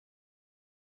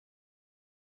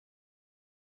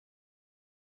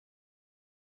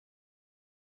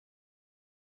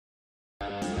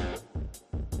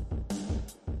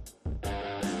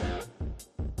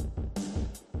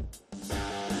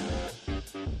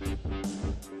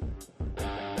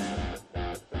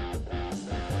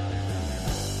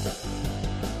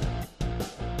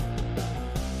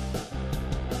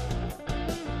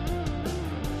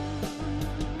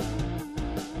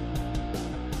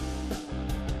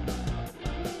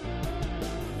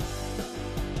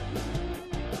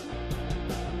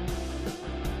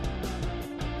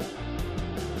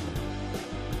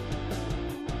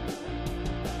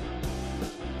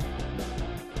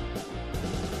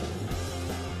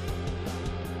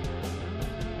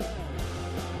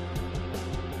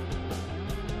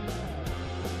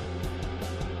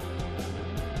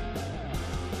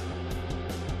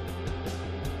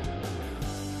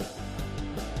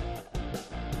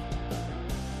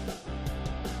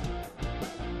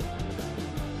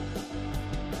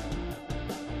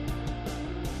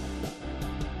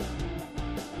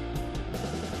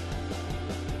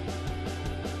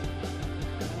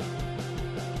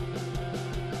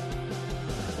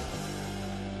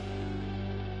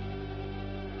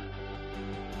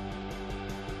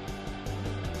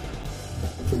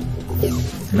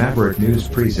Maverick News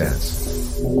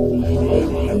presents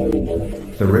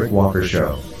The Rick Walker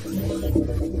Show.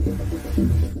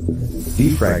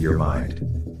 Defrag your mind.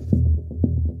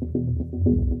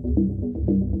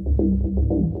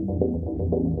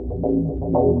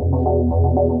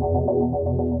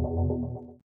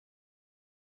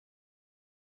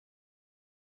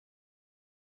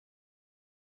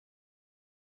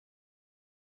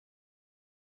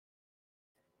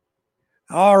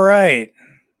 All right.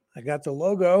 I got the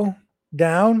logo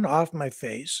down off my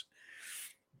face.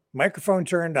 Microphone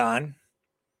turned on.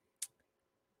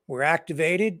 We're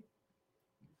activated.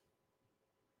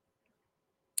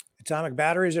 Atomic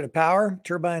batteries out of power.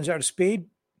 Turbines out of speed.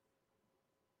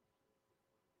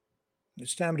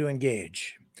 It's time to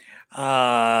engage. And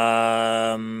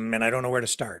I don't know where to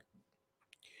start.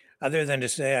 Other than to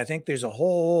say, I think there's a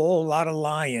whole lot of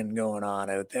lying going on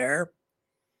out there.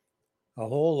 A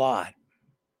whole lot.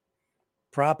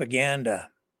 Propaganda.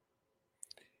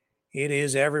 It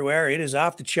is everywhere. It is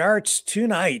off the charts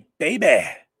tonight, baby.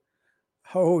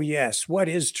 Oh, yes. What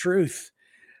is truth?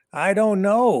 I don't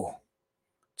know.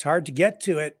 It's hard to get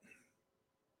to it.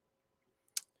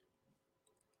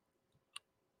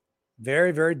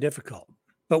 Very, very difficult.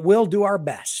 But we'll do our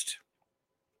best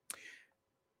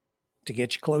to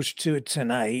get you closer to it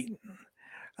tonight.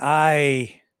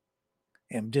 I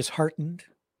am disheartened,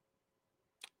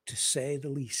 to say the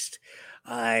least.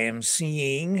 I am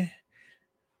seeing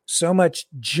so much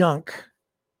junk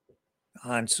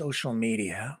on social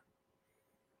media,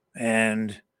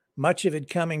 and much of it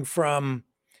coming from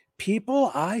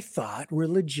people I thought were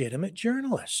legitimate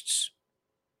journalists.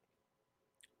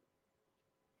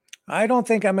 I don't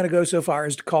think I'm going to go so far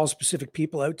as to call specific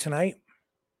people out tonight,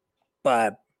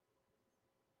 but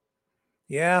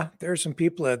yeah, there's some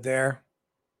people out there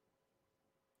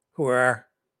who are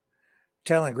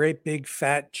telling great big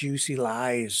fat juicy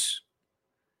lies.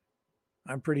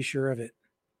 I'm pretty sure of it.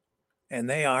 And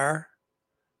they are.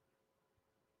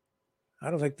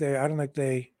 I don't think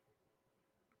they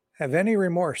have any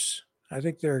remorse. I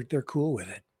think they're cool with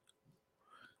it.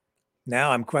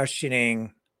 Now I'm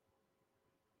questioning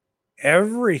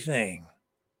everything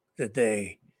that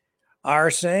they are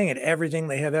saying and everything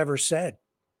they have ever said.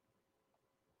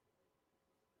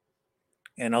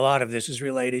 And a lot of this is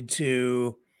related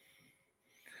to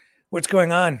what's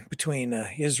going on between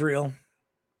Israel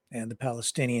and the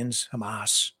Palestinians,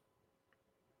 Hamas.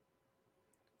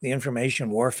 The information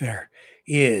warfare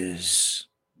is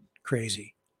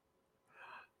crazy.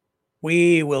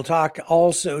 We will talk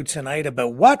also tonight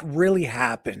about what really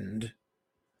happened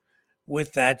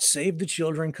with that Save the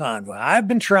Children convoy. I've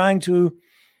been trying to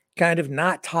kind of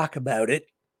not talk about it,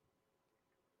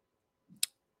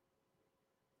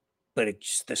 but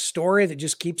it's the story that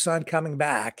just keeps on coming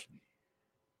back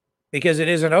because it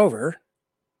isn't over.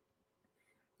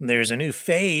 There's a new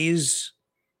phase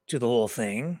to the whole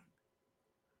thing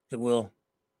that we'll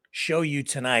show you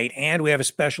tonight. And we have a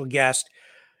special guest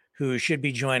who should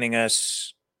be joining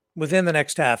us within the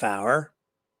next half hour,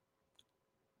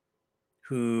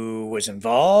 who was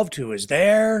involved, who was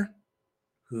there,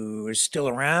 who is still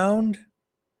around,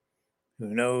 who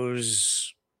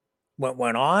knows what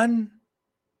went on.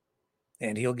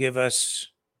 And he'll give us,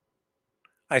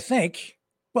 I think,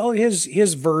 well, his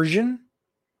version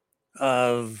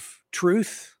of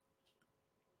truth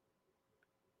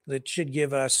that should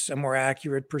give us a more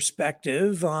accurate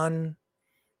perspective on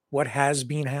what has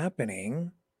been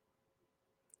happening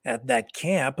at that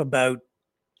camp I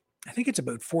think it's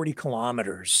about 40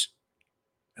 kilometers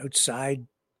outside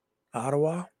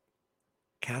Ottawa,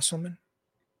 Castleman.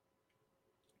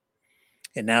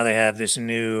 And now they have this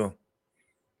new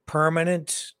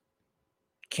permanent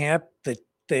camp that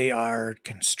they are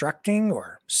constructing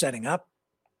or setting up.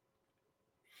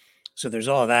 So there's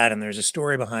all that, and there's a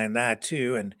story behind that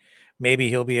too. And maybe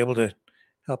he'll be able to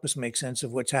help us make sense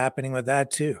of what's happening with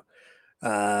that too.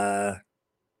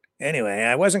 Anyway,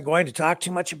 I wasn't going to talk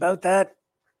too much about that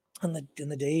in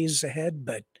the days ahead,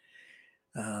 but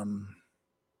I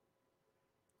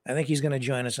think he's going to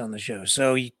join us on the show.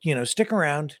 So, stick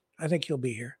around. I think he'll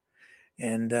be here.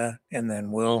 And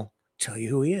then we'll tell you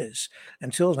who he is.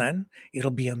 Until then,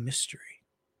 it'll be a mystery.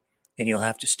 And you'll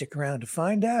have to stick around to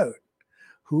find out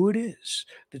who it is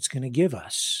that's going to give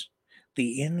us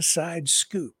the inside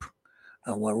scoop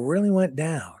on what really went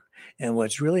down and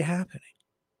what's really happening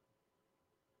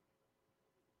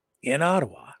in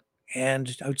Ottawa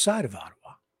and outside of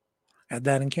Ottawa at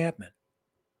that encampment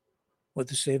with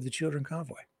the Save the Children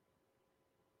convoy.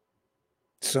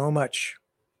 So much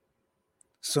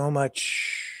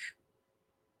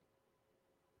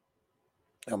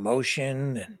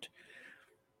emotion and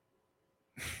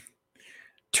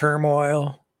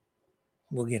turmoil.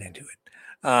 We'll get into it.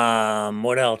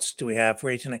 What else do we have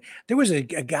for you tonight? There was a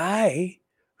guy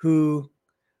who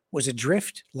was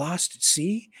adrift, lost at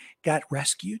sea, got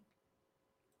rescued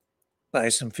by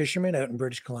some fishermen out in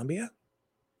British Columbia.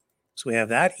 So we have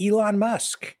that. Elon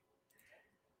Musk.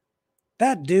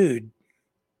 That dude,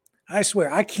 I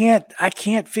swear, I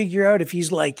can't figure out if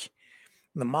he's like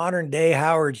the modern day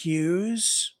Howard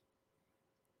Hughes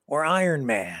or Iron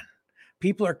Man.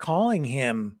 People are calling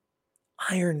him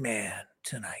Iron Man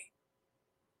tonight.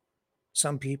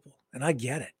 Some people, and I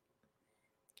get it.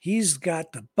 He's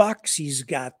got the bucks, he's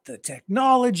got the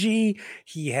technology,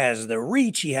 he has the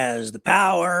reach, he has the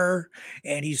power,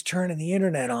 and he's turning the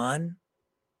internet on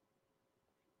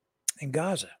in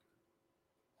Gaza.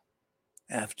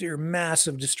 After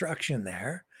massive destruction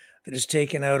there that has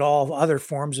taken out all other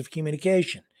forms of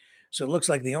communication. So it looks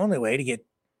like the only way to get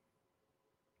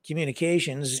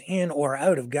communications in or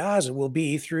out of Gaza will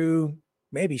be through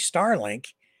maybe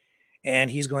Starlink,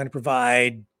 and he's going to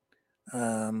provide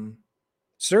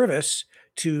service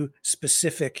to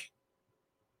specific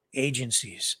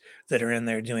agencies that are in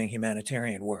there doing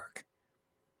humanitarian work.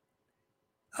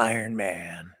 Iron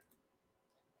Man.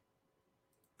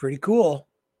 Pretty cool.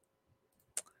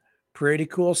 Pretty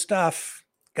cool stuff.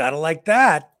 Gotta like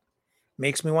that.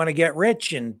 Makes me want to get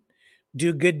rich and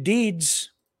do good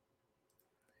deeds.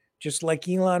 Just like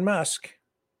Elon Musk.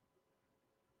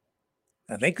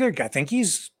 I think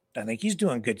he's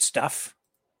doing good stuff.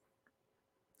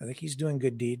 I think he's doing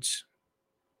good deeds.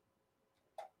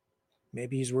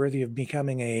 Maybe he's worthy of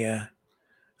becoming a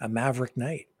Maverick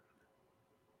Knight.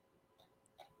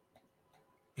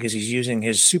 Because he's using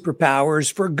his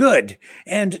superpowers for good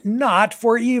and not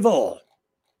for evil.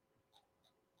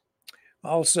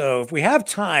 Also, if we have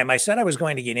time, I said I was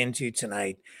going to get into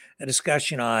tonight a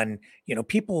discussion on,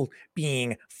 people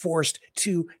being forced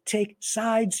to take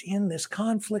sides in this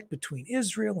conflict between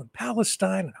Israel and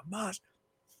Palestine and Hamas.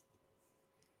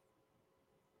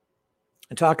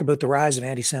 And talk about the rise of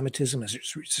anti-Semitism as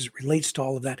it relates to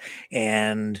all of that,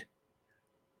 and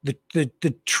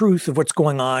the truth of what's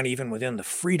going on even within the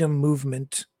freedom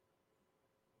movement,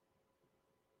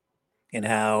 and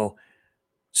how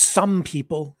some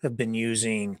people have been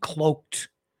using cloaked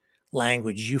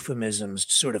language euphemisms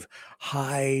to sort of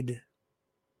hide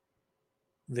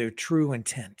their true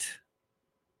intent.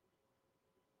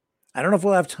 I don't know if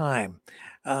we'll have time.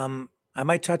 I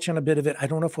might touch on a bit of it. I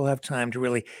don't know if we'll have time to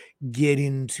really get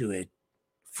into it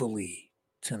fully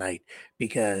tonight,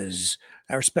 because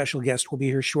our special guest will be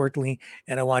here shortly,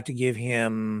 and I want to give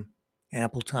him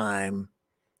ample time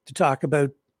to talk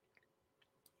about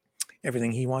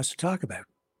everything he wants to talk about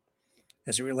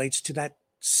as it relates to that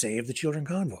Save the Children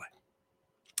convoy.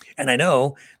 And I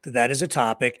know that is a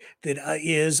topic that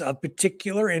is of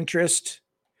particular interest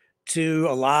to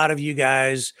a lot of you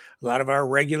guys, a lot of our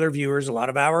regular viewers, a lot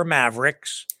of our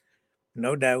Mavericks,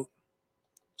 no doubt.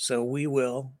 So we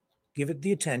will give it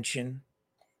the attention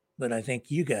that I think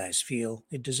you guys feel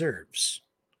it deserves,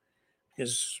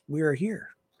 because we are here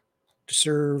to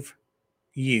serve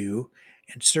you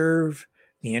and serve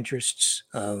the interests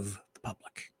of the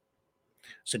public.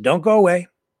 So don't go away.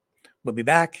 We'll be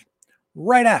back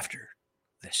right after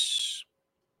this.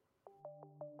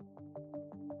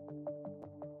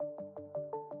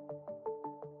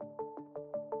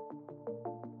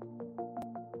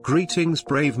 Greetings,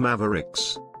 brave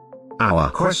Mavericks.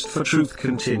 Our quest for truth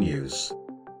continues.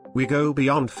 We go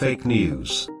beyond fake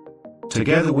news.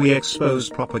 Together we expose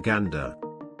propaganda.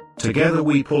 Together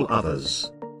we pull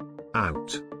others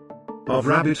out of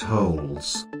rabbit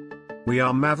holes. We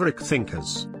are maverick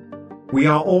thinkers. We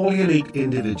are all unique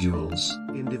individuals,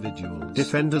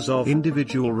 defenders of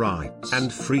individual rights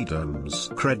and freedoms,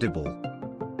 credible,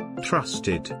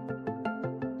 trusted,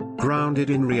 grounded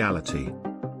in reality.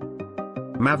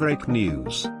 Maverick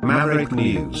News, Maverick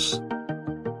News.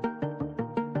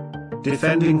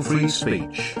 Defending free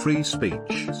speech, free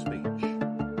speech.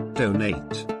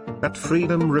 Donate at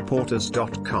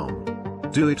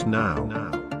freedomreporters.com. Do it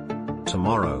now.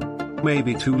 Tomorrow may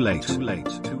be too late.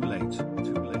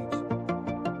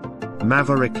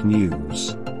 Maverick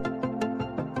News.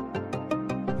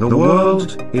 The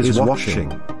world is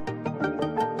watching.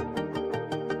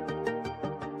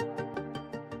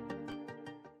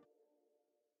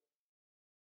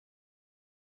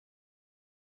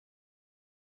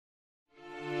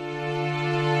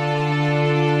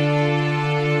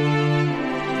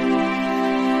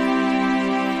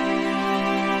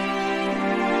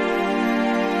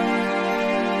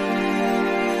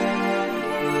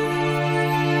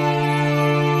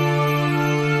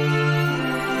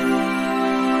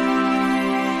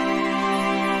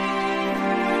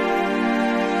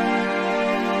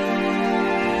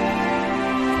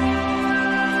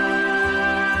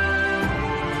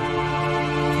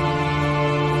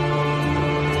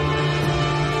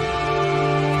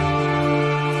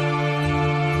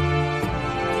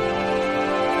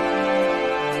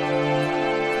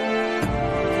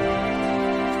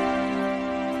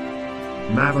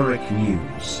 Maverick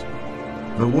News.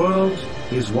 The world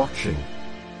is watching.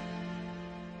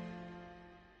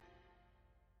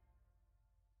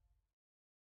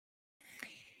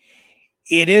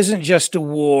 It isn't just a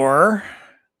war,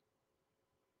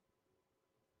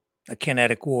 a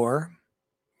kinetic war.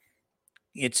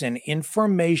 It's an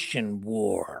information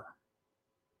war.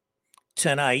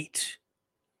 Tonight,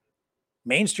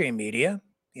 mainstream media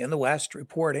in the West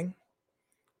reporting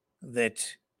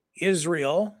that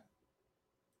Israel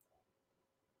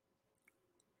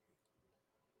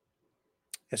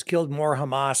has killed more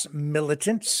Hamas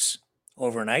militants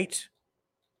overnight.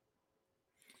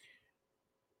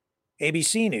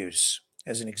 ABC News,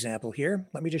 as an example here.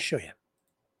 Let me just show you.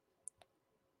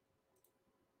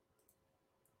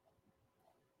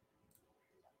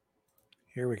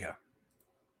 Here we go.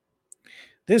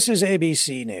 This is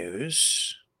ABC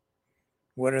News.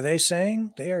 What are they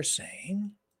saying? They are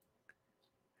saying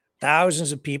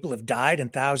thousands of people have died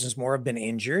and thousands more have been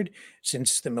injured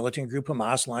since the militant group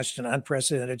Hamas launched an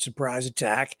unprecedented surprise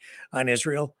attack on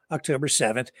Israel October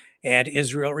 7th, and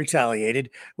Israel retaliated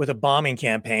with a bombing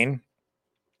campaign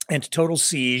and total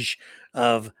siege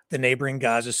of the neighboring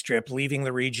Gaza Strip, leaving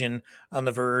the region on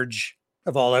the verge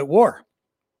of all-out war.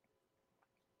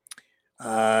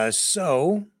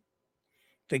 So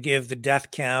they give the death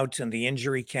count and the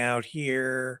injury count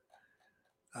here.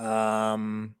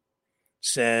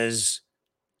 Says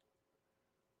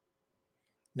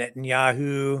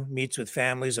Netanyahu meets with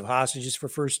families of hostages for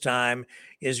first time.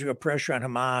 Israel pressure on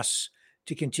Hamas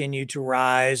to continue to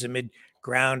rise amid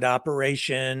ground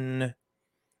operation.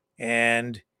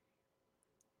 And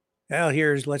well,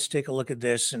 let's take a look at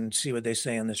this and see what they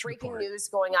say on this Breaking report. news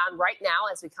going on right now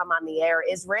as we come on the air.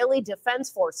 Israeli Defense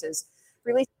Forces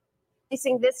releasing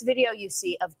this video you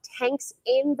see of tanks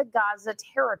in the Gaza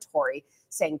territory,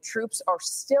 saying troops are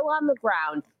still on the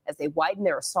ground as they widen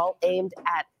their assault aimed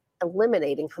at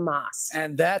eliminating Hamas.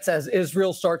 And that's as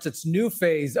Israel starts its new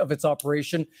phase of its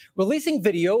operation, releasing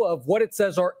video of what it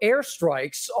says are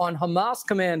airstrikes on Hamas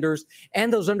commanders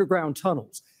and those underground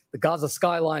tunnels. The Gaza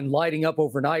skyline lighting up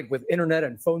overnight with internet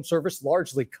and phone service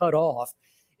largely cut off.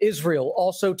 Israel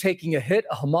also taking a hit,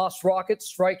 a Hamas rocket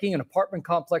striking an apartment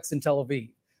complex in Tel Aviv.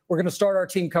 We're going to start our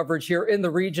team coverage here in the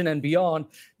region and beyond.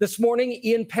 This morning,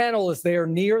 Ian Pannell is there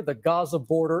near the Gaza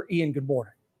border. Ian, good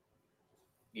morning.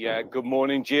 Yeah, good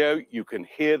morning, Gio. You can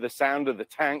hear the sound of the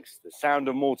tanks, the sound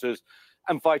of mortars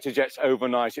and fighter jets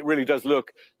overnight. It really does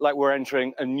look like we're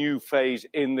entering a new phase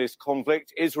in this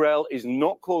conflict. Israel is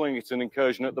not calling it an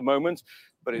incursion at the moment,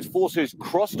 but its forces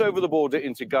crossed over the border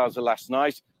into Gaza last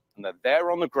night, and they're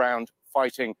there on the ground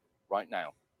fighting right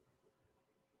now.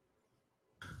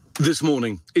 This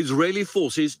morning, Israeli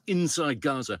forces inside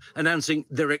Gaza announcing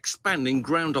they're expanding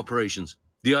ground operations.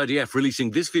 The IDF releasing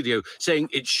this video saying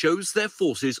it shows their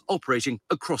forces operating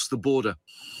across the border.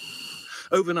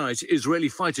 Overnight, Israeli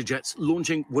fighter jets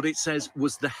launching what it says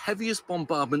was the heaviest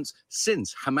bombardments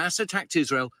since Hamas attacked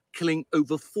Israel, killing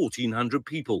over 1,400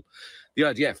 people. The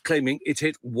IDF claiming it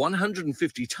hit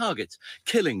 150 targets,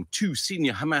 killing 2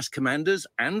 senior Hamas commanders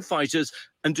and fighters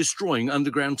and destroying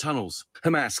underground tunnels.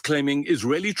 Hamas claiming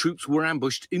Israeli troops were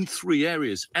ambushed in 3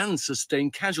 areas and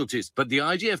sustained casualties, but the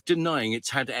IDF denying it's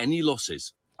had any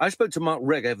losses. I spoke to Mark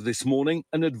Regev this morning,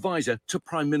 an advisor to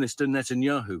Prime Minister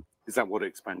Netanyahu. Is that what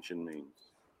expansion means?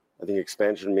 I think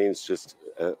expansion means just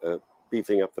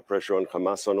beefing up the pressure on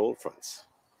Hamas on all fronts.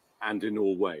 And in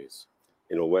all ways?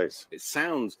 In all ways. It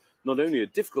sounds not only a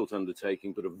difficult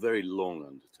undertaking, but a very long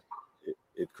undertaking.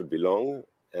 It could be long,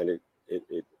 and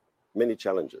it many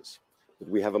challenges. But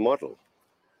we have a model,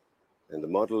 and the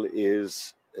model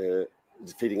is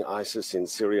defeating ISIS in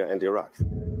Syria and Iraq.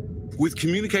 With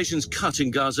communications cut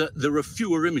in Gaza, there are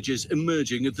fewer images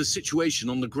emerging of the situation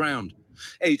on the ground.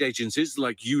 Aid agencies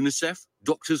like UNICEF,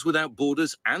 Doctors Without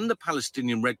Borders and the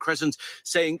Palestinian Red Crescent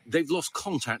saying they've lost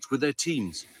contact with their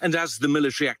teams. And as the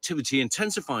military activity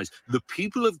intensifies, the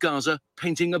people of Gaza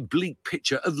painting a bleak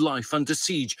picture of life under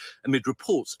siege amid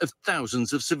reports of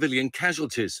thousands of civilian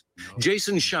casualties.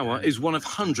 Jason Shower is one of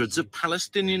hundreds of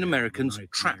Palestinian Americans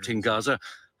trapped in Gaza,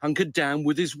 hunkered down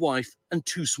with his wife and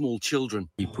 2 small children.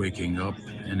 Keep waking up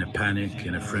in a panic,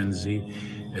 in a frenzy.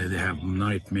 They have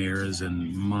nightmares,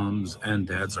 and moms and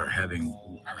dads are having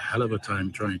a hell of a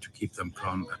time trying to keep them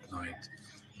calm at night.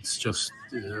 It's just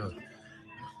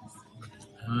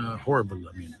horrible.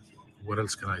 I mean, what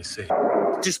else can I say?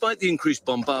 Despite the increased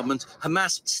bombardment,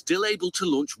 Hamas still able to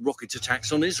launch rocket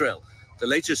attacks on Israel. The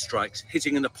latest strikes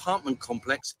hitting an apartment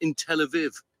complex in Tel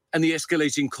Aviv. And the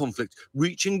escalating conflict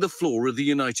reaching the floor of the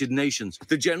United Nations.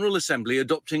 The General Assembly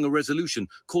adopting a resolution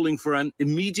calling for an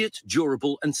immediate,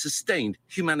 durable and sustained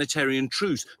humanitarian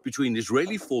truce between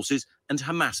Israeli forces and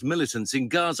Hamas militants in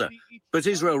Gaza. But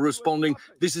Israel responding,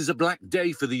 this is a black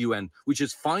day for the UN, which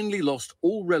has finally lost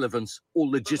all relevance or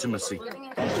legitimacy.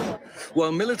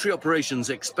 While military operations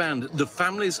expand, the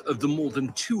families of the more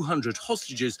than 200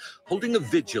 hostages holding a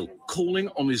vigil, calling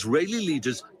on Israeli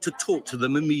leaders to talk to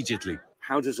them immediately.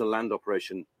 How does a land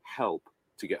operation help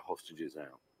to get hostages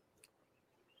out?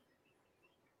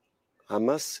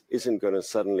 Hamas isn't going to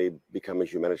suddenly become a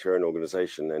humanitarian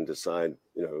organization and decide,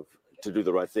 to do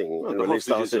the right thing. Well, and the release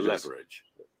hostages are hostages. leverage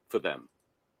for them.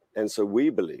 And so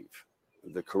we believe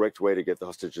the correct way to get the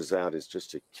hostages out is just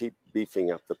to keep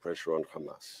beefing up the pressure on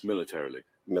Hamas.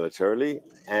 Militarily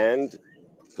and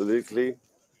politically,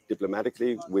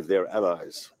 diplomatically, with their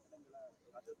allies.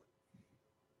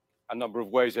 A number of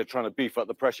ways they're trying to beef up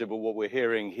the pressure, but what we're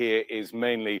hearing here is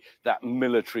mainly that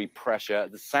military pressure.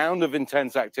 The sound of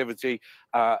intense activity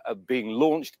being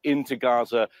launched into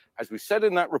Gaza. As we said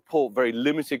in that report, very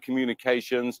limited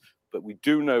communications, but we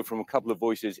do know from a couple of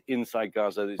voices inside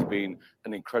Gaza that it's been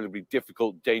an incredibly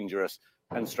difficult, dangerous,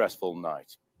 and stressful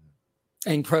night.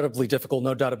 Incredibly difficult,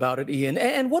 no doubt about it, Ian.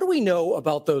 And what do we know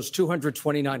about those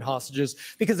 229 hostages?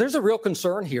 Because there's a real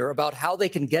concern here about how they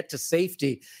can get to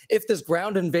safety if this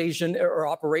ground invasion or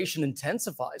operation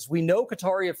intensifies. We know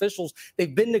Qatari officials,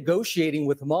 they've been negotiating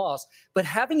with Hamas, but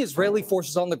having Israeli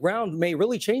forces on the ground may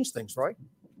really change things, right?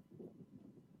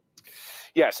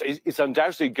 Yes, it's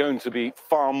undoubtedly going to be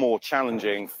far more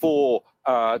challenging for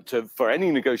any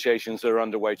negotiations that are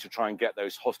underway to try and get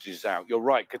those hostages out. You're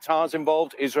right, Qatar's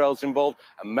involved, Israel's involved,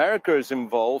 America is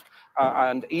involved,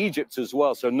 and Egypt as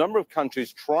well. So a number of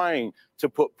countries trying to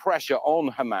put pressure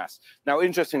on Hamas. Now,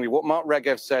 interestingly, what Mark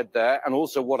Regev said there, and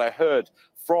also what I heard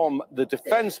from the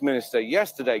defense minister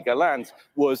yesterday, Gallant,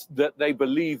 was that they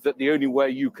believe that the only way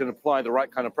you can apply the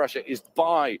right kind of pressure is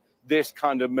by this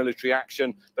kind of military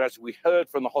action. But as we heard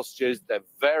from the hostages, they're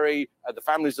the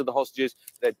families of the hostages,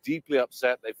 they're deeply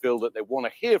upset. They feel that they want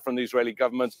to hear from the Israeli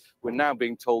government. We're now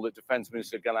being told that Defense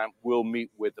Minister Gallant will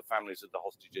meet with the families of the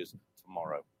hostages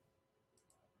tomorrow.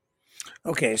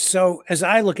 Okay, so as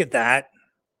I look at that,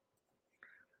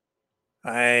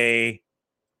 I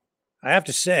have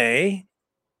to say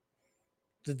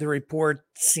that the report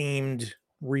seemed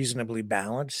reasonably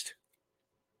balanced.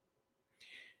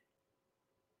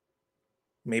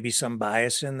 Maybe some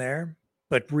bias in there,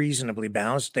 but reasonably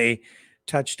balanced. They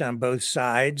touched on both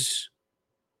sides,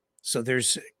 so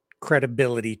there's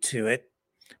credibility to it.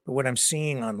 But what I'm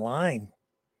seeing online,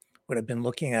 what I've been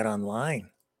looking at online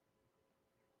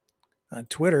on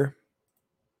Twitter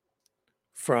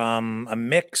from a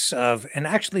mix of, and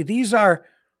actually these are,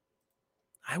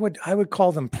 I would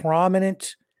call them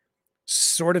prominent,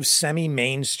 sort of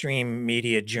semi-mainstream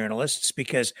media journalists,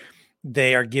 because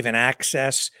they are given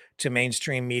access to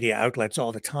mainstream media outlets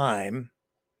all the time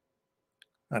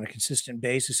on a consistent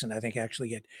basis, and I think actually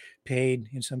get paid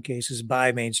in some cases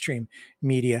by mainstream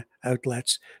media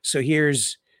outlets. So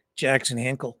here's Jackson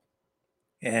Hinkle,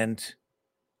 and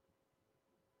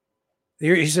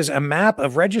here he says, a map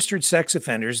of registered sex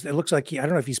offenders. It looks like I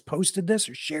don't know if he's posted this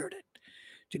or shared it.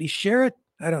 Did he share it?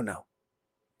 I don't know.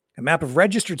 A map of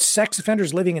registered sex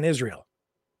offenders living in Israel.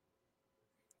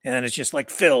 And it's just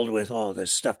like filled with all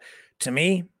this stuff to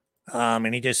me.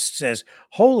 And he just says,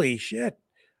 holy shit.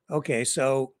 Okay,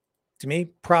 so to me,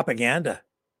 propaganda.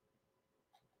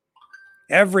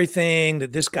 Everything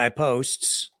that this guy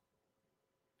posts,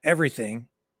 everything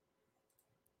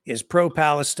is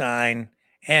pro-Palestine,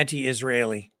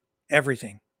 anti-Israeli,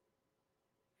 everything.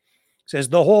 Says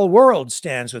the whole world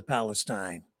stands with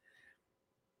Palestine.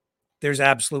 There's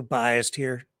absolute bias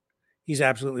here. He's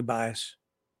absolutely biased.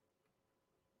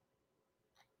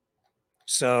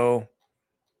 So,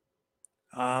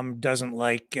 doesn't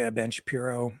like Ben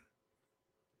Shapiro.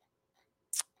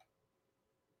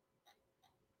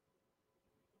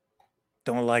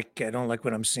 Don't like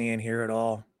what I'm seeing here at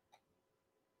all.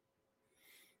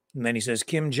 And then he says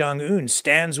Kim Jong-un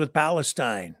stands with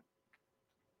Palestine.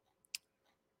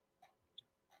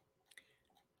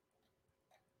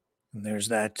 And there's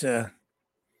that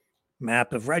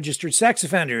map of registered sex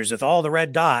offenders with all the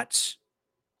red dots.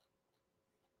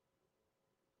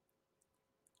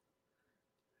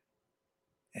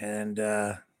 And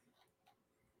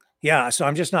yeah, so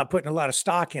I'm just not putting a lot of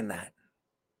stock in that.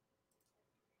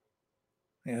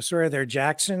 Sorry there,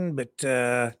 Jackson, but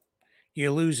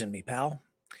you're losing me, pal.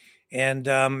 And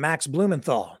Max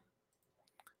Blumenthal.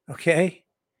 Okay.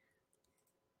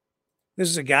 This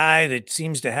is a guy that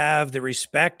seems to have the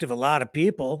respect of a lot of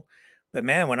people. But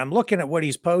man, when I'm looking at what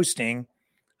he's posting,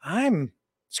 I'm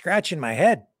scratching my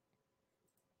head.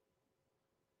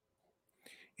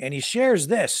 And he shares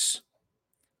this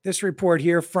report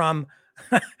here from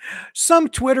some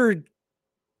Twitter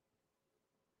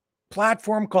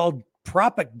platform called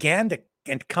Propaganda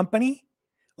and Company.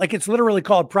 Like it's literally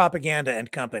called Propaganda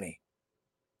and Company.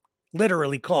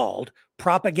 Literally called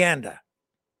Propaganda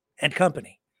and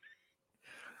Company.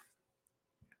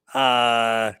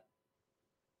 So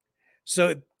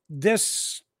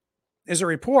this is a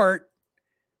report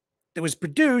that was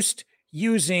produced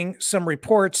using some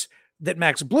reports that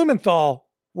Max Blumenthal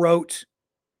wrote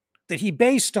that he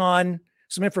based on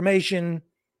some information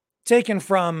taken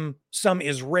from some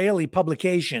Israeli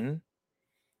publication,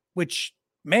 which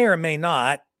may or may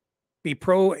not be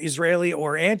pro-Israeli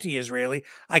or anti-Israeli.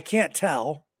 I can't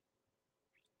tell.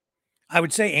 I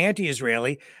would say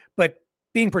anti-Israeli, but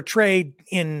being portrayed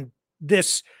in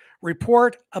this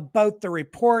report about the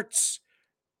reports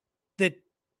that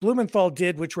Blumenthal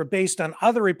did, which were based on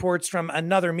other reports from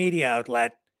another media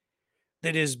outlet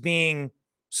that is being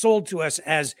sold to us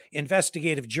as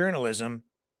investigative journalism.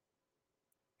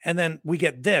 And then we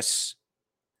get this,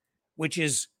 which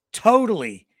is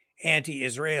totally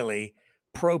anti-Israeli,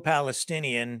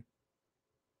 pro-Palestinian.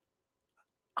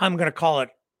 I'm going to call it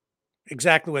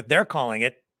exactly what they're calling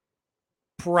it,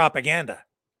 propaganda.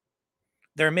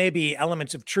 There may be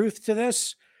elements of truth to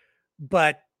this,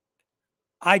 but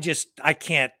I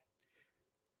can't.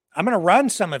 I'm going to run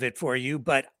some of it for you,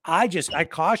 but I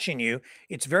caution you,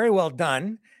 it's very well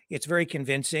done. It's very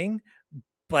convincing,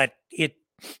 but it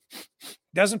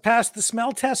doesn't pass the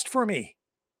smell test for me.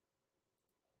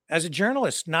 As a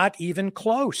journalist, not even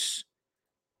close.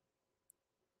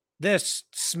 This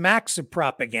smacks of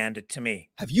propaganda to me.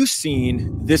 Have you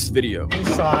seen this video?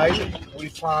 Inside, we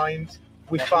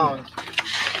found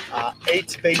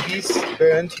 8 babies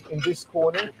burned in this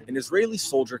corner. An Israeli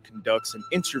soldier conducts an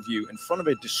interview in front of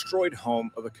a destroyed home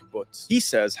of a kibbutz. He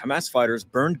says Hamas fighters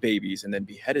burned babies and then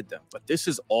beheaded them. But this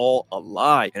is all a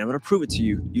lie, and I'm going to prove it to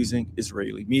you using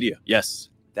Israeli media. Yes,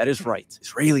 that is right,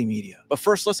 Israeli media. But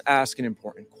first, let's ask an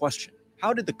important question.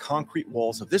 How did the concrete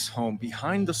walls of this home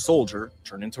behind the soldier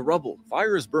turn into rubble?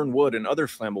 Fires burn wood and other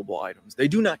flammable items. They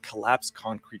do not collapse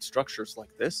concrete structures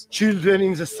like this. Children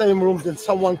in the same room, then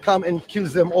someone come and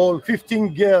kills them all.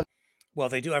 15 girls. Well,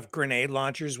 they do have grenade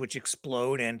launchers which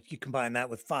explode, and you combine that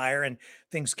with fire and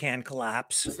things can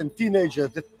collapse. And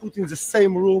teenagers that put in the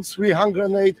same room 3 hand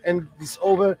grenades and it's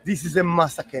over. This is a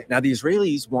massacre. Now, the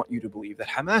Israelis want you to believe that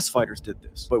Hamas fighters did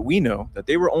this, but we know that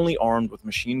they were only armed with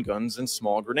machine guns and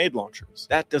small grenade launchers.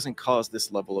 That doesn't cause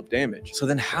this level of damage. So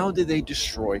then how did they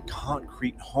destroy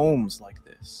concrete homes like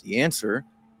this? The answer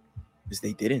is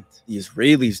they didn't. The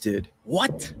Israelis did.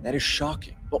 What? That is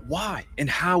shocking. But why? And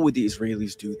how would the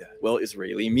Israelis do that? Well,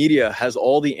 Israeli media has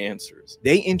all the answers.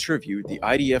 They interviewed the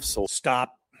IDF soldiers.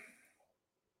 Stop.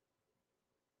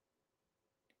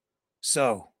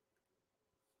 So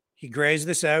he grays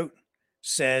this out,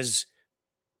 says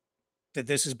that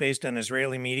this is based on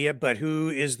Israeli media, but who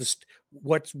is the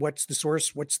what's the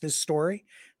source? What's this story?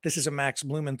 This is a Max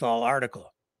Blumenthal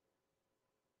article.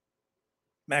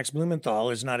 Max Blumenthal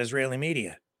is not Israeli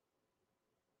media.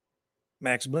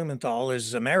 Max Blumenthal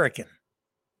is American.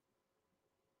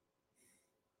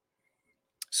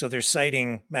 So they're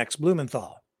citing Max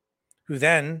Blumenthal, who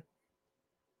then,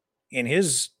 in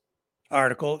his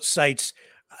article, cites,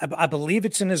 I believe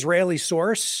it's an Israeli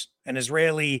source, an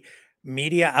Israeli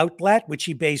media outlet, which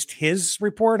he based his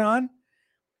report on.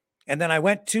 And then I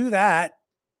went to that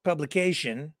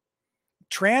publication,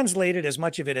 translated as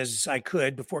much of it as I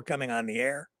could before coming on the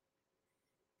air,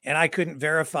 and I couldn't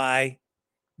verify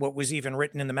what was even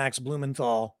written in the Max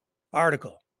Blumenthal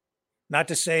article. Not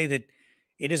to say that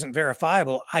it isn't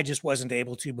verifiable, I just wasn't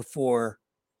able to before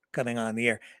coming on the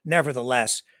air.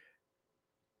 Nevertheless,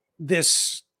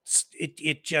 it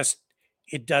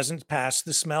doesn't pass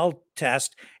the smell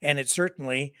test, and it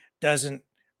certainly doesn't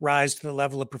rise to the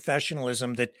level of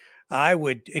professionalism that I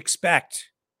would expect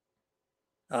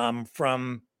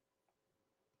from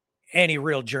any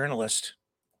real journalist.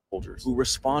 Soldiers who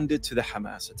responded to the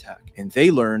Hamas attack, and they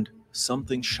learned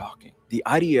something shocking. The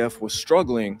IDF was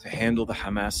struggling to handle the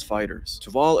Hamas fighters.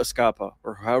 Tuval Eskapa,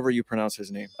 or however you pronounce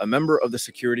his name, a member of the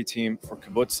security team for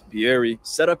Kibbutz Be'eri,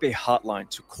 set up a hotline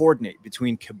to coordinate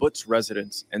between kibbutz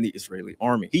residents and the Israeli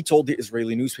army. He told the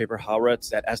Israeli newspaper Haaretz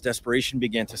that as desperation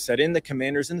began to set in, the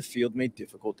commanders in the field made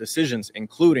difficult decisions,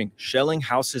 including shelling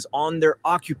houses on their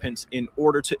occupants in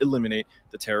order to eliminate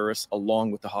the terrorists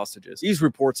along with the hostages. These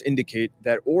reports indicate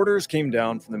that orders came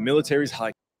down from the military's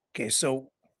high. Okay, so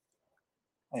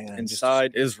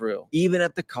inside Israel, even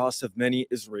at the cost of many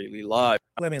Israeli lives.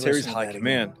 Let me Military's listen to high that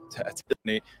command to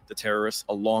eliminate the terrorists,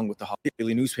 along with the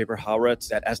daily newspaper Haaretz,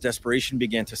 that as desperation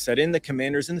began to set in, the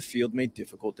commanders in the field made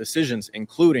difficult decisions,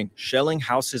 including shelling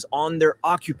houses on their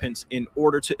occupants in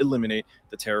order to eliminate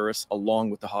the terrorists along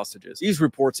with the hostages. These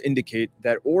reports indicate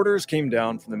that orders came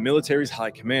down from the military's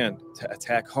high command to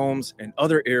attack homes and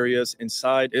other areas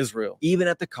inside Israel, even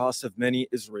at the cost of many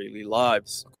Israeli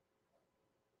lives.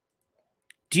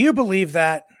 Do you believe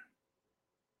that?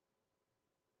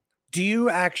 Do you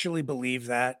actually believe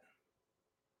that?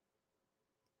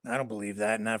 I don't believe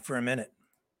that, not for a minute.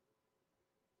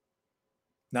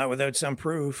 Not without some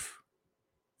proof.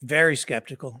 Very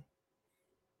skeptical.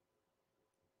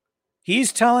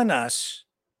 He's telling us,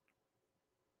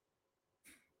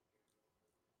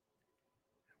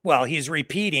 well, he's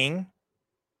repeating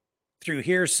through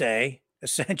hearsay,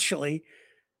 essentially.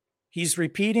 He's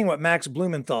repeating what Max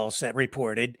Blumenthal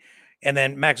reported, and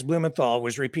then Max Blumenthal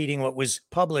was repeating what was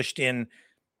published in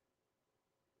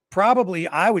probably,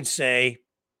 I would say,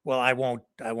 well, I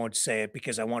won't say it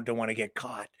because don't want to get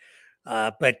caught.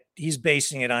 But he's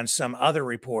basing it on some other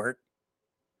report,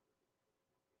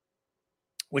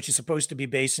 which is supposed to be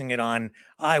basing it on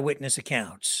eyewitness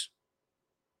accounts.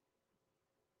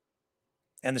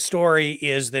 And the story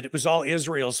is that it was all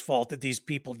Israel's fault that these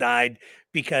people died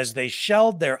because they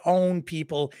shelled their own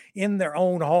people in their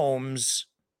own homes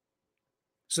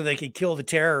so they could kill the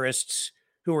terrorists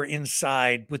who were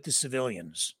inside with the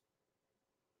civilians.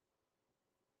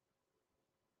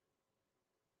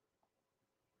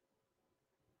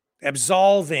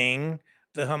 Absolving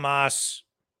the Hamas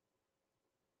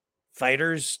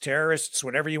fighters, terrorists,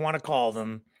 whatever you want to call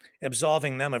them,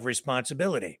 absolving them of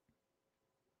responsibility.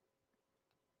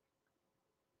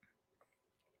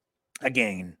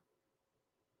 Again.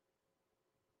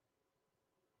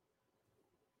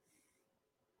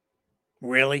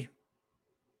 Really?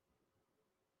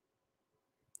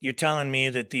 You're telling me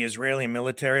that the Israeli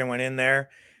military went in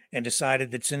there and decided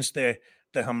that since the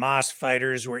Hamas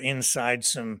fighters were inside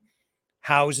some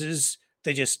houses,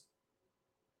 they just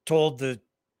told the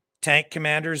tank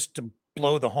commanders to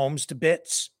blow the homes to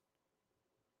bits?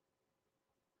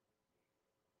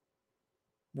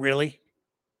 Really?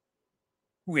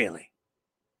 Really?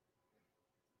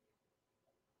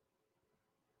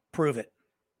 Prove it.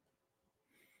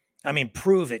 I mean,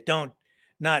 prove it.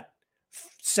 Not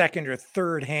second or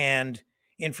third hand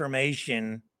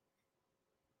information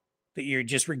that you're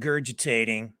just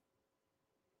regurgitating.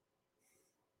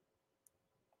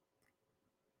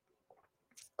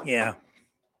 Yeah.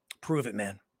 Prove it,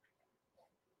 man.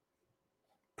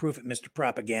 Prove it, Mr.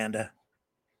 Propaganda.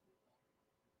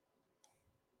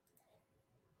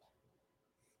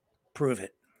 Prove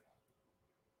it.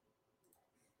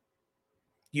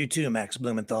 You too, Max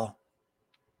Blumenthal.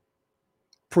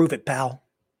 Prove it, pal.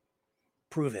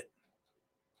 Prove it.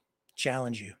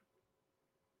 Challenge you.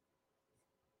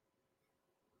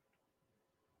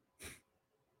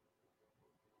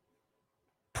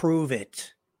 Prove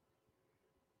it.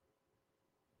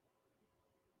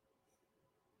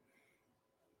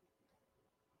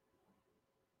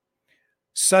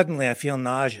 Suddenly, I feel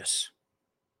nauseous.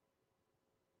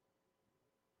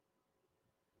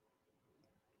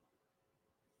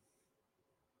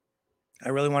 I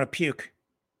really want to puke.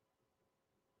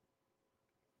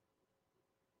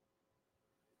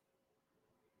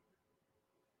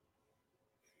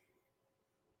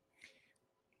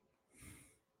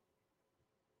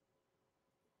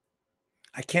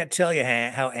 I can't tell you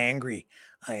how angry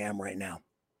I am right now.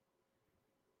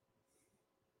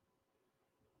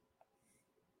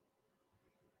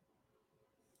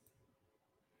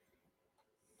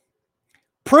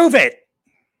 Prove it,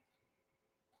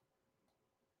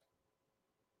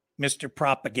 Mr.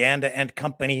 Propaganda and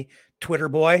Company Twitter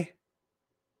boy.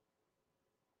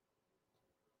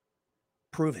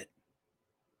 Prove it.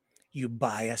 You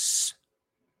bias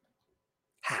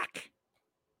hack.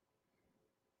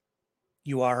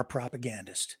 You are a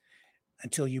propagandist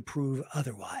until you prove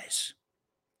otherwise.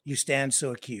 You stand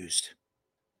so accused.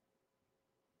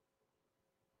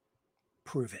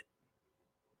 Prove it.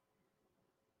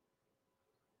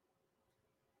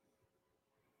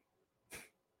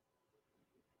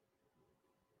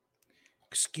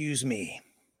 Excuse me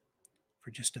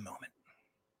for just a moment.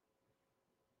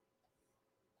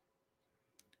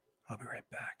 I'll be right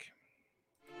back.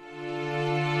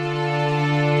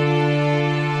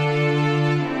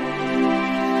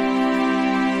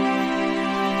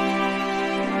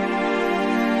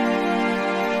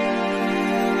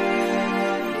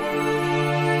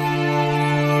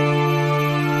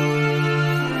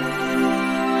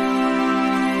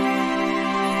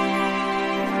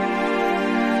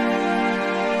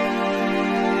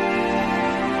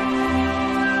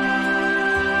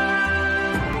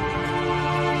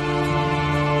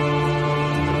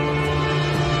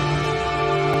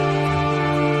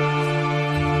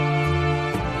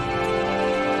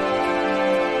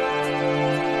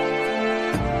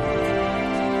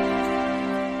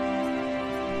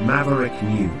 Maverick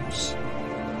News.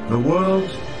 The world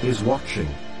is watching.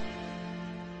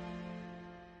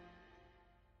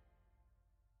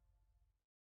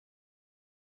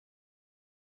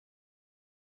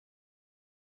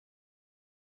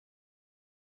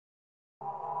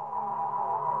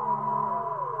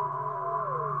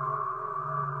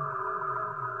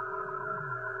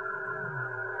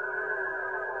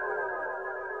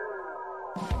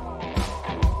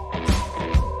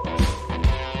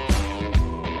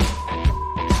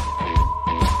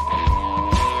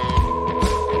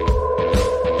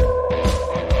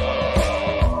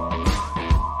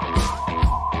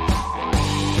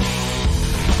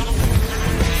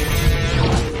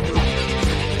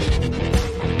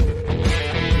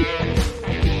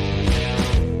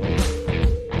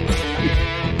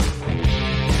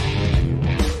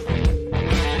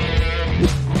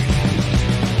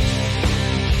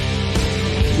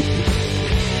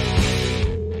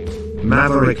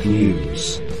 Maverick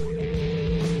News.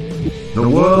 The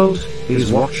world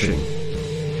is watching.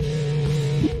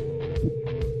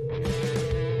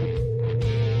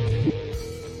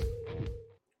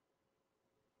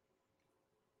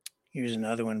 Here's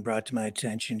another one brought to my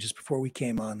attention just before we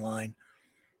came online.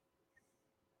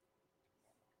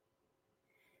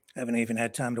 I haven't even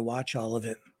had time to watch all of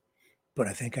it, but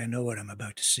I think I know what I'm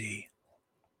about to see.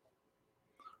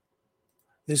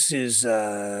 This is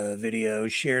a video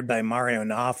shared by Mario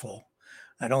Nawfal.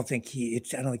 I don't think he's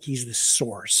the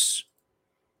source.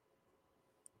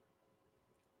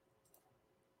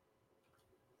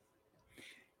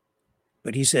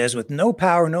 But he says, with no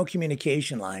power, no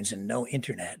communication lines, and no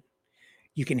internet,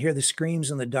 you can hear the screams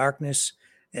in the darkness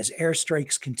as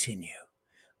airstrikes continue.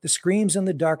 The screams in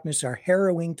the darkness are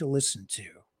harrowing to listen to.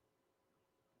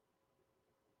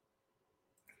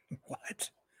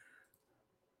 What?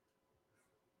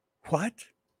 What?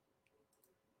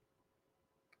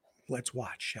 Let's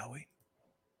watch, shall we?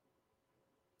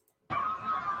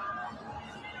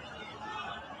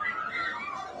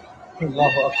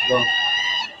 Allahu Akbar.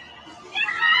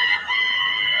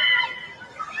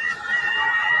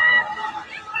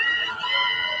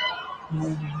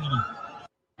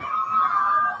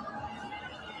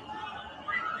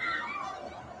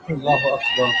 Allahu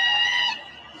Akbar.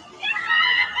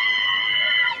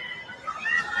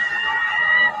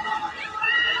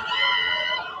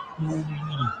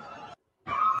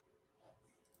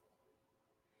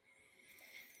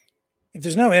 If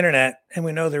there's no internet, and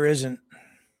we know there isn't,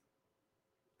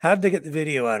 how did they get the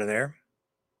video out of there?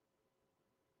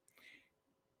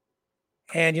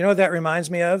 And you know what that reminds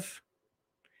me of?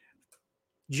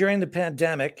 During the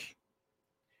pandemic,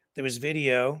 there was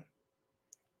video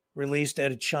released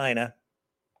out of China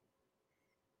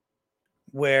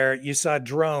where you saw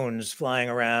drones flying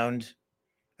around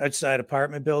outside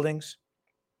apartment buildings,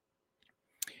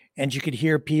 and you could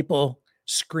hear people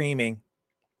screaming.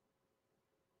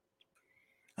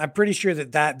 I'm pretty sure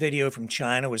that video from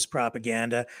China was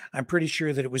propaganda. I'm pretty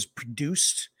sure that it was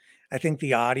produced. I think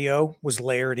the audio was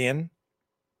layered in.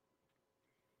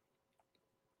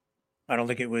 I don't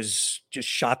think it was just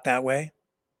shot that way.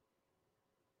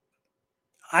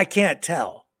 I can't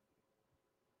tell.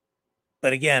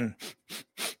 But again,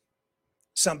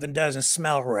 something doesn't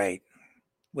smell right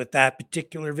with that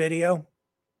particular video.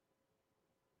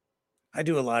 I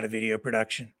do a lot of video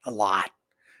production, a lot.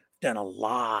 Done a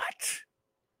lot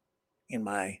in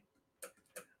my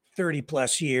 30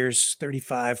 plus years,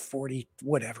 35, 40,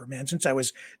 whatever, man. Since I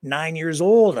was 9 years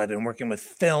old, I've been working with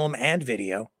film and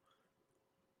video.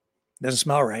 Doesn't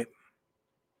smell right.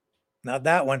 Not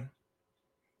that one.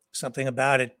 Something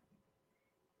about it.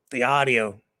 The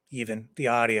audio, even the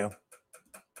audio,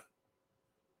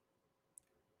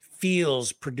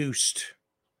 feels produced.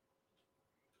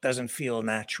 Doesn't feel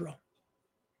natural.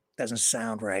 Doesn't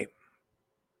sound right.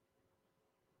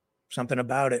 Something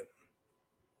about it.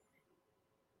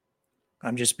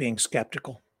 I'm just being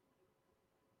skeptical.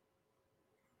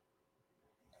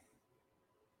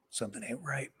 Something ain't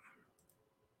right.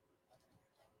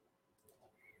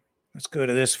 Let's go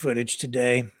to this footage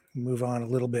today. Move on a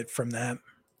little bit from that.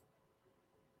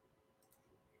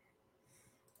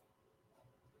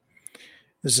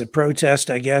 This is a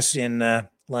protest, I guess, in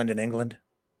London, England.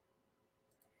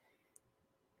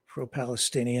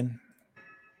 Pro-Palestinian.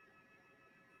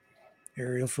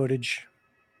 Aerial footage.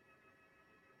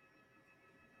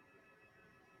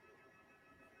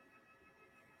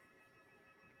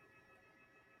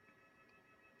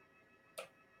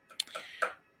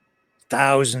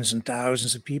 Thousands and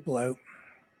thousands of people out.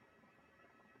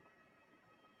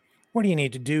 What do you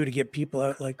need to do to get people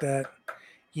out like that?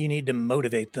 You need to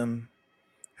motivate them.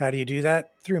 How do you do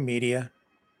that? Through media,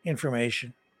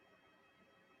 information.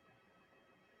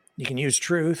 You can use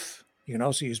truth. You can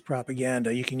also use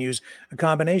propaganda. You can use a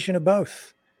combination of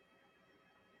both.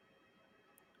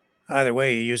 Either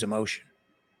way, you use emotion.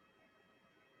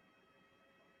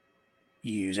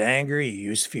 You use anger, you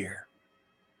use fear.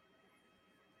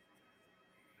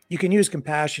 You can use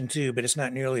compassion too, but it's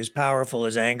not nearly as powerful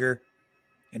as anger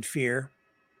and fear.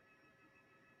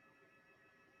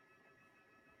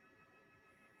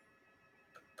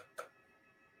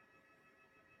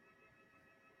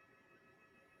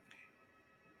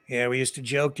 Yeah, we used to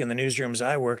joke in the newsrooms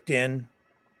I worked in,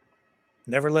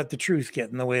 never let the truth get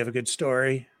in the way of a good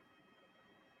story.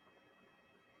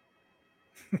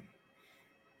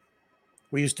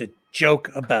 We used to joke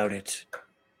about it.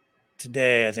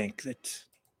 Today, I think that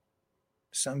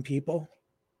some people,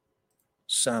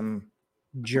 some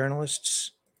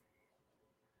journalists,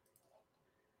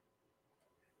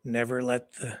 never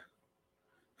let the,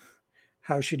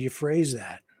 how should you phrase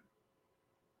that?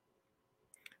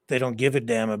 They don't give a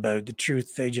damn about the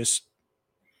truth. They just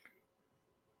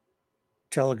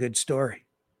tell a good story.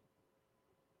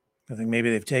 I think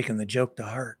maybe they've taken the joke to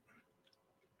heart.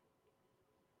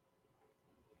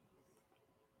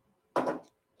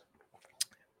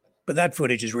 But that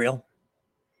footage is real.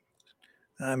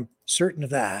 I'm certain of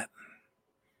that.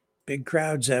 Big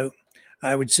crowds out.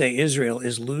 I would say Israel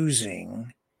is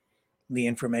losing the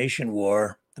information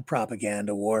war, the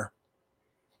propaganda war.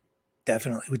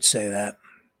 Definitely would say that.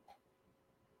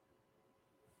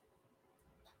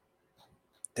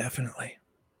 Definitely.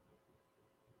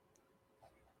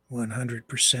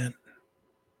 100%.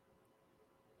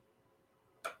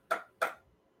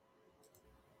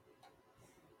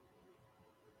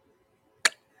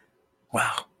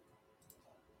 Wow.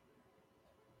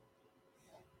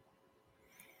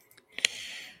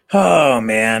 Oh,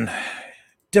 man.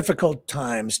 Difficult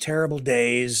times, terrible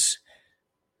days,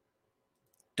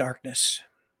 darkness.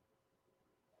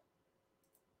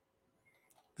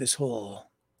 This whole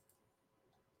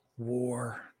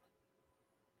war,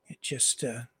 it just,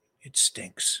 it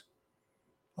stinks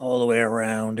all the way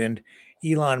around. And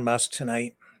Elon Musk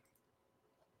tonight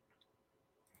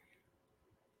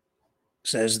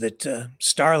says that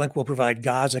Starlink will provide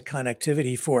Gaza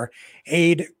connectivity for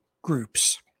aid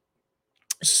groups.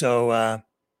 So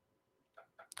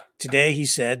today he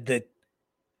said that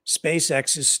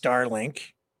SpaceX's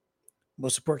Starlink will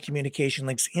support communication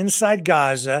links inside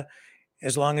Gaza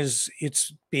as long as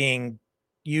it's being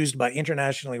used by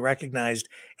internationally recognized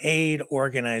aid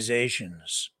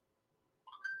organizations.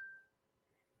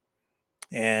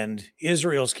 And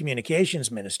Israel's communications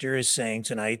minister is saying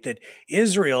tonight that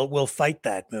Israel will fight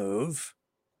that move.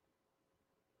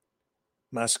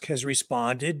 Musk has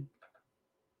responded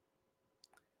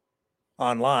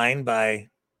online by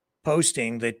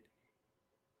posting that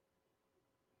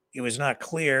it was not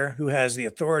clear who has the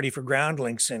authority for ground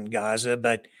links in Gaza,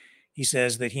 but he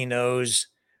says that he knows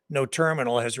no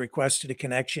terminal has requested a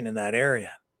connection in that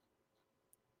area.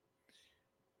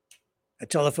 A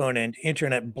telephone and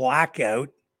internet blackout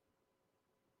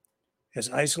has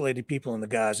isolated people in the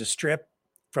Gaza Strip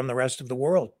from the rest of the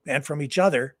world and from each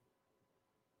other.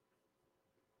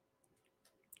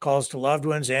 Calls to loved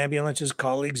ones, ambulances,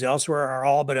 colleagues elsewhere are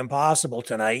all but impossible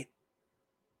tonight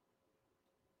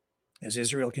as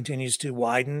Israel continues to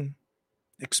widen,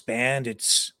 expand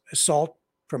its assault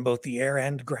from both the air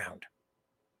and ground.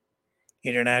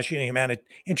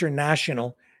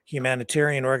 International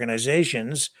humanitarian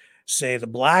organizations say the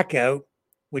blackout,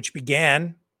 which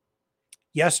began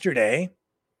yesterday,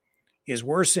 is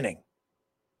worsening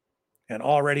an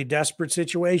already desperate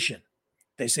situation.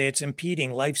 They say it's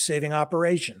impeding life-saving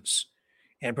operations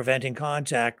and preventing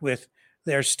contact with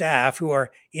their staff who are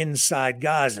inside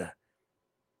Gaza.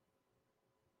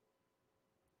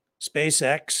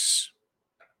 SpaceX,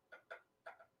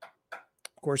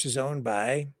 of course, is owned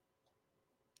by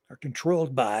or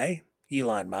controlled by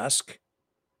Elon Musk.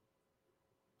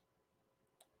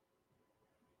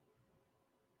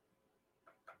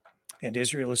 And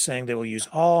Israel is saying they will use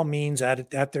all means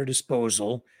at their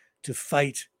disposal to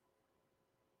fight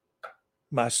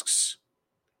Musk's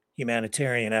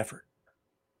humanitarian effort.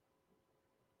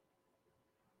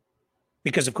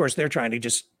 Because, of course, they're trying to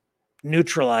just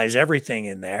neutralize everything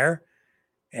in there.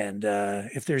 And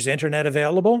if there's internet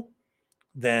available,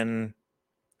 then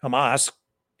Hamas,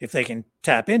 if they can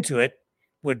tap into it,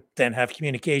 would then have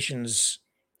communications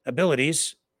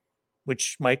abilities,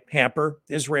 which might hamper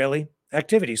Israeli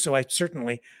activity. So I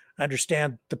certainly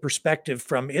understand the perspective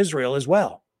from Israel as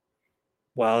well.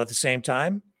 While at the same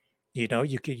time,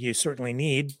 you certainly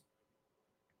need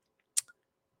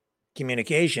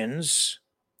communications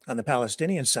on the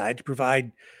Palestinian side to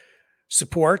provide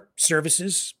support,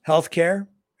 services, healthcare,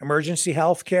 emergency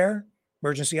health care,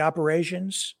 emergency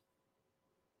operations,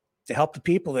 to help the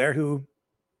people there who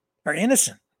are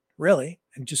innocent, really,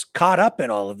 and just caught up in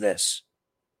all of this.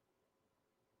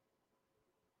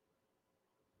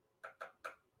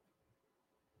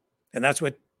 And that's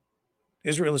what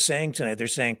Israel is saying tonight. They're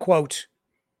saying, quote,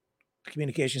 the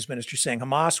communications minister saying,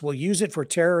 Hamas will use it for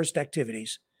terrorist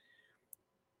activities.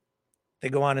 They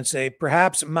go on and say,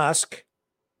 perhaps Musk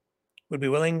would be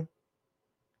willing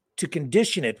to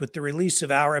condition it with the release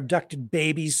of our abducted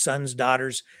babies, sons,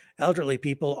 daughters, elderly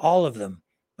people, all of them.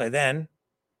 By then,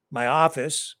 my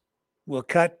office will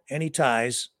cut any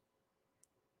ties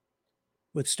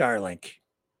with Starlink.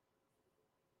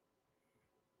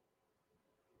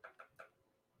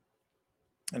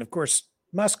 And of course,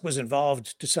 Musk was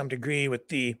involved to some degree with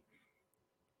the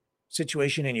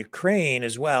situation in Ukraine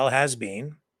as well, has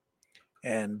been,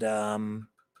 and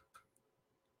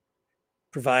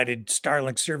provided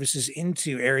Starlink services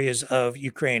into areas of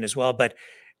Ukraine as well, but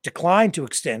declined to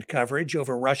extend coverage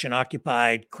over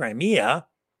Russian-occupied Crimea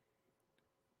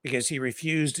because he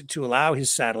refused to allow his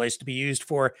satellites to be used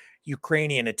for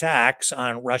Ukrainian attacks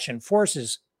on Russian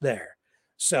forces there.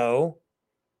 So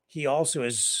he also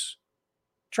is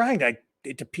trying to,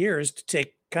 it appears, to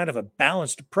take kind of a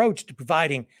balanced approach to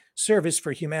providing service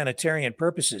for humanitarian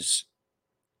purposes,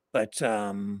 but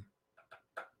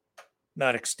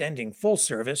not extending full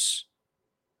service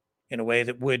in a way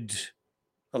that would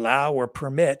allow or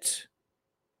permit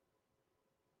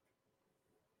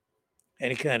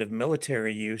any kind of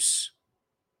military use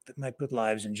that might put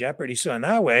lives in jeopardy. So in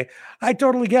that way, I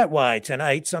totally get why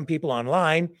tonight some people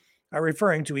online are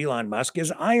referring to Elon Musk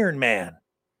as Iron Man.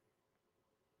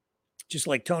 Just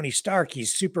like Tony Stark,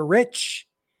 he's super rich,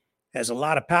 has a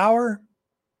lot of power,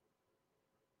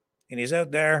 and he's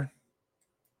out there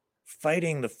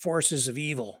fighting the forces of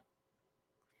evil.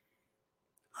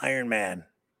 Iron Man.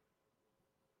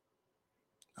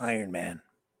 Iron Man.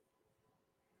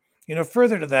 You know,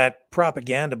 further to that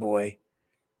propaganda boy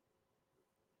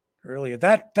earlier,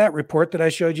 that report that I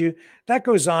showed you, that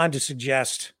goes on to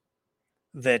suggest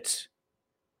that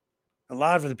a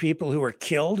lot of the people who were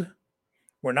killed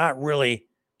were not really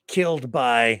killed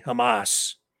by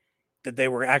Hamas, that they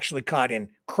were actually caught in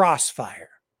crossfire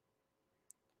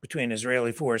between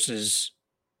Israeli forces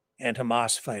and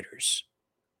Hamas fighters.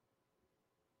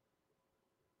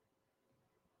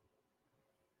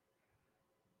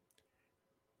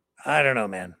 I don't know,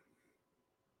 man.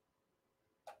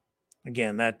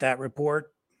 Again, that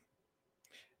report,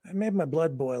 it made my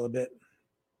blood boil a bit.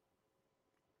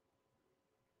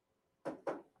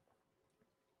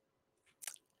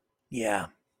 Yeah.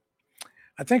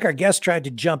 I think our guest tried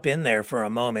to jump in there for a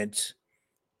moment.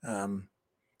 So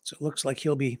it looks like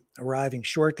he'll be arriving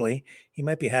shortly. He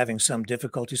might be having some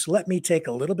difficulty. So let me take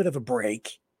a little bit of a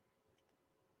break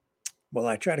while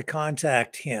I try to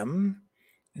contact him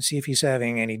and see if he's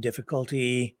having any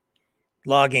difficulty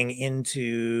logging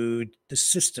into the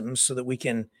system so that we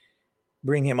can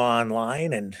bring him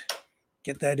online and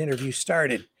get that interview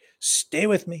started. Stay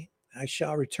with me. I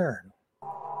shall return.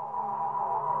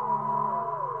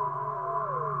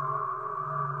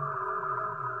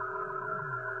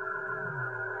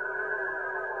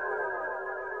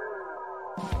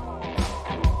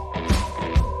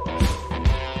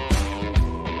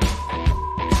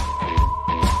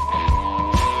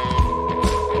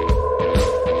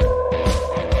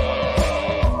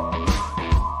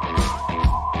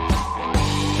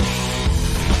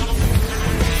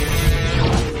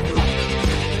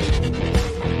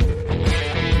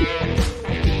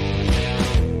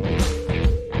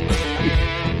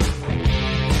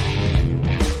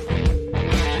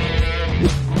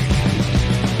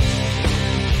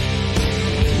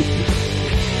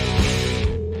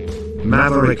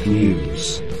 Maverick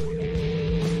News.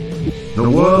 The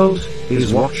world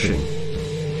is watching.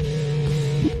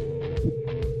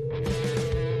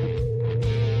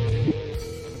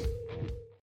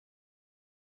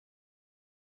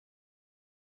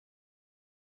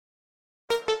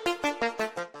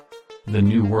 The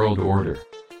New World Order.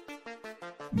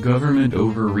 Government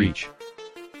overreach.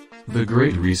 The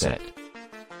Great Reset.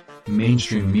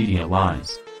 Mainstream media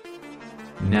lies.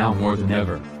 Now more than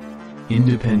ever,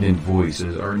 independent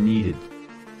voices are needed.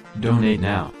 Donate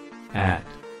now at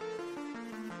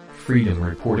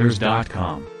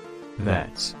freedomreporters.com.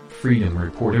 That's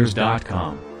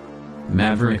freedomreporters.com.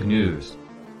 Maverick News.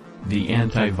 The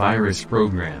antivirus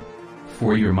program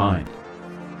for your mind.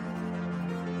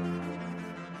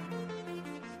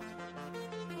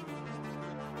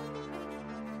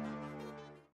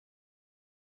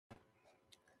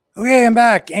 Okay, I'm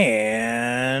back,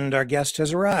 and our guest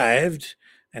has arrived.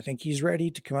 I think he's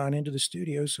ready to come on into the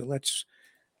studio. So let's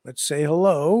say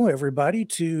hello, everybody,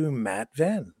 to Matt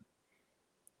Venn.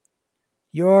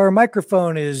 Your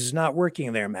microphone is not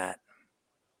working there, Matt.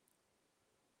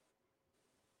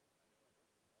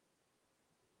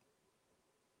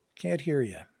 Can't hear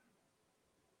you.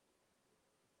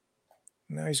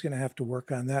 Now he's going to have to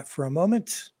work on that for a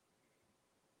moment.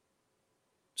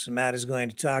 So Matt is going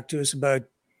to talk to us about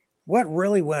what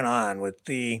really went on with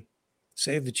the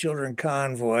Save the Children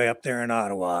convoy up there in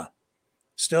Ottawa.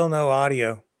 Still no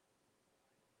audio.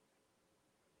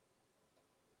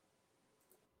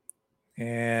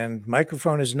 And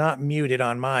microphone is not muted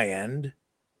on my end.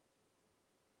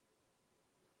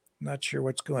 Not sure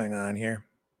what's going on here.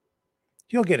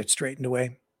 He'll get it straightened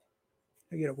away.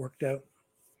 He'll get it worked out.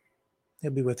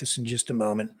 He'll be with us in just a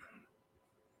moment.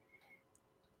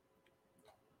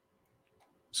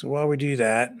 So while we do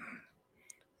that,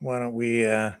 why don't we,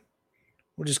 we'll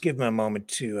just give him a moment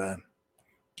to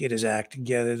get his act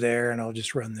together there, and I'll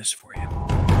just run this for you.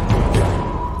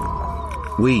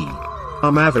 We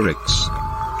are Mavericks.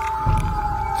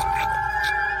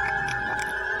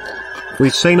 We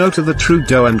say no to the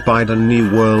Trudeau and Biden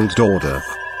New World Order.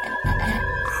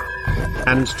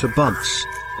 And to bugs.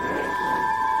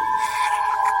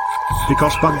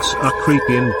 Because bugs are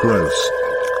creepy and gross.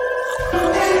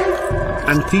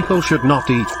 And people should not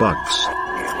eat bugs.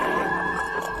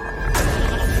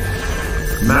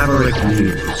 Maverick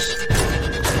News.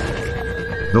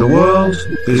 The world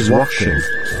is watching.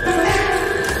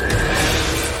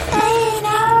 Hey,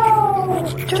 no!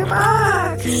 To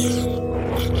bugs!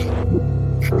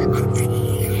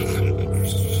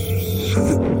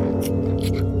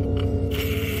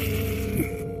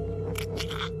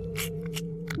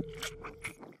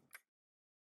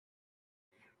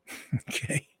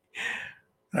 Okay.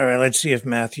 All right, let's see if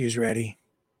Matthew's ready.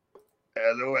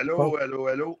 Hello.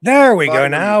 There we go. Finally,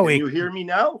 Now can you hear me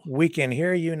now? We can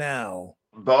hear you now.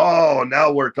 Oh,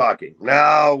 now we're talking.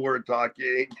 Now we're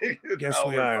talking. Yes, Now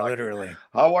we we're are, talking. literally.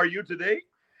 How are you today?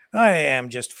 I am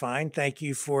just fine. Thank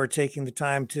you for taking the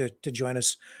time to join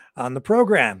us on the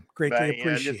program. Greatly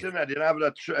appreciate it. Listen, I didn't have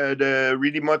the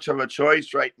really much of a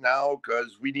choice right now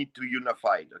because we need to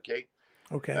unify, okay?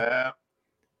 Okay.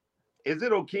 Is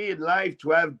it okay in life to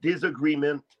have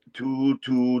disagreement, to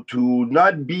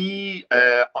not be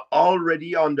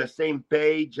already on the same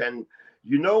page? And,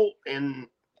 you know, in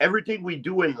everything we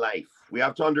do in life, we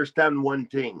have to understand one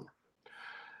thing.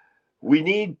 We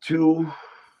need to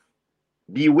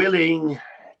be willing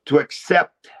to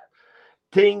accept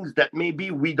things that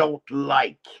maybe we don't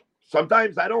like.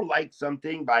 Sometimes I don't like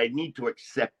something, but I need to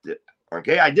accept it.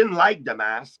 Okay, I didn't like the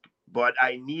mask, but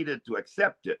I needed to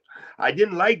accept it. I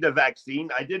didn't like the vaccine.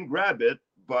 I didn't grab it,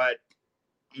 but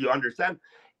you understand?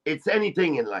 It's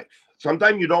anything in life.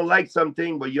 Sometimes you don't like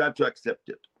something, but you have to accept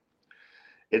it.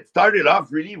 It started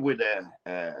off really with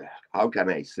how can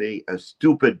I say, a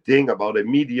stupid thing about a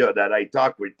media that I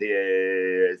talked with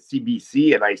the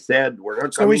CBC, and I said, we're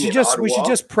not So coming we should Ottawa.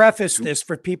 just preface this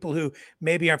for people who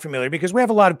maybe aren't familiar, because we have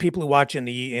a lot of people who watch in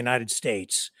the United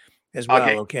States as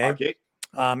well. Okay.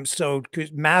 So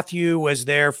Matthew was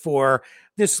there for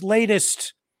this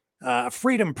latest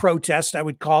freedom protest, I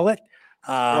would call it,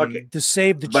 to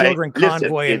Save the Children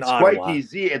convoy in Ottawa. It's quite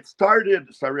easy. It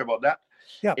started, sorry about that.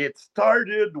 Yeah. It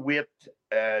started with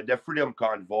the freedom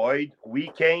convoy.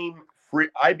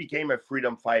 I became a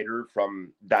freedom fighter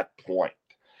from that point.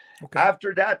 Okay.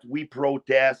 After that, we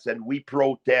protest and we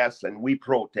protest and we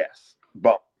protest.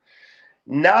 But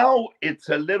now it's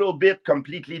a little bit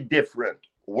completely different.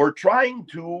 We're trying,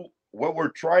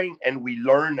 and we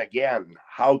learn again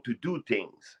how to do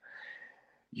things.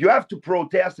 You have to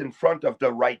protest in front of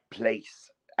the right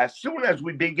place. As soon as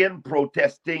we begin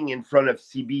protesting in front of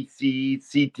CBC,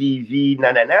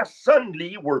 CTV,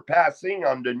 suddenly we're passing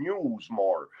on the news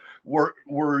more.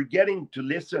 We're getting to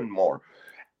listen more.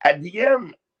 At the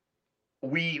end,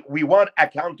 we want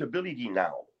accountability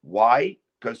now. Why?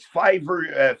 Because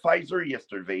Pfizer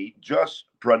yesterday just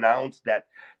pronounced that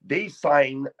they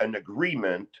signed an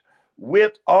agreement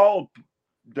with all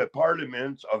the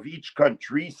parliaments of each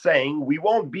country saying we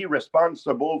won't be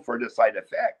responsible for the side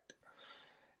effect.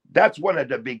 That's one of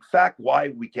the big facts why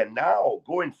we can now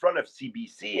go in front of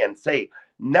CBC and say,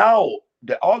 now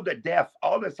all the death,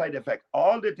 all the side effects,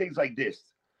 all the things like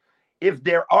this, if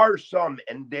there are some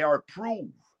and they are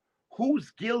proved,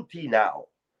 who's guilty now?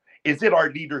 Is it our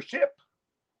leadership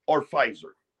or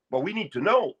Pfizer? But we need to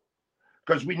know,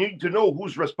 because we need to know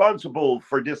who's responsible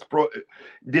for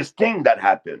this thing that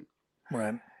happened.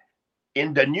 Right.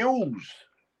 In the news,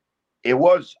 it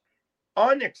was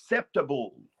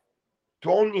unacceptable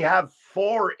to only have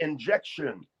 4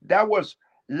 injections. That was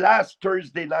last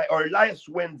Thursday night or last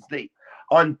Wednesday.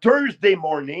 On Thursday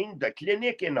morning, the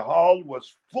clinic in Hall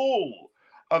was full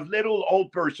of little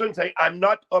old persons saying, I'm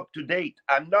not up to date.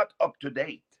 I'm not up to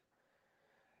date.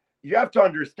 You have to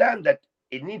understand that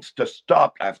it needs to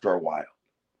stop after a while.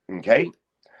 Okay?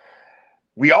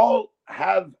 We all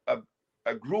have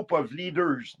a group of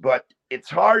leaders, but it's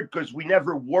hard because we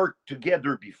never worked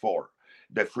together before.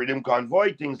 The Freedom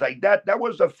Convoy, things like that, that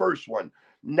was the first one.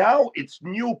 Now it's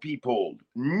new people,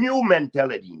 new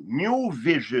mentality, new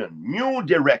vision, new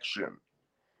direction.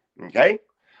 Okay?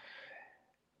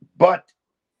 But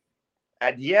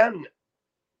at the end,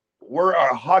 we're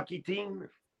a hockey team.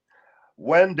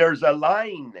 When there's a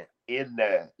line in,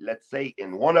 let's say,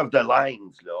 in one of the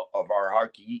lines of our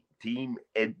hockey team,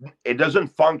 it doesn't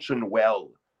function well.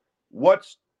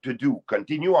 What's to do?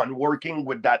 Continue on working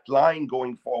with that line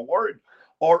going forward,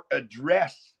 or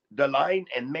address the line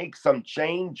and make some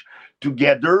change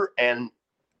together and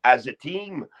as a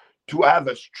team to have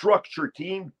a structured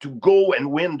team to go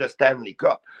and win the Stanley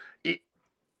Cup.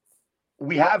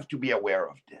 We have to be aware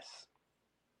of this.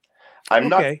 I'm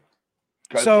not,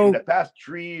 because in the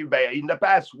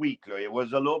past week, it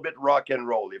was a little bit rock and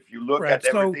roll. If you look at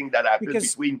everything that happened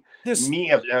between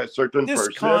me and a certain person.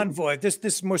 This convoy,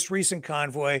 this most recent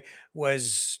convoy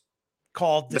was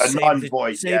called the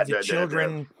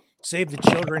Save the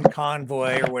Children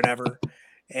convoy or whatever.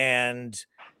 And,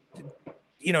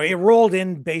 you know, it rolled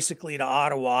in basically to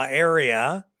Ottawa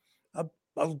area,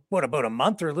 about a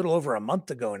month or a little over a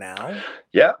month ago now.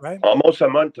 Yeah, right? Almost a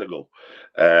month ago.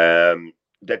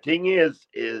 The thing is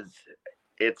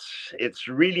it's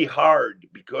really hard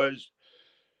because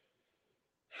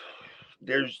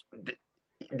there's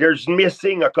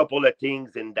missing a couple of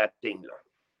things in that thing.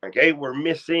 Okay, we're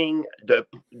missing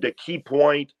the key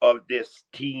point of this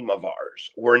team of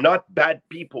ours. We're not bad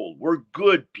people. We're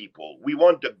good people. We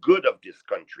want the good of this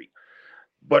country.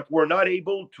 But we're not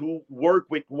able to work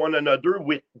with one another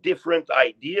with different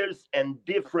ideas and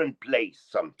different place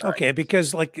sometimes. Okay,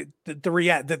 because like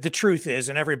the truth is,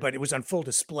 and everybody, it was on full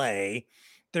display,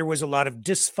 there was a lot of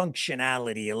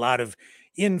dysfunctionality, a lot of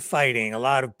infighting, a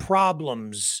lot of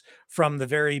problems from the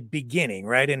very beginning,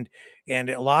 right? And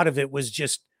a lot of it was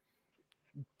just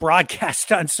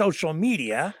broadcast on social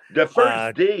media. The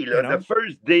first day, the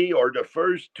first day or the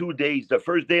first 2 days, the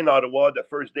first day in Ottawa, the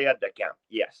first day at the camp,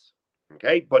 yes.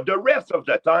 Okay, but the rest of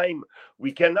the time,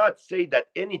 we cannot say that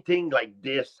anything like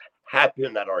this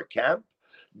happened at our camp.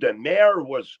 The mayor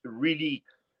was really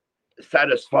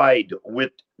satisfied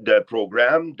with the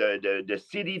program. The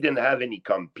city didn't have any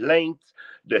complaints.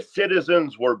 The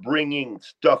citizens were bringing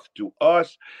stuff to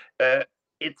us.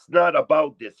 It's not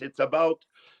about this. It's about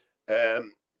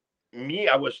me.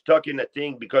 I was stuck in a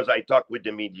thing because I talked with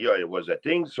the media. It was a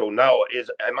thing. So now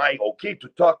am I okay to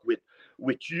talk with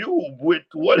you, with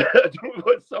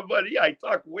with somebody I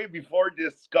talked way before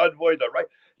this convoy, right?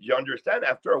 You understand?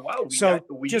 After a while,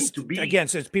 we need to be, again,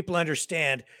 so people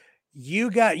understand, you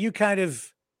kind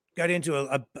of got into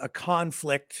a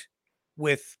conflict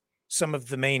with some of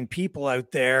the main people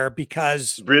out there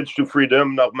because Bridge to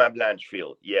Freedom, Normand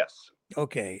Blanchfield, yes.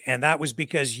 Okay, and that was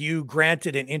because you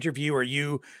granted an interview or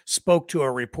you spoke to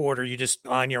a reporter. You just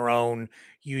on your own,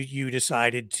 you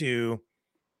decided to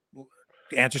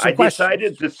answer some questions. I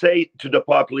decided to say to the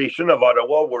population of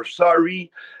Ottawa, we're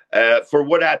sorry for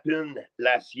what happened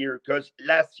last year, because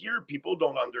last year people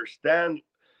don't understand.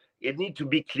 It needs to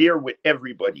be clear with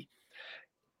everybody.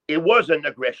 It was an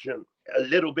aggression, a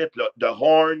little bit. The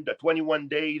horn, the 21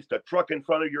 days, the truck in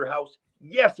front of your house.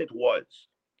 Yes, it was.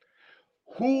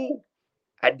 Who,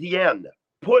 at the end,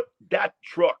 put that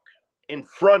truck in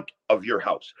front of your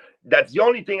house? That's the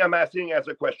only thing I'm asking as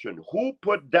a question. Who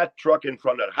put that truck in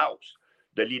front of the house?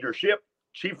 The leadership,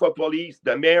 chief of police,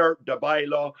 the mayor, the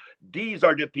bylaw. These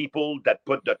are the people that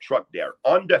put the truck there.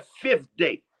 On the 5th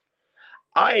day,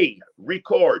 I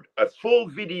record a full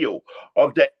video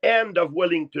of the end of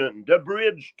Wellington, the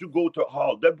bridge to go to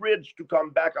Hall, the bridge to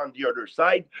come back on the other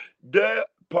side, the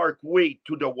parkway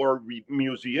to the War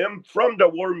Museum, from the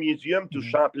War Museum to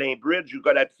Champlain Bridge. You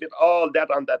got to fit all that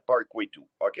on that parkway too,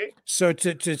 okay? So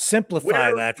to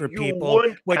simplify that for people,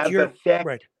 what you're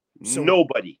right. So,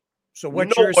 nobody. So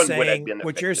what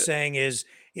you're saying is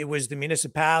it was the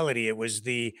municipality, it was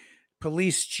the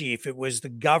police chief, it was the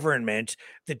government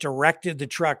that directed the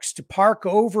trucks to park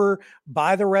over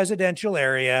by the residential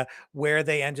area where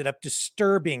they ended up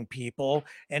disturbing people.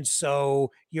 And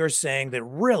so you're saying that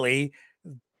really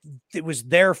it was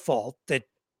their fault that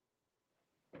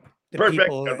the Perfect.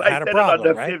 people I had a said problem, it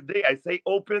on the right? 5th day. I say,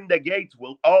 open the gates.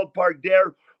 We'll all park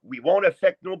there. We won't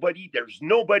affect nobody. There's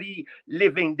nobody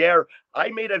living there. I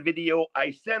made a video.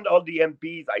 I send all the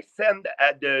MPs. I send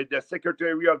the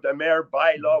secretary of the mayor,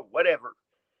 bylaw, whatever.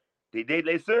 Did they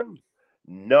listen?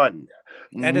 None.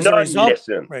 And as a None result,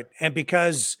 listen. right, and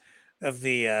because of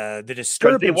the Because they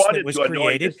disturbance that wanted was to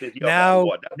annoy the created, city of now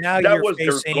Ottawa. That you're was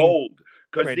their facing goal.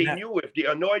 Because right, they now, knew if they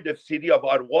annoyed the city of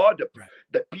Ottawa,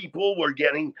 the people were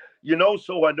getting,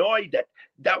 so annoyed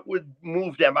that would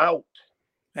move them out.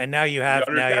 and now you have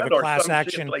a Or class some shit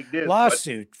action like this, but-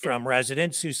 lawsuit from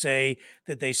residents who say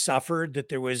that they suffered, that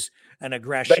there was an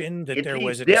aggression, that there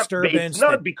was a disturbance. It's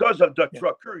not because of the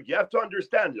trucker. You have to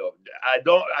understand. Look,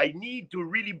 I need to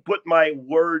really put my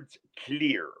words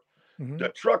clear. Mm-hmm. The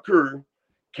trucker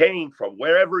came from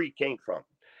wherever he came from.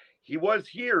 He was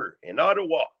here in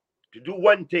Ottawa to do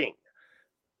one thing,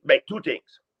 make two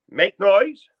things: make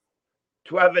noise,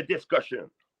 to have a discussion.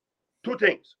 Two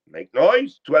things: make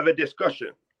noise, to have a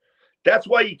discussion. That's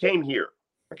why he came here.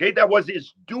 Okay, that was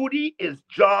his duty, his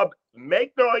job.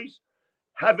 Make noise,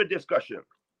 have a discussion.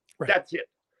 Right. That's it.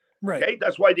 Right. Okay,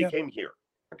 that's why they came here.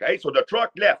 Okay, so the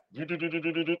truck left.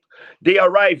 They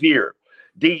arrived here.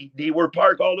 They were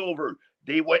parked all over.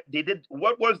 They did.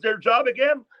 What was their job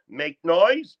again? Make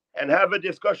noise and have a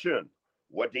discussion.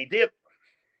 What they did.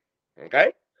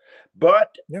 Okay,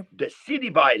 but the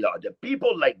city bylaw, the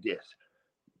people like this,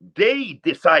 they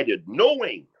decided,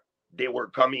 knowing they were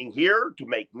coming here to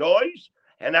make noise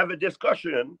and have a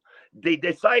discussion, they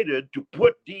decided to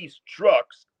put these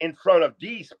trucks in front of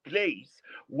these places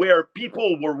where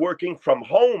people were working from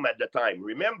home at the time.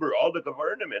 Remember, all the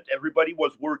government, everybody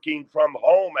was working from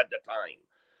home at the time.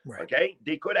 Right. Okay,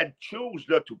 they could have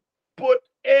chosen to put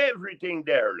everything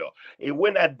there. It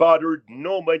wouldn't have bothered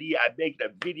nobody. I make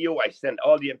the video. I send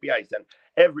all the MP. I send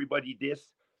everybody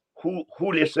this. Who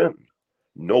listened?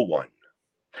 No one.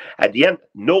 At the end,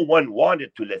 no one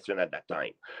wanted to listen at that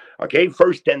time. Okay,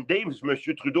 first 10 days,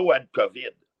 Monsieur Trudeau had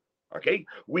COVID. Okay,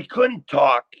 we couldn't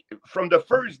talk. From the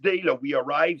first day that we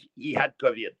arrived, he had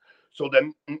COVID. So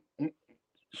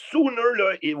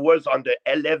sooner it was on the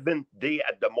 11th day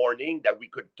at the morning that we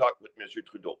could talk with Monsieur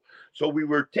Trudeau. So we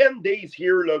were 10 days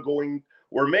here going,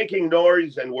 we're making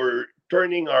noise and we're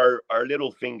turning our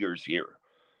little fingers here.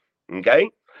 Okay,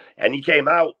 and he came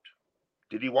out.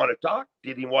 Did he want to talk?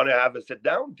 Did he want to have a sit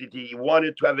down? Did he want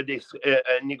to have a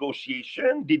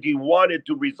negotiation? Did he want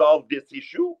to resolve this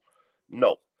issue?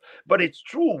 No. But it's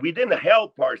true. We didn't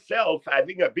help ourselves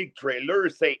having a big trailer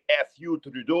say F you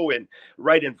Trudeau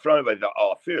right in front of the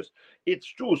office. It's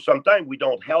true. Sometimes we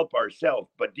don't help ourselves.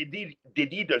 But did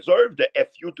he deserve the F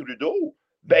you Trudeau?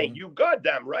 Ben, you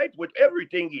goddamn right with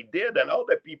everything he did and all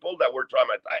the people that were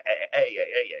traumatized. Hey,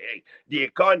 the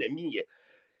economy.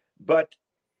 But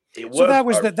so that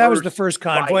was the first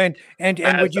convoy,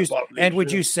 and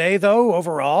would you say though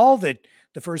overall that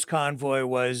the first convoy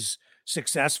was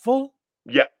successful?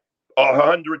 Yeah,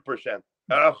 100%,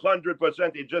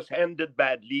 100%. It just ended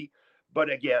badly, but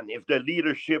again, if the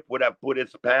leadership would have put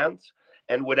his pants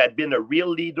and would have been a real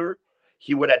leader,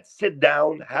 he would have sit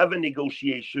down, have a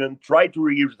negotiation, try to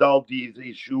resolve these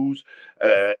issues.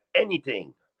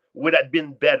 Anything would have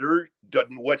been better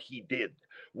than what he did.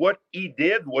 What he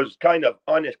did was kind of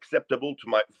unacceptable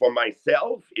for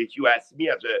myself. If you ask me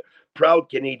as a proud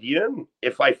Canadian,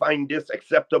 if I find this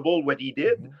acceptable, what he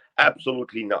did,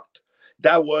 absolutely not.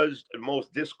 That was the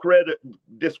most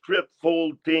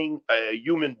disrespectful thing a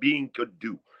human being could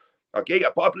do. Okay,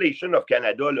 a population of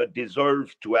Canada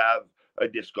deserves to have a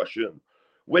discussion.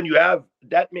 When you have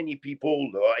that many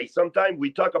people, sometimes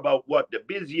we talk about what the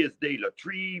busiest day,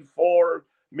 3-4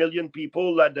 million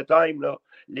people at the time.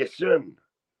 Listen.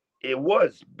 It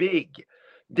was big.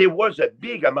 There was a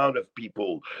big amount of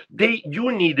people.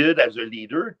 You needed, as a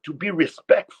leader, to be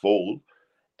respectful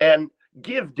and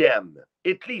give them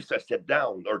at least a sit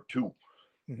down or two.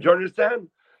 Do you understand?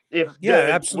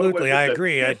 Absolutely, I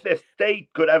agree. If the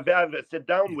state could have a sit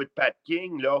down with Pat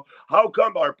King, how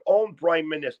come our own prime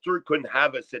minister couldn't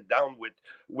have a sit down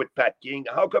with Pat King?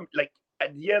 How come,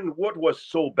 at the end, what was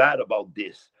so bad about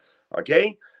this?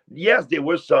 Okay, yes, there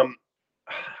was some,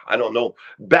 I don't know,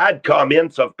 bad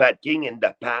comments of Pat King in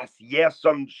the past. Yes,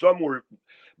 some were,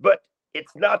 but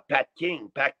it's not Pat King.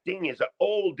 Pat King is a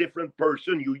whole different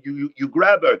person. You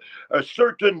grab a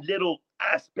certain little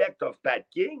aspect of Pat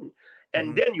King,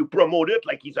 and then you promote it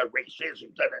like he's a racist,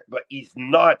 but he's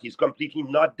not. He's completely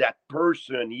not that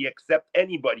person. He accepts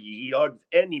anybody. He hugs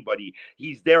anybody.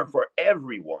 He's there for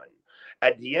everyone.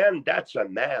 At the end, that's a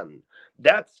man.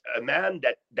 That's a man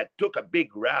that took a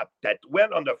big rap, that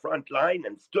went on the front line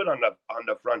and stood on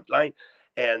the front line.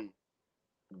 And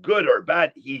good or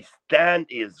bad, he stand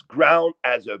his ground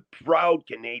as a proud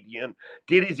Canadian.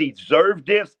 Did he deserve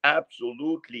this?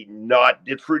 Absolutely not.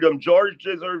 Did Freedom George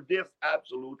deserve this?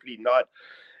 Absolutely not.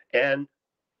 And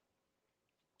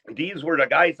these were the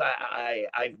guys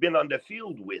I've been on the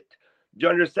field with. Do you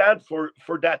understand? For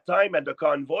that time at the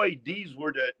convoy, these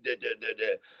were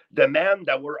the men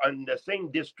that were on the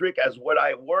same district as what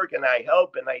I work, and I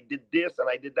help, and I did this and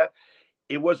I did that.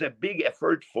 It was a big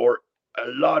effort for a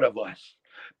lot of us.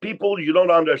 People, you don't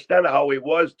understand how it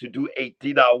was to do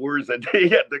 18 hours a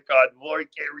day at the convoy,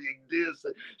 carrying this,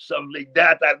 something like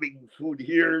that, having food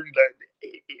here.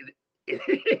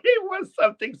 It was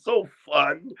something so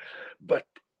fun, but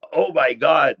oh my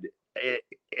God,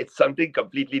 it's something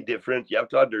completely different. You have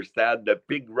to understand the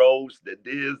pig roast, the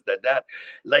this, the that.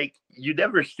 Like, you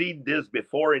never seen this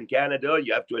before in Canada.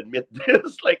 You have to admit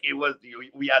this. Like, it was,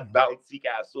 we had bouncy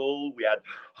castle, we had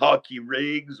hockey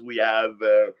rigs, we have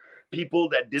people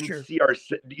that didn't see our,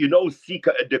 see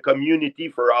the community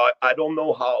for I don't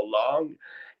know how long.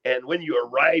 And when you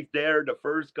arrive there the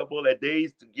first couple of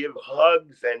days, to give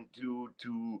hugs and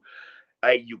to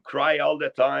you cry all the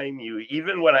time.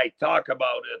 Even when I talk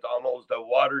about it, almost the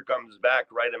water comes back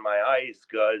right in my eyes,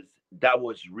 because that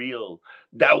was real.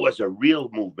 That was a real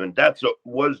movement.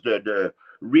 Was the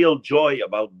real joy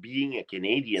about being a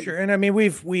Canadian. Sure, and I mean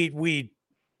we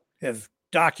have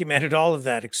documented all of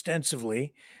that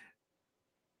extensively.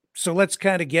 So let's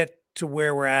kind of get to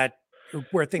where we're at,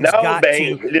 where things got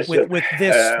to listen, with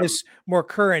this more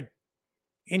current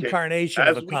incarnation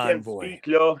of a convoy.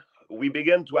 We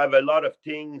begin to have a lot of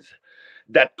things,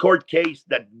 that court case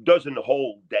that doesn't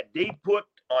hold, that they put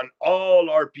on all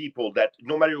our people, that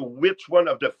no matter which one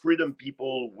of the freedom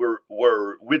people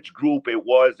were which group it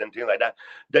was and things like that,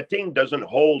 the thing doesn't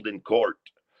hold in court.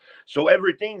 So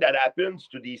everything that happens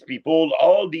to these people,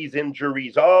 all these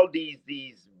injuries, all these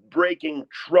breaking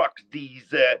trucks, these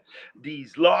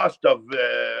loss of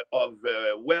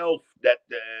wealth that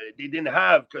they didn't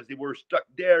have because they were stuck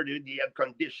there, they had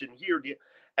condition here.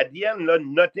 At the end,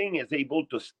 nothing is able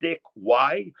to stick.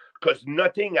 Why? Because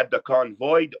nothing at the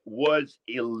convoy was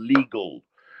illegal.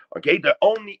 Okay, the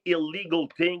only illegal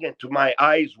thing, and to my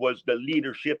eyes, was the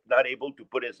leadership not able to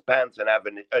put his pants and have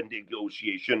a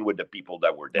negotiation with the people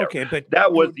that were there. Okay, but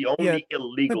that was the only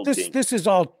illegal but thing. This is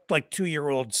all like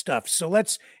 2-year-old stuff. So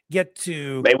let's get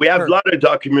to. Man, we have a lot of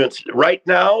documents right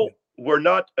now. We're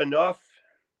not enough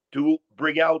to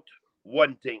bring out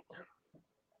one thing.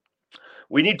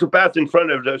 We need to pass in front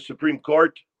of the Supreme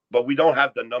Court, but we don't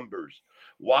have the numbers.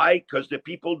 Why? Because the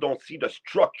people don't see the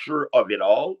structure of it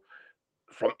all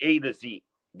from A to Z.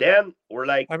 Then we're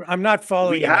like, I'm not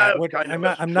following.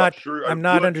 I'm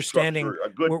not understanding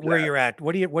where you're at.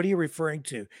 What are you referring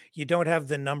to? You don't have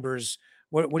the numbers.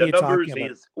 What are you talking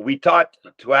about? We thought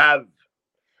to have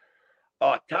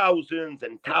thousands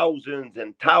and thousands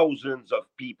and thousands of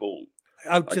people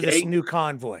out to this new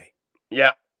convoy.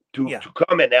 Yeah, to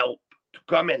come and help, to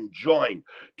come and join,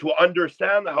 to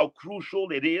understand how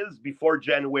crucial it is before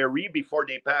January, before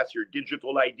they pass your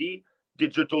digital ID,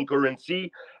 digital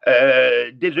currency,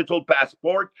 digital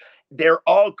passport. They're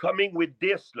all coming with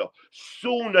this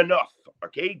soon enough.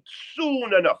 Okay,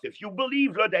 soon enough. If you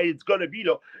believe that it's going to be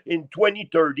in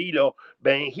 2030,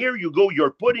 then here you go.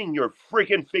 You're putting your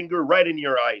freaking finger right in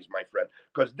your eyes, my friend,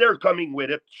 because they're coming with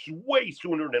it way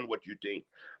sooner than what you think.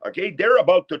 Okay, they're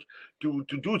about to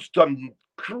do some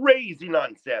crazy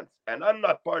nonsense, and I'm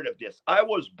not part of this. I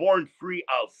was born free.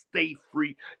 I'll stay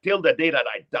free till the day that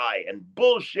I die. And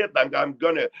bullshit, I'm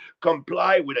gonna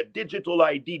comply with a digital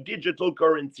ID, digital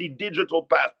currency, digital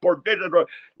passport.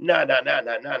 No.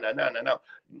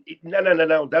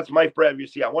 That's my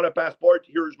privacy. I want a passport.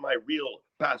 Here's my real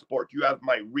passport. You have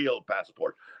my real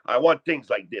passport. I want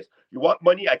things like this. You want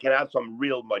money? I can have some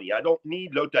real money. I don't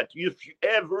need that. If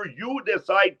you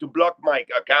decide to block my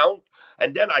account,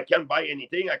 and then I can't buy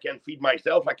anything, I can feed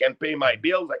myself, I can pay my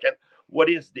bills, what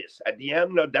is this? At the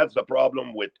end, that's the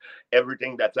problem with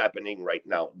everything that's happening right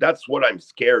now. That's what I'm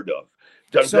scared of.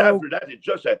 So after that, it's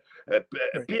just a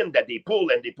pin that they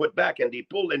pull and they put back, and they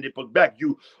pull and they put back.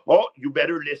 You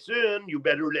better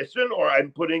listen, or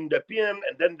I'm putting the pin,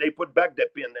 and then they put back the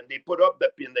pin, and they put up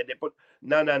the pin, then they put,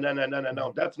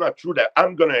 no. That's not true. That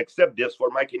I'm going to accept this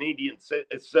for my Canadian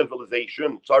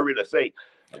civilization. Sorry to say.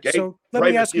 Okay. So let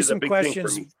me ask you some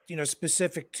questions,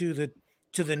 specific to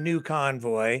the new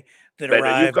convoy that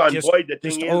arrived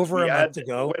just over a month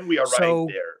ago. When we arrived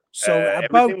there.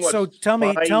 Tell me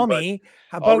about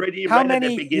how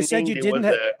many. You said you didn't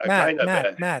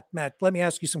have. Matt. Let me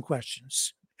ask you some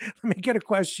questions. Let me get a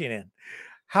question in.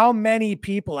 How many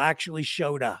people actually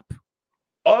showed up?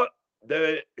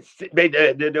 The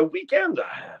weekend.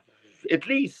 at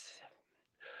least.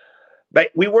 But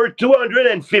we were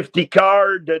 250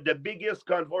 cars, the biggest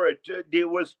convoy. There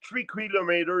was 3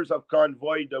 kilometers of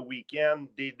convoy the weekend.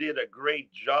 They did a great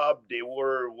job. They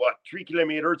were, 3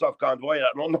 kilometers of convoy?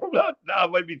 I don't know how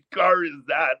many cars is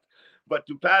that. But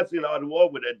to pass in Ottawa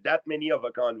with that many of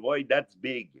a convoy, that's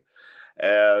big.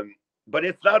 But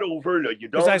it's not over. You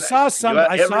don't. Because I saw some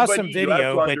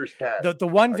video, but the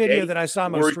one video that I saw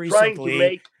most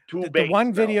recently, the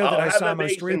one video that I saw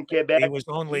most recently was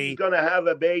only. He's gonna have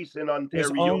a base in Ontario.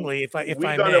 Only if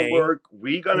we're gonna work.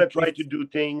 We're gonna try to do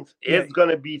things. It's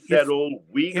gonna be settled.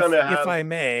 We're gonna have. If I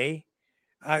may.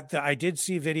 I did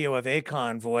see video of a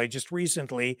convoy just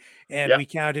recently, and we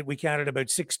counted about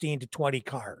 16 to 20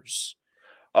 cars.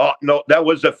 Oh, no, that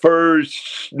was the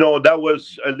first. No, that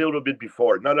was a little bit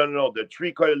before. No. The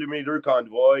 3 kilometer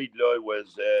convoy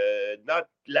was not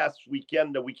last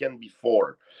weekend, the weekend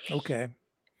before. Okay.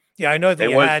 Yeah, I know that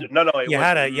you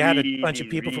had a bunch of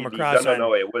people from across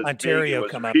Ontario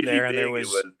come up there, and there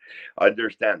was. I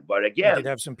understand, but again, did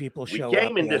have some people show up. We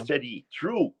came in the city.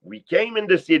 True, we came in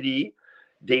the city.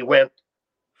 They went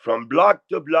from block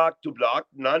to block to block,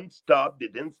 non-stop. They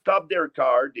didn't stop their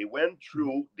car. They went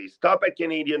through. They stopped at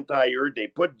Canadian Tire. They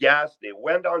put gas. They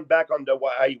went on back on the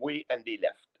highway, and they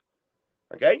left.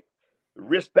 Okay?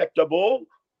 Respectable,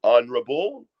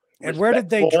 honorable. And where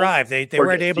did they drive? They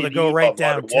weren't able to go right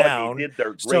downtown. They did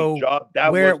their great job.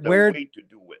 That was the way to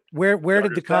do it. Where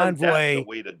did the convoy? That's the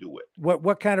way to do it.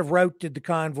 What kind of route did the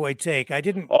convoy take? I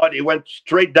didn't. Oh, they went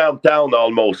straight downtown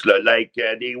almost.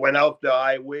 They went off the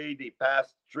highway. They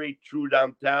passed straight through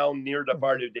downtown near the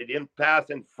parliament. They didn't pass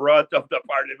in front of the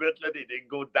parliament. They didn't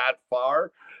go that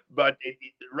far. But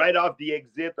right off the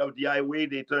exit of the highway,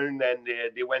 they turned and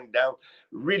they went down.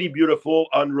 Really beautiful,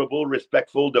 honorable,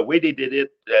 respectful. The way they did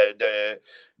it,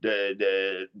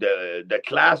 the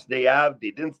class they have.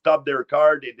 They didn't stop their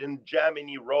car. They didn't jam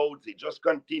any roads. They just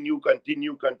continue,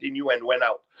 and went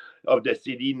out of the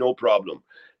city, no problem.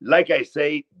 Like I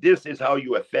say, this is how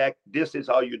you affect. This is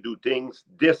how you do things.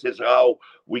 This is how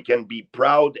we can be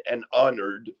proud and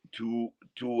honored to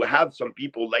have some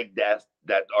people like that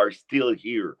are still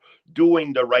here,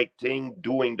 doing the right thing,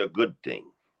 doing the good thing.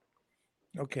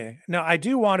 Okay. Now, I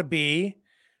do want to be,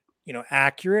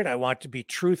 accurate. I want to be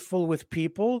truthful with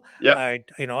people. Yeah. I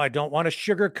don't want to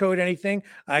sugarcoat anything.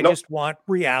 I just want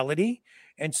reality.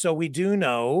 And so we do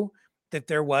know that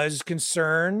there were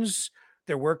concerns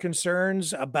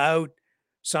about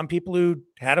some people who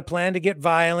had a plan to get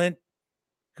violent,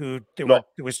 there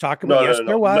was talk about.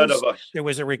 There was. None of us. There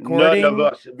was a recording. None of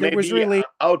us. Maybe was really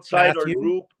outside our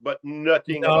group, but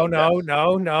nothing.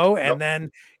 No. And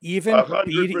then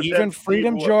even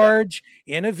Freedom George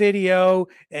in a video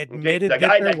admitted the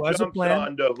guy that there was a plan.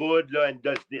 On the hood and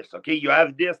does this. Okay, you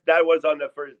have this. That was on the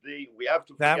first day. We have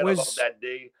to forget about that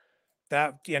day.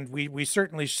 And we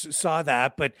certainly saw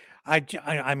that, but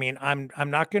I mean I'm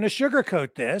not going to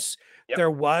sugarcoat this. Yep.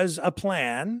 There was a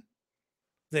plan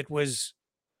that was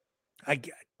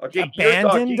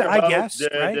abandoned, I guess.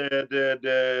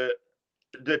 The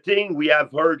thing we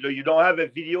have heard, you don't have a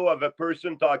video of a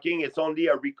person talking. It's only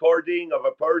a recording of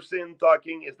a person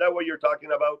talking. Is that what you're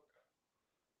talking about?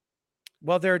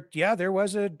 Well, there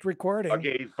was a recording.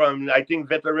 Okay, from I think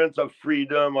Veterans of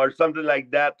Freedom or something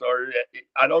like that, or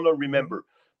I don't remember.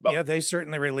 But yeah, they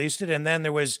certainly released it, and then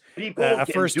there was a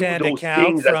first-hand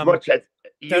account from.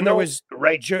 There was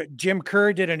Jim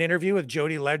Kerr did an interview with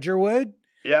Jody Ledgerwood,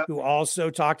 who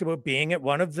also talked about being at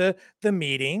one of the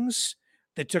meetings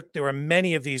that took. There were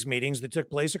many of these meetings that took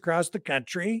place across the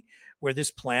country where this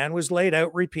plan was laid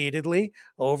out repeatedly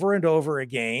over and over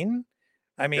again.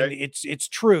 I mean, it's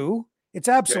true. It's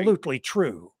absolutely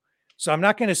true. So I'm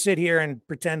not going to sit here and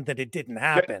pretend that it didn't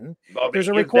happen. Well, there's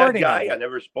a recording. That guy, I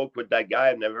never spoke with that guy.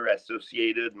 I've never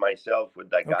associated myself with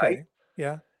that guy. Okay.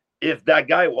 Yeah. If that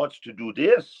guy wants to do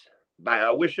this,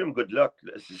 I wish him good luck.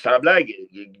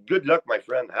 Good luck, my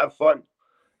friend. Have fun.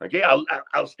 Okay.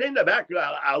 I'll stay in the back.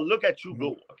 I'll look at you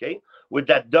go. Okay. With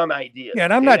that dumb idea. Yeah,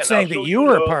 and I'm not saying that you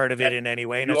were a part of it in any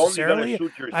way necessarily.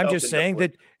 I'm just saying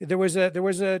that there was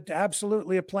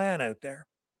absolutely a plan out there.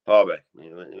 Oh, but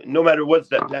no matter what's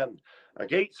the plan.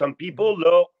 Okay. Some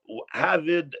people have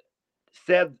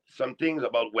said some things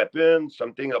about weapons,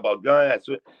 something about guns.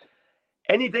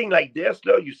 Anything like this,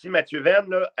 you see Mathieu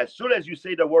Venn, as soon as you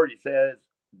say the word, he says,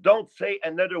 don't say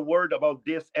another word about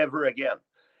this ever again.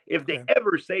 If they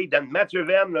ever say, then Mathieu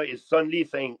Venn is suddenly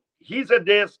saying, he's a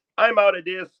this, I'm out of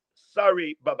this,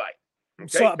 sorry, bye-bye. Okay?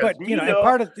 So, but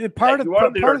part of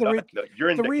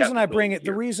the reason I bring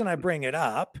it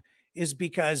up is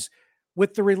because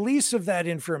with the release of that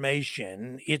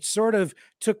information, it sort of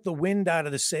took the wind out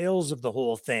of the sails of the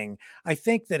whole thing. I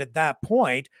think that at that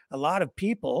point, a lot of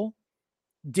people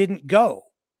didn't go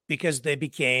because they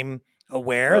became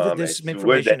aware that this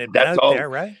information had been out there,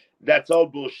 right? That's all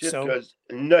bullshit, So- because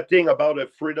nothing about a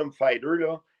freedom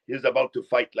fighter is about to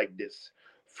fight like this.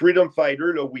 Freedom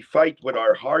fighter, we fight with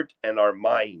our heart and our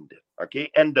mind, okay,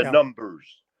 and the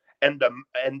numbers and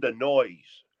the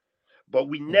noise, but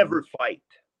we never fight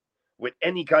with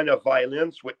any kind of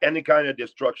violence, with any kind of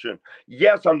destruction.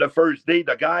 Yes, on the first day,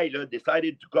 the guy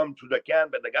decided to come to the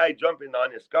camp, and the guy jumping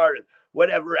on his car, and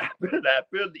whatever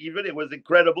happened. Even it was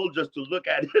incredible just to look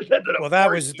at it. Well,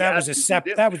 that was a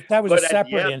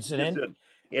separate incident. Listen,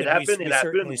 it happened. We it happened.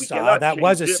 certainly We saw cannot that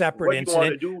was change a it. separate What you wanna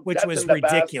incident, do, which that's was in the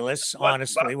past. ridiculous. But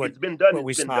Honestly, it's been done. what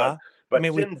we It's been saw. done. But I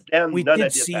mean, since then, we none did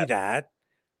of this see happened. that,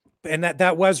 and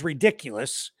that was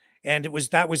ridiculous. And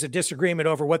that was a disagreement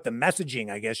over what the messaging,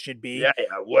 I guess, should be. Yeah,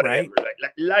 whatever. Right?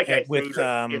 Like I with,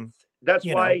 say, that's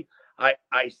why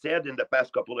I said in the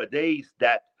past couple of days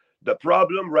that the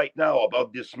problem right now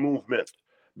about this movement,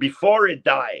 before it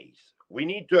dies, we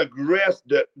need to address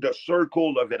the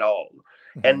circle of it all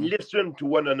and listen to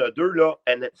one another,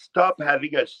 and stop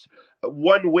having a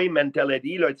one-way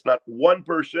mentality. It's not one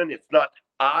person. It's not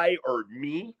I or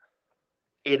me.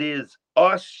 It is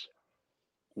us,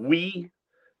 we.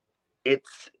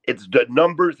 It's the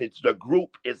numbers, it's the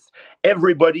group, it's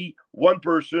everybody, one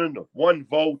person, one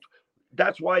vote.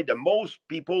 That's why the most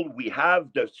people we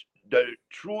have the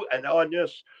true and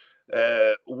honest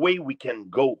way we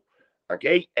can go.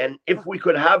 Okay, and if we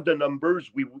could have the numbers,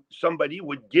 somebody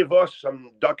would give us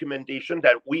some documentation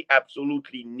that we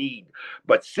absolutely need.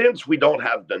 But since we don't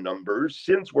have the numbers,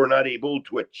 since we're not able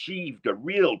to achieve the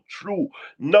real true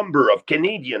number of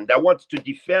Canadians that wants to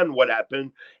defend what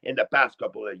happened in the past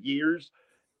couple of years,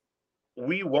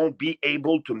 we won't be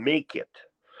able to make it.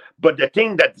 But the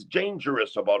thing that's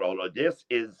dangerous about all of this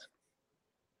is,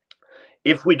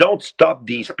 if we don't stop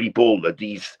these people,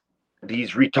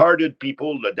 these retarded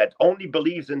people that only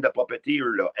believes in the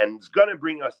puppeteer, and it's gonna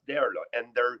bring us there, and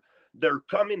they're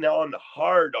coming on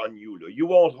hard on you. You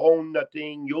won't own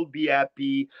nothing. You'll be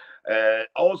happy.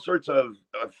 All sorts of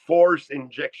force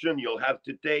injection you'll have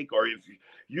to take, or if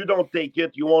you don't take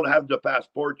it, you won't have the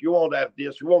passport. You won't have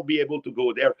this. You won't be able to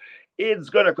go there.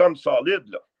 It's gonna come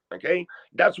solid. Okay,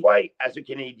 that's why, as a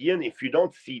Canadian, if you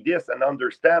don't see this and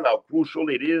understand how crucial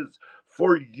it is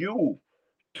for you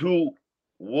to,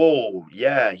 whoa,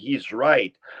 yeah, he's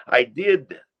right. I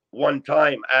did one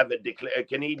time have a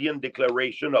Canadian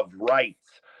Declaration of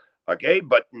Rights. Okay,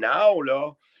 but now,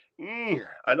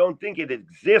 I don't think it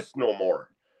exists no more.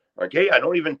 Okay, I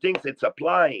don't even think it's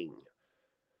applying.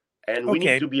 And we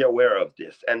need to be aware of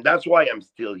this. And that's why I'm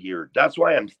still here. That's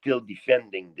why I'm still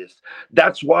defending this.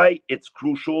 That's why it's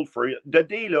crucial for the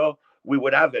day, we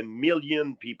would have 1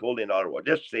 million people in Ottawa.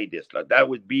 Just say this, that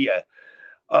would be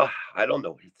I don't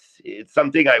know. It's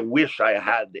something I wish I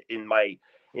had in my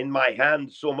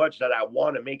hand so much that I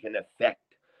want to make an effect.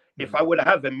 If I would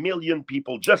have 1 million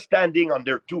people just standing on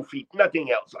their 2 feet,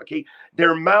 nothing else, okay?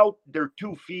 Their mouth, their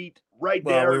 2 feet, right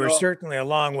there. Well, we were certainly a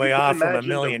long way off from 1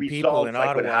 million people in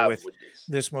Ottawa with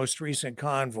this most recent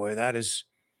convoy.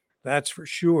 That's for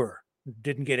sure.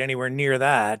 Didn't get anywhere near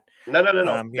that.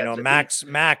 No. Max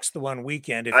the one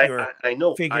weekend. If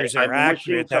your figures are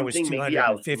accurate, that was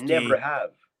 250. Never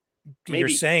have. You're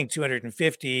saying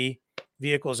 250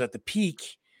 vehicles at the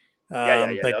peak.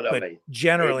 But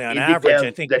generally, on average,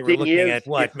 I think you were looking at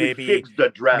what, maybe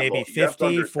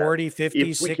 50, 40,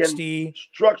 50, 60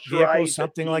 vehicles,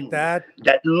 something like that.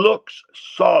 That looks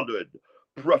solid,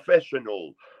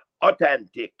 professional,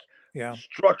 authentic,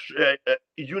 structure,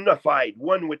 unified,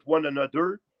 one with one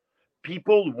another.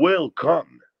 People will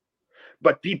come.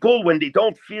 But people, when they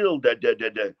don't feel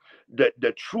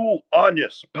the true,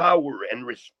 honest power and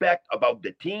respect about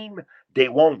the team, they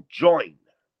won't join.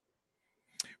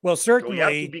 Well,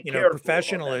 certainly,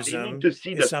 professionalism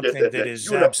is something that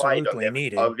is absolutely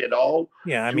needed. Of it all,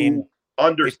 yeah, I mean,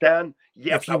 understand.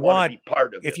 Yes, I want to be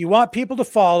part of it. If you want people to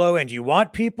follow and you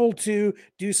want people to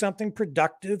do something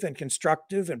productive and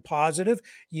constructive and positive,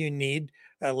 you need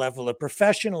a level of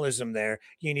professionalism there.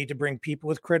 You need to bring people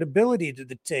with credibility to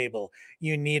the table.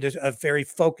 You need a very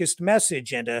focused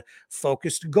message and a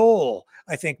focused goal.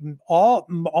 I think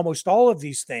almost all of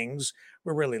these things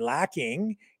were really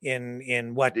lacking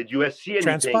in what did you see anything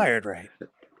transpired, right?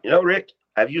 Rick,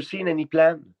 have you seen any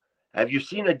plan? Have you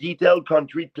seen a detailed,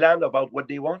 concrete plan about what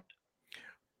they want?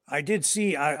 I did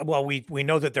see. Well, we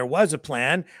know that there was a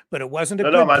plan, but it wasn't a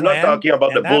No, good I'm not plan. talking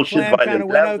about the And that bullshit plan kind violent of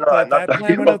went plan. out. No, I'm not That talking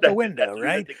plan went out about the that window,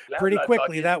 right? lunatic plan. Pretty I'm quickly,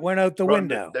 talking that went out the from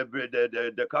window.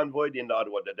 the convoy in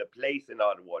Ottawa, the place in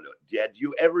Ottawa. Had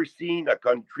you ever seen a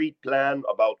concrete plan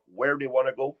about where they want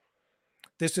to go?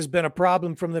 This has been a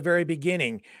problem from the very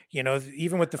beginning. You know,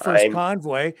 even with the first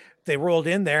convoy, they rolled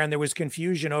in there and there was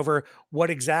confusion over what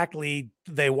exactly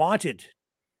they wanted.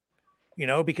 You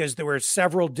know, because there were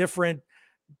several different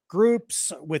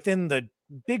groups within the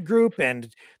big group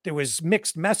and there was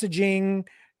mixed messaging,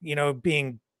 you know,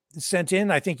 being sent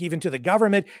in, I think, even to the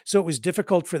government. So it was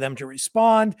difficult for them to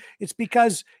respond. It's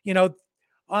because, you know,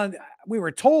 we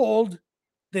were told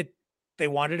that they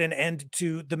wanted an end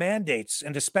to the mandates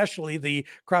and especially the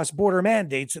cross-border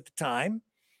mandates at the time,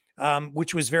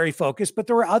 which was very focused. But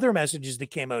there were other messages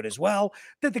that came out as well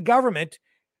that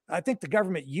I think the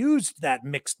government used that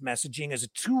mixed messaging as a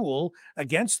tool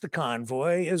against the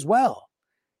convoy as well,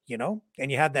 you know, and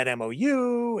you had that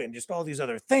MOU and just all these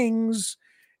other things.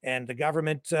 And the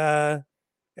government, as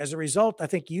a result, I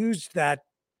think used that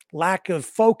lack of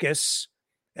focus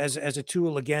as a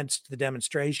tool against the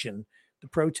demonstration, the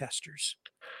protesters.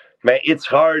 Man, it's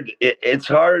hard. It's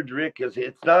hard, Rick, because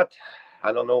it's not,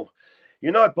 I don't know.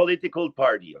 You know, a political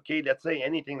party, okay, let's say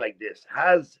anything like this,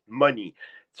 has money.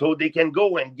 So they can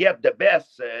go and get the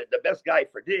best guy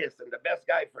for this and the best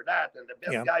guy for that and the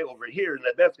best guy over here and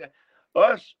the best guy.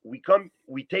 Us, we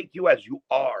take you as you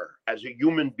are, as a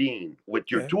human being,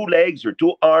 with your two legs, your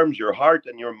two arms, your heart,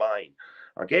 and your mind.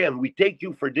 Okay, and we take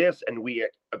you for this, and we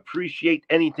appreciate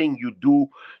anything you do,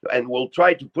 and we'll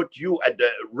try to put you at the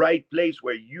right place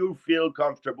where you feel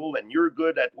comfortable and you're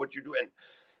good at what you do.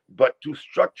 But to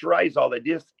structurize all of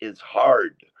this is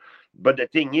hard. But the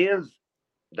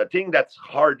thing that's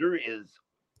harder is,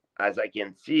 as I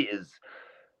can see, is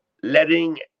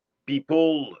letting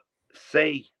people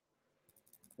say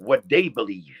what they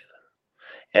believe.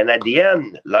 And at the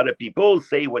end, a lot of people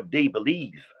say what they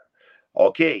believe.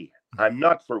 Okay, I'm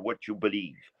not for what you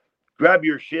believe. Grab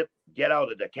your shit, get out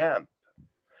of the camp.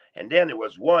 And then it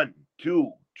was 1,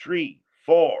 2, 3,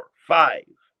 4, 5.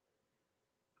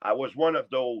 I was one of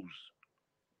those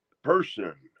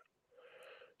person.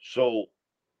 So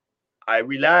I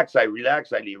relax. I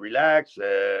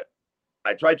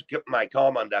try to keep my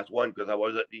calm on that one because I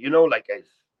was, you know,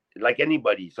 like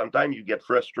anybody. Sometimes you get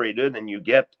frustrated and you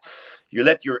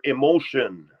let your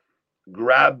emotion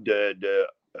grab the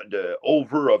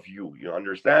over of you. You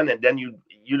understand, and then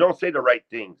you don't say the right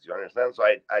things. You understand. So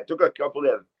I took a couple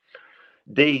of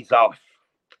days off,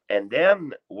 and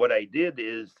then what I did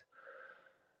is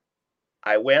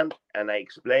I went and I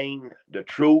explained the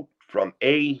truth from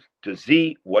A to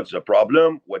Z. What's the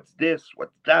problem? What's this?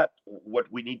 What's that? What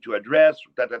we need to address?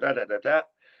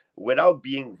 Without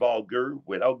being vulgar,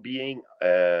 without being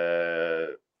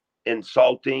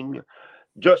insulting,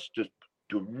 just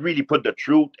to really put the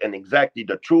truth and exactly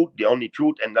the truth, the only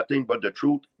truth and nothing but the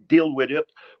truth. Deal with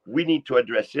it. We need to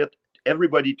address it.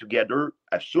 Everybody together.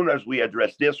 As soon as we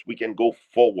address this, we can go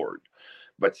forward.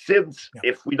 But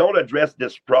if we don't address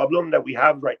this problem that we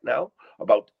have right now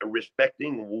about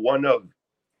respecting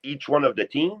each one of the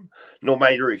team, no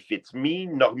matter if it's me,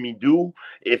 Normidou,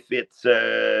 if it's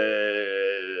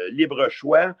Libre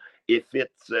Choix, if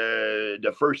it's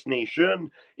the First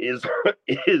Nation, his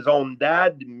own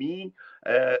dad, me,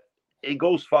 it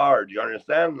goes far. Do you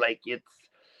understand? Like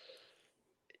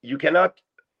you cannot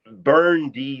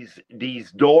burn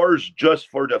these doors just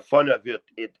for the fun of it.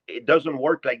 It doesn't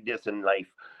work like this in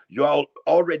life. You're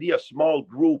already a small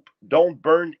group. Don't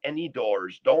burn any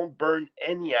doors. Don't burn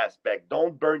any aspect.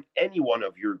 Don't burn any one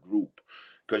of your group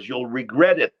because you'll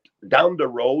regret it. Down the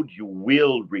road, you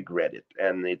will regret it.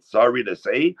 And it's sorry to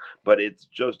say, but it's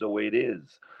just the way it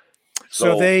is.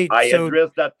 So I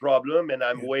addressed that problem and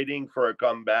I'm waiting for a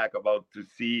comeback to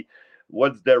see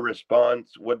what's their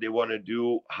response, what they want to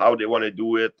do, how they want to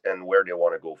do it, and where they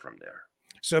want to go from there.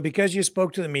 So because you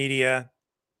spoke to the media,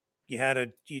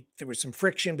 there was some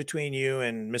friction between you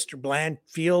and Mr.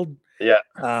 Blandfield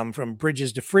from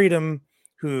Bridges to Freedom,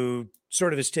 who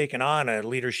sort of has taken on a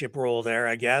leadership role there,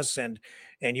 I guess, and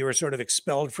you were sort of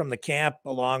expelled from the camp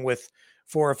along with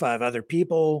 4 or 5 other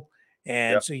people.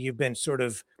 And so you've been sort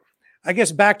of, I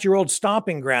guess, back to your old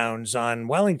stomping grounds on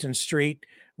Wellington Street,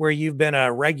 where you've been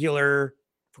a regular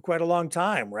for quite a long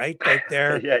time, right? Right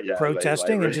there,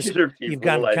 protesting, and just you've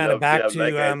gone kind of back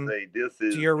to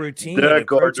your routine of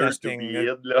protesting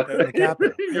the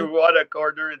Capitol. You want a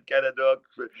corner in Canada?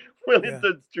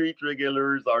 Wellington Street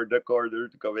regulars are the corner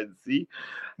to come and see.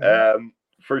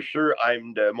 For sure,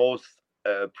 I'm the most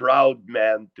proud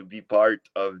man to be part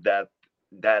of that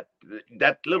that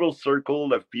little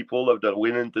circle of people of the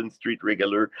Wellington Street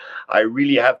Regular, I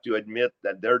really have to admit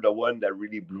that they're the one that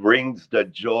really brings the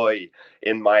joy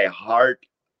in my heart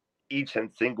each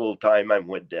and single time I'm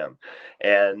with them.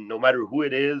 And no matter who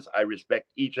it is, I respect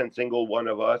each and single one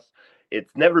of us.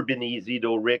 It's never been easy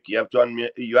though, Rick. You have to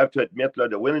admit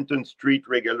the Wellington Street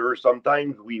Regular,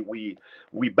 sometimes we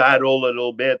battle a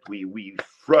little bit. We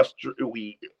frustrate,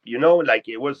 like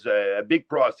it was a big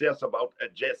process about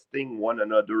adjusting one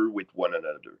another with one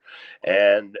another.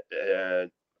 And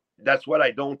that's what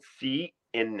I don't see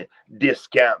in this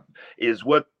camp, is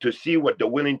to see what the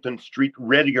Wellington Street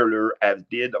Regular has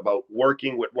did about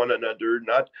working with one another,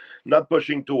 not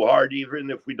pushing too hard, even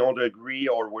if we don't agree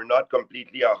or we're not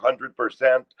completely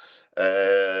 100%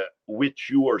 with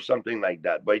you or something like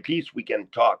that. But at least we can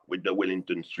talk with the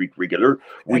Wellington Street Regular.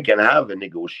 We can have a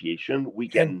negotiation. We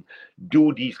can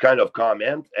do these kind of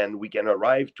comments, and we can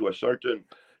arrive to a certain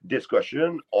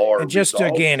discussion or and just to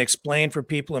again explain for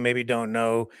people who maybe don't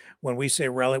know, when we say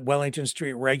Wellington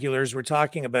Street Regulars, we're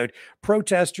talking about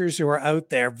protesters who are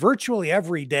out there virtually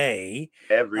every day,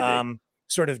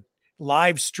 sort of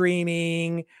live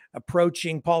streaming,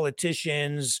 approaching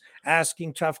politicians,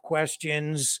 asking tough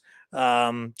questions,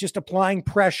 just applying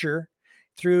pressure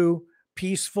through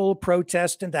peaceful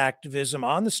protest and activism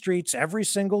on the streets every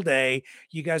single day.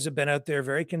 You guys have been out there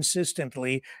very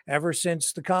consistently ever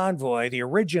since the convoy, the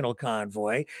original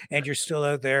convoy, and you're still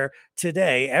out there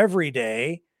today, every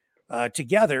day,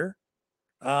 together,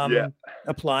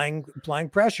 applying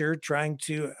pressure, trying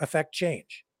to affect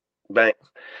change. But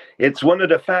it's one of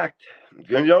the facts.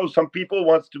 Some people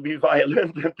wants to be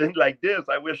violent and things like this.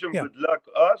 I wish them good luck.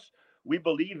 Us, we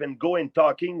believe in going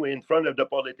talking in front of the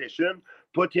politician,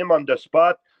 put him on the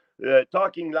spot,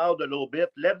 talking loud a little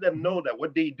bit, let them know that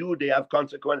what they do, they have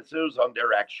consequences on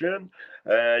their action.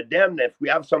 Then if we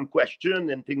have some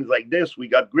question and things like this, we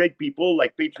got great people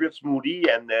like Patriot Moody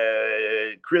and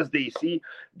Chris Dacey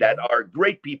that are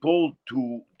great people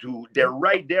they're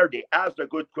right there. They ask a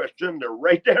good question. They're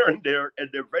right there in their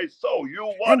face. So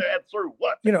you want to answer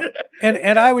what?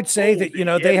 And I would say that,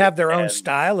 they have their own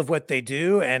style of what they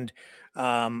do. And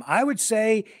I would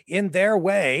say in their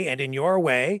way and in your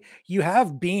way, you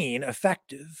have been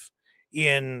effective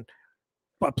in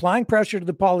applying pressure to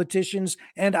the politicians.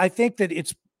 And I think that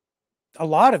it's a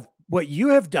lot of what you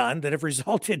have done that have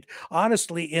resulted,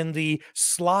 honestly, in the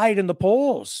slide in the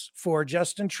polls for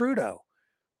Justin Trudeau.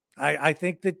 I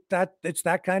think that it's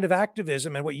that kind of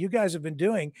activism and what you guys have been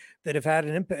doing that have had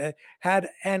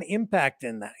an impact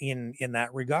in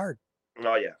that regard.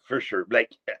 Oh yeah, for sure.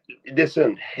 Like,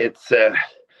 listen, it's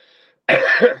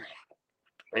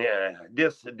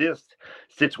this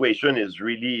situation is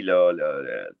really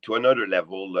to another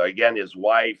level. Again, his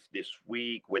wife this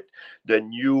week with the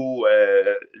new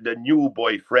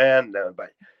boyfriend, but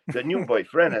the new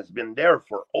boyfriend has been there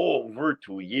for over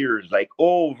 2 years,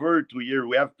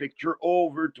 We have picture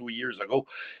over 2 years ago.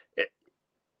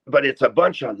 But it's a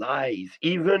bunch of lies.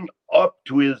 Even up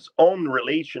to his own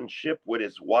relationship with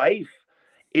his wife,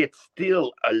 it's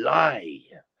still a lie.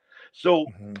 So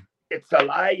it's a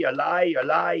lie,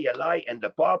 and the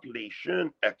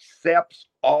population accepts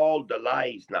all the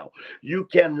lies now. You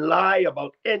can lie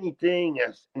about anything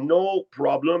as no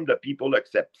problem. The people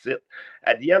accept it.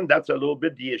 At the end, that's a little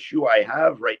bit the issue I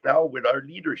have right now with our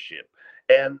leadership.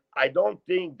 And I don't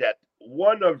think that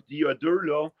one of the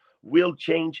other will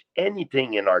change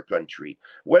anything in our country.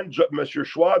 When Mr.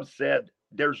 Schwab said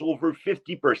there's over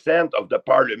 50% of the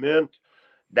parliament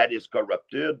that is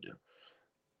corrupted,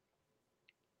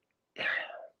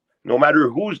 no matter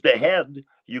who's the head,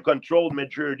 you control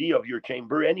majority of your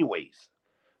chamber anyways.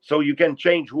 So you can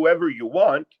change whoever you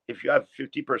want. If you have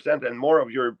 50% and more of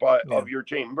your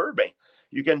chamber,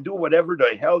 you can do whatever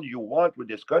the hell you want with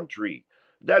this country.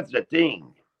 That's the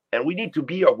thing. And we need to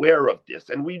be aware of this,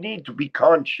 and we need to be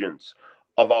conscious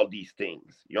of all these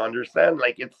things. You understand?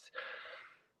 Like, it's,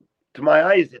 to my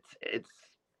eyes,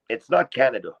 it's not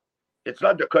Canada. It's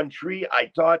not the country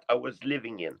I thought I was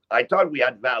living in. I thought we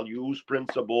had values,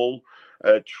 principle,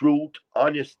 truth,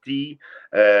 honesty,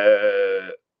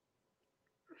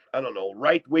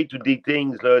 right way to do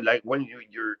things. Like when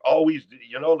you're always,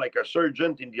 like a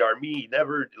sergeant in the army, he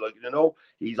never,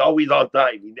 he's always on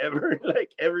time. He never,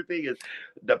 everything is,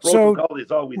 the protocol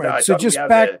is always there. Right. So just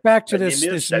back to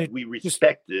this that we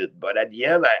respected. But at the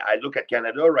end, I look at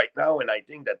Canada right now, and I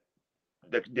think that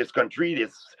this country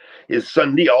is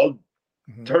suddenly all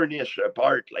turnish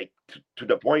apart, to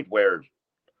the point where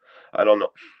I don't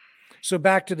know. So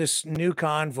back to this new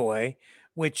convoy,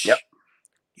 which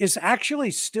is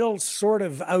actually still sort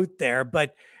of out there,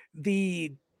 but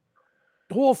the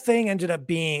whole thing ended up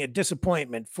being a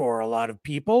disappointment for a lot of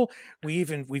people.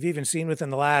 We've even seen within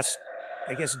the last,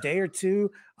 I guess, day or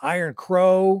two, Iron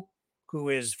Crow, who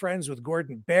is friends with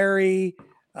Gordon Berry,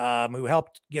 who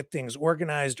helped get things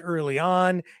organized early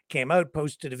on, came out,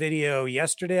 posted a video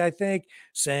yesterday, I think,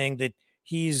 saying that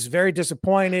he's very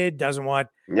disappointed, doesn't want,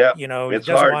 Yeah, you know, it's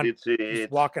doesn't hard. want, he's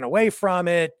It's walking away from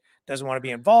it, doesn't want to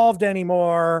be involved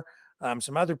anymore.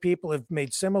 Some other people have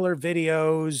made similar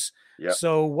videos. yeah.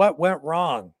 So what went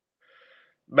wrong?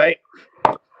 But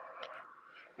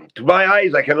to my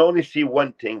eyes, I can only see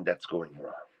one thing that's going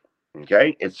wrong.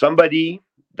 Okay, it's somebody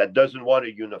that doesn't want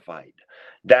a unified,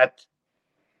 that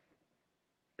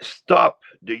stop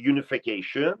the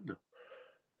unification.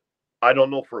 I don't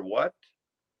know for what,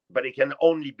 but it can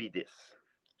only be this.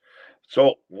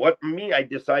 So what I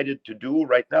decided to do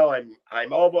right now,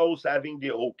 I'm almost having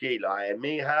the okay. I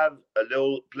may have a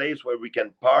little place where we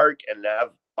can park and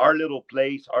have our little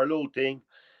place, our little thing,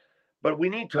 but we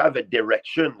need to have a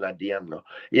direction at the end. No?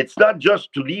 It's not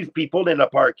just to leave people in a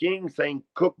parking saying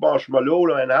cook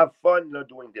marshmallow and have fun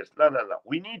doing this. No.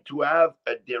 We need to have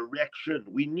a direction.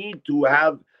 We need to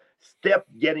have step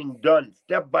getting done,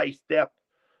 step by step,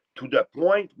 to the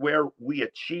point where we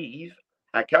achieve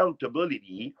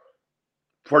accountability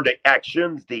for the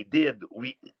actions they did.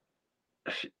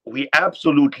 We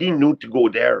absolutely need to go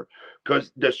there,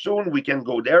 because the sooner we can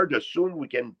go there, the sooner we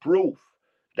can prove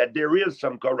that there is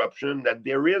some corruption, that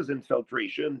there is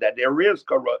infiltration, that there is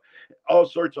all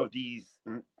sorts of these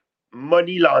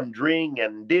money laundering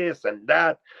and this and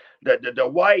that. The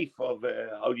wife of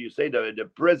how do you say, the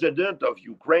president of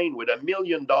Ukraine with $1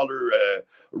 million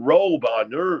robe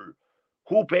on her,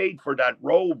 who paid for that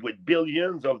robe with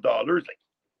billions of dollars.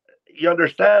 You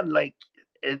understand, like,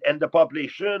 and the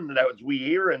population that we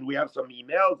hear, and we have some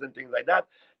emails and things like that,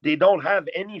 they don't have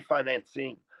any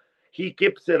financing. He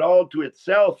keeps it all to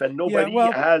itself, and nobody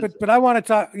has. But I want to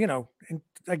talk. You know, and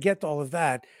I get all of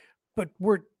that, but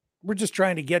we're just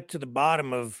trying to get to the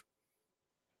bottom of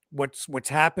what's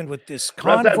happened with this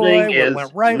convoy. What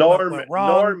went right? What went wrong?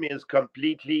 Norm is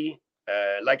completely.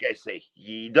 Like I say,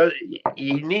 he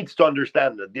needs to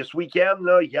understand that this weekend,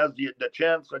 he has the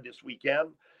chance for this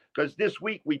weekend. Because this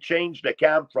week we changed the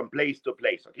camp from place to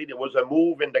place. Okay, there was a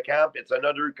move in the camp. It's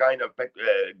another kind of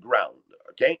ground.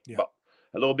 Okay, but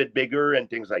a little bit bigger and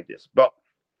things like this. But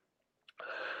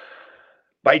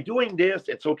by doing this,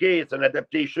 it's okay. It's an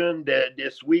adaptation.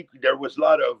 This week there was a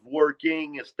lot of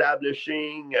working,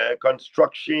 establishing,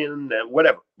 construction,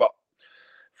 whatever. But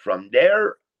from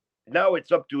there, now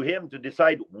it's up to him to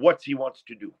decide what he wants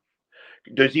to do.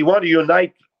 Does he want to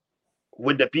unite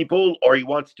with the people, or he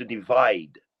wants to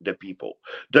divide the people?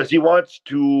 Does he want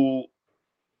to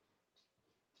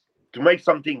make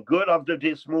something good of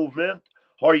this movement,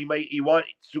 or he wants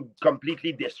to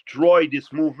completely destroy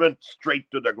this movement straight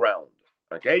to the ground?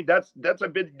 Okay, that's a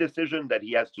big decision that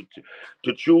he has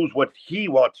to choose what he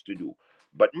wants to do.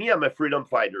 But me, I'm a freedom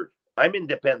fighter. I'm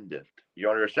independent. You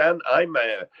understand? I'm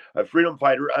a freedom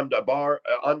fighter. I'm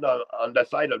on the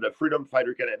side of the Freedom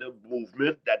Fighter Canada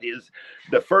movement. That is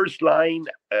the first line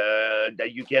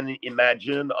that you can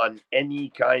imagine on any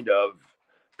kind of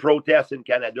protest in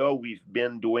Canada. We've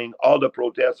been doing all the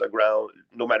protests around,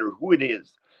 no matter who it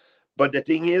is. But the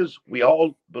thing is, we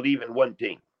all believe in one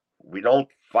thing: we don't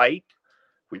fight,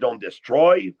 we don't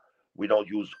destroy, we don't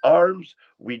use arms,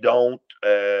 we don't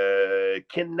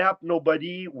kidnap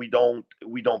nobody, we don't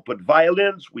put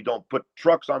violence, we don't put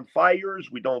trucks on fires,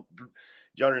 we don't.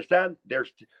 You understand?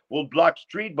 We'll block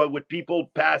street, but with people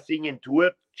passing into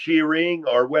it, cheering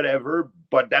or whatever.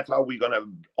 But that's how we're gonna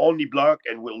only block,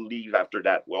 and we'll leave after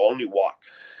that. We'll only walk.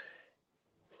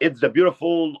 It's the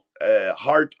beautiful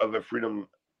heart of a freedom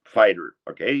fighter.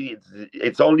 Okay,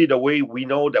 it's only the way we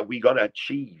know that we're gonna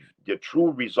achieve the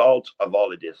true results of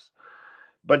all of this.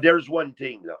 But there's one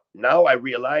thing though. Now I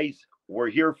realize we're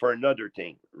here for another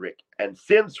thing, Rick. And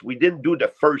since we didn't do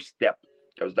the first step,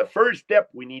 because the first step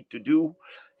we need to do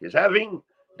is having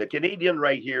the Canadian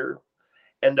right here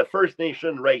and the First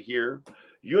Nation right here,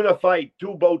 unified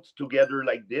two boats together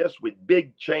like this with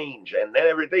big change and then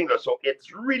everything. So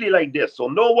it's really like this. So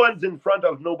no one's in front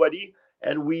of nobody,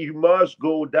 and we must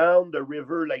go down the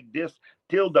river like this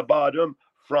till the bottom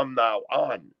from now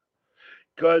on.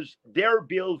 Because their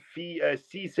bill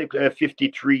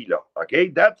C-53, okay,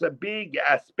 that's a big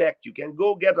aspect. You can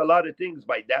go get a lot of things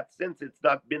by that, since it's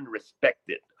not been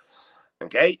respected,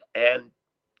 okay? And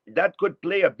that could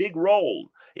play a big role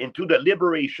into the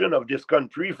liberation of this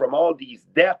country from all these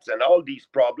debts and all these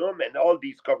problems and all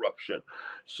these corruption.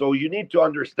 So you need to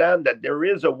understand that there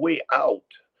is a way out,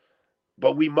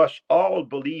 but we must all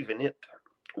believe in it.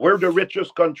 We're the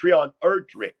richest country on earth,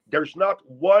 Rick. There's not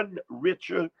one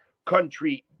richer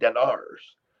country than ours.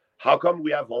 How come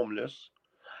we have homeless?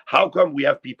 How come we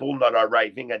have people not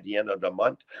arriving at the end of the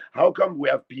month? How come we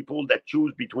have people that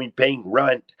choose between paying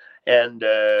rent and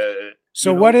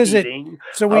so what is eating? it?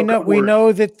 So we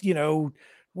know that, you know,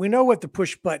 we know what the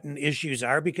push button issues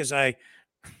are because I've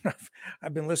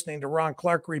been listening to Ron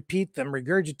Clark repeat them,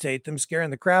 regurgitate them, scaring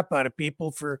the crap out of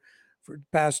people for the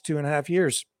past 2.5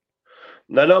 years.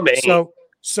 No, man.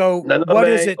 So what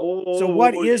is it? So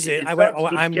what is it?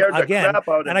 I'm again,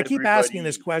 and I keep asking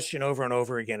this question over and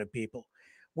over again of people.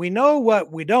 We know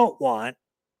what we don't want.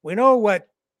 We know what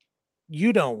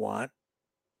you don't want.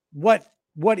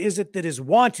 What is it that is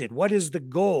wanted? What is the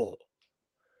goal?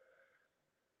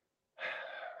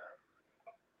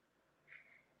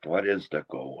 What is the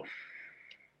goal?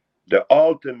 The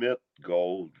ultimate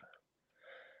goal,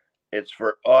 it's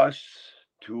for us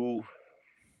to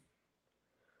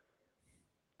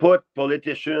put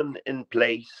politicians in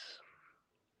place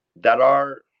that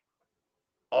are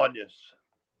honest,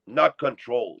 not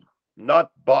controlled, not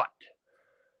bought,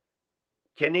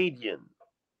 Canadian.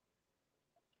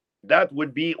 That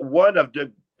would be one of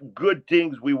the good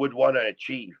things we would want to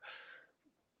achieve.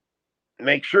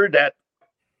 Make sure that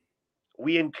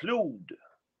we include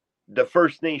the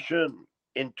First Nation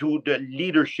into the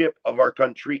leadership of our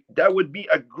country. That would be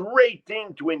a great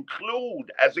thing to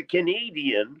include as a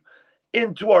Canadian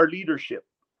into our leadership.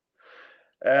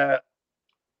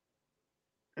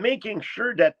 Making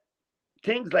sure that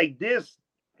things like this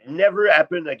never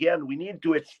happen again. We need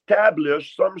to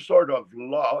establish some sort of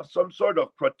law, some sort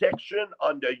of protection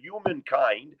on the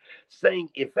humankind, saying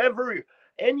if ever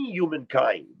any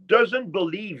humankind doesn't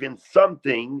believe in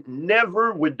something,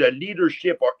 never with the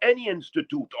leadership or any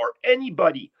institute or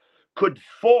anybody could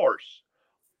force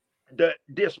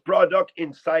this product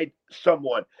inside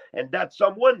someone, and that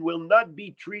someone will not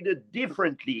be treated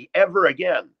differently ever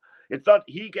again. It's not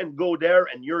he can go there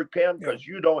and you can't because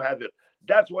you don't have it.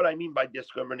 That's what I mean by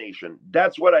discrimination.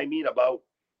 That's what I mean about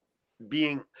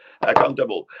being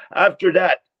accountable. After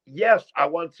that, yes, I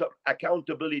want some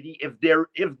accountability if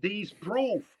these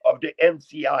proof of the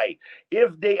NCI,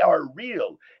 if they are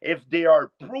real, if they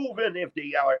are proven, if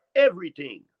they are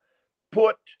everything,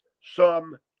 put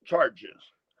some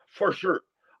charges for sure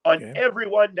on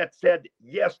everyone that said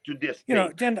yes to this you thing.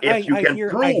 know, Dan, I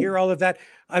hear all of that.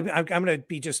 I'm going to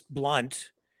be just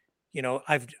blunt. You know,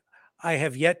 I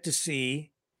have yet to see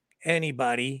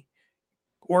anybody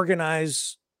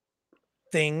organize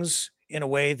things in a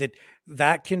way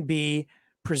that can be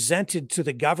presented to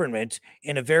the government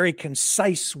in a very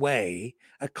concise way,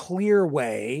 a clear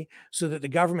way, so that the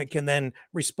government can then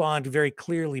respond very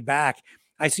clearly back.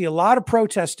 I see a lot of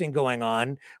protesting going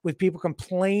on with people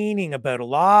complaining about a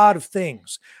lot of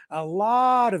things, a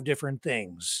lot of different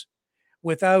things,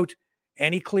 without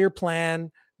any clear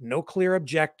plan, no clear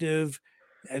objective.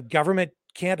 Government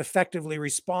can't effectively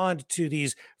respond to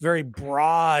these very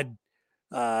broad,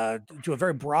 to a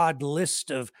very broad list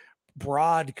of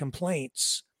broad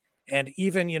complaints. And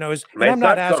even, you know, and I'm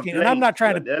not asking, and I'm not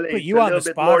trying to put you on the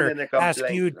spot or ask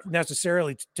you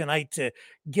necessarily tonight to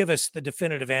give us the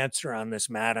definitive answer on this,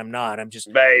 Matt. I'm not. I'm just,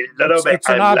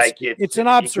 it's an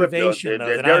observation,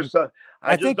 though, that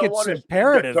I think it's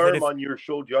imperative. The term on your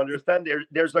show, do you understand?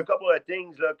 There's a couple of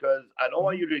things because I don't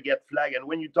want you to get flagged. And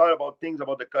when you talk about things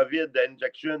about the COVID, the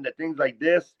injection, the things like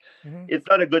this, it's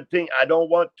not a good thing. I don't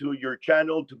want your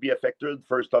channel to be affected.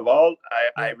 First of all,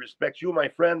 I respect you, my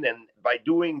friend, and by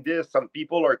doing this, some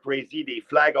people are crazy. They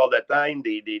flag all the time.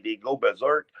 They go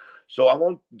berserk. So I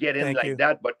won't get in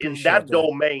that. But in that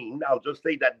domain, I'll just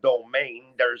say that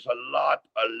domain, there's a lot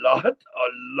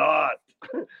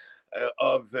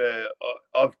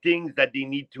of things that they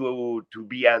need to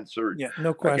be answered. Yeah,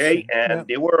 no question. Okay, and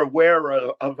they were aware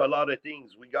of a lot of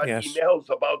things. We got emails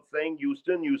about saying,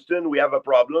 Houston, we have a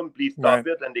problem. Please stop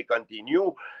it, and they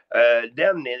continue.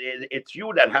 Then it's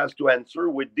you that has to answer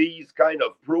with these kind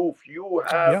of proof. You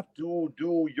have to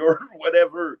do your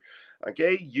whatever.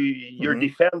 Okay, your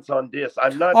defense on this.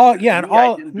 I'm not. Oh yeah, and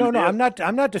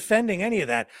I'm not defending any of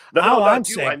that. No, all I'm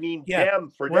you. saying, I mean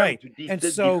them for them to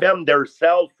defend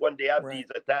themselves when they have these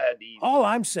attacks. All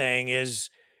I'm saying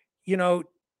is, you know,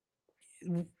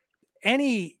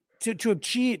 to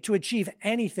achieve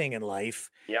anything in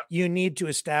life, you need to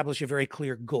establish a very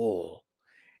clear goal.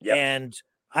 And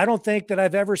I don't think that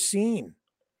I've ever seen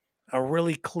a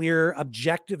really clear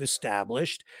objective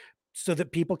established, so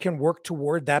that people can work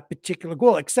toward that particular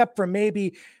goal, except for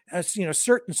maybe,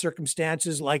 certain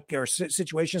circumstances or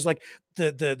situations like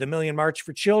the Million March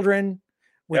for Children,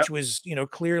 which was,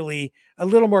 clearly a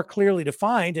little more clearly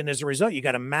defined. And as a result, you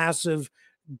got a massive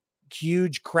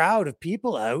huge crowd of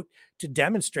people out to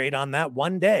demonstrate on that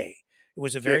one day. It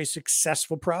was a very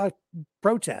successful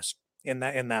protest in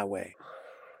that way.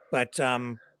 But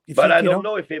I don't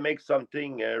know if it makes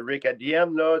something, Rick. At the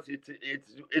end, no,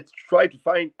 it's try to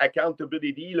find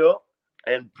accountability,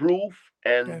 and proof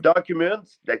and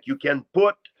documents that you can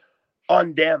put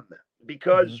on them.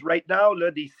 Because right now,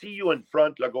 they see you in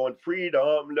front, going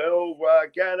freedom,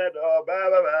 Canada, blah,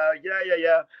 blah, blah,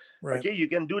 yeah. Right. Okay, you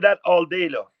can do that all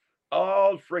day,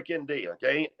 all freaking day.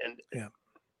 Okay, and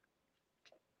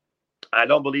I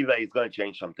don't believe that it's going to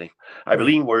change something. I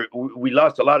believe we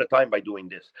lost a lot of time by doing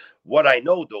this. What I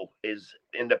know, though, is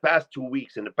in the past 2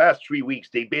 weeks, in the past 3 weeks,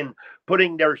 they've been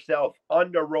putting themselves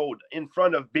on the road, in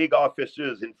front of big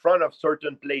offices, in front of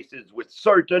certain places, with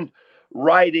certain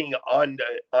writing on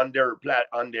their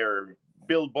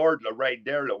billboard, right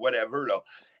there, whatever.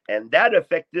 And that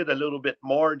affected a little bit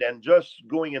more than just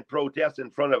going and protest in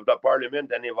front of the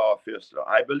parliament and in office.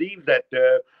 I believe that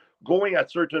going at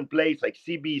certain place like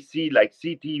CBC, like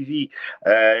CTV,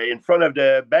 in front of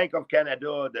the Bank of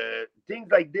Canada, the things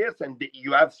like this, and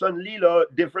you have suddenly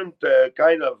different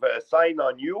kind of sign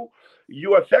on you,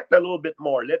 you affect a little bit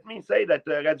more. Let me say that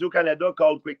Radio-Canada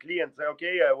called quickly and say,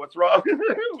 okay, what's wrong?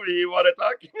 We want to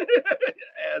talk.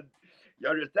 And you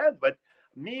understand? But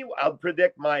me, I'll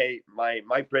predict my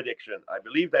prediction. I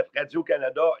believe that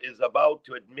Radio-Canada is about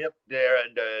to admit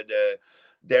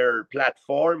their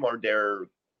platform or their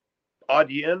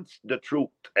audience the truth,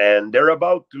 and they're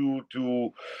about to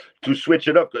switch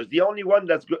it up, because the only one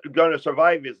that's going to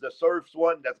survive is the Surfs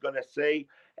one that's going to say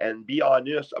and be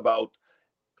honest about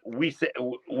we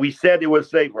said it was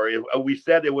safe, or we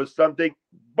said it was something,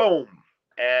 boom,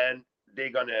 and they're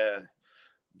going to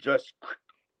just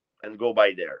and go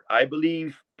by there. I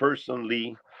believe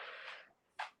personally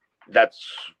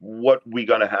that's what we're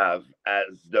going to have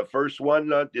as the first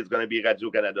one. Is going to be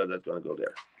Radio-Canada that's going to go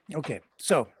there. Okay,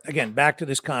 so again, back to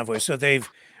this convoy. So they've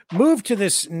moved to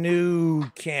this new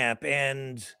camp,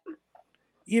 and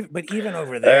even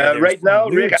over there, right now,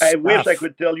 Rick, I stuff. wish I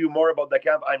could tell you more about the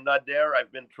camp. I'm not there.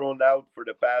 I've been thrown out for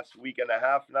the past week and a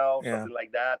half now, something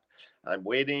like that. I'm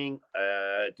waiting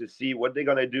to see what they're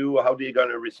gonna do, how they're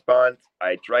gonna respond.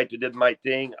 I tried to do my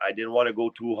thing. I didn't want to go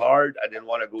too hard. I didn't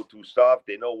want to go too soft.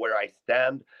 They know where I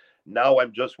stand. Now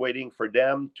I'm just waiting for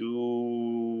them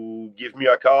to give me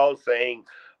a call saying,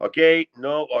 okay,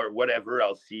 no, or whatever.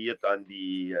 I'll see it on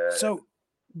the. So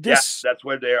this, that's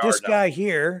where they are. This now. guy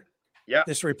here,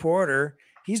 this reporter,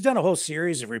 he's done a whole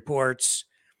series of reports,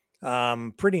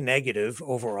 pretty negative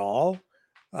overall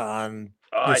on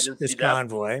this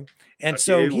convoy. And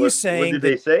so he's saying, what did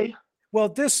they say? Well,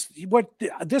 this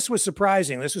was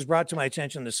surprising. This was brought to my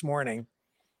attention this morning.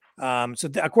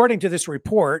 According to this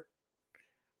report,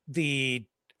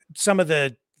 some of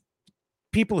the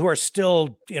people who are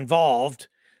still involved,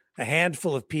 a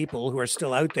handful of people who are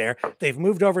still out there, they've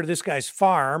moved over to this guy's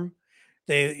farm.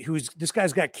 This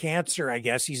guy's got cancer, I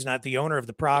guess. He's not the owner of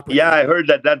the property. Yeah, I heard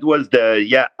that was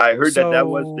that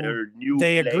was their new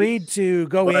They place. agreed to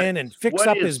go in and fix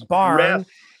up his barn,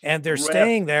 and they're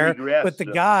staying there. But the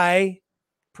guy,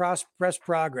 Press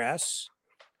Progress,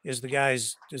 is the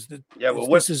guy's. This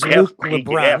is Luc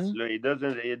Lebrun. It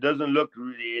doesn't look.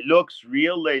 It looks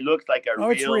real. It looks like a real.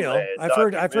 It's real.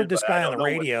 I've heard this guy on the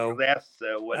radio.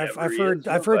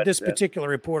 I've heard this particular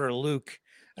reporter, Luke.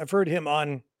 I've heard him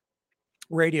on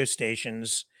radio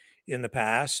stations in the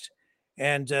past,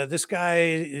 and this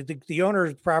guy, the owner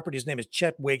of the property, his name is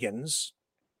Chet Wiggins.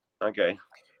 Okay.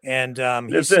 And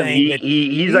he's saying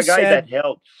he's a guy that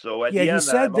helps. So at the end, he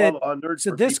said I'm that. all honored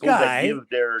So for this people that guy, give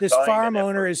their this time farm and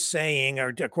owner effort. is saying,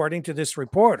 or according to this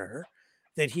reporter,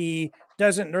 that he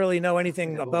doesn't really know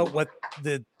anything about what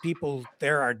the people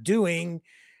there are doing,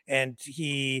 and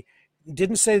he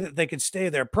didn't say that they could stay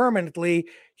there permanently.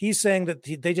 He's saying that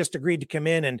they just agreed to come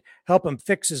in and help him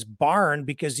fix his barn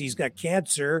because he's got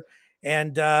cancer,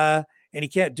 and he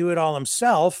can't do it all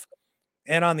himself.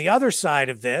 And on the other side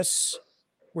of this,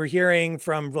 we're hearing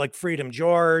from like Freedom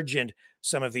George and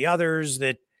some of the others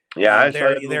that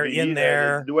they're in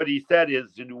there. What he said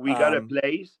is we got a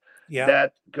place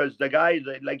that, because the guy,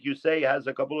 like you say, has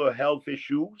a couple of health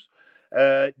issues.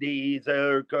 I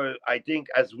think,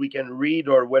 as we can read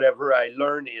or whatever I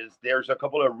learned, is there's a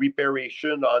couple of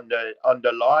reparation on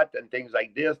the lot and things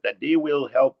like this that they will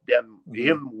help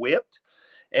him with.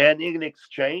 And in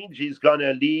exchange, he's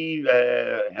gonna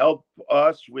help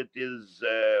us with his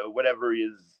whatever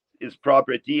his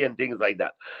property and things like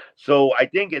that. So I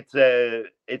think it's a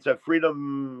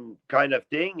freedom kind of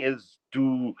thing, is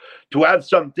to have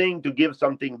something to give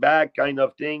something back kind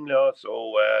of thing.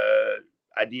 So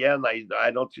at the end,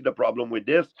 I don't see the problem with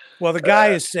this. Well, the guy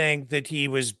is saying that he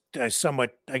was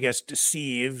somewhat, I guess,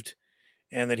 deceived,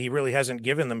 and that he really hasn't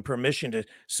given them permission to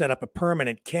set up a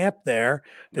permanent camp there.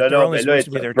 That they're only supposed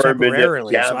to be there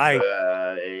temporarily. Camp.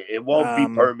 So it won't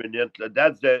be permanent.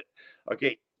 That's the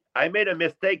okay. I made a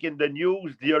mistake in the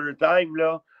news the other time,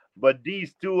 but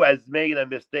these two has made a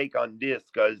mistake on this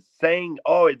because saying,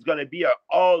 "Oh, it's going to be an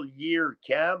all-year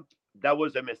camp," that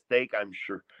was a mistake. I'm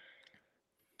sure.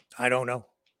 I don't know.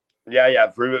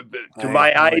 Yeah. To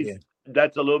my eyes,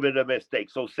 that's a little bit of a mistake.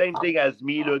 So same thing as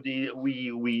me.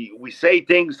 We say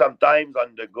things sometimes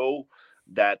on the go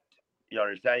that you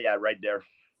understand. Yeah, right there.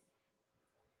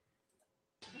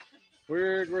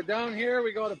 We're down here.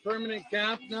 We got a permanent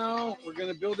camp now. We're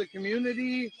going to build a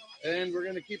community, and we're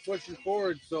going to keep pushing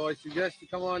forward. So I suggest you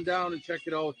come on down and check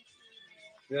it out.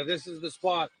 Yeah, this is the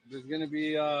spot. There's going to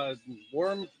be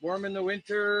warm in the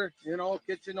winter.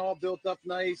 Kitchen all built up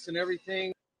nice and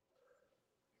everything.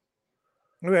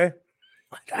 Okay.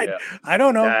 I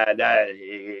don't know.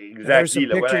 Exactly. There's some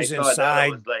When I pictures saw inside. that, I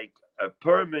was like a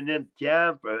permanent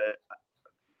camp.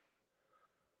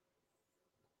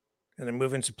 And they're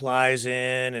moving supplies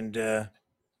in and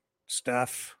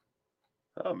stuff.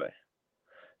 Oh man,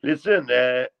 listen.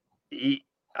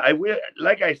 I will,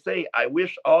 like I say, I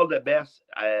wish all the best.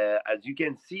 As you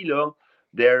can see,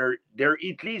 they're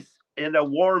at least in a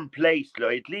warm place.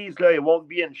 At least it won't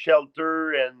be in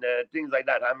shelter and things like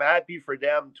that. I'm happy for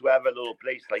them to have a little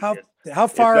place like this. How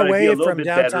far away from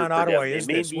downtown Ottawa is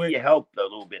this? Maybe help a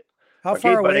little bit. How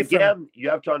far away but again, you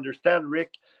have to understand,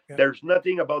 Rick, there's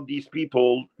nothing about these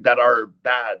people that are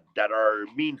bad, that are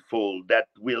meanful, that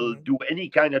will do any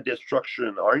kind of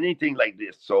destruction or anything like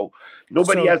this. So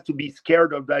nobody has to be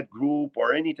scared of that group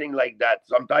or anything like that.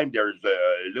 Sometimes there's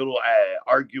little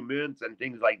arguments and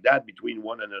things like that between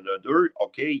one and another.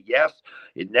 Okay, yes,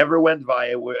 it never went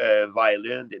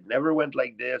violent. It never went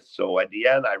like this. So at the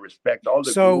end, I respect all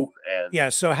the group.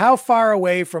 And so how far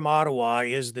away from Ottawa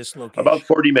is this location? About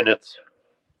 40 minutes.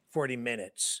 40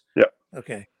 minutes. Yeah.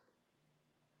 Okay.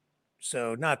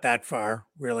 So not that far,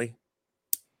 really.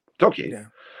 It's okay. Yeah.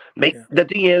 The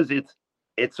thing is,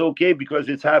 it's okay because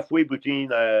it's halfway between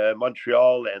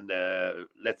Montreal and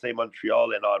let's say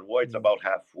Montreal and Ottawa. It's about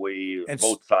halfway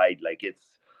both sides.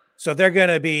 So they're going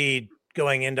to be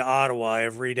going into Ottawa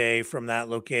every day from that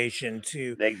location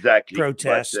to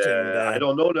protest. But, I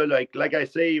don't know. Like I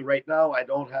say, right now, I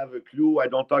don't have a clue. I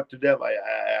don't talk to them. I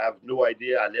have no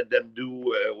idea. I let them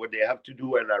do what they have to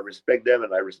do, and I respect them,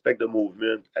 and I respect the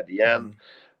movement. At the end,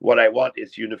 what I want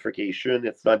is unification.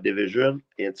 It's not division.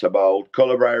 It's about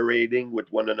collaborating with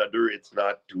one another. It's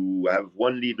not to have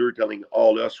one leader telling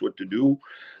all us what to do.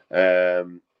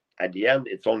 At the end,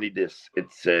 it's only this.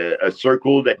 It's a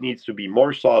circle that needs to be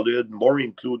more solid, more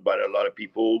included by a lot of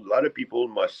people. A lot of people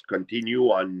must continue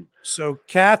on. So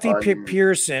Kathy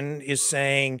Pearson is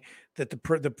saying that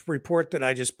the report that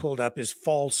I just pulled up is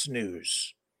false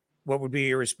news. What would be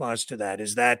your response to that?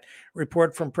 Is that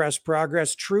report from Press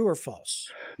Progress true or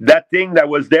false? That thing that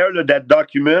was there, that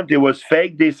document, it was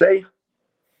fake, they say?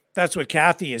 That's what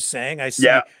Kathy is saying. I see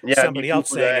somebody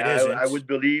else saying it isn't. I would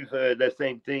believe the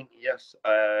same thing. Yes,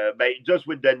 but just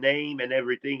with the name and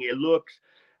everything, it looks.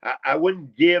 I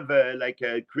wouldn't give a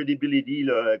credibility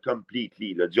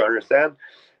completely. Do you understand?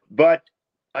 But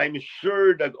I'm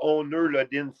sure the owner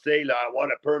didn't say I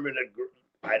want a permanent.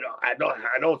 I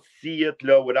don't see it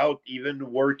without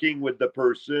even working with the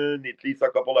person at least a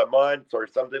couple of months or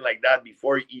something like that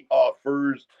before he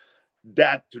offers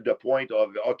that to the point of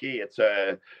okay, it's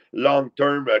a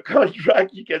long-term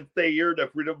contract. You can stay here. The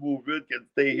freedom movement can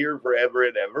stay here forever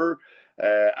and ever.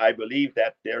 I believe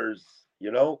that there's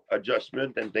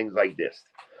adjustment and things like this.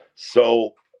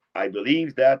 So I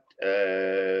believe that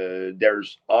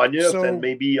there's honest and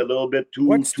maybe a little bit too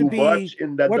much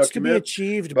in that what's document. To be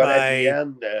achieved but by at the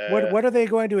end, what are they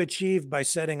going to achieve by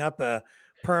setting up a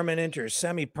permanent or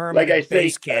semi-permanent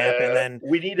base camp and then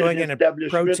we need going in and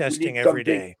protesting every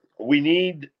day? We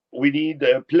need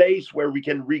a place where we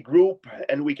can regroup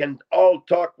and we can all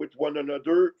talk with one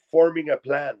another, forming a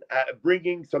plan,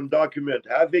 bringing some document,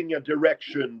 having a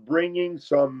direction, bringing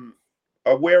some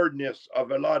awareness of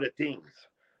a lot of things.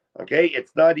 Okay,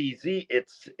 it's not easy.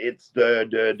 It's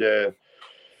the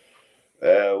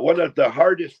one of the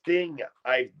hardest thing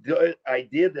I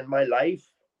did in my life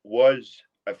was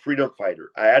a freedom fighter.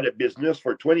 I had a business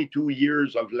for 22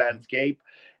 years of landscape.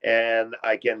 And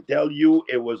I can tell you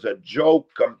it was a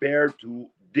joke compared to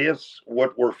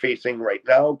what we're facing right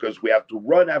now, because we have to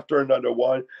run after another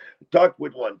one, talk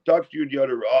with one, talk to the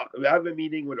other, have a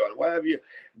meeting with one, what have you,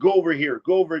 go over here,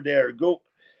 go over there, go.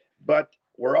 But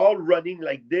we're all running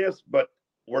like this, but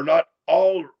we're not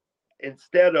all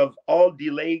instead of all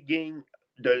delaying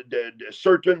the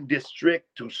certain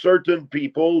district to certain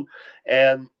people,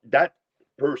 and that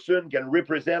person can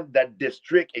represent that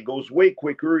district. It goes way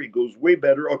quicker, it goes way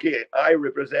better. Okay, I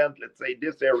represent, let's say,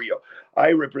 this area.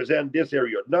 I represent this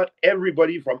area. Not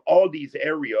everybody from all these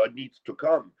areas needs to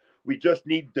come. We just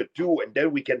need the two, and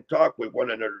then we can talk with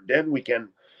one another. Then we can,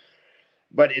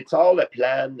 but it's all a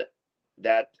plan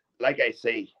that, like I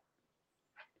say,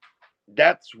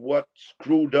 that's what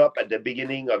screwed up at the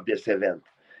beginning of this event,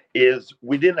 is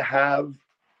we didn't have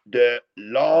the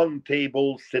long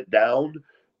table sit down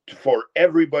for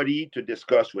everybody to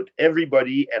discuss with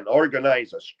everybody and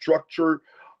organize a structure,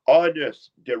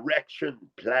 honest direction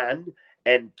plan,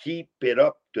 and keep it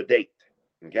up to date.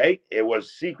 Okay, it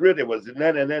was secret. It was and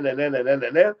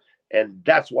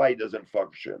that's why it doesn't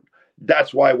function.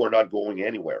 That's why we're not going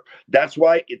anywhere. That's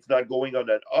why it's not going on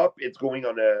an up. It's going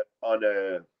on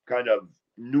a kind of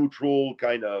neutral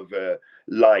kind of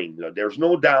line. There's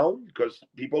no down because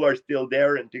people are still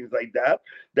there and things like that.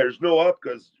 There's no up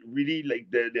because really like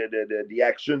the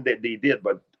action that they did,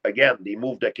 but again, they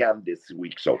moved the camp this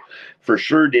week, so for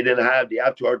sure they have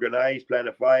to organize,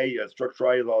 planify,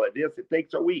 structurize all of this. It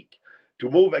takes a week to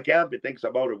move a camp. It takes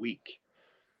about a week.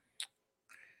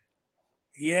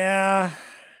 Yeah.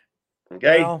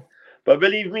 Okay. Well, but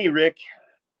believe me, Rick,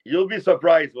 you'll be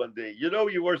surprised one day. You know,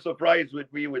 you were surprised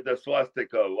with me with the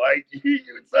swastika, right?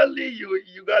 Suddenly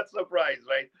you got surprised,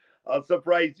 right? I'll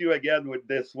surprise you again with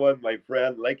this one, my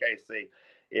friend. Like I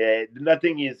say,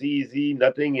 nothing is easy.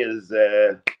 Nothing is,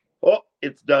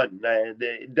 it's done.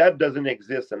 That doesn't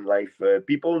exist in life.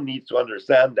 People need to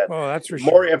understand that that's for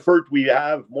more sure. effort we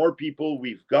have, more people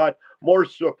we've got, more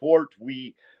support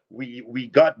we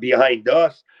got behind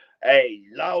us. Hey,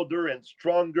 louder and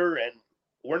stronger, and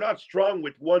we're not strong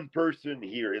with one person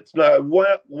here. It's not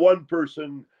one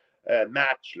person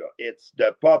match. It's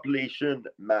the population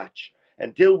match.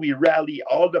 Until we rally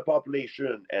all the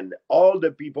population and all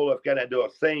the people of Canada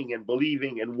saying and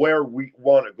believing and where we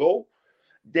want to go,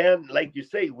 then, like you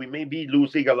say, we may be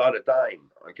losing a lot of time.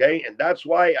 Okay, and that's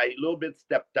why I a little bit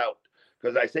stepped out.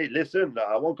 Because I say, listen,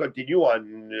 I won't continue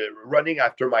on running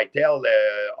after my tail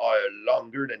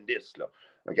longer than this.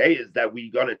 Okay, is that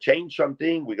we're going to change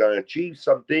something, we're going to achieve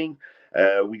something,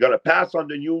 we're going to pass on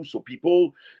the news so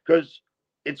people, because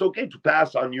it's okay to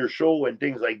pass on your show and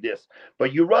things like this,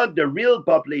 but you want the real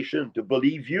population to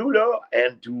believe you,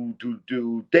 and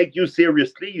to take you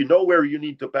seriously. You know where you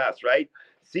need to pass, right?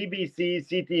 CBC,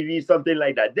 CTV, something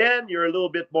like that. Then you're a little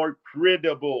bit more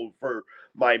credible for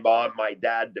my mom, my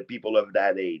dad, the people of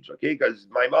that age, okay? Because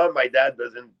my mom, my dad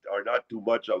are not too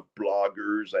much of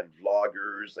bloggers and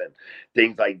vloggers and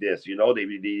things like this. You know, they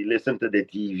listen to the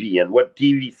TV, and what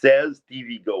TV says,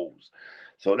 TV goes.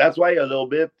 So that's why a little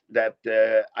bit that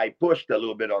I pushed a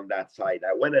little bit on that side.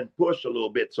 I went and pushed a little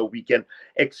bit so we can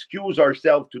excuse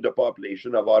ourselves to the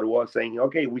population of Ottawa, saying,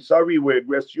 okay, we're sorry we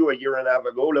aggressed you a year and a half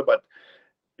ago, but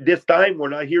this time we're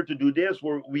not here to do this.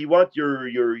 We want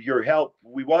your help.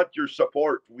 We want your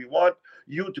support. We want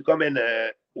you to come in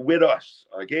with us,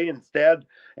 okay? Instead,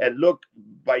 and look,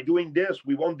 by doing this,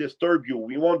 we won't disturb you.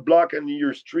 We won't block in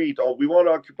your street, or we won't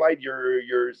occupy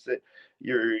your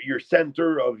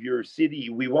center of your city.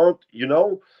 We won't,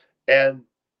 and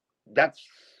that's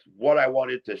what I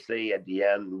wanted to say at the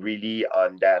end, really,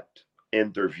 on that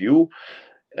interview.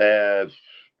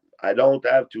 I don't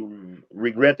have to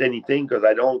regret anything because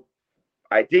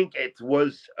I think it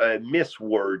was a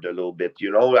misword a little bit.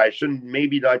 I shouldn't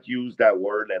maybe not use that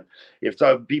word. And if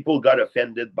some people got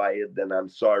offended by it, then I'm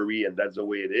sorry. And that's the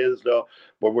way it is, though.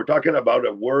 But we're talking about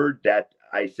a word that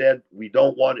I said we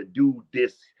don't want to do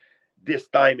this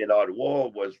time in Ottawa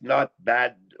was not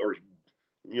bad, or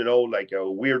like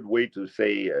a weird way to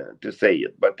say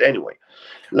it. But anyway,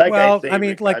 again,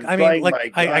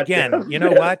 you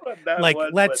know what? Like,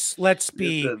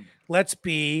 let's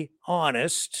be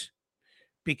honest,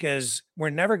 because we're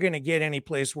never going to get any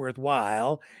place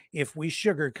worthwhile if we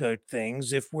sugarcoat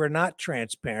things, if we're not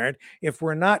transparent, if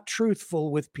we're not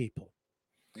truthful with people.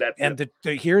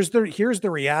 Here's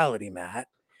the reality, Matt.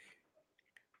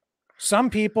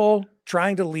 Some people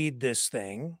trying to lead this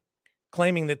thing,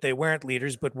 claiming that they weren't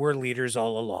leaders, but were leaders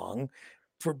all along,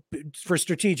 for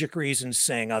strategic reasons,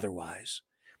 saying otherwise,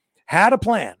 had a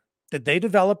plan that they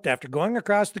developed after going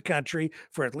across the country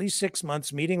for at least 6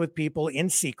 months, meeting with people in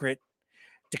secret,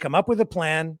 to come up with a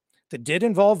plan that did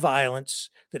involve violence,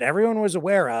 that everyone was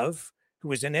aware of who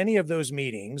was in any of those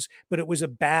meetings, but it was a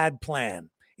bad plan.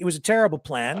 It was a terrible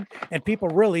plan, and people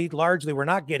really largely were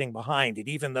not getting behind it,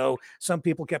 even though some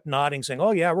people kept nodding, saying,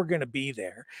 oh yeah, we're going to be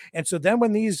there. And so then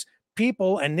when these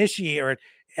people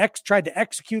tried to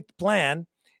execute the plan,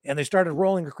 and they started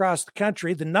rolling across the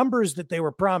country, the numbers that they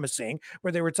were promising,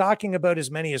 where they were talking about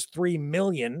as many as 3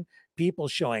 million people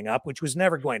showing up, which was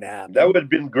never going to happen. That would have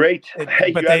been great. But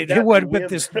it would, but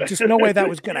there's just no way that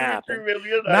was going to happen.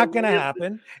 Not going to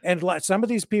happen. And some of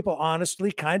these people,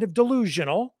 honestly, kind of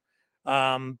delusional,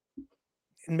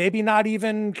 maybe not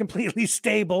even completely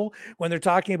stable when they're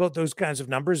talking about those kinds of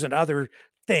numbers and other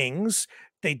things.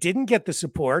 They didn't get the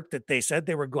support that they said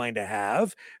they were going to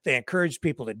have. They encouraged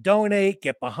people to donate,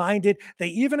 get behind it. They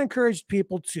even encouraged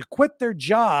people to quit their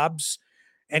jobs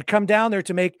and come down there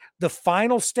to make the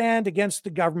final stand against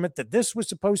the government, that this was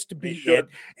supposed to be it.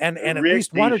 And at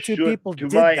least one or two people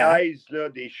did that. To my eyes,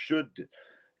 they should.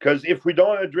 Because if we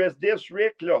don't address this,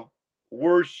 Rick,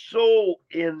 we're so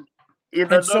in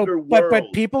another world.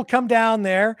 But people come down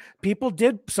there.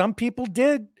 Some people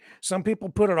did. Some people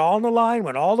put it all on the line,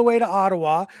 went all the way to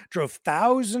Ottawa, drove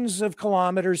thousands of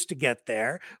kilometers to get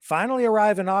there, finally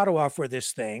arrive in Ottawa for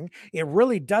this thing. It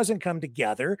really doesn't come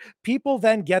together. People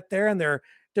then get there, and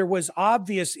there was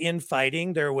obvious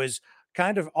infighting. There was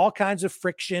kind of all kinds of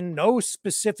friction, no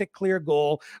specific clear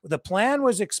goal. The plan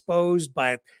was exposed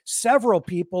by several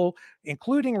people,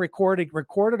 including recorded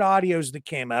audios that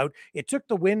came out. It took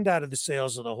the wind out of the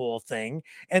sails of the whole thing.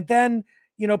 And then,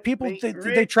 people,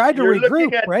 they tried to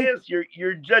regroup, right?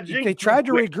 You're judging. They tried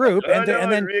to regroup,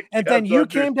 and then you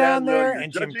came down there,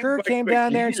 and Jim Kerr came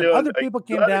down there, and some other people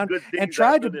came down and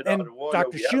tried to, and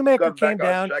Dr. Shoemaker came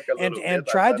down and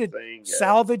tried to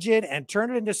salvage it and turn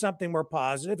it into something more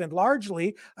positive. And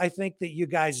largely, I think that you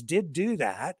guys did do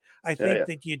that. I think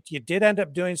that you did end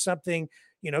up doing something,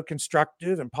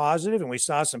 constructive and positive. And we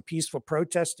saw some peaceful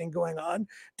protesting going on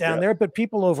down there, but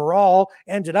people overall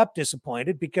ended up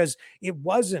disappointed because it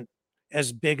wasn't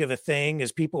as big of a thing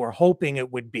as people were hoping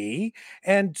it would be.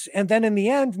 And then in the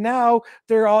end, now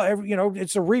they're all,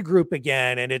 it's a regroup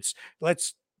again, and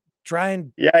let's try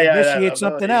and initiate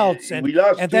something else. And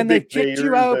then they kicked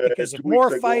you out because of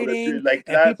more fighting,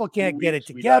 and people can't get it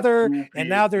together. And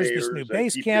now there's this new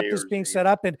base camp that's being set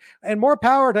up, and more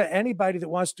power to anybody that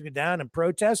wants to go down and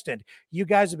protest. And you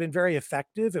guys have been very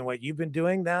effective in what you've been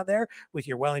doing down there with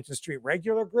your Wellington Street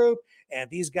regular group. And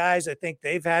these guys, I think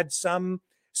they've had some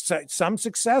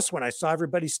success when I saw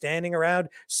everybody standing around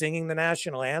singing the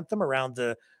national anthem around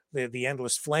the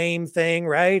endless flame thing,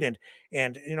 right? And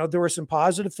there were some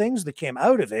positive things that came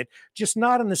out of it, just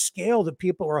not on the scale that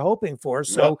people were hoping for.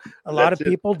 So a lot of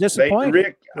people disappointed.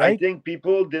 Rick, right? I think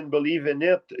people didn't believe in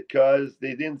it because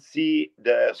they didn't see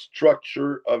the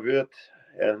structure of it.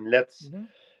 And let's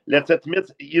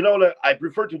admit, I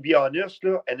prefer to be honest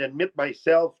and admit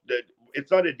myself that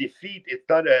it's not a defeat, it's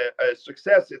not a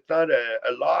success, it's not a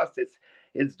loss,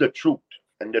 it's the truth.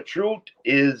 And the truth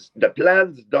is the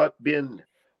plan's not been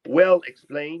well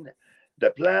explained. The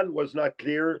plan was not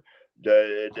clear.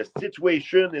 The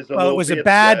situation is it was a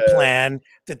bad plan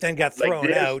that then got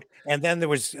thrown out, and then it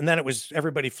was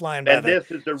everybody flying by the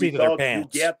this is the seat of their result you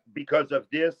pants. get because of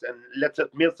this. And let's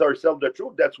admit ourselves the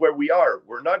truth. That's where we are.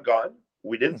 We're not gone.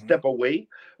 We didn't step away.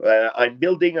 I'm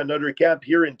building another camp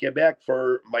here in Quebec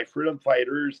for my freedom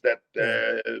fighters, that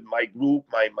my group,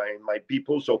 my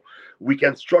people, so we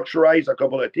can structureize a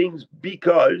couple of things,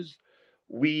 because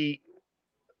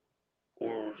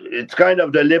it's kind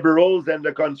of the liberals and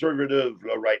the conservatives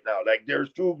right now. Like,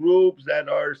 there's two groups that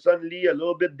are suddenly a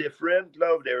little bit different.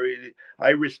 I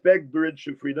respect Bridge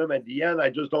to Freedom at the end. I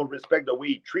just don't respect the way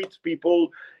he treats people.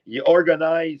 He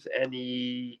organizes and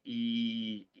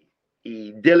he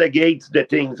delegates the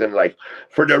things in life.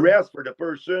 For the rest, for the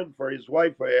person, for his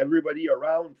wife, for everybody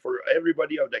around, for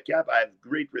everybody of the camp, I have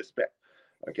great respect.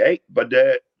 Okay? But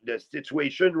the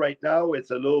situation right now,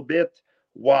 it's a little bit,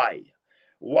 why?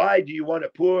 Why do you want to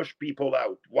push people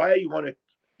out? Why you want to,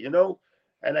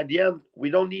 and at the end, we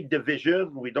don't need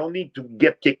division. We don't need to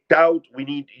get kicked out. We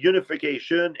need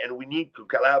unification, and we need to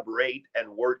collaborate and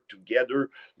work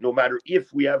together, no matter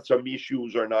if we have some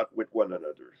issues or not with one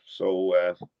another. So,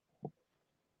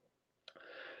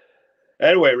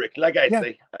 anyway, Rick, like I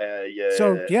say,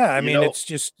 it's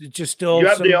just still. You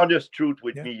have the honest truth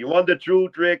with me. You want the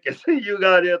truth, Rick? You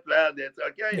got it, man. It's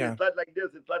okay. Yeah. It's not like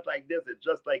this. It's not like this. It's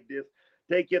just like this.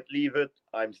 Take it, leave it.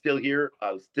 I'm still here.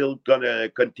 I'm still gonna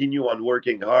continue on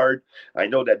working hard. I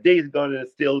know that Dave's gonna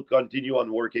still continue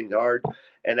on working hard.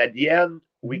 And at the end,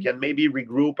 we can maybe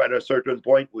regroup at a certain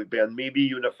point. We can maybe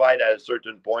unified at a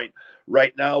certain point.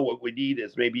 Right now, what we need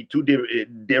is maybe two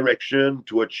direction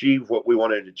to achieve what we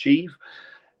want to achieve.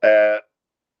 The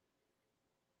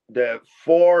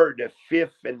 4th, the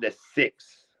 5th, and the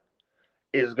 6th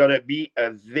is gonna be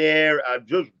I'm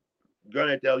just going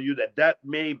to tell you that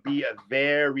may be a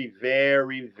very,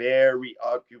 very, very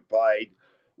occupied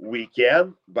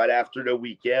weekend, but after the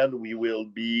weekend, we will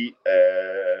be,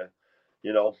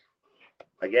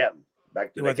 again,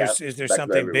 back to the camp. Is there back to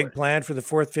something everywhere. big planned for the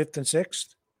 4th, 5th, and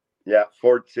 6th? Yeah,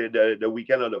 the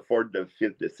weekend of the 4th, the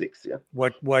 5th, the 6th, yeah.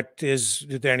 Is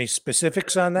there any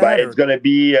specifics on that? But it's going to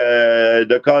be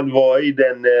the convoy,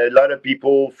 and a lot of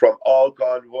people from all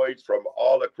convoys from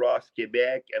all across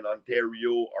Quebec and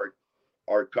Ontario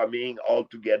are coming all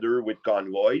together with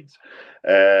convoys.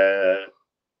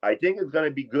 I think it's going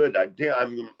to be good. I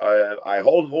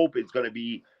hold hope it's going to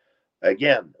be,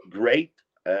 again, great.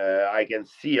 I can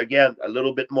see, again, a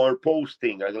little bit more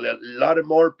posting, a lot of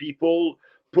more people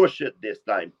push it this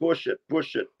time, push it.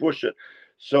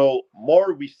 So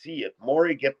more we see it, more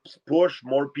it gets pushed,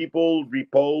 more people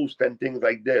repost and things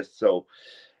like this. So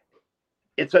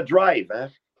it's a drive, huh?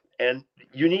 And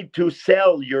you need to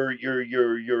sell your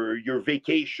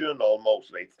vacation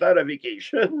almost. It's not a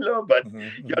vacation, no, but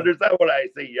you understand what I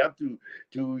say. You have to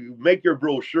make your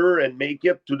brochure and make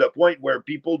it to the point where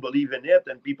people believe in it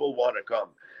and people want to come.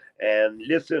 And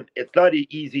listen, it's not an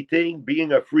easy thing.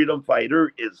 Being a freedom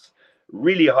fighter is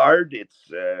really hard.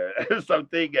 It's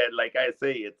something, like I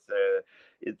say,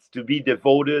 it's to be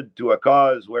devoted to a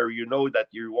cause where you know that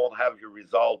you won't have your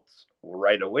results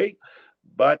right away,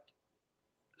 but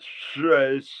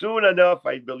soon enough,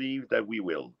 I believe that we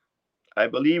will. I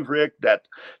believe, Rick, that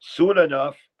soon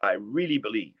enough, I really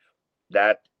believe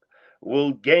that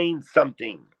we'll gain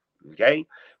something. Okay,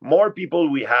 more people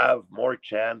we have, more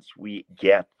chance we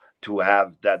get to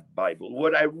have that Bible.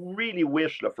 What I really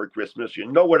wish for Christmas,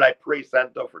 what I pray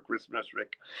Santa for Christmas,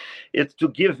 Rick? It's to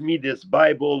give me this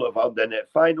Bible about the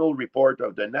final report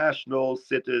of the National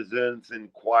Citizens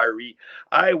Inquiry.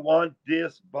 I want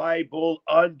this Bible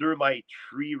under my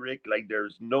tree, Rick, like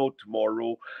there's no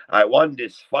tomorrow. I want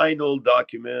this final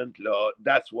document.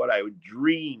 That's what I would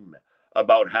dream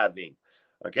about having.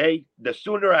 Okay, the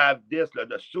sooner I have this,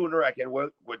 the sooner I can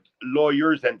work with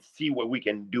lawyers and see what we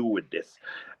can do with this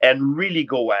and really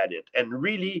go at it and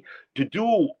really to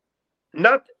do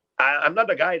I'm not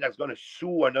the guy that's going to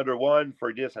sue another one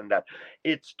for this and that.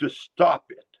 It's to stop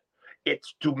it.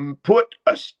 It's to put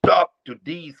a stop to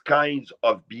these kinds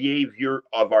of behavior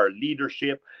of our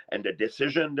leadership and the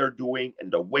decision they're doing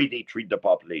and the way they treat the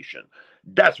population.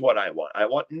 That's what I want. I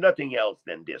want nothing else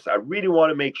than this. I really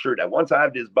want to make sure that once I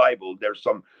have this Bible, there's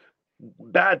some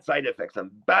bad side effects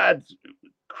and bad,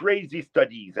 crazy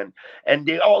studies, and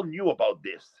they all knew about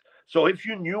this. So if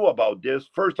you knew about this,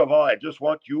 first of all, I just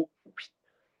want you,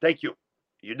 thank you.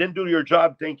 You didn't do your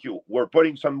job. Thank you. We're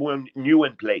putting someone new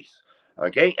in place.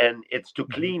 Okay, and it's to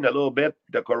clean a little bit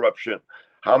the corruption.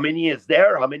 How many is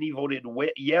there? How many voted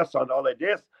yes on all of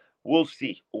this? We'll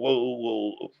see.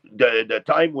 The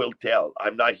time will tell.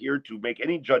 I'm not here to make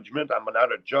any judgment. I'm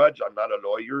not a judge. I'm not a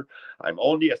lawyer. I'm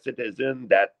only a citizen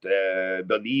that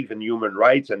believe in human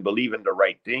rights and believe in the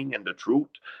right thing and the truth.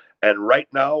 And right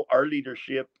now, our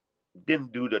leadership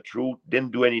didn't do the truth,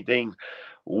 didn't do anything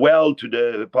well to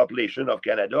the population of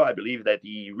Canada. I believe that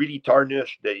he really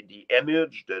tarnished the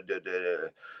image,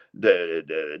 the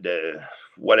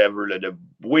whatever, the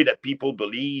way that people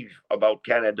believe about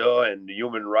Canada and the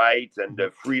human rights and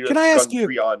the freedom. Can I ask you,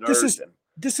 on earth.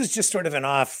 This is just sort of an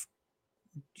off,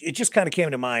 it just kind of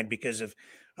came to mind because of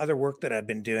other work that I've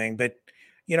been doing, but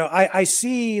I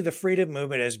see the freedom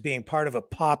movement as being part of a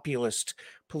populist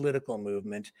political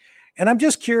movement. And I'm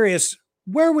just curious,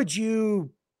 where would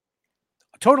you,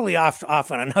 totally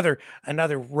off on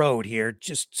another road here,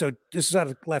 just so this is out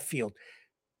of left field,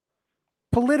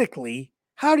 politically,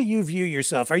 how do you view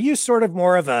yourself? Are you sort of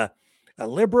more of a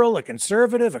liberal, a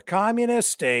conservative, a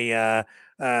communist, a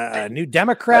New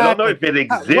Democrat? I don't know if it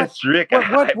exists, Rick.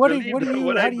 How do you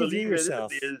view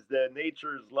yourself? Is the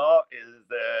nature's law is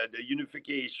the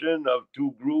unification of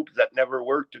two groups that never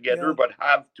work together but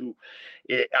have to.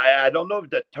 I don't know if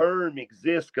the term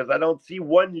exists because I don't see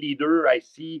one leader. I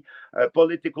see a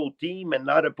political team and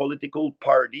not a political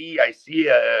party. I see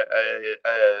a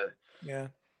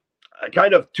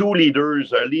kind of two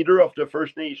leaders, a leader of the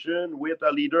First Nation with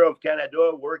a leader of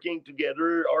Canada working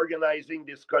together, organizing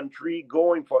this country,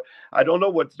 going for, I don't know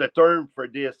what's the term for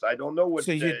this. I don't know what,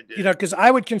 because I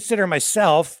would consider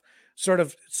myself sort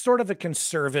of a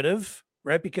conservative,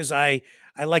 right? Because I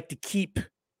like to keep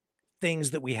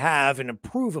things that we have and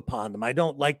improve upon them. I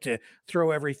don't like to throw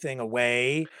everything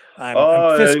away. I'm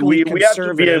fiscally conservative. We have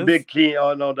to be a big clean.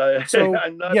 Oh no, so,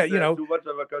 I'm not too much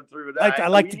of a conservative. I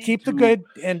like to keep the good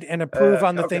and improve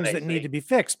on the things that need to be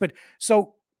fixed. But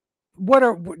so, what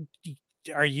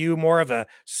are you more of a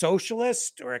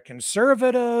socialist or a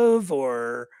conservative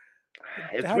or?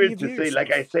 It's weird to say.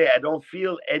 Like I say, I don't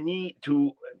feel any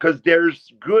to because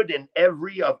there's good in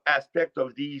every aspect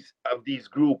of these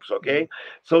groups. Okay,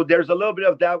 so there's a little bit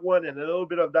of that one and a little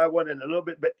bit of that one and a little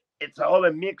bit, but it's all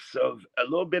a mix of a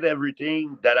little bit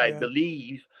everything that I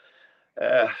believe.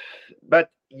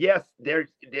 But yes, there's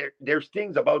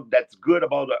things about that's good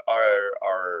about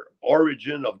our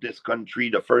origin of this country,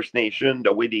 the First Nation,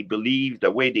 the way they believe,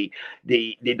 the way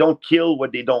they don't kill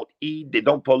what they don't eat, they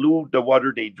don't pollute the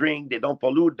water they drink, they don't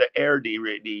pollute the air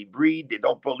they breathe, they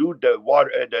don't pollute the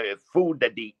water, the food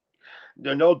that they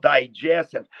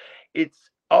digest, and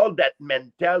it's all that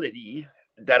mentality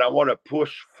that I want to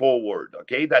push forward.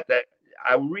 Okay, that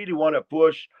I really want to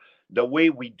push the way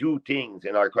we do things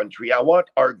in our country. I want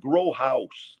our grow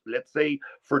house, let's say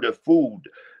for the food,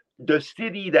 the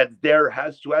city that there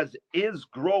has is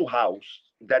grow house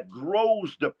that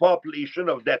grows the population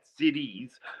of that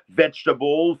city's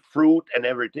vegetable, fruit, and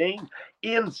everything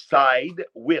inside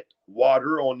with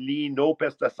water only, no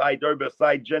pesticide,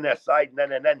 herbicide, genocide,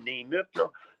 name it,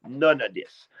 none of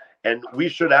this. And we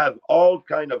should have all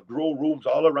kind of grow rooms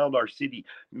all around our city,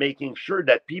 making sure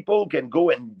that people can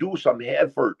go and do some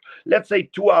effort. Let's say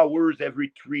 2 hours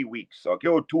every 3 weeks, okay,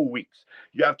 or 2 weeks.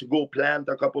 You have to go plant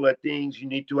a couple of things. You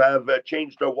need to have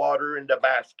change the water in the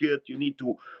basket. You need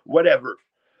to whatever.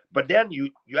 But then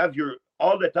you have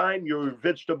all the time your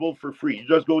vegetable for free. You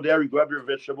just go there, you grab your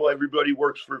vegetable. Everybody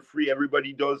works for free.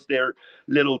 Everybody does their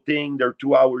little thing. They're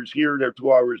 2 hours here. They're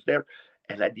 2 hours there.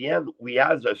 And at the end, we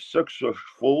have a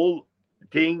successful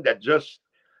thing that just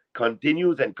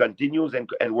continues and continues,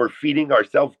 and we're feeding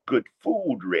ourselves good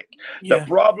food, Rick. Yeah. The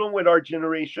problem with our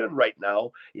generation right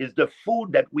now is the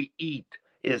food that we eat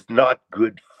is not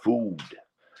good food.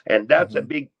 And that's a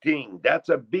big thing. That's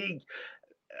a big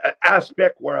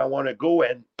aspect where I want to go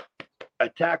and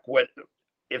attack what,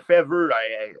 if ever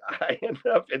I end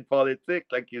up in politics,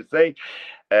 like you say,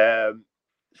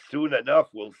 soon enough,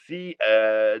 we'll see.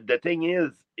 The thing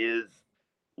is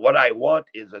what I want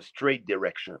is a straight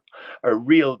direction, a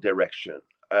real direction,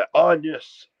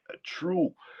 honest,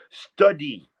 true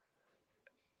study,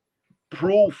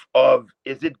 proof of,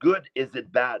 is it good, is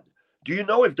it bad? Do you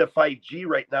know if the 5G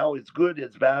right now is good,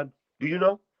 is bad? Do you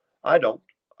know? I don't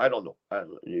know.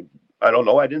 I don't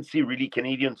know. I didn't see really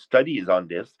Canadian studies on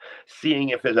this, seeing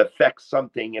if it affects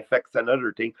something, affects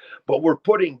another thing. But we're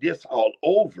putting this all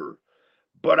over.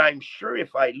 But I'm sure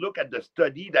if I look at the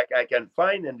study that I can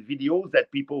find and videos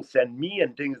that people send me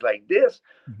and things like this,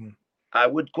 I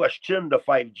would question the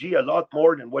 5G a lot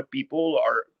more than what people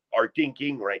are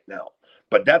thinking right now.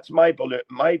 But that's my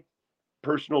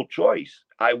personal choice.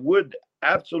 I would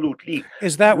absolutely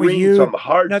bring some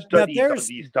hard studies on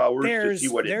these towers to see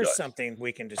what it does. There's something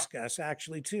we can discuss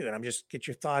actually too, and I'm just get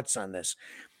your thoughts on this.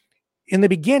 In the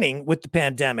beginning with the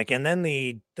pandemic and then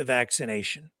the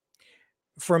vaccination,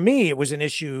 for me, it was an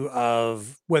issue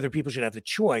of whether people should have the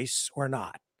choice or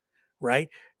not, right?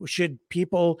 Should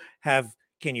people have,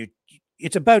 it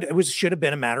should have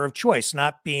been a matter of choice,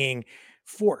 not being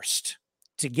forced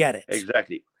to get it.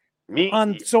 Exactly.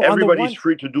 Everybody's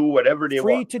free to do whatever they want.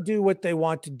 Free to do what they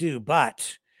want to do.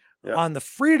 But on the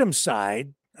freedom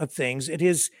side of things, it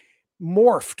is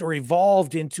morphed or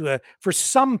evolved into for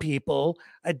some people,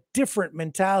 a different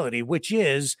mentality, which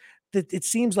is that it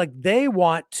seems like they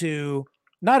want to,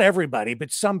 not everybody,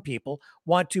 but some people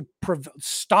want to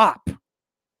stop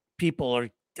people or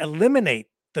eliminate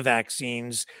the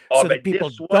vaccines so that people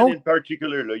this don't. One in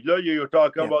particular, you're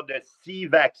talking about the C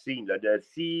vaccine, the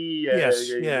C.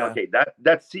 Okay,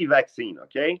 that C vaccine.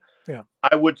 Okay. Yeah.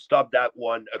 I would stop that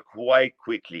one quite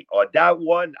quickly. Or that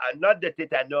one, not the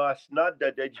tetanus, not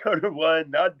the other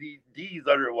one, not these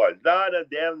other ones. None of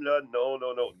them. No,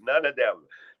 none of them.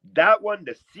 That one,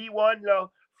 the C one,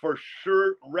 for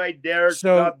sure, right there.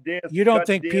 So you don't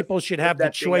think people should have the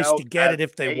choice to get it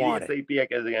if they want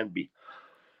it?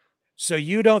 So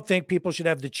you don't think people should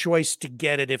have the choice to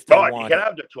get it if they want it? You can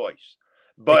have the choice,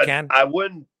 but I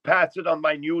wouldn't pass it on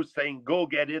my news saying go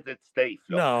get it. It's safe.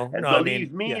 No,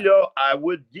 believe me, I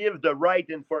would give the right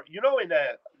for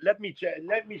let me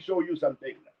show you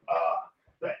something.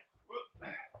 Give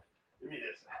me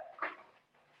this.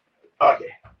 Okay.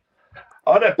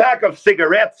 On a pack of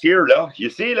cigarettes here,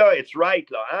 you see, it's right,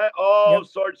 all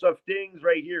sorts of things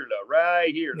right here,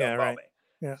 right here. Right.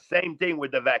 Yeah. Same thing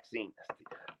with the vaccine.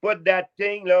 Put that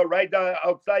thing right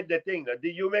outside the thing. Do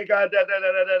you make and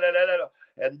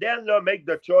then make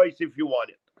the choice if you want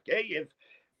it. Okay,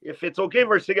 if it's okay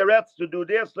for cigarettes to do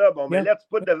this, let's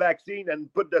put the vaccine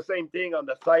and put the same thing on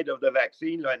the side of the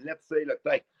vaccine, and let's say,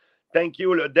 thank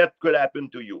you, that could happen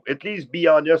to you. At least be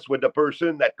honest with the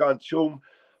person that consume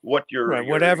what you're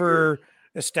whatever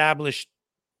established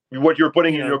what you're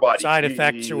putting in your body, side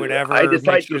effects or whatever. I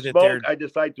decide make sure to that smoke. I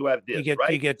decide to have this. you get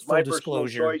right? you get It's full my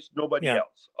disclosure. personal choice. Nobody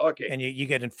else. Okay. And you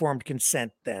get informed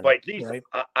consent then. But at least right?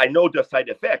 I know the side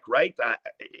effect, right?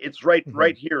 It's right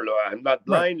here. Look, I'm not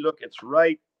blind. Look, it's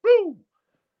right. Woo!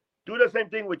 Do the same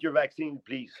thing with your vaccine,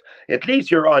 please. At least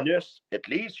you're honest. At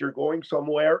least you're going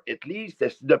somewhere. At least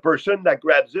the person that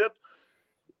grabs it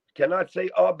cannot say,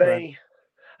 "Oh, ben,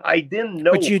 I didn't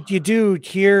know." But you do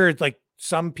hear like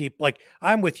some people, like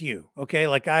I'm with you, okay?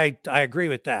 Like I agree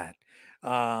with that.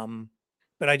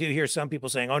 But I do hear some people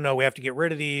saying, "Oh no, we have to get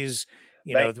rid of these."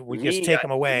 We just take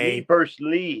them away. Me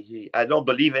personally, I don't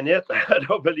believe in it. I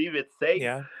don't believe it's safe.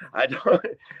 Yeah. I don't.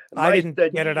 I didn't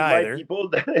get it either. My people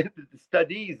that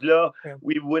studies,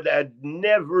 we would have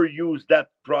never used that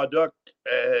product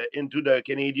into the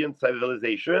Canadian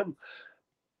civilization.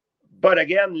 But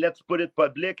again, let's put it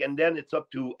public, and then it's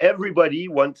up to everybody.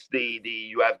 Once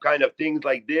you have kind of things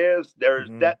like this, there's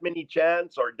that many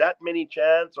chance, or that many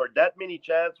chance, or that many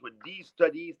chance with these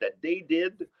studies that they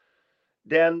did,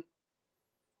 then,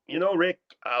 Rick,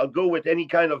 I'll go with any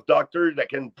kind of doctor that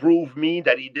can prove me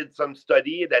that he did some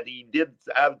study, that he did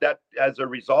have that as a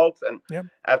result. And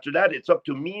after that, it's up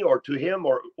to me or to him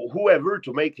or whoever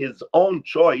to make his own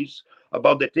choice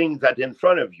about the things that in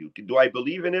front of you. Do I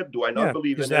believe in it? Do I not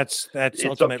believe in it? That's it's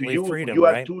ultimately up to you. Freedom. You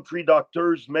have right? 2-3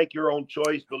 doctors. Make your own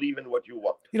choice. Believe in what you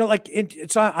want.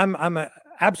 I'm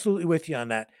absolutely with you on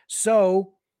that.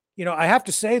 So, I have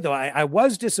to say though, I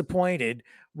was disappointed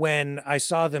when I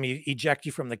saw them eject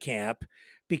you from the camp,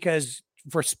 because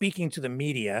for speaking to the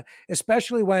media,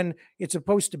 especially when it's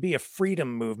supposed to be a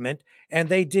freedom movement, and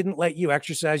they didn't let you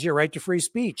exercise your right to free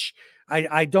speech.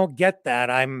 I don't get that.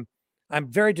 I'm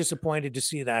very disappointed to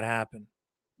see that happen.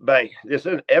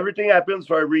 Listen, everything happens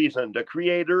for a reason. The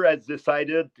creator has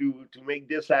decided to make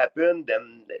this happen.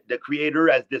 Then the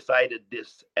creator has decided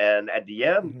this, and at the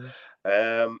end,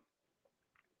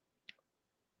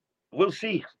 we'll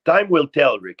see. Time will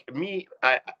tell, Rick.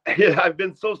 I've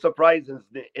been so surprised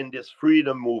in this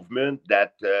freedom movement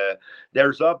that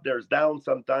there's up, there's down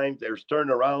sometimes, there's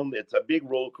turnaround. It's a big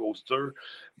roller coaster.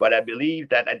 But I believe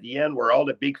that at the end, we're all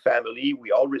a big family.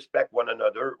 We all respect one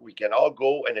another. We can all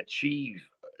go and achieve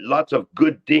lots of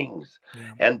good things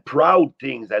and proud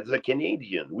things as a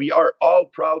Canadian. We are all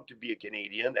proud to be a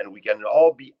Canadian, and we can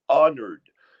all be honored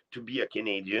to be a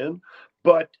Canadian.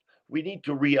 But we need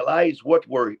to realize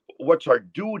what's our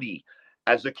duty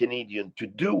as a Canadian to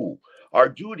do. Our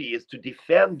duty is to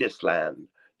defend this land,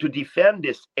 to defend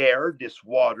this air, this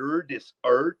water, this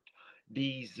earth,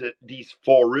 these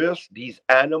forests, these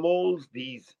animals,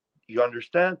 you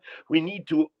understand? We need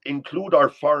to include our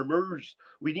farmers.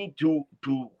 We need to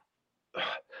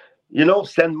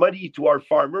send money to our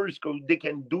farmers so they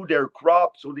can do their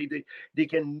crops, so they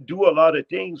can do a lot of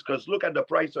things. Because look at the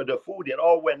price of the food; it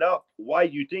all went up. Why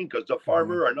do you think? Because the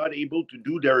farmer are not able to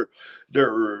do their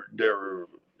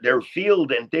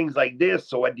field and things like this.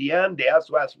 So at the end, they have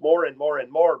to ask more and more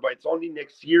and more. But it's only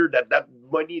next year that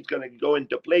money is going to go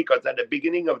into play. Because at the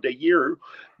beginning of the year,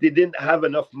 they didn't have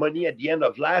enough money at the end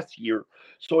of last year,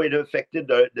 so it affected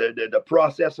the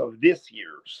process of this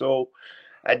year. So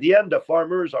at the end, the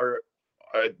farmers are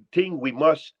a thing we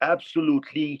must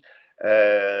absolutely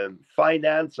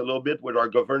finance a little bit with our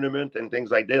government and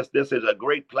things like this. This is a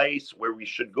great place where we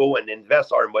should go and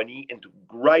invest our money into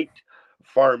great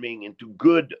farming, into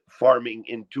good farming,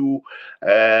 into,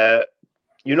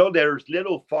 there's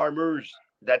little farmers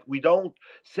that we don't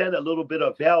send a little bit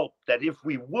of help, that if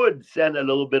we would send a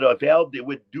little bit of help, they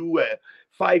would do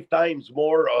 5 times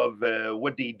more of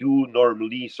what they do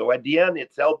normally. So at the end,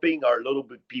 it's helping our little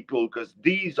bit people, because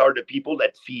these are the people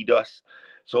that feed us.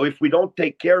 So if we don't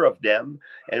take care of them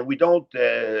and we don't,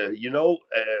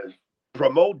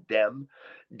 promote them,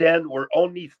 then we're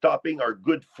only stopping our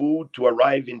good food to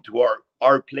arrive into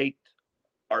our plate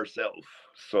ourselves.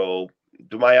 So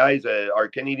to my eyes, our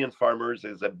Canadian farmers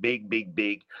is a big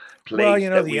place. Well,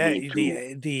 that we need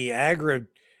to... the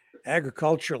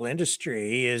agricultural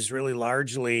industry is really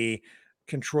largely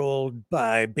controlled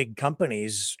by big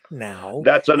companies now.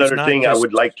 That's another thing I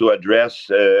would like to address.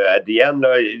 At the end,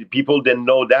 people didn't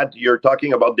know that. You're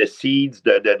talking about the seeds,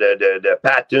 the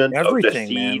patent of the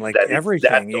seeds, man, like that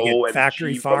everything. It's that you get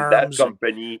factory farms, from that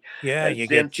company. You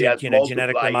get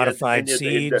genetically modified seeds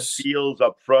in the fields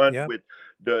up front with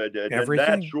the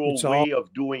everything. natural way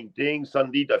of doing things.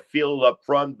 Suddenly the field up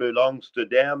front belongs to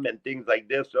them and things like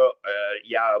this. So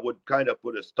I would kind of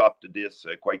put a stop to this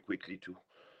quite quickly too.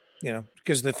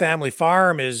 Because the family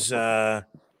farm is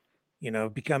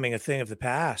becoming a thing of the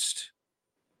past.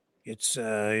 It's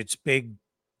big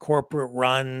corporate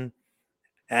run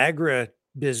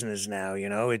agribusiness now.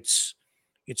 It's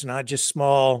It's not just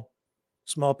small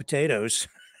potatoes.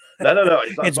 No.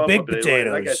 It's not It's small big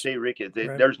potatoes. Like I potatoes. say, Rick,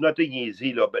 Right. there's nothing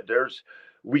easy, but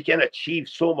we can achieve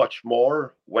so much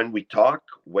more when we talk,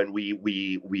 when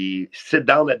we sit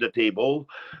down at the table.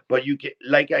 But you can,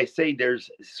 like I say, there's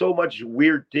so much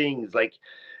weird things. Like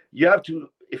you have to,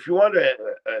 if you want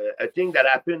a thing that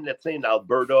happened, let's say in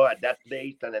Alberta at that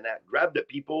place, and then grab the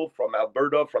people from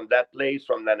Alberta, from that place,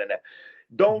 from that.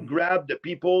 Don't grab the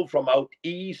people from out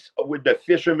east with the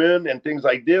fishermen and things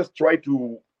like this. Try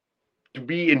to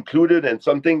be included in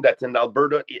something that's in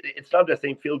Alberta. It's not the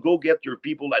same field. Go get your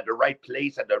people at the right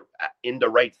place in the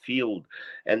right field,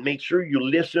 and make sure you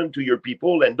listen to your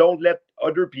people and don't let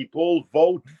other people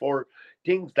vote for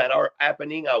things that are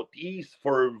happening out east,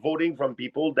 for voting from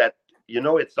people that,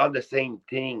 it's not the same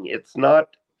thing. It's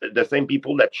not the same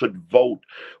people that should vote.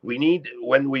 We need,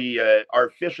 when our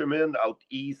fishermen out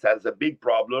east has a big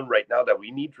problem right now that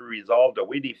we need to resolve, the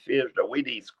way they fish, the way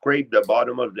they scrape the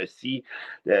bottom of the sea.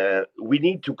 We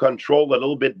need to control a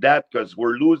little bit that, because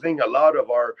we're losing a lot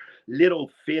of our little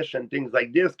fish and things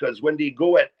like this, because when they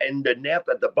go in the net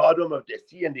at the bottom of the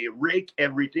sea and they rake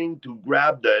everything to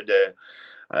grab the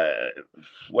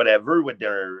whatever with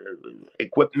their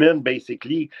equipment,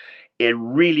 basically, it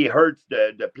really hurts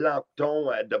the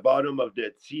plankton at the bottom of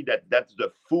the sea. That's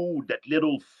the food that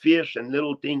little fish and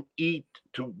little thing eat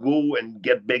to go and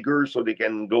get bigger so they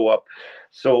can go up.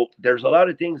 So there's a lot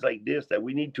of things like this that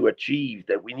we need to achieve,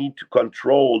 that we need to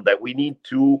control, that we need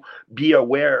to be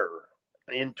aware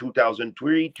in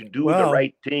 2003 to do the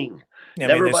right thing.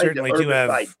 Never they buy certainly the do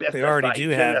herbicide, have. They already do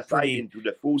have genocide pretty into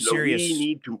the food. So serious we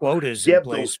need to quotas in get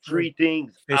place those for three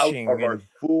things out fishing of our in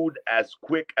food as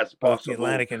quick as both possible. the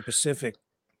Atlantic and Pacific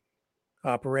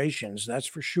operations. That's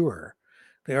for sure.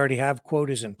 They already have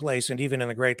quotas in place, and even in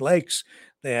the Great Lakes,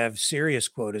 they have serious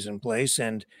quotas in place.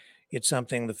 And it's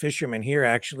something the fishermen here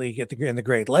actually in the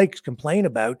Great Lakes complain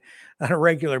about on a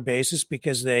regular basis,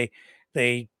 because they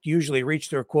usually reach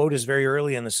their quotas very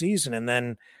early in the season and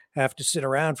then have to sit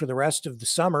around for the rest of the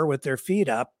summer with their feet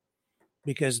up,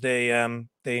 because they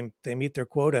meet their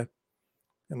quota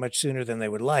much sooner than they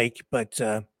would like. But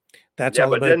that's all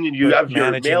but about, then you have your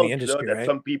managing milk the industry, that right?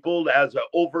 some people has an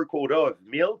over quota of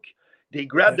milk. They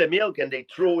grab the milk and they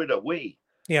throw it away.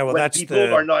 Yeah, well, when that's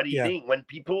people are not eating, when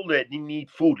people need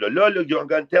food, look, you're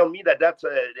going to tell me that's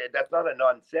not a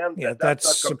nonsense. Yeah, that's that's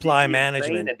not supply completely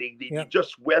management. insane, and they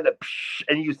just wet it,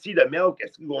 and you see the milk,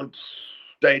 it's going,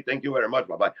 thank you very much,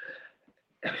 bye-bye.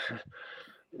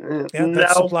 Yeah,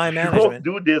 that's supply management.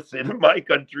 Don't do this in my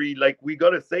country. Like, we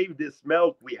got to save this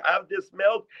milk. We have this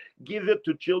milk. Give it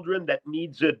to children that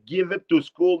needs it. Give it to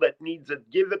school that needs it.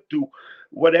 Give it to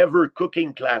whatever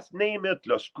cooking class, name it,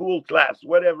 the school class,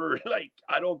 whatever. Like,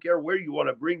 I don't care where you want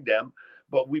to bring them,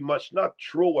 but we must not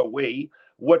throw away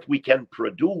what we can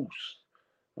produce.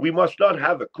 We must not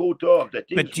have a quota of the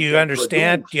things. But do you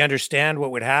understand? Do you understand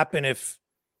what would happen if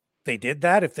they did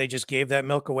that? If they just gave that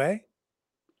milk away?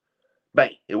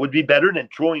 Bang, it would be better than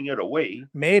throwing it away.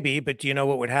 Maybe, but do you know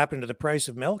what would happen to the price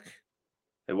of milk?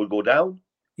 It would go down?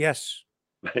 Yes.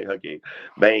 Okay.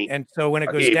 Bang. And so when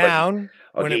it goes down,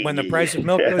 when the price of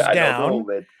milk goes down,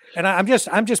 and I'm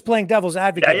just playing devil's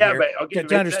advocate here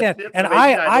to understand. And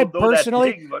I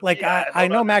personally, I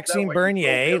know Maxime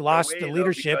Bernier lost the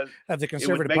leadership of the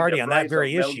Conservative Party on that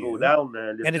very issue,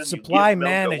 and it's supply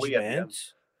management.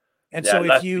 And so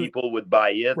if you people would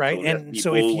buy it, right, and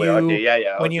so if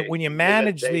you when you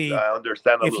manage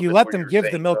if you let them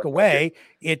give the milk away,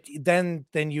 then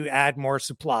you add more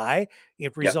supply.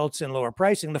 It results in lower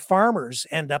pricing. The farmers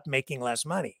end up making less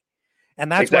money,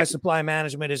 and that's why supply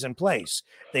management is in place.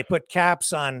 They put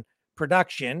caps on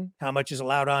production, how much is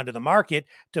allowed onto the market,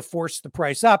 to force the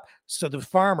price up, so the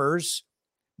farmers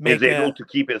is able to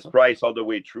keep its price all the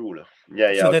way through.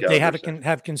 So that they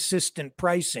have consistent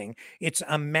pricing. It's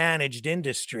a managed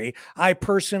industry. I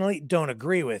personally don't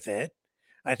agree with it.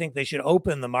 I think they should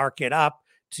open the market up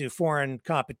to foreign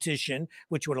competition,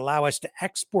 which would allow us to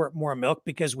export more milk,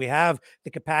 because we have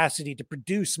the capacity to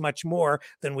produce much more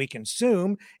than we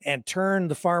consume, and turn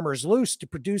the farmers loose to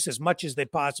produce as much as they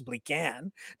possibly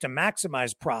can, to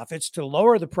maximize profits, to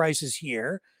lower the prices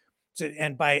here.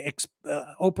 And by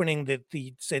opening the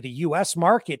U.S.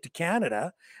 market to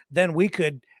Canada, then we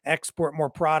could export more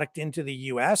product into the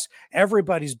U.S.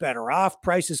 Everybody's better off.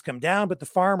 Prices come down, but the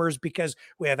farmers, because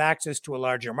we have access to a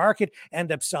larger market,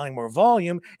 end up selling more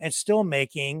volume and still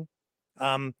making,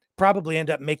 probably end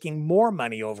up making more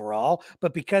money overall.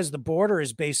 But because the border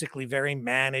is basically very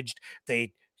managed,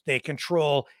 they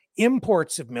control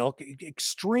imports of milk,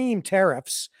 extreme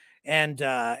tariffs and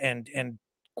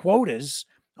quotas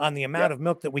on the amount of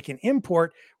milk that we can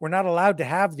import. We're not allowed to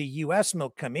have the U.S.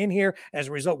 milk come in here. As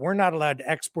a result, we're not allowed to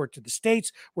export to the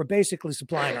States. We're basically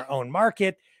supplying our own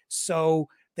market. So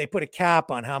they put a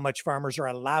cap on how much farmers are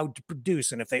allowed to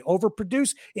produce. And if they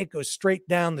overproduce, it goes straight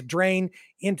down the drain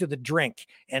into the drink,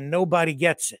 and nobody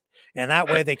gets it. And that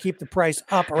way they keep the price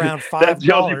up around $5 That's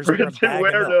the only for a person bag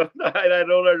where of milk. I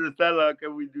don't understand how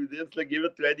can we do this. Like give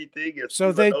it to anything.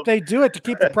 So they do it to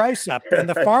keep the price up. And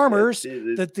the farmers,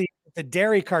 the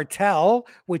dairy cartel,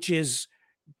 which is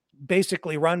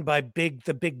basically run by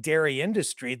the big dairy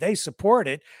industry, they support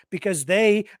it because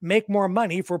they make more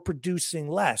money for producing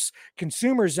less.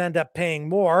 Consumers end up paying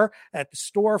more at the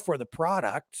store for the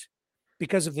product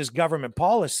because of this government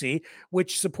policy,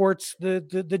 which supports the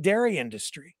dairy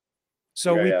industry.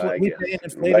 So we pay an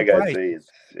inflated price.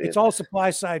 It's all supply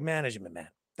side management, man.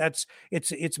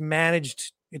 It's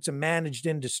managed. It's a managed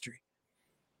industry.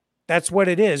 That's what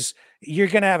it is. You're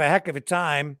going to have a heck of a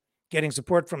time getting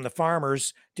support from the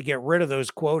farmers to get rid of those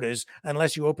quotas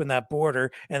unless you open that border.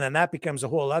 And then that becomes a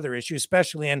whole other issue,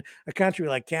 especially in a country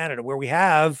like Canada, where we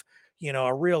have,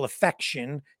 a real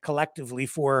affection collectively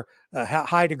for a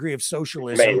high degree of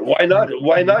socialism. Man,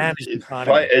 why not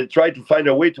try to find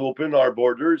a way to open our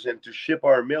borders and to ship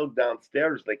our milk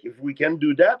downstairs? Like if we can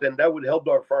do that, and that would help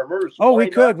our farmers. Oh, we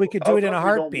could do it in a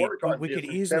heartbeat. We could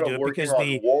easily do it because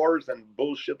the wars and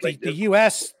bullshit like the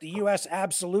U.S.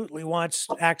 absolutely wants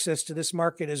access to this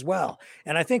market as well.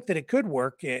 And I think that it could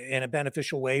work in a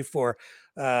beneficial way for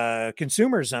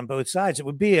consumers on both sides. It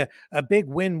would be a big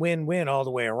win-win-win all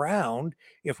the way around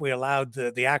if we allowed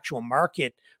the actual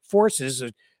market forces,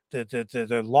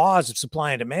 the laws of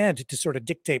supply and demand to sort of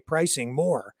dictate pricing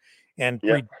more and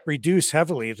reduce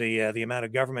heavily the amount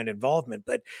of government involvement.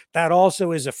 But that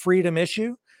also is a freedom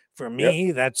issue. For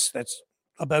me, that's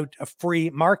about a free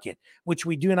market, which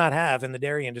we do not have in the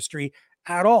dairy industry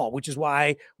at all, which is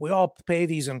why we all pay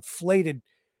these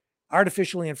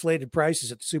artificially inflated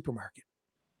prices at the supermarket.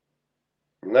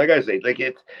 Like I say,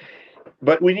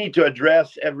 but we need to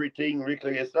address everything, Rick.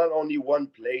 Like it's not only one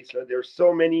place. There's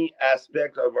so many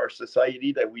aspects of our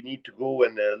society that we need to go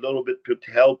and a little bit put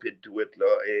help into it.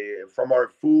 From our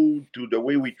food to the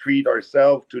way we treat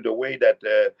ourselves to the way that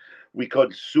we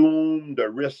consume, the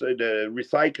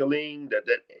recycling. That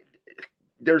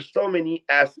there's so many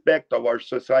aspects of our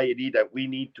society that we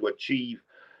need to achieve.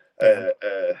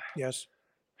 Yes.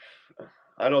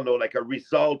 I don't know, like a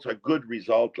good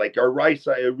result, like a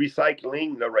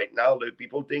recycling right now. The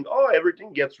people think,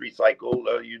 everything gets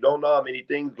recycled. You don't know how many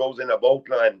things goes in a boat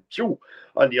and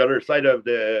on the other side of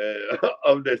the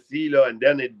of the sea, and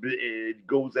then it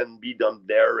goes and be dumped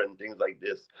there and things like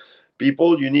this.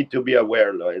 People, you need to be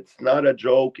aware. It's not a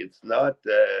joke. It's not.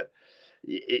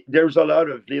 There's a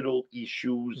lot of little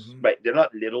issues, but they're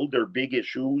not little. They're big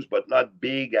issues, but not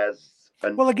big as.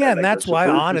 Well, again, that's why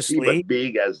honestly,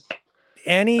 big as.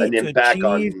 To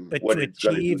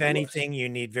achieve anything, you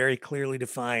need very clearly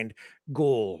defined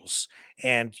goals.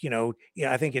 And,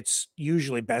 I think it's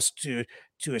usually best to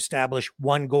establish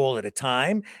one goal at a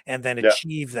time and then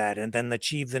achieve that and then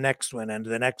achieve the next one and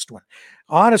the next one.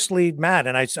 Honestly, Matt,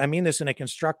 and I mean this in a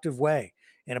constructive way,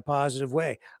 in a positive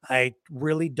way, I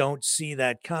really don't see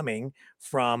that coming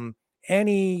from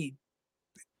any.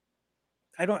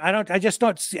 I just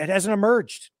don't see it. Hasn't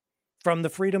emerged from the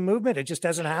freedom movement. It just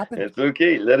hasn't happened. It's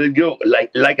okay. Let it go.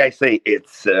 Like I say,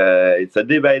 it's a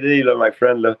day by day, my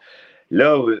friend.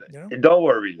 Don't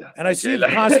worry. And I see the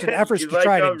constant efforts to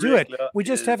try to do it. We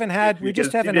just haven't had the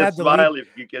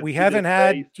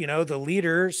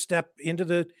leader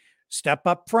step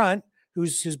up front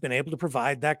who's been able to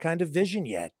provide that kind of vision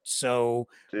yet. So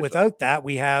without that,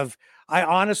 I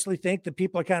honestly think that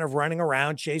people are kind of running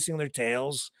around chasing their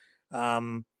tails.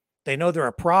 They know there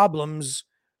are problems,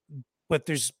 but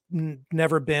there's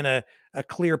never been a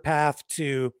clear path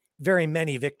to very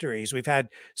many victories. We've had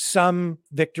some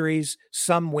victories,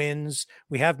 some wins.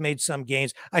 We have made some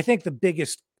gains. I think the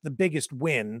biggest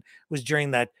win was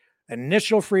during that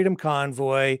initial freedom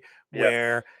convoy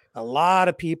where a lot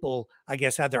of people, I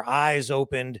guess, had their eyes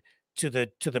opened to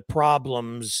the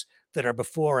problems that are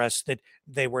before us that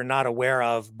they were not aware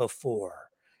of before.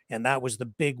 And that was the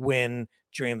big win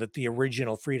during the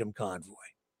original freedom convoy.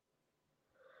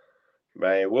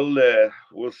 Man,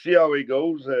 we'll see how it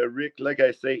goes, Rick. Like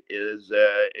I say,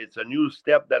 it's a new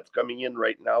step that's coming in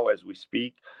right now as we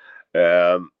speak.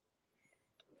 Where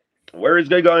is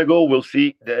it going to go? We'll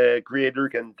see. The creator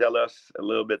can tell us a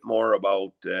little bit more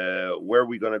about where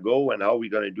we're going to go and how we're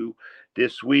going to do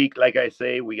this week. Like I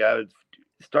say, we got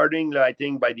starting. I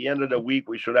think by the end of the week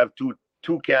we should have two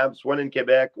camps: one in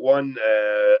Quebec, one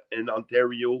in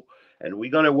Ontario. and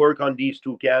we're gonna work on these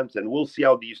two camps, and we'll see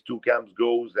how these two camps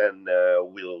goes, and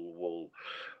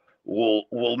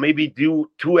we'll maybe do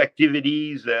two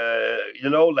activities.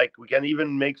 Like we can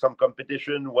even make some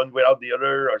competition, one without the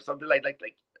other, or something like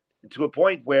to a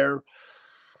point where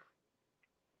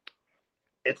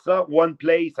it's not one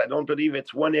place. I don't believe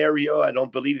it's one area. I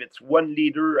don't believe it's one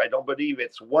leader. I don't believe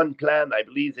it's one plan. I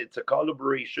believe it's a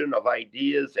collaboration of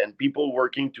ideas and people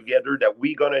working together that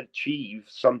we're going to achieve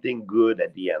something good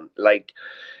at the end. Like,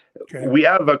 we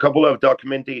have a couple of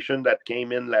documentation that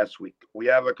came in last week. We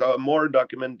have more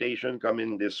documentation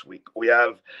coming this week. We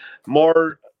have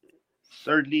more,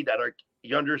 certainly, that are,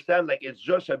 you understand, like it's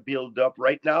just a build up.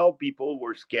 Right now, people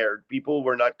were scared. People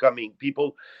were not coming.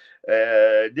 People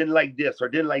didn't like this or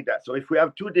didn't like that. So if we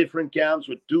have two different camps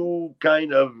with two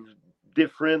kind of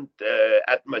different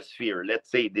atmosphere,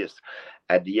 let's say this,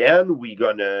 at the end, we're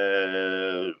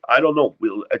gonna, I don't know,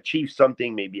 we'll achieve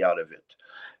something maybe out of it.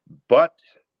 But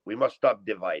we must stop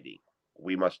dividing.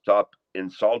 We must stop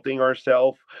insulting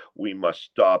ourselves. We must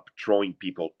stop throwing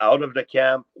people out of the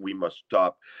camp. We must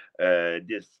stop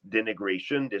this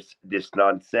denigration, this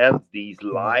nonsense, these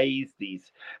lies,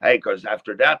 because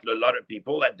after that, a lot of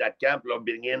people at that camp will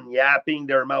begin yapping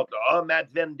their mouth. Oh,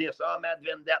 Matt Vin this, oh, Matt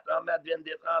Vin that, oh, Matt Vin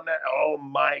this, oh, Matt, oh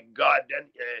my God. Then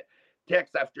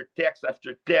text after text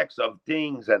after text of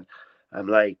things. And I'm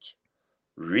like,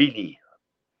 really?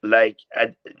 Like,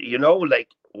 like,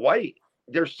 why?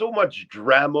 There's so much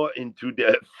drama into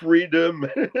the freedom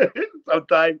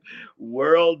sometimes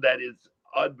world that is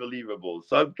unbelievable.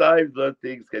 Sometimes those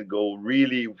things can go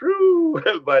really through,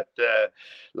 but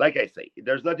like I say,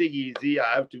 there's nothing easy.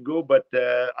 I have to go, but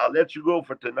I'll let you go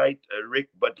for tonight, Rick.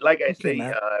 But like I say,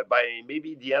 by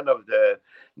maybe the end of the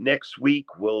next week,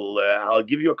 I'll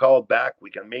give you a call back.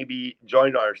 We can maybe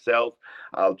join ourselves.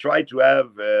 I'll try to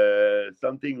have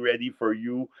something ready for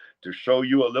you to show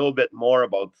you a little bit more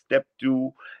about step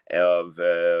 2 of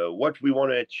what we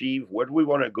want to achieve, what we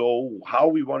want to go, how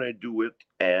we want to do it.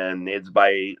 And it's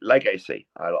by, like I say,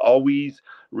 I'll always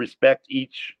respect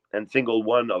each and single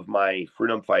one of my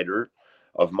freedom fighter,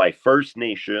 of my First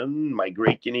Nation, my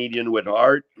great Canadian with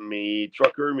heart, me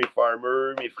trucker, me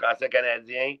farmer, me Français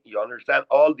Canadien. You understand?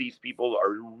 All these people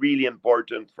are really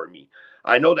important for me.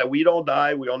 I know that we don't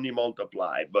die, we only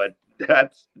multiply, but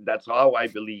that's how I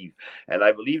believe. And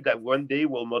I believe that one day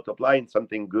we'll multiply in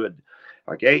something good.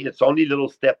 Okay, it's only little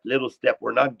step.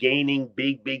 We're not gaining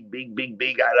big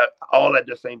all at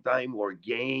the same time. We're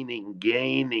gaining.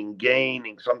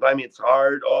 Sometimes it's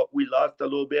hard. Oh, we lost a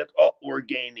little bit. Oh, we're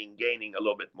gaining a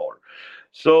little bit more.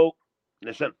 So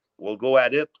listen, we'll go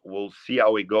at it. We'll see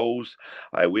how it goes.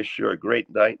 I wish you a great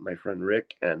night, my friend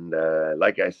Rick. And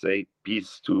like I say,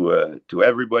 peace to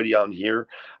everybody on here.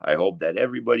 I hope that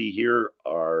everybody here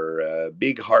are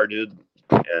big-hearted,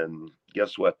 and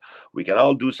guess what? We can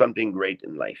all do something great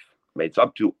in life. It's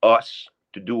up to us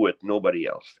to do it, nobody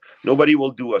else. Nobody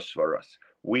will do us for us.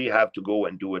 We have to go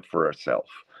and do it for ourselves.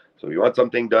 So if you want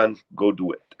something done, go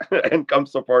do it. And come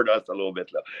support us a little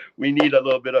bit. We need a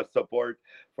little bit of support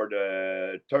for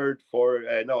the 4th,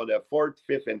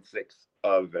 5th, and 6th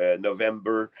of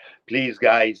November. Please,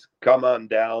 guys, come on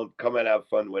down. Come and have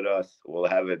fun with us. We'll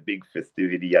have a big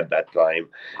festivity at that time.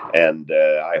 And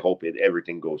I hope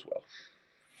everything goes well.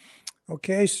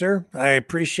 Okay, sir. I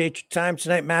appreciate your time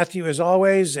tonight, Matthew, as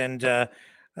always. And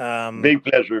big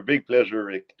pleasure,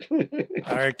 Rick.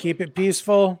 All right, keep it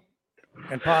peaceful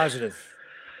and positive.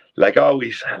 Like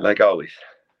always. All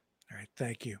right,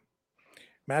 thank you.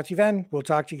 Matthew Van, we'll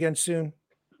talk to you again soon.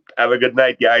 Have a good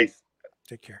night, guys.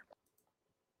 Take care.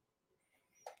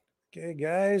 Okay,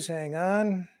 guys, hang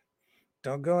on.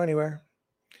 Don't go anywhere.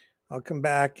 I'll come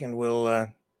back and we'll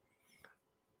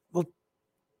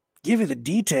give you the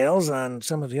details on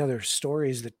some of the other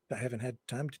stories that I haven't had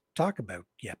time to talk about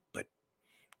yet, but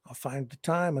I'll find the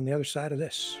time on the other side of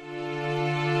this.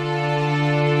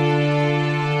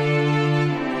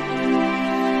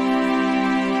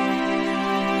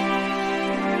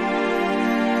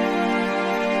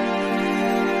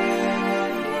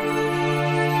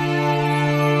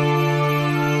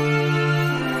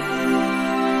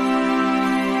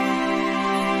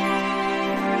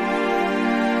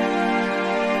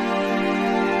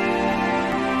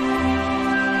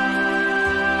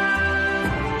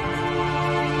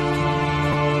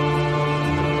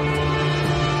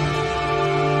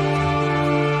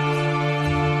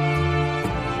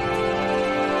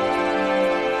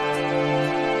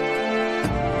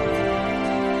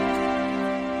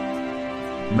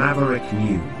 Maverick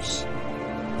News.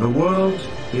 The world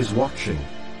is watching.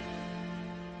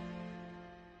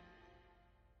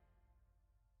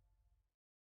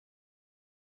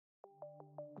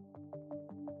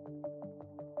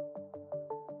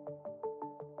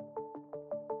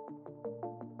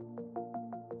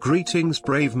 Greetings,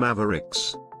 brave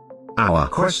Mavericks. Our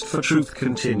quest for truth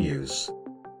continues.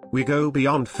 We go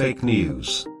beyond fake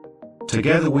news.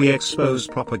 Together we expose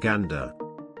propaganda.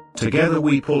 Together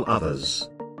we pull others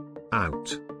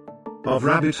out of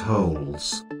rabbit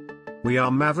holes. We are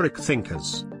maverick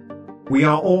thinkers. We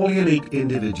are all unique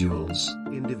individuals,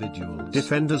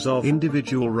 defenders of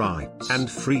individual rights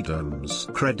and freedoms,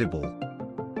 credible,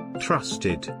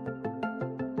 trusted,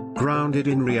 grounded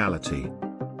in reality.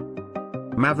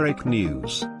 Maverick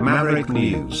News, Maverick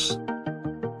News.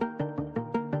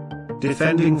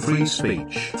 Defending free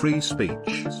speech, free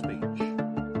speech.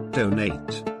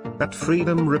 Donate at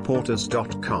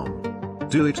freedomreporters.com.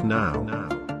 Do it now.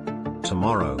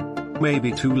 Tomorrow may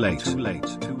be too late.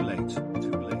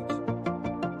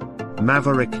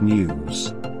 Maverick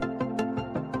News.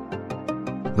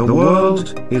 The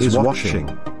world is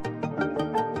watching.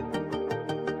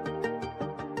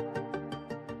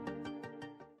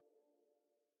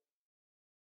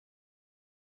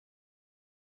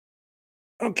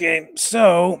 Okay,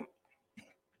 so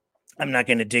I'm not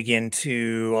going to dig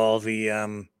into all the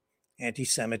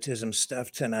anti-Semitism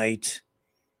stuff tonight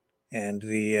and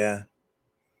the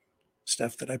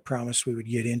stuff that I promised we would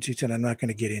get into tonight. I'm not going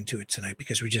to get into it tonight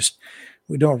because we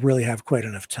don't really have quite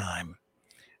enough time.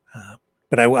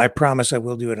 But I promise I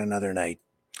will do it another night.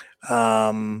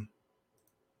 I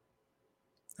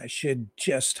should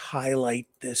just highlight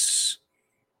this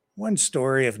one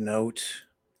story of note.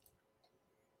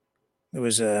 There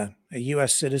was a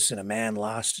U.S. citizen, a man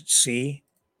lost at sea.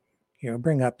 There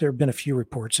have been a few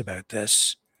reports about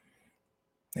this.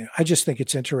 I just think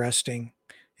it's interesting.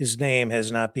 His name has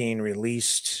not been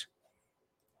released.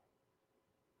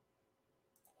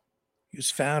 He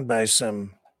was found by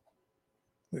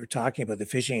we were talking about the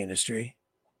fishing industry.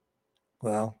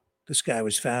 Well, this guy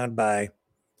was found by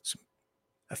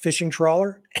a fishing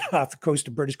trawler off the coast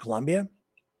of British Columbia.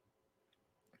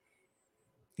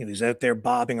 He was out there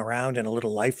bobbing around in a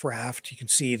little life raft. You can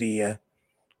see the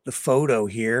photo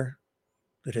here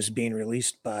that has been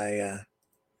released by, I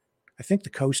think,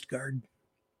 the Coast Guard.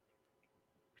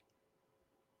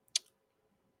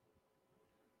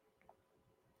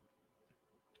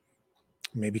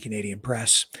 Maybe Canadian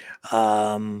Press.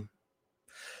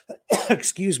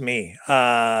 Excuse me.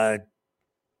 So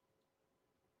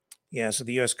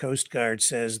the U.S. Coast Guard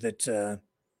says that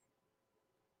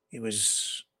it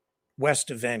was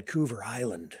west of Vancouver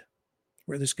Island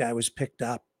where this guy was picked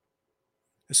up.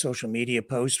 A social media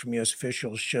post from U.S.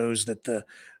 officials shows that the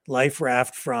life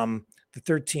raft from the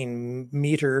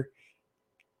 13-meter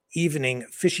evening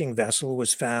fishing vessel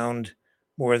was found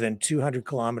more than 200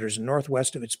 kilometers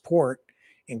northwest of its port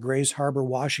in Grays Harbor,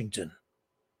 Washington.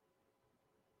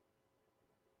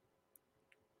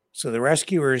 So the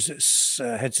rescuers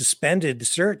had suspended the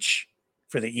search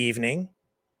for the evening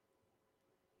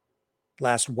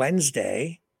last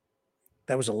Wednesday.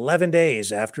 That was 11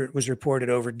 days after it was reported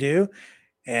overdue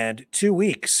and 2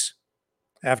 weeks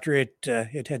after it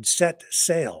had set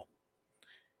sail.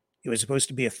 It was supposed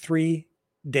to be a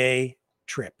 3-day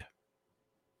trip.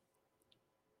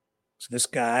 So this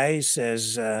guy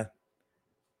says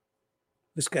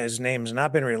this guy's name has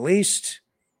not been released.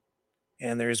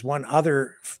 And there's one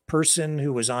other person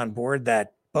who was on board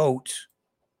that boat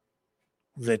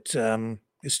that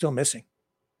is still missing.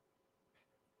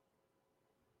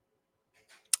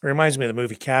 It reminds me of the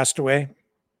movie Castaway.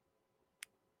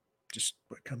 Just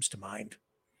what comes to mind.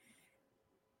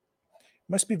 It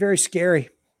must be very scary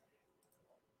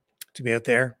to be out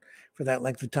there for that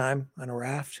length of time on a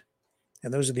raft.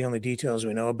 And those are the only details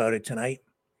we know about it tonight.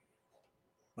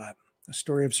 But a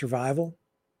story of survival,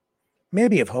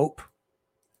 maybe of hope.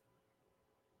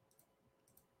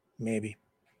 Maybe.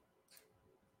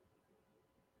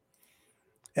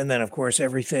 And then, of course,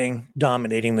 everything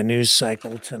dominating the news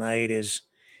cycle tonight is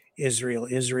Israel,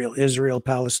 Israel, Israel,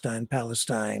 Palestine,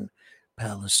 Palestine,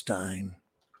 Palestine.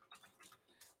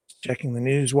 Checking the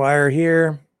news wire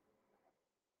here.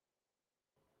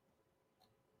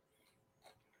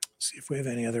 See if we have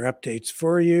any other updates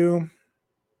for you.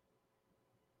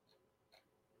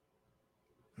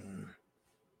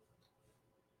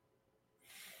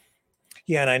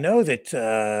 Yeah, and I know that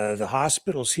the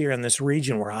hospitals here in this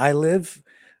region where I live,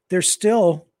 they're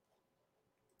still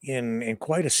in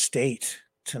quite a state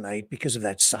tonight because of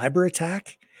that cyber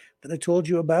attack that I told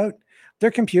you about.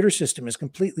 Their computer system is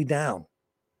completely down.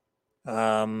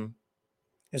 And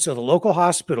so the local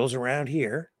hospitals around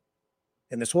here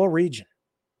in this whole region,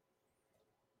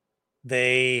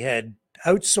 they had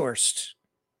outsourced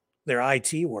their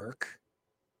IT work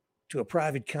to a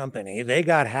private company. They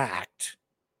got hacked.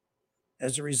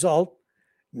 As a result,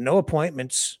 no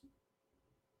appointments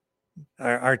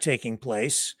are taking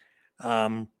place.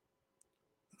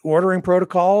 Ordering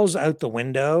protocols out the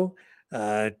window,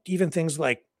 even things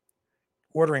like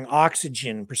ordering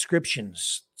oxygen,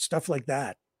 prescriptions, stuff like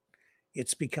that.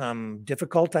 It's become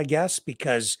difficult, I guess,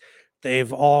 because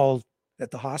they've all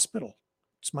at the hospital.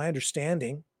 It's my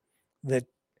understanding that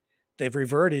they've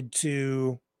reverted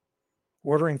to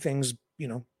ordering things,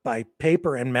 by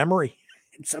paper and memory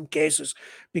in some cases,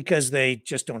 because they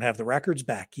just don't have the records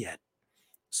back yet.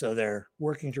 So they're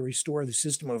working to restore the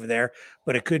system over there,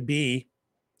 but it could be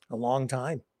a long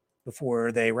time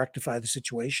before they rectify the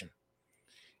situation.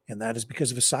 And that is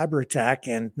because of a cyber attack,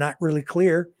 and not really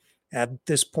clear at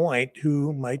this point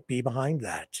who might be behind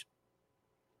that.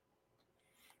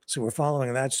 So we're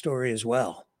following that story as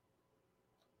well.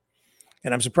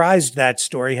 And I'm surprised that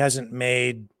story hasn't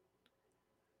made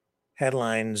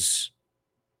headlines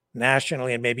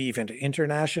nationally and maybe even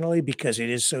internationally, because it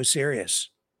is so serious.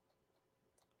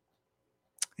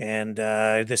 And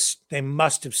they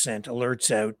must have sent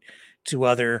alerts out to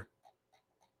other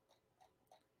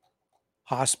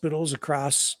hospitals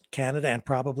across Canada and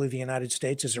probably the United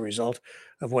States as a result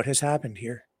of what has happened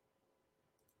here,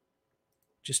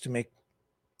 just to make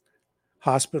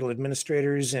hospital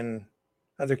administrators and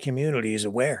other communities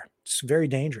aware. It's very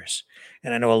dangerous.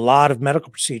 And I know a lot of medical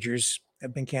procedures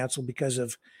have been canceled because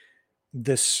of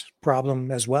this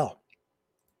problem as well.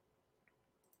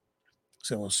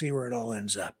 So we'll see where it all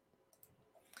ends up.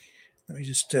 Let me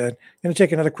just going to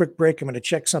take another quick break. I'm going to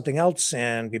check something else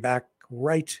and be back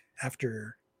right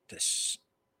after this.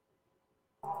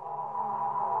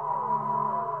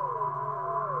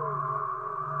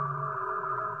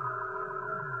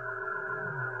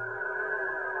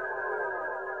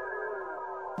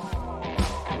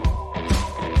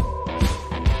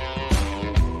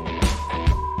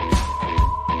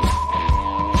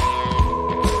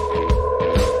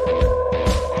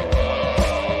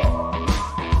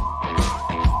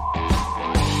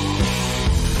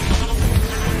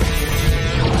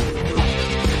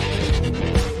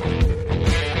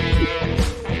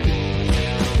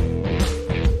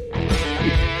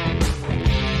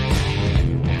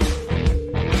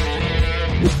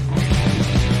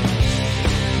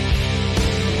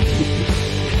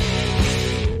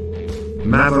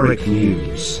 Maverick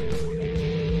News.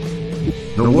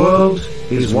 The world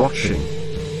is watching.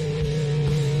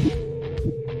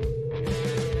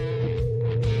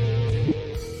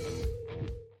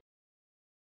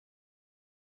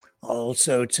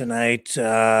 Also tonight,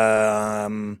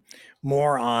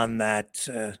 more on that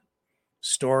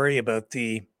story about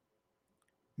the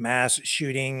mass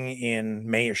shootings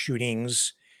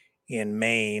in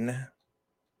Maine.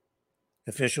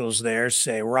 Officials there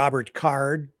say Robert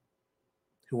Card,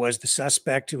 who was the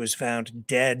suspect who was found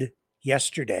dead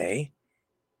yesterday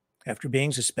after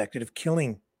being suspected of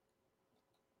killing.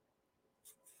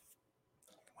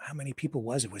 How many people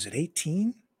was it? Was it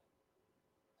 18?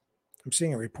 I'm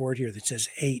seeing a report here that says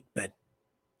 8, but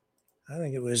I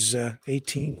think it was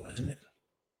 18, wasn't it?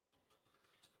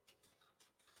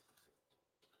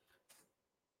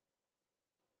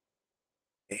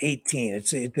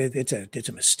 It's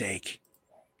a mistake.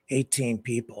 18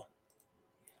 people.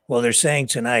 Well, they're saying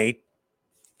tonight.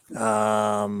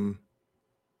 In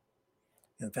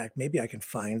fact, maybe I can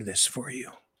find this for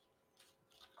you.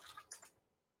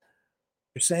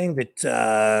 They're saying that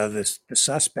the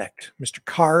suspect, Mr.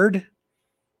 Card,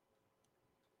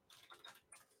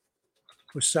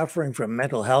 was suffering from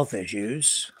mental health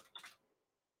issues.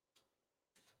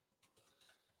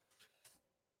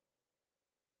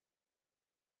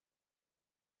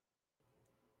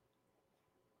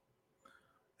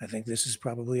 I think this is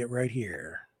probably it right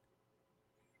here.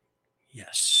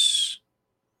 Yes,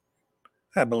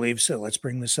 I believe so. Let's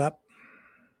bring this up.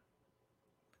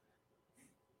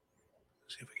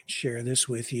 See if we can share this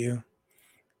with you.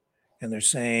 And they're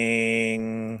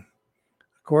saying,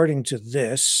 according to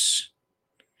this,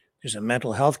 there's a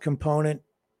mental health component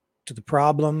to the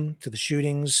problem, to the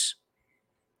shootings.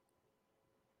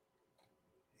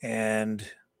 And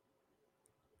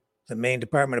the Maine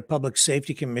Department of Public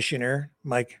Safety Commissioner,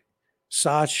 Mike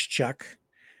Sawchuk,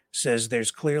 says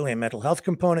there's clearly a mental health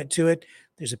component to it.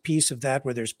 There's a piece of that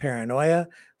where there's paranoia.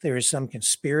 There is some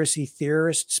conspiracy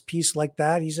theorists piece like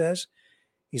that, he says.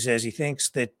 He says he thinks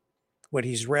that what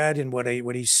he's read and what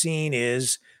he's seen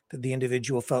is that the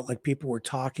individual felt like people were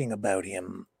talking about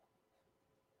him.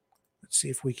 Let's see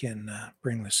if we can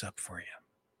bring this up for you.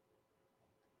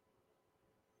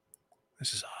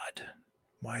 This is odd.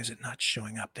 Why is it not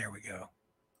showing up? There we go.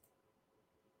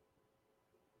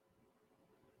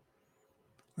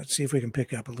 Let's see if we can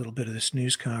pick up a little bit of this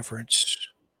news conference.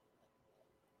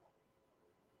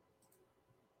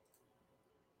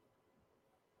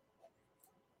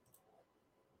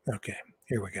 Okay,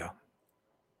 here we go.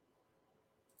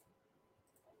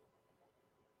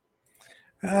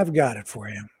 I've got it for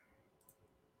you.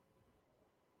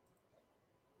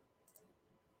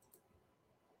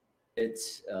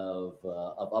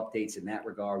 Of updates in that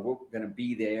regard. We're going to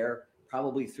be there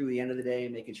probably through the end of the day,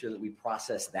 making sure that we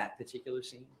process that particular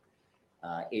scene.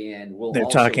 And we'll They're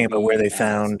also talking about where be they at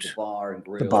found the bar and the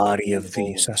grill body and of the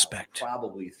bowling alley, suspect.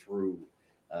 probably through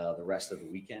the rest of the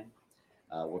weekend.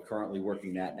 We're currently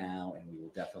working that now, and we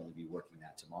will definitely be working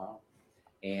that tomorrow.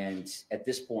 And at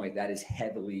this point, that is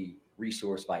heavily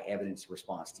resourced by evidence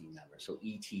response team members. So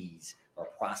ETs are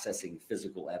processing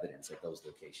physical evidence at those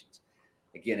locations.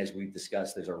 Again, as we've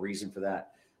discussed, there's a reason for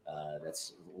that.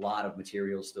 That's a lot of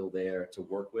material still there to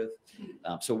work with.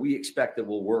 So we expect that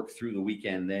we'll work through the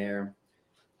weekend there.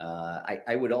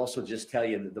 I would also just tell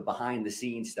you that the behind the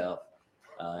scenes stuff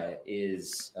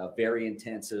is a very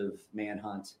intensive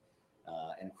manhunt,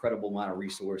 an incredible amount of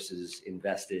resources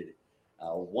invested.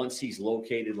 Once he's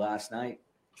located last night,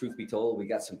 truth be told, we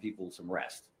got some people some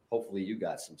rest. Hopefully you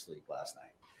got some sleep last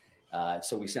night.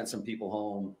 So we sent some people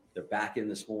home. They're back in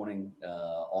this morning,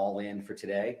 all in for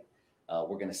today.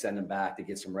 We're going to send them back to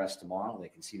get some rest tomorrow. They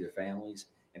can see their families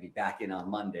and be back in on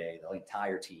Monday, the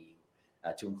entire team,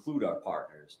 to include our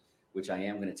partners, which I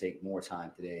am going to take more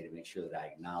time today to make sure that I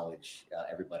acknowledge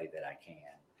everybody that I can.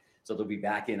 So they'll be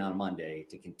back in on Monday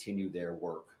to continue their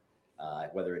work,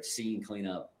 whether it's scene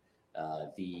cleanup,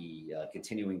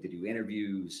 continuing to do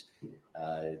interviews.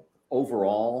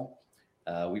 Overall,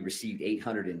 we received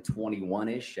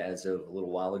 821-ish as of a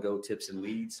little while ago, tips and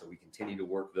leads. So we continue to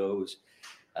work those.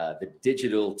 The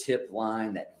digital tip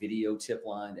line, that video tip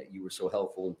line that you were so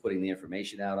helpful in putting the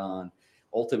information out on.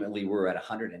 Ultimately, we're at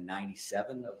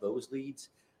 197 of those leads,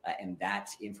 and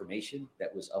that's information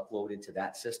that was uploaded to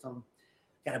that system.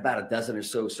 Got about a dozen or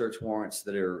so search warrants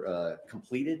that are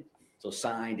completed, so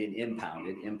signed and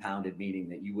impounded. Impounded meaning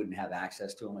that you wouldn't have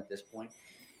access to them at this point.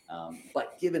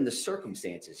 But given the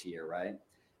circumstances here, right,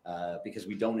 because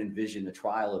we don't envision a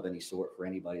trial of any sort for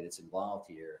anybody that's involved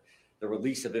here, the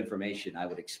release of information I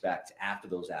would expect after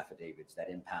those affidavits, that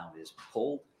impound is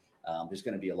pulled. There's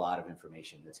going to be a lot of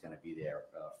information that's going to be there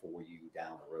for you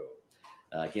down the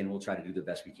road. Again, we'll try to do the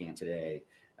best we can today.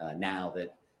 Now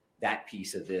that that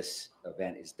piece of this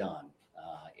event is done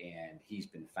and he's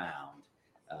been found,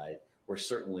 we're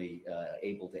certainly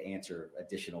able to answer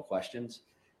additional questions.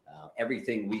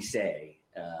 Everything we say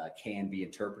can be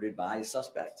interpreted by a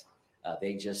suspect.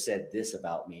 They just said this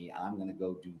about me. I'm going to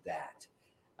go do that.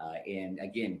 And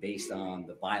again, based on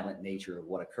the violent nature of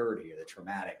what occurred here, the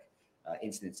traumatic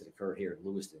incidents that occurred here in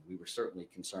Lewiston, we were certainly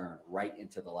concerned right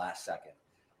into the last second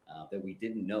that we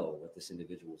didn't know what this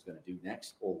individual was going to do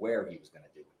next or where he was going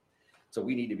to do it. So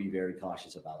we need to be very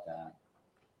cautious about that.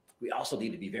 We also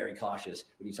need to be very cautious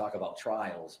when you talk about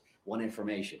trials, one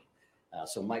information.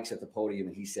 So Mike's at the podium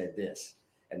and he said this.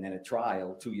 And then at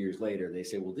trial, 2 years later, they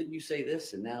say, well, didn't you say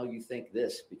this? And now you think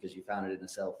this because you found it in a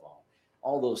cell phone.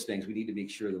 All those things, we need to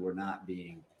make sure that we're not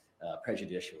being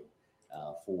prejudicial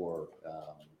for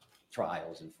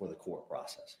trials and for the court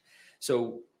process.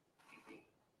 So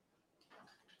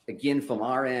again, from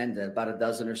our end, about a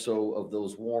dozen or so of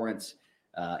those warrants,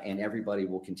 and everybody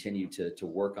will continue to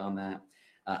work on that.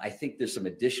 I think there's some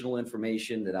additional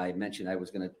information that I mentioned I was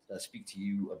going to speak to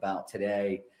you about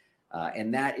today,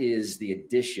 and that is the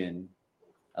addition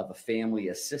of a family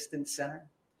assistance center.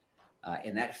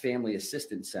 And that family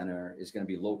assistance center is going to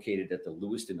be located at the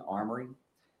Lewiston Armory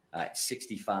at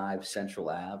 65 Central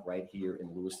Ave, right here in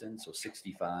Lewiston. So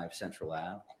 65 Central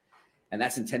Ave. And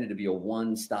that's intended to be a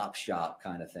one-stop shop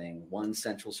kind of thing, one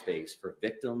central space for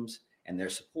victims and their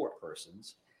support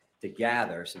persons to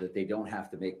gather so that they don't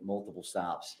have to make multiple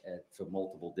stops for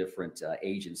multiple different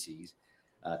agencies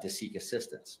to seek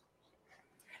assistance.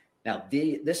 Now,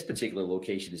 this particular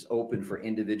location is open for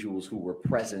individuals who were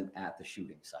present at the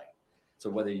shooting site. So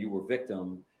whether you were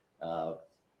victim,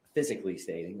 physically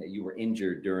stating that you were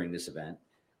injured during this event,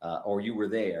 or you were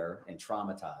there and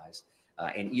traumatized,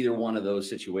 in either one of those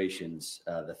situations,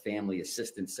 the Family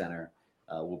Assistance Center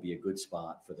will be a good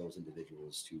spot for those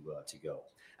individuals to go.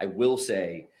 I will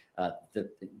say that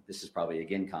this is probably,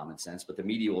 again, common sense, but the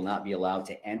media will not be allowed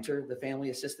to enter the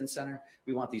Family Assistance Center.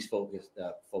 We want these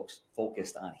folks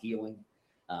focused on healing,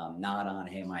 not on,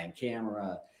 hey, am I on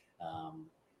camera?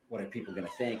 What are people going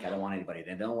to think? I don't want anybody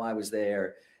to know I was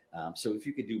there. So if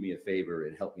you could do me a favor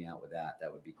and help me out with that,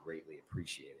 that would be greatly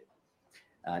appreciated.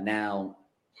 Now,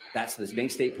 that's the Maine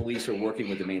State Police are working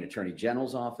with the Maine Attorney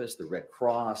General's office, the Red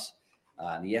Cross,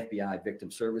 and the FBI Victim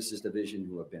Services Division,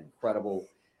 who have been incredible.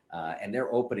 And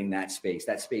they're opening that space.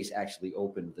 That space actually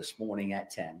opened this morning at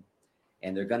 10.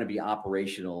 And they're going to be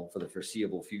operational for the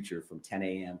foreseeable future from 10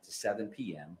 a.m. to 7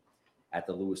 p.m. at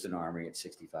the Lewiston Armory at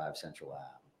 65 Central Ave.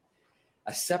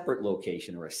 A separate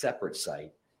location or a separate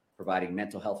site providing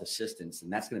mental health assistance,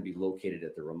 and that's going to be located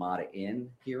at the Ramada Inn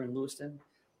here in Lewiston,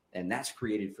 and that's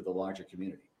created for the larger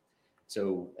community.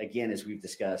 So again, as we've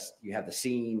discussed, you have the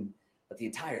scene, but the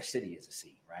entire city is a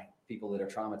scene, right? People that are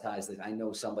traumatized, that I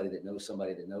know somebody that knows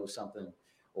somebody that knows something,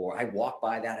 or I walked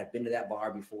by that, I've been to that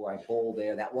bar before, I bowled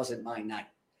there, that wasn't my night.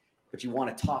 But you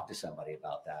want to talk to somebody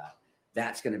about that.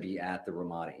 That's going to be at the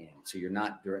Ramada Inn. So you're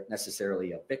not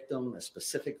necessarily a victim, a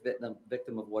specific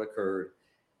victim of what occurred,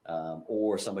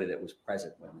 or somebody that was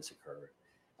present when this occurred.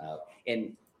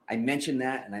 And I mentioned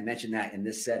that, and I mentioned that in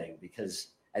this setting, because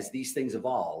as these things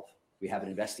evolve, we have an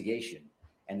investigation,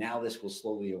 and now this will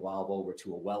slowly evolve over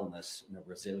to a wellness and a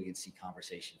resiliency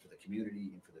conversation for the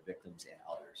community and for the victims and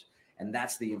others. And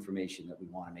that's the information that we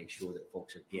want to make sure that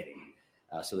folks are getting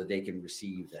so that they can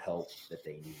receive the help that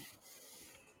they need.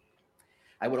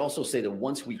 I would also say that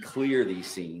once we clear these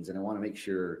scenes, and I want to make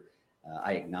sure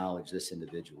I acknowledge this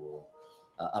individual,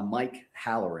 Mike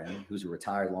Halloran, who's a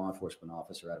retired law enforcement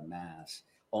officer out of Mass,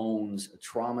 owns a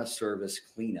trauma service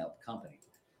cleanup company.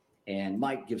 And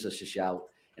Mike gives us a shout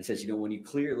and says, when you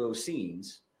clear those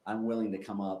scenes, I'm willing to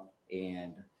come up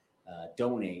and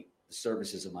donate the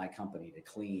services of my company to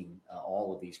clean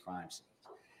all of these crime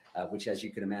scenes, which, as you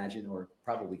can imagine, or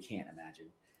probably can't imagine,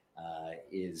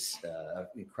 is an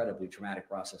incredibly traumatic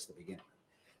process to begin with.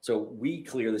 So we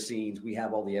clear the scenes. We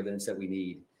have all the evidence that we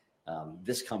need.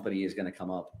 This company is going to come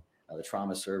up, the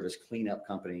Trauma Service Cleanup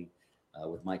Company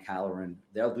with Mike Halloran.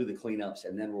 They'll do the cleanups,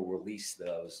 and then we'll release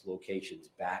those locations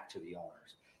back to the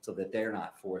owners so that they're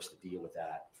not forced to deal with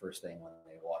that first thing when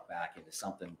they walk back into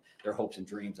something. Their hopes and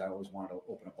dreams, I always wanted to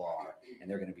open a bar, and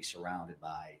they're going to be surrounded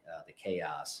by the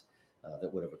chaos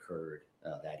that would have occurred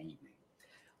that evening.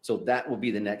 So that will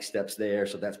be the next steps there.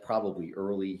 So that's probably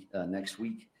early next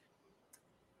week.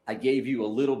 I gave you a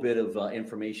little bit of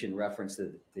information reference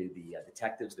to the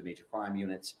detectives, the major crime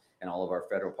units, and all of our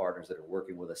federal partners that are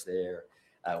working with us there.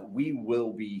 We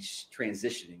will be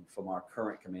transitioning from our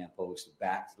current command post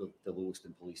back to the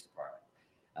Lewiston Police Department.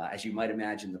 As you might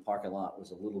imagine, the parking lot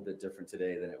was a little bit different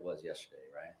today than it was yesterday,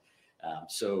 right?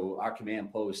 So our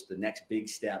command post, the next big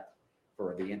step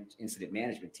for the incident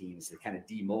management team is to kind of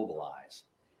demobilize.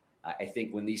 I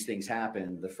think when these things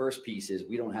happen, the first piece is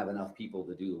we don't have enough people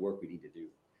to do the work we need to do.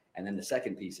 And then the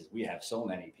second piece is we have so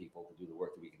many people to do the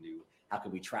work that we can do. How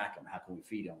can we track them? How can we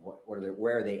feed them?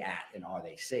 Where are they at, and are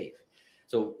they safe?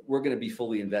 So we're going to be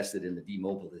fully invested in the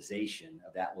demobilization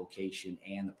of that location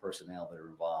and the personnel that are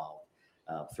involved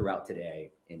throughout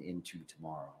today and into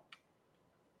tomorrow.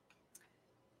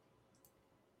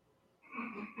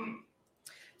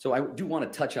 So I do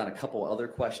want to touch on a couple other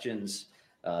questions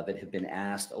that have been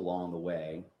asked along the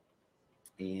way.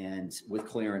 And with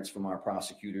clearance from our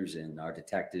prosecutors and our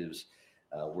detectives,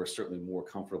 we're certainly more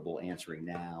comfortable answering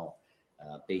now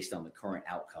based on the current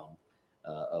outcome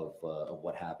of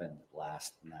what happened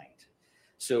last night.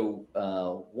 So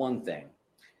one thing,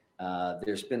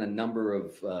 there's been a number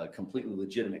of completely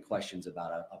legitimate questions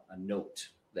about a note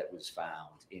that was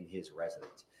found in his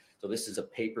residence. So this is a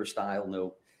paper style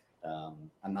note.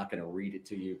 I'm not going to read it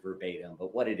to you verbatim,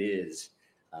 but what it is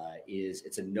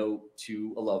it's a note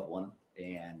to a loved one,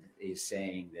 and is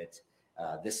saying that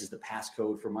this is the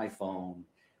passcode for my phone.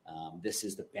 This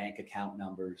is the bank account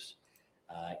numbers.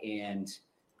 And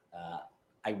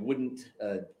I wouldn't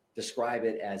describe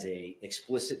it as a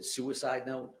explicit suicide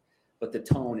note, but the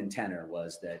tone and tenor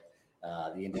was that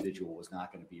the individual was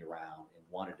not going to be around and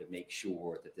wanted to make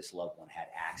sure that this loved one had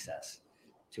access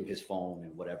to his phone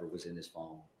and whatever was in his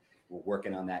phone. We're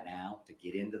working on that now to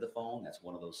get into the phone. That's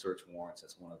one of those search warrants.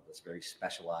 That's one of those very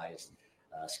specialized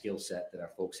skill set that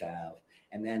our folks have.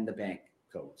 And then the bank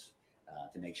codes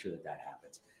to make sure that that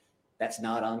happens. That's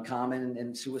not uncommon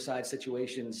in suicide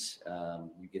situations.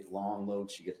 You get long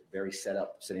loads, you get very set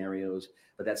up scenarios,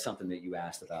 but that's something that you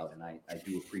asked about, and I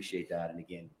do appreciate that. And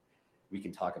again, we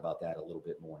can talk about that a little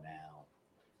bit more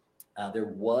now. There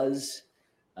was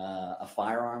a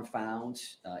firearm found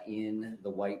in the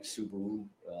white Subaru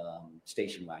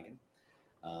station wagon.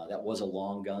 That was a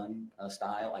long gun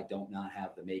style. I don't not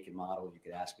have the make and model. You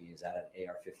could ask me, is that an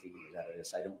AR-15? Is that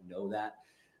this? I don't know that.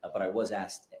 But I was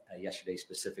asked yesterday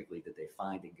specifically, did they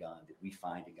find a gun? Did we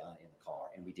find a gun in the car?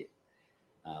 And we did.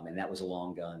 And that was a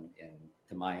long gun. And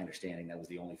to my understanding, that was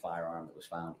the only firearm that was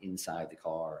found inside the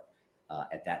car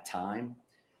at that time.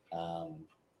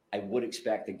 I would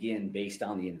expect, again, based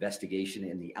on the investigation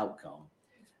and the outcome,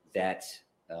 that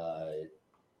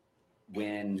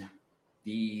when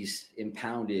these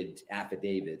impounded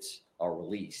affidavits are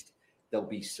released, there'll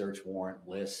be search warrant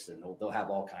lists, and they'll have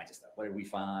all kinds of stuff. What did we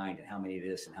find, and how many of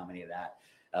this and how many of that?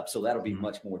 So that'll be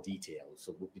much more detailed.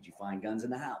 So did you find guns in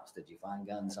the house? Did you find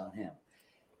guns on him?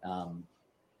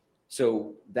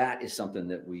 So that is something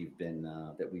that we've been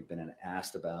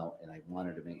asked about, and I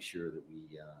wanted to make sure that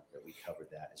we covered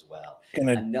that as well.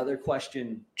 Another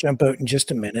question. Jump out in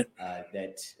just a minute.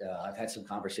 That I've had some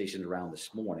conversations around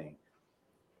this morning.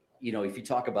 You know, if you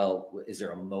talk about, is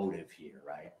there a motive here,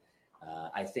 right?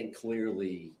 I think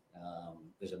clearly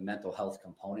there's a mental health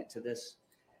component to this.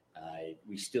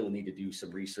 We still need to do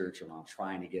some research around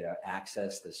trying to get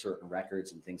access to certain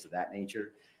records and things of that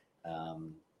nature.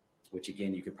 Which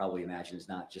again, you could probably imagine is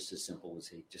not just as simple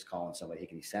as just calling somebody, hey,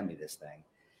 can you send me this thing?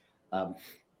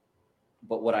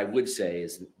 But what I would say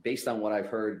is, based on what I've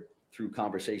heard through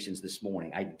conversations this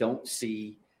morning, I don't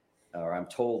see, or I'm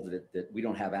told that we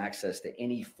don't have access to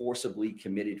any forcibly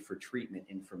committed for treatment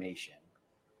information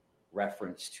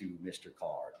reference to Mr.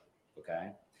 Card,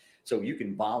 okay? So you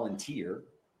can volunteer,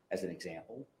 as an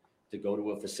example, to go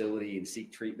to a facility and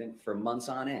seek treatment for months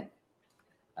on end.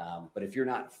 But if you're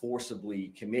not forcibly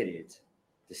committed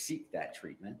to seek that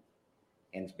treatment,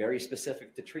 and it's very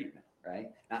specific to treatment,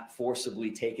 right? Not forcibly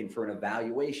taken for an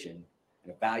evaluation. An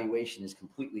evaluation is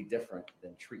completely different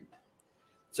than treatment.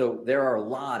 So there are a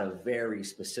lot of very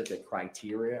specific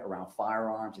criteria around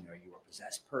firearms, and are you a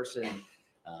possessed person,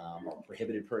 or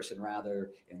prohibited person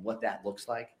rather, and what that looks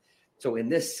like. So in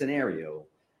this scenario,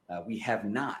 we have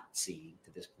not seen to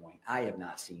this point, I have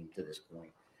not seen to this point,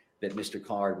 that Mr.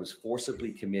 Card was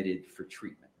forcibly committed for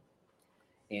treatment.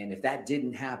 And if that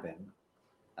didn't happen,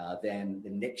 then the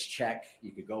NICS check,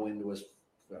 you could go into a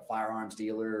firearms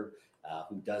dealer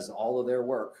who does all of their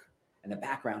work, and the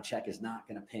background check is not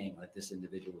going to ping that this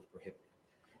individual is prohibited.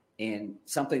 And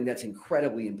something that's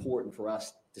incredibly important for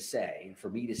us to say, and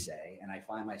for me to say, and I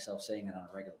find myself saying it on a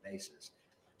regular basis,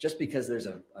 just because there's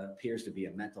appears to be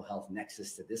a mental health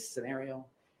nexus to this scenario,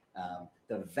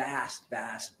 the vast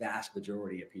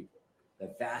majority of people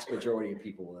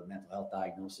with a mental health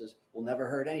diagnosis will never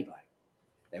hurt anybody.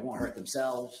 They won't hurt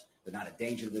themselves. They're not a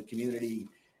danger to the community.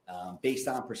 Based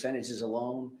on percentages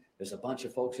alone, there's a bunch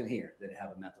of folks in here that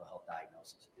have a mental health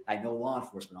diagnosis. I know law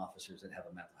enforcement officers that have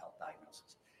a mental health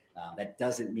diagnosis. That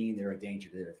doesn't mean they're a danger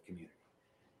to the community.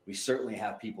 We certainly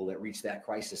have people that reach that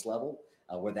crisis level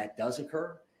where that does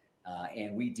occur,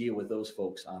 and we deal with those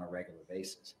folks on a regular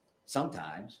basis.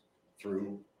 Sometimes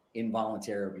through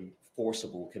involuntary,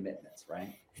 forcible commitments,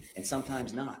 right? And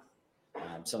sometimes not.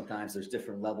 Sometimes there's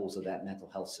different levels of that mental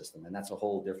health system, and that's a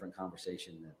whole different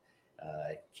conversation that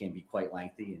can be quite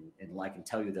lengthy. And I can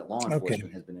tell you that law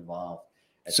enforcement has been involved.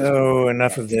 So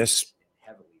enough of this.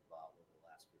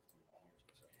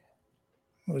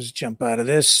 Let's jump out of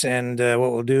this, and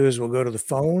what we'll do is we'll go to the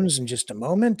phones in just a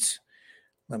moment.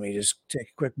 Let me just take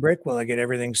a quick break while I get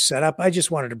everything set up. I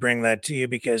just wanted to bring that to you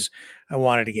because I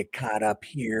wanted to get caught up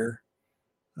here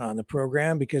on the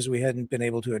program because we hadn't been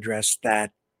able to address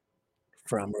that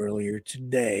from earlier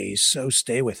today. So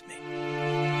stay with me.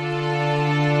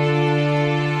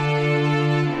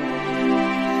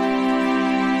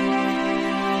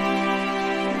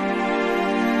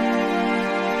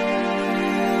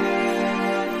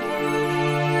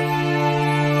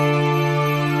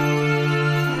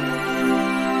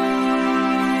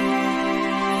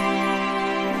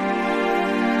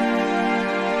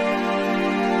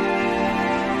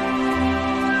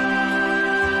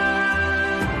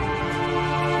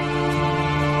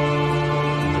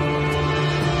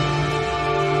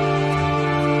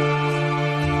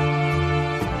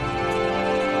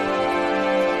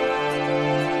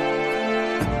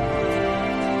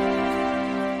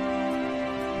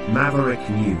 Maverick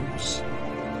News.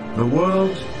 The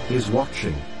world is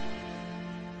watching.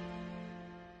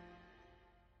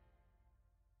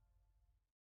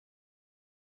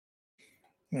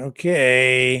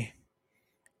 Okay.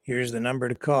 Here's the number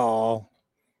to call.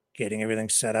 Getting everything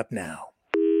set up now.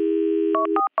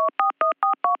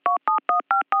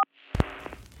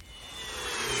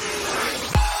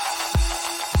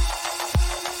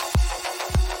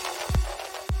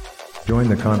 Join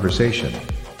the conversation.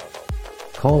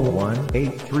 Call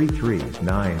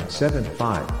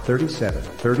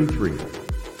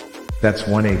 1-833-975-3733. That's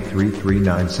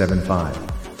 1-833-975.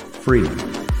 Free.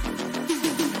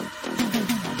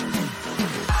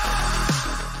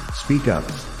 Speak up.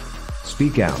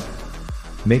 Speak out.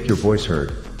 Make your voice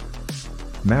heard.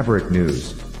 Maverick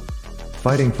News.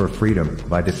 Fighting for freedom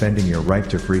by defending your right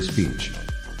to free speech.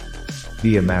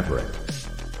 Be a Maverick.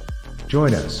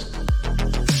 Join us.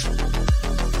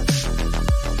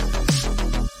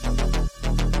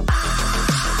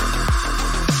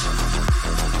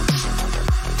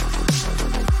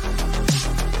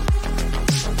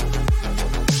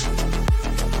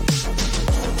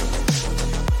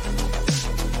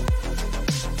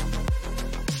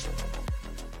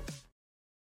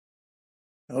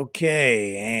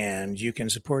 Okay, and you can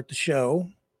support the show.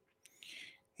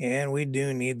 And we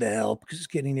do need the help because it's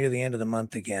getting near the end of the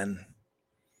month again.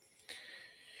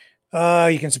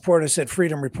 You can support us at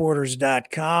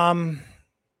freedomreporters.com.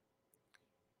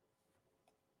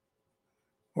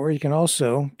 Or you can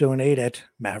also donate at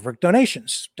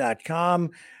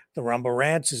maverickdonations.com. The Rumble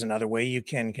Rants is another way you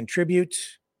can contribute.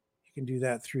 You can do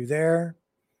that through there.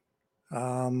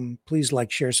 Please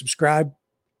like, share, subscribe.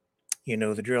 You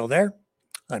know the drill there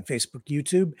on Facebook,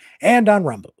 YouTube, and on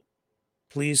Rumble.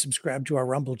 Please subscribe to our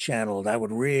Rumble channel. That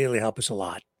would really help us a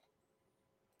lot.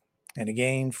 And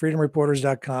again,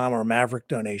 freedomreporters.com or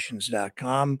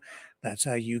maverickdonations.com. That's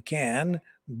how you can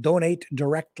donate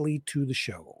directly to the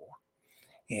show.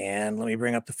 And let me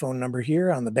bring up the phone number here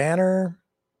on the banner.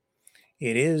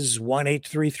 It is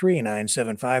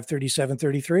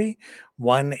 1-833-975-3733,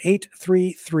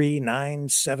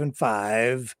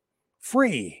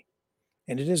 1-833-975-FREE.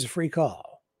 And it is a free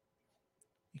call.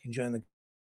 You can join the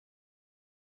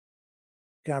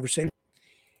conversation.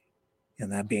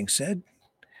 And that being said,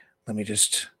 let me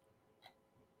just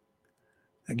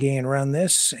again run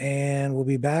this, and we'll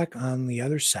be back on the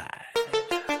other side.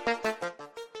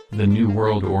 The New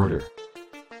World Order.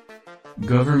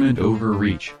 Government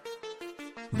overreach.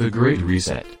 The Great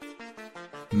Reset.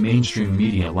 Mainstream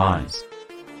media lies.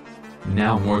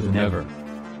 Now more than ever,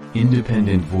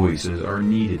 independent voices are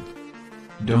needed.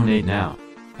 Donate now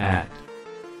at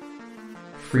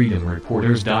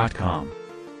freedomreporters.com.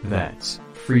 That's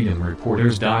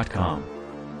freedomreporters.com.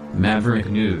 Maverick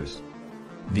News.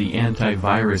 The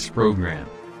antivirus program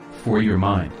for your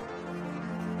mind.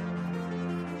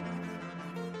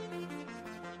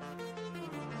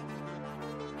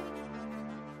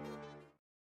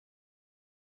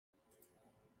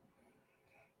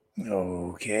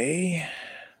 Okay.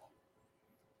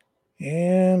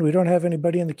 And we don't have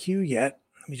anybody in the queue yet.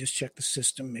 Let me just check the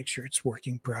system, make sure it's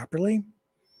working properly.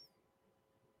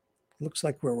 Looks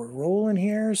like we're rolling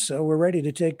here, so we're ready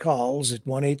to take calls at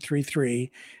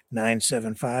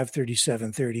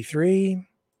 1-833-975-3733.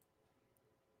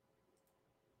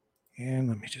 And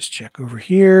let me just check over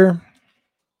here.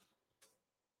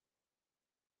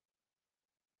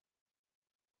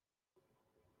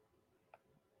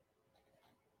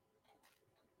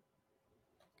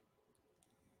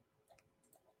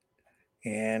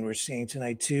 And we're seeing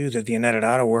tonight, too, that the United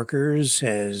Auto Workers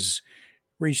has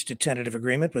reached a tentative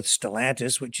agreement with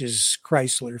Stellantis, which is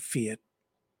Chrysler Fiat.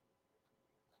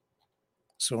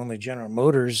 So only General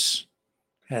Motors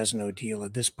has no deal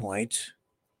at this point.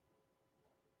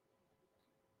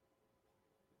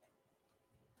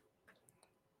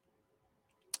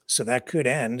 So that could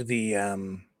end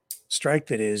the strike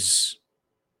that is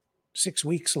 6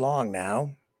 weeks long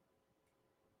now.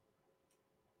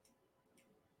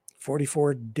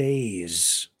 44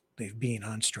 days they've been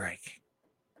on strike.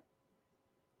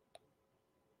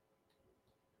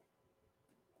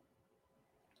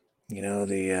 You know,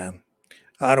 the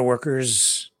auto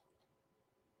workers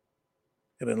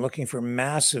have been looking for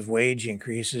massive wage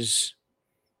increases,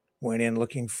 went in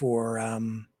looking for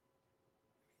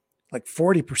like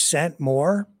 40%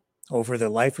 more over the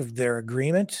life of their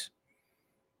agreement.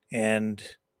 And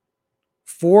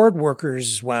Ford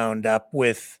workers wound up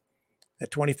with a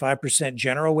 25%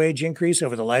 general wage increase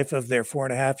over the life of their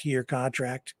 4.5-year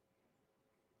contract,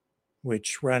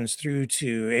 which runs through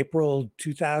to April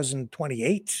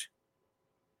 2028.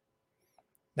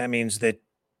 That means that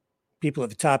people at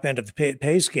the top end of the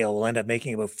pay scale will end up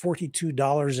making about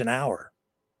 $42 an hour.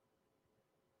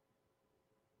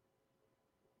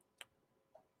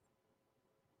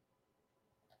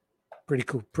 Pretty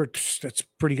cool. That's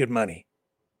pretty good money,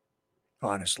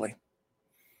 honestly.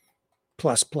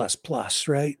 Plus,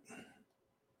 right?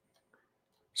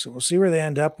 So we'll see where they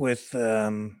end up with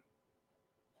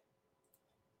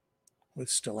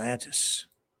Stellantis.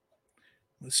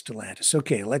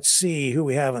 Okay, let's see who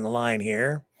we have on the line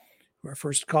here. Our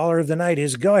first caller of the night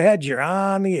is, go ahead, you're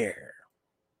on the air.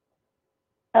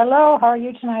 Hello, how are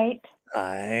you tonight?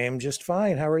 I'm just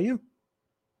fine. How are you?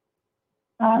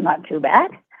 Not too bad.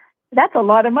 That's a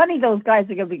lot of money those guys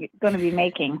are going to be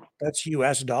making. That's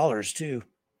US dollars too.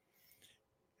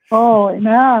 Oh,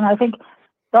 man, I think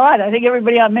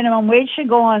everybody on minimum wage should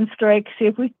go on strike. See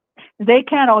if they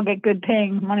can't all get good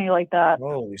paying money like that.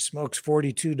 Holy smokes,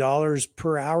 $42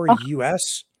 per hour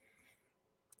US?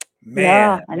 Man.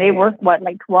 Yeah, and they work,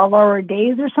 like 12-hour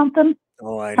days or something?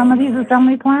 Oh, I Some don't of know. these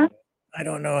assembly plants? I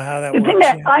don't know how that The works.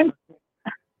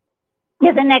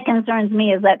 thing that concerns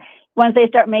me is that once they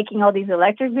start making all these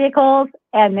electric vehicles,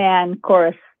 and then, of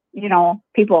course,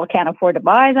 people can't afford to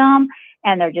buy them,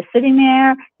 and they're just sitting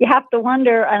there, you have to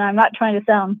wonder, and I'm not trying to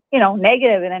sound,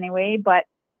 negative in any way, but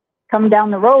come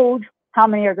down the road, how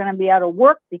many are going to be out of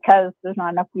work because there's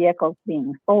not enough vehicles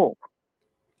being sold?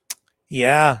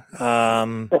 Yeah.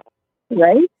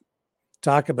 Right?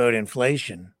 Talk about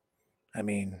inflation. I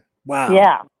mean, wow.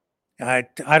 Yeah. I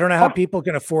don't know how people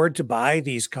can afford to buy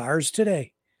these cars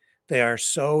today. They are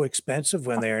so expensive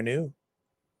when they are new.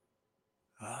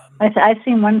 I've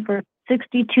seen one for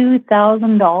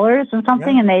 $62,000 or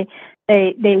something, and they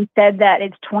said that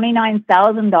it's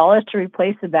 $29,000 to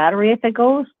replace the battery if it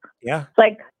goes. Yeah. It's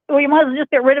like, well, you might as well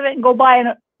just get rid of it and go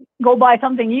buy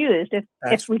something used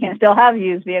if we can still have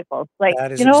used vehicles. Like,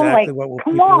 that is you know, exactly like, what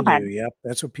come people on. do. Yep,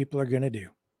 that's what people are going to do.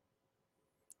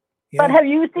 But have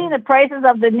you seen the prices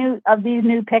of these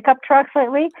new pickup trucks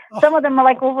lately? Some of them are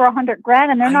like over $100,000,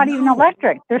 and they're not even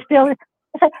electric. They're still. It's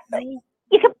like,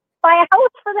 you could buy a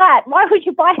house for that. Why would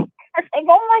you buy? I think,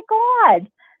 oh my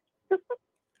God,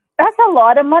 that's a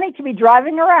lot of money to be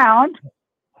driving around.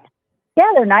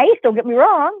 Yeah, they're nice. Don't get me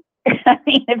wrong. I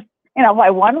mean, if I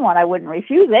won one, I wouldn't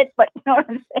refuse it. But you know what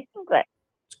I'm saying? But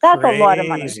that's a lot of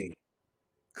money.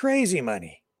 Crazy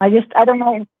money. I don't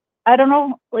know.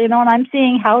 And I'm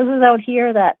seeing houses out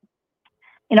here that,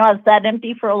 it's that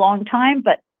empty for a long time,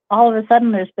 but all of a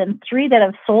sudden there's been 3 that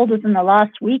have sold within the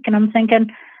last week. And I'm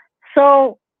thinking,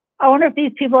 so I wonder if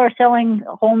these people are selling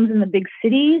homes in the big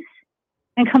cities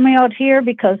and coming out here,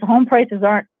 because home prices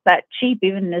aren't that cheap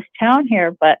even in this town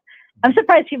here. But I'm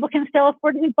surprised people can still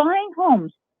afford to be buying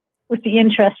homes with the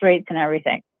interest rates and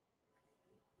everything.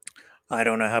 I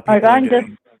don't know how people are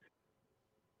doing.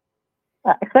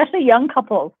 Especially young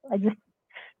couples. I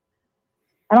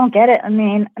don't get it. I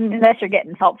mean, unless you're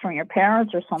getting help from your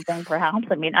parents or something, perhaps.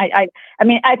 I mean, I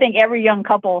think every young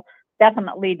couple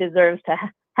definitely deserves to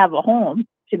have a home,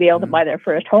 to be able to buy their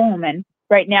first home. And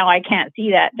right now, I can't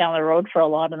see that down the road for a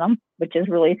lot of them, which is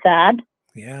really sad.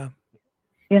 Yeah.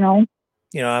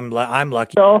 I'm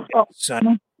lucky. So,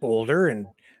 son older and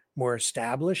more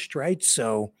established, right?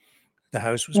 So the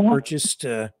house was purchased.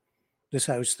 This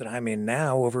house that I'm in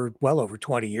now well over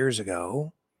 20 years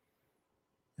ago.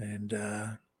 And,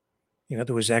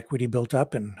 there was equity built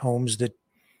up in homes that,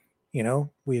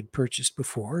 we had purchased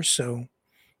before. So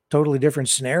totally different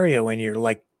scenario when you're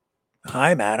like,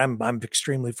 I'm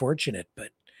extremely fortunate,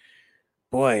 but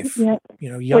boy,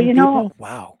 young people,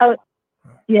 wow.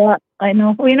 Yeah, I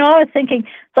know. Well, I was thinking,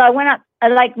 so I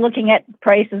like looking at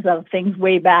prices of things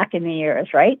way back in the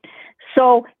years, right?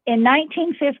 So in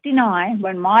 1959,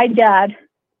 when my dad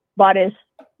bought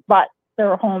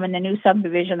their home in the new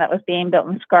subdivision that was being built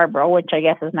in Scarborough, which I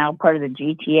guess is now part of the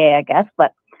GTA, I guess,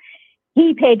 but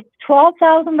he paid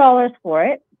 $12,000 for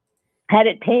it, had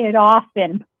it paid off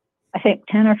in, I think,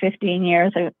 10 or 15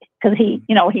 years, because he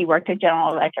worked at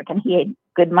General Electric and he had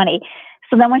good money.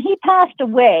 So then when he passed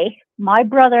away, my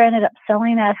brother ended up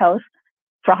selling that house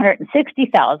for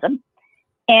 $160,000,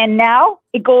 and now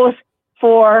it goes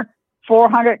for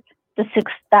 $400,000 to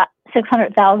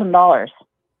 $600,000.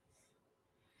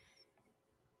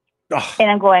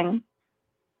 And I'm going,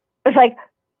 it's like,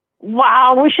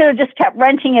 wow, we should have just kept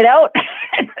renting it out.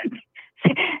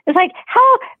 It's like,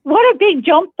 what a big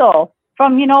jump though,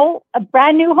 from, a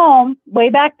brand new home way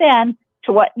back then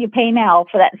to what you pay now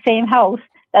for that same house.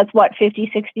 That's what, 50,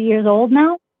 60 years old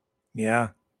now? Yeah.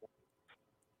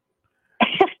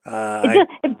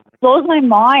 It blows my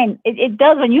mind. It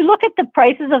does. When you look at the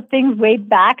prices of things way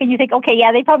back and you think, okay,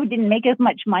 yeah, they probably didn't make as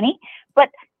much money, but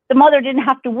the mother didn't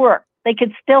have to work. They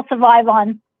could still survive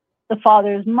on the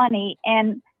father's money.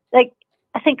 And like,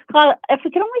 I think, God, if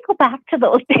we could only go back to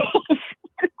those days.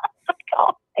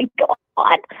 Oh my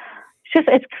God.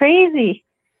 It's crazy.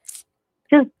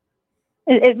 But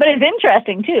it's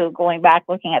interesting too, going back,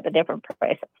 looking at the different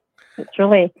prices. It's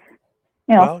really,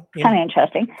 kind of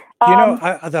interesting.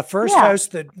 The first house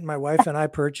that my wife and I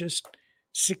purchased,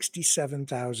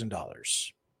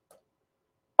 $67,000.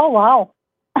 Oh, wow.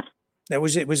 It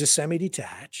was a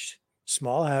semi-detached,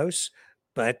 small house,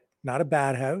 but not a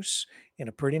bad house in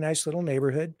a pretty nice little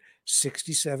neighborhood,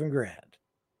 $67,000.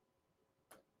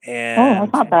 And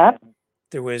that's not bad.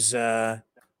 There was a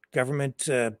government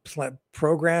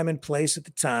program in place at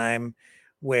the time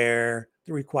where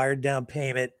the required down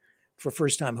payment for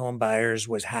first-time home buyers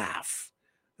was half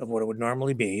of what it would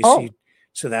normally be.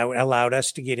 So that allowed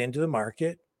us to get into the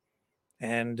market,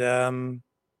 and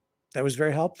that was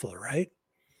very helpful, right?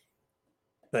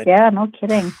 But yeah, no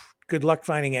kidding. Good luck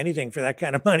finding anything for that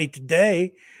kind of money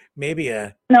today. Maybe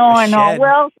I know.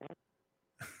 Well,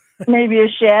 maybe a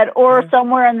shed or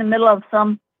somewhere in the middle of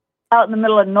out in the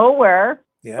middle of nowhere.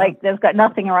 Yeah. Like there's got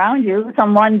nothing around you,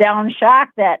 some rundown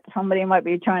shack that somebody might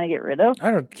be trying to get rid of.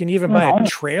 I don't know. Can you even buy a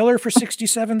trailer for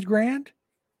 $67,000?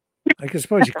 I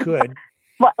suppose you could.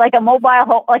 What, like a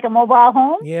mobile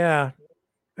home? Yeah,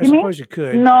 I You mean? suppose you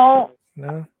could. No.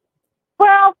 No.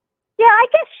 Well, yeah, I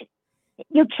guess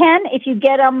you can if you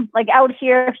get them, like out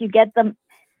here, if you get them,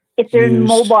 if they're in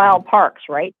Used. mobile parks,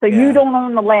 right? So Yeah. you don't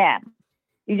own the land.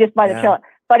 You just buy the Yeah. trailer.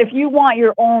 But if you want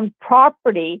your own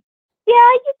property, yeah,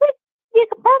 you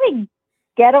could probably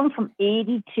get them from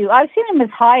 82. I've seen them as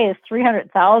high as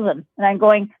 300,000. And I'm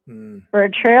going, for a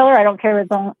trailer, I don't care if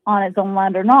it's on its own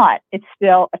land or not. It's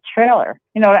still a trailer,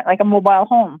 like a mobile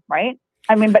home, right?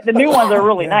 I mean, but the new ones are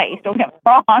really Yeah. nice. Don't get me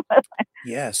wrong.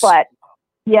 Yes. But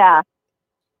yeah,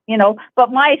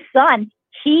 but my son,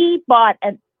 he bought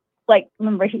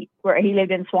remember where he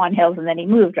lived in Swan Hills and then he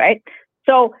moved, right?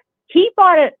 So he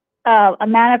bought a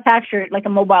manufactured, like a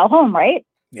mobile home, right?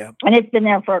 Yeah. And it's been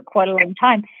there for quite a long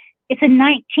time. It's a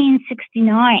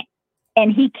 1969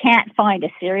 and he can't find a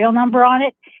serial number on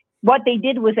it. What they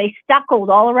did was they stuccoed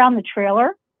all around the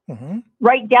trailer,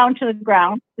 right down to the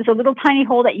ground. There's a little tiny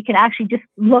hole that you can actually just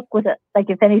look with it, like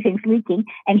if anything's leaking,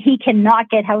 and he cannot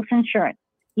get house insurance.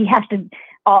 He has to,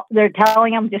 they're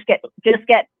telling him just get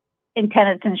in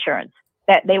tenant's insurance,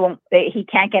 that he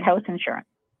can't get house insurance.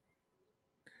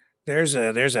 There's a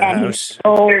And house.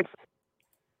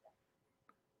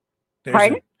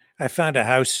 I found a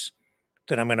house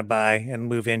that I'm going to buy and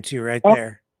move into right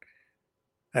there.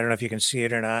 I don't know if you can see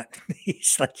it or not.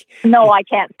 He's like, no, I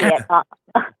can't see it.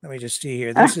 Let me just see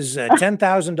here. This is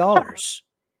 $10,000,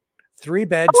 3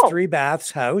 beds, 3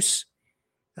 baths house.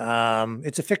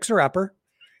 It's a fixer upper.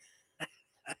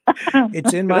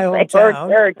 It's in my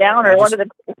hometown.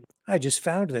 I just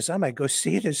found this. I might go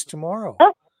see this tomorrow.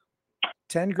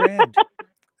 10 grand.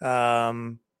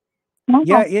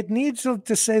 Yeah, it needs,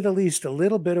 to say the least, a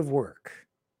little bit of work.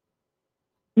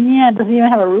 Yeah, does it even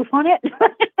have a roof on it?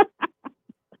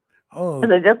 Oh, is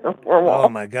it just a 4-wall? Oh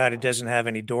my God, it doesn't have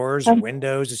any doors or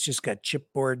windows. It's just got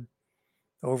chipboard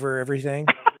over everything.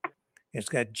 It's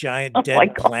got giant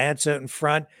dead plants out in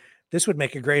front. This would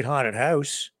make a great haunted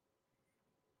house.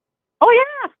 Oh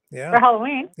yeah. Yeah. For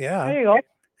Halloween. Yeah. There you go.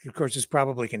 Of course, it's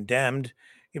probably condemned.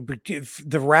 If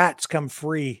the rats come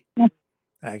free,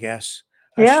 I guess.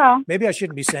 Maybe I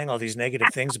shouldn't be saying all these negative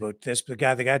things about this, but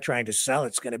the guy trying to sell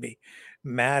it's going to be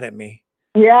mad at me.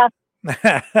 Yeah.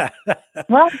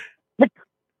 Well,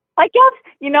 I guess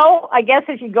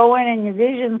if you go in and you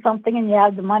vision something and you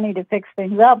have the money to fix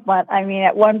things up, but I mean,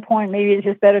 at one point, maybe it's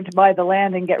just better to buy the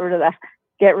land and get rid of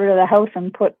the house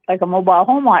and put like a mobile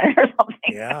home on it or something.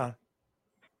 Yeah.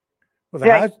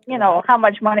 Well, how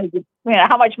much money do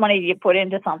you put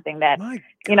into something that,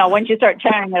 once you start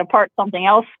tearing it apart, something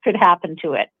else could happen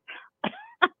to it.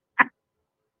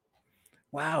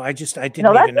 Wow. I didn't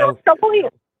even know.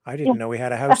 I didn't know we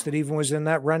had a house that even was in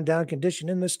that rundown condition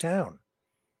in this town.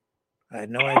 I had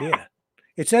no idea.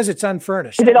 It says it's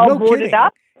unfurnished. Is it all boarded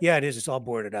up? Yeah, it is. It's all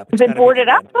boarded up. Is it boarded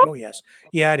up? Oh, yes.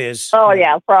 Yeah, it is. Oh,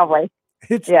 yeah, probably.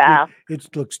 It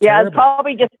looks terrible. Yeah,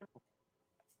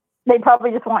 they probably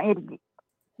just want you to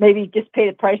maybe just pay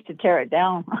the price to tear it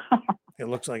down. It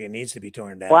looks like it needs to be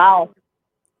torn down. Wow.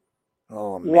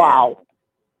 Oh, man. Wow.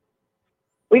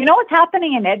 Well, you know what's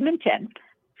happening in Edmonton?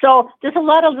 So there's a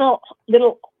lot of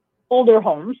little older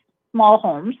homes, small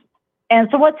homes. And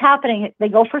so what's happening, they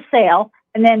go for sale,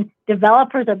 and then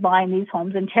developers are buying these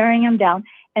homes and tearing them down,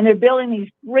 and they're building these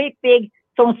great big,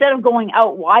 so instead of going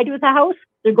out wide with the house,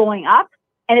 they're going up,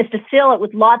 and it's to fill it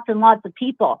with lots and lots of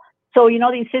people. So, these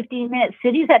 15-minute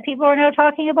cities that people are now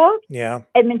talking about? Yeah.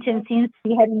 Edmonton seems to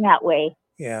be heading that way.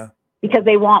 Yeah. Because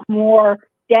they want more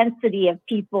density of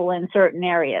people in certain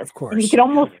areas. Of course. And you can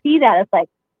almost see that. It's like,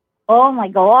 oh my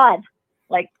God.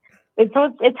 Like,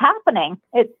 it's happening.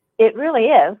 It really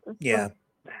is. Yeah.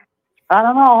 I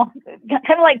don't know.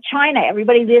 Kind of like China.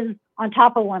 Everybody lives on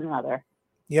top of one another.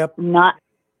 Yep.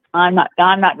 I'm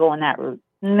not going that route.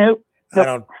 Nope. I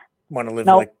don't want to live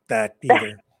like that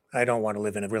either. I don't want to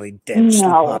live in a really densely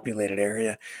populated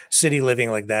area. City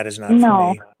living like that is not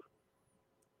for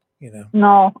me.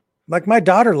 No. Like my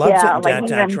daughter loves it in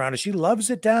downtown Toronto. She loves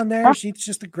it down there. She's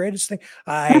just the greatest thing.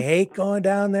 I hate going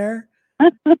down there.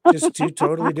 Just 2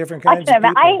 totally different kinds of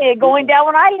people. I hated going down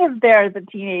when I lived there as a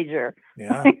teenager.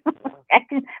 Yeah.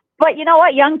 But you know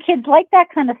what? Young kids like that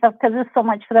kind of stuff because there's so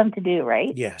much for them to do,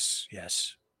 right? Yes,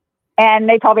 yes. And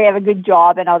they probably have a good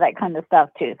job and all that kind of stuff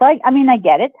too. So I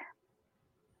get it.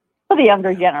 For the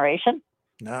younger generation.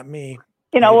 Not me.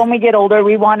 When we get older,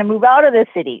 we want to move out of the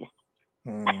cities.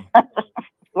 We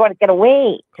want to get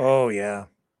away. Oh, yeah.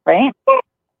 Right?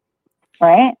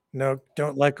 Right? No,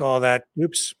 don't like all that.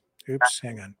 Oops.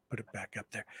 Hang on. Put it back up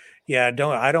there. Yeah,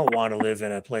 I don't want to live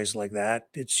in a place like that.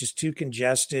 It's just too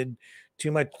congested,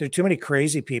 Too much. There are too many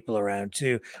crazy people around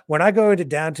too. When I go into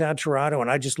downtown Toronto and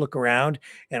I just look around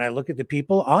and I look at the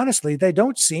people, honestly, they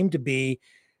don't seem to be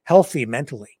healthy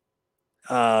mentally.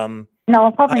 No,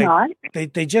 probably not.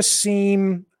 They just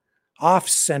seem off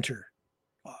center.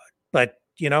 But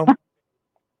I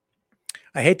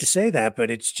hate to say that,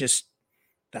 but it's just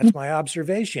that's my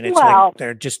observation. It's like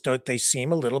they're just they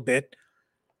seem a little bit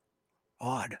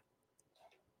odd.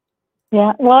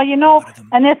 Yeah. Well,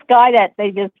 and this guy that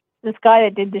did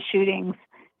the shootings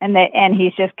and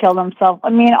he's just killed himself. I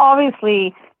mean,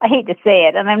 obviously, I hate to say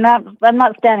it, and I'm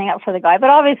not standing up for the guy, but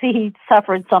obviously he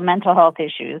suffered some mental health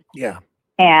issues. Yeah.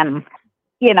 And,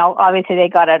 obviously they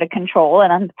got out of control,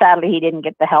 and sadly he didn't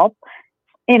get the help.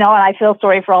 And I feel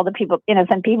sorry for all the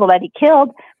innocent people that he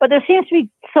killed, but there seems to be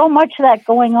so much of that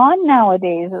going on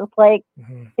nowadays. It's like,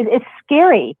 it's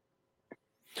scary.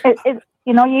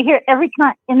 You hear every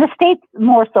time in the States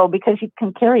more so because you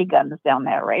can carry guns down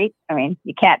there, right? I mean,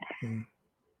 you can't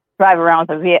drive around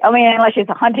with a vehicle. I mean, unless it's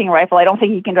a hunting rifle, I don't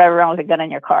think you can drive around with a gun in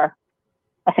your car.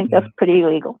 I think that's pretty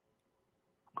illegal.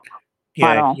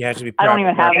 Yeah, you have to be. I don't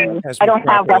even have any. I don't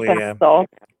have weapons, so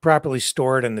properly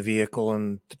stored in the vehicle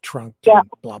and the trunk. And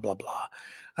blah blah blah.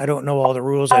 I don't know all the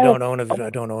rules. I don't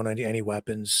own any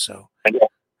weapons. So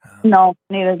no,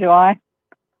 neither do I.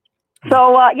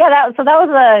 So that was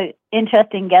a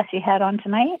interesting guest you had on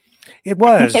tonight. It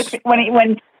was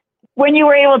when you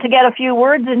were able to get a few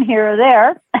words in here or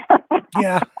there.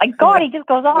 Yeah. My God, he just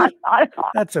goes on.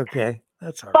 That's okay.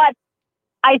 That's all right. But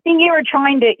I think you were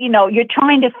trying to, you're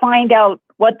trying to find out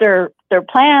what their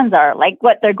plans are, like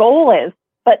what their goal is.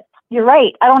 But you're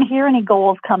right. I don't hear any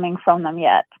goals coming from them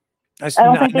yet. I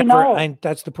don't think they know.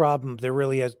 That's the problem. There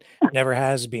really never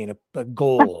has been a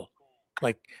goal,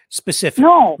 like specific,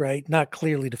 right? Not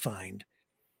clearly defined.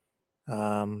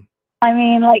 I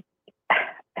mean,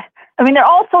 they're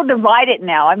also divided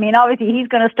now. I mean, obviously he's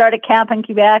going to start a camp in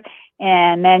Quebec,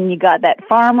 and then you got that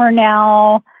farmer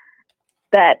now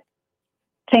that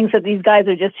thinks that these guys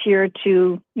are just here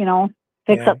to,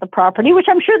 fix up the property, which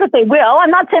I'm sure that they will. I'm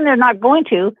not saying they're not going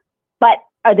to, but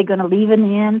are they going to leave in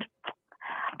the end?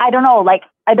 I don't know.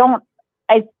 I don't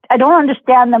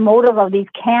understand the motive of these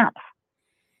camps.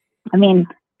 I mean,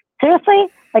 seriously,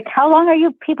 how long are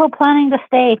you people planning to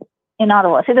stay in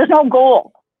Ottawa? So there's no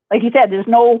goal. Like you said, there's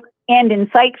no end in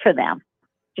sight for them.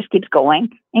 Just keeps going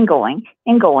and going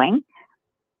and going.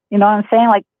 You know what I'm saying?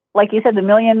 Like you said, the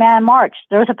Million Man March.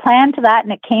 There was a plan to that,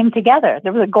 and it came together.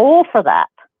 There was a goal for that.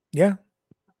 Yeah.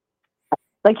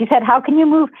 Like you said, how can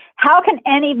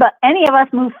any of us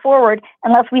move forward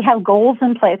unless we have goals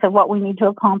in place of what we need to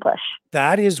accomplish?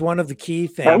 That is one of the key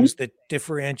things that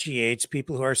differentiates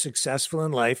people who are successful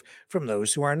in life from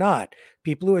those who are not.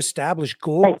 People who establish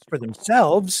goals for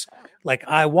themselves, like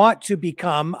I want to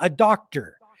become a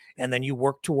doctor, and then you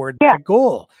work toward that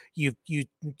goal. You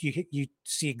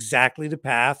see exactly the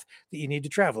path that you need to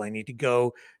travel. I need to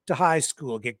go to high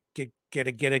school, get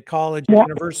a college,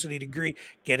 university degree,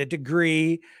 get a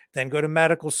degree, then go to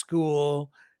medical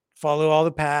school, follow all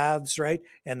the paths, right?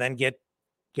 And then get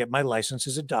my license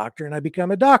as a doctor, and I become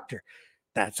a doctor.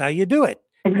 That's how you do it.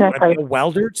 Exactly. I'm a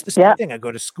welder, it's the same thing. I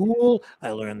go to school,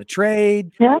 I learn the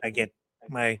trade, I get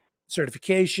my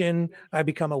certification, I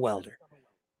become a welder.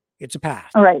 It's a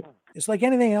path. Right. It's like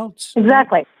anything else.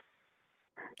 Exactly.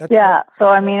 So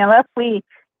unless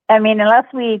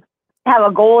we have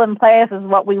a goal in place as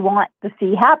what we want to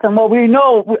see happen. Well, we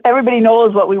know everybody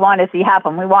knows what we want to see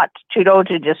happen. We want Trudeau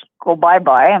to just go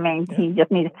bye-bye. I mean, he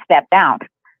just needs to step down.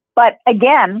 But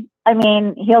again,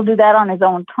 he'll do that on his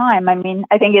own time. I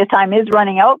think his time is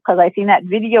running out, because I seen that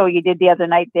video you did the other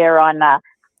night there on that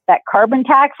carbon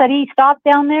tax that he stopped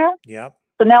down there. Yeah.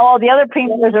 So now all the other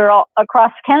premiers are all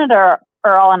across Canada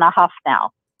are all in a huff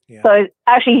now. Yeah. So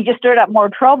actually, he just stirred up more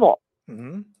trouble.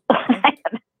 Mm-hmm.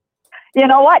 You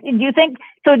know what? Do you think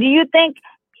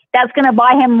that's going to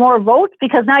buy him more votes,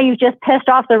 because now you've just pissed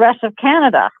off the rest of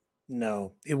Canada?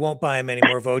 No, it won't buy him any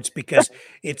more votes, because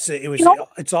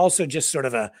it's also just sort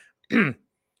of a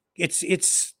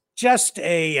it's just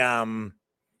a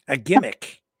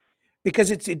gimmick,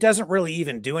 because it doesn't really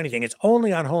even do anything. It's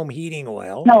only on home heating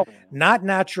oil, not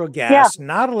natural gas,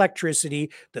 not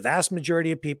electricity. The vast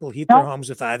majority of people heat their homes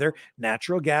with either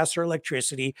natural gas or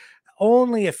electricity.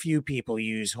 Only a few people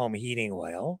use home heating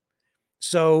oil.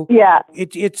 So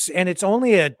it's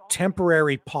only a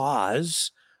temporary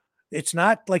pause. It's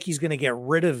not like he's going to get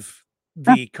rid of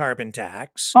the carbon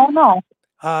tax. Oh no.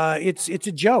 It's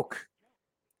a joke.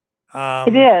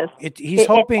 It is. He's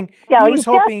hoping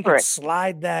he can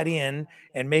slide that in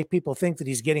and make people think that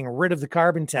he's getting rid of the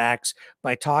carbon tax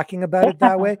by talking about it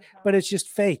that way, but it's just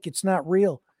fake. It's not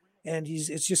real. And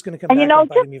it's just going to come back and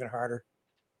bite him even harder.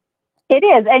 It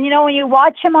is. And, when you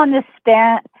watch him on this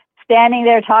standing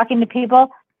there talking to people,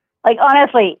 like,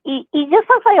 honestly, he just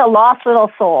looks like a lost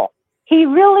little soul. He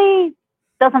really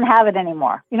doesn't have it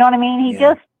anymore. You know what I mean?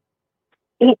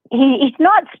 He's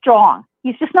not strong.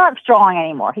 He's just not strong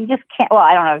anymore. He just can't. Well,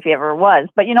 I don't know if he ever was,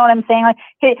 but you know what I'm saying? Like,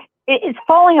 it's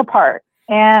falling apart,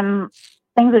 and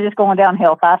things are just going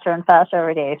downhill faster and faster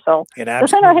every day. So the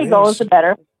sooner he goes, the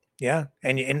better. Yeah,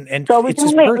 and So it's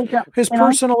his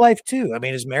personal life too. I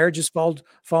mean, his marriage is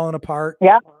falling apart.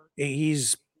 Yeah,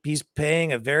 he's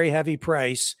paying a very heavy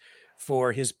price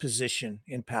for his position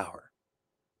in power.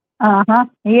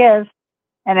 He is.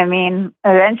 And I mean,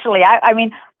 eventually,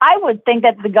 I would think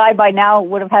that the guy by now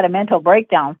would have had a mental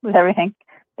breakdown with everything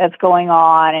that's going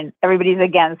on, and everybody's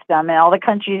against him, and all the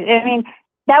countries. I mean,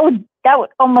 that would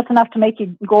almost enough to make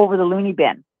you go over the loony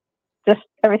bin. Just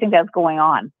everything that's going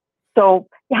on. So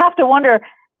you have to wonder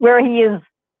where he is,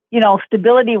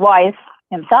 stability wise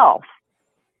himself.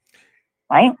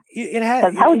 Right? It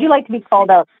has. How would you like to be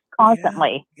called out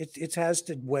constantly? Yeah, it has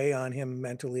to weigh on him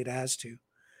mentally. It has to,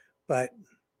 but.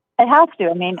 It has to.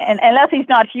 I mean, and unless he's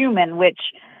not human, which,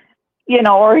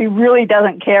 or he really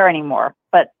doesn't care anymore.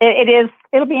 But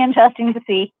it'll be interesting to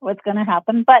see what's going to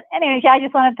happen. But anyways, I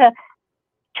just wanted to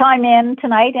chime in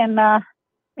tonight and,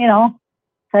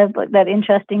 have that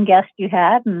interesting guest you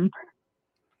had, and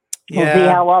we'll see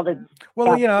how well the.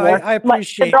 Well, I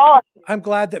appreciate. I'm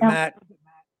glad that Matt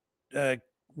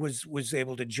was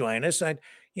able to join us.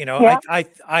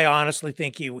 I honestly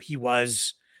think he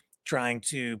was trying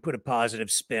to put a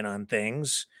positive spin on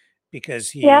things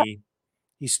because he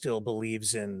still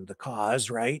believes in the cause,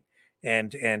 right?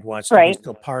 And wants to be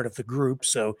still part of the group.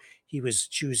 So he was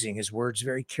choosing his words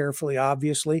very carefully,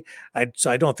 obviously.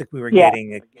 So I don't think we were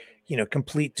getting a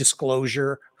complete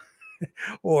disclosure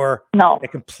or a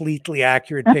completely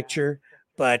accurate picture,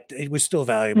 but it was still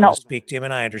valuable to speak to him.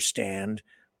 And I understand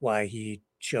why he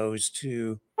chose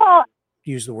to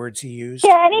use the words he used.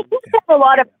 Yeah, and he has a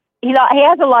lot of he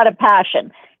has a lot of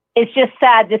passion. It's just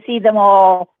sad to see them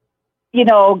all,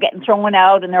 getting thrown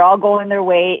out, and they're all going their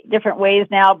different ways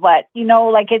now. But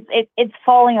it's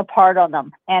falling apart on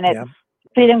them, and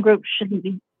freedom groups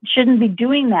shouldn't be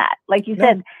doing that. Like you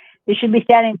said, they should be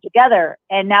standing together,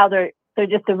 and now they're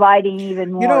just dividing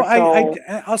even more.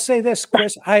 I'll say this,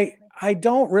 Chris. I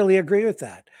don't really agree with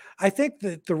that. I think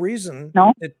that the reason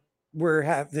that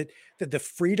that the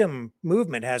freedom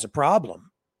movement has a problem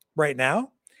right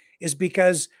now is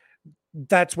because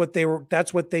that's what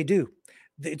they do.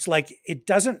 It's like, it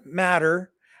doesn't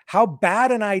matter how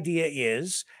bad an idea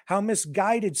is, how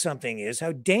misguided something is,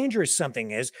 how dangerous something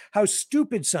is, how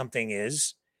stupid something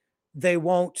is, they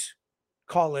won't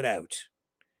call it out.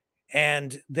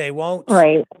 And they won't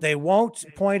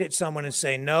point at someone and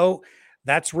say, no,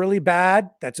 that's really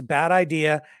bad. That's a bad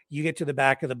idea. You get to the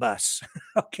back of the bus.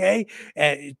 Okay.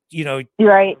 And,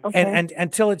 Okay. And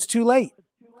until it's too late,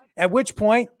 at which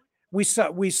point we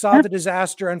saw the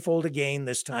disaster unfold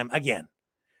again,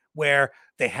 where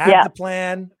they had the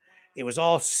plan. It was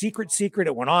all secret.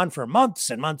 It went on for months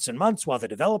and months and months while they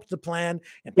developed the plan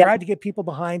and tried to get people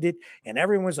behind it. And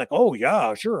everyone was like, oh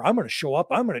yeah, sure, I'm going to show up.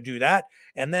 I'm going to do that.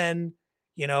 And then,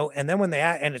 when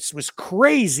it was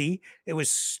crazy, it was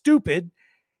stupid.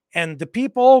 And the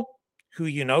people who,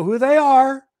 who they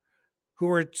are, who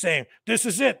were saying, this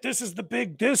is it. This is the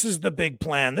big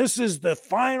plan. This is the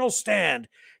final stand.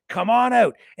 Come on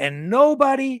out. And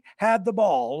nobody had the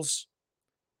balls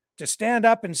to stand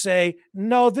up and say,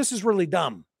 no, this is really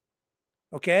dumb.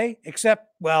 Okay. Except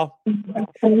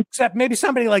maybe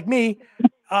somebody like me.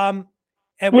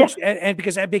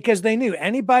 Because they knew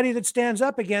anybody that stands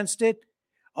up against it,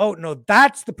 oh no,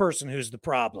 that's the person who's the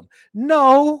problem.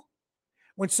 No.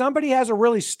 When somebody has a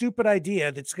really stupid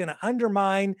idea that's going to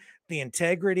undermine the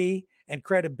integrity and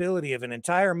credibility of an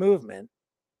entire movement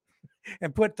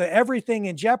and put everything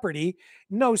in jeopardy,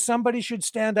 no, somebody should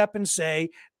stand up and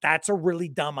say, that's a really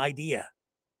dumb idea.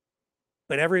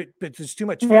 But there's too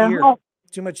much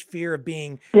fear of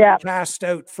being cast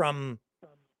out from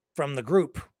the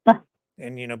group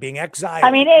and, being exiled. I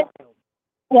mean, it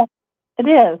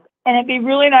is. And it'd be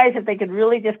really nice if they could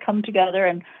really just come together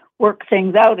and work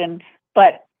things out.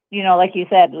 But like you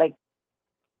said,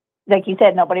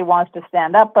 nobody wants to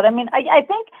stand up. But I mean,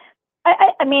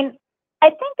 I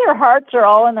think their hearts are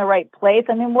all in the right place.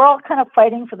 I mean, we're all kind of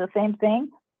fighting for the same thing.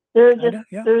 There's just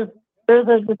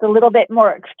a little bit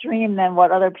more extreme than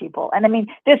what other people. And I mean,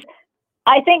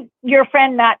 I think your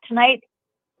friend Matt tonight,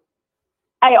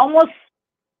 I almost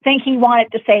think he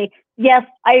wanted to say, yes,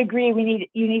 I agree.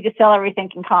 You need to sell everything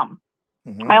and come.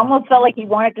 Mm-hmm. I almost felt like he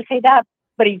wanted to say that,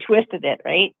 but he twisted it,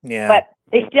 right? Yeah. But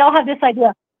they still have this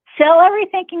idea, sell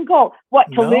everything and go.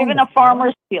 What, to live in a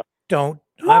farmer's field? Don't.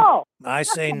 No. I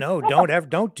say no.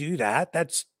 Don't do that.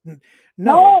 That's no.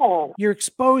 No. You're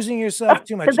exposing yourself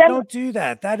too much. then- Don't do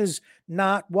that. That is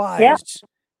not wise. Yeah.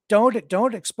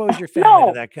 Don't expose your family No.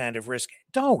 to that kind of risk.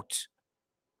 Don't.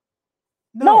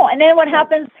 No. And then what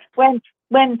happens when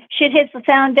shit hits the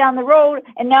fan down the road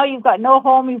and now you've got no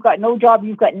home, you've got no job,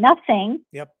 you've got nothing,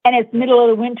 Yep. and it's middle of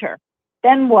the winter?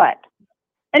 Then what?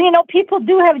 And, you know, people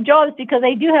do have jobs because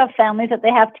they do have families that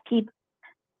they have to keep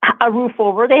a roof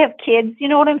over. They have kids. You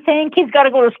know what I'm saying? Kids got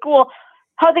to go to school.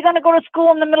 How are they going to go to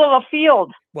school in the middle of a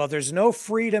field? Well, there's no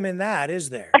freedom in that, is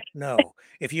there? No.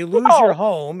 If you lose your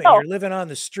home and you're living on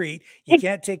the street, you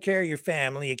can't take care of your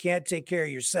family, you can't take care of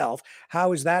yourself.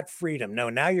 How is that freedom? No,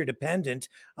 now you're dependent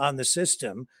on the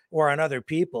system or on other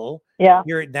people. Yeah.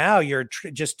 You're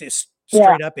just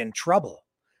straight up in trouble.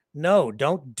 No,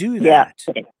 don't do that.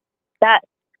 Yeah.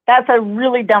 That's a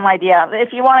really dumb idea.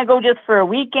 If you want to go just for a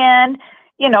weekend,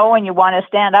 you know, and you want to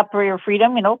stand up for your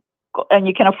freedom, you know, and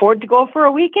you can afford to go for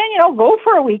a weekend, you know, go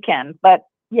for a weekend. But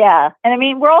yeah, and I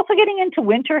mean, we're also getting into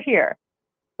winter here.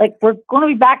 Like, we're going to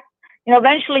be back, you know,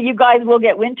 eventually you guys will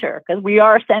get winter because we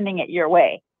are sending it your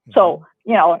way. So,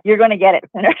 you know, you're going to get it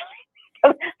sooner.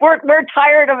 we're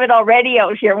tired of it already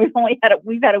out here. We've had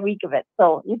a week of it.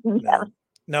 So you can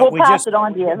we'll pass it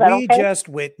on to you. Is that we okay? just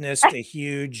witnessed a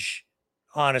huge,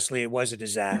 honestly, it was a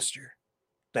disaster,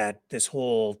 that this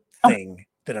whole thing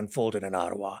that unfolded in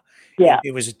Ottawa. Yeah.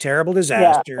 It was a terrible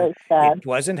disaster. it's sad. It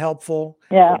wasn't helpful.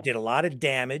 Yeah. It did a lot of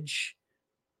damage.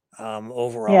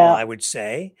 Overall, Yeah. I would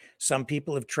say some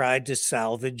people have tried to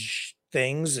salvage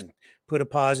things and put a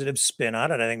positive spin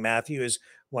on it. I think Matthew is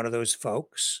one of those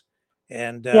folks,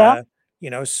 and you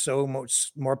know, so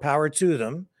much more power to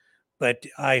them. But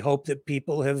I hope that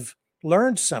people have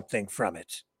learned something from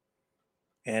it.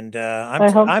 And I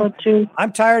hope so too.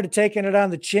 I'm tired of taking it on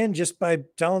the chin just by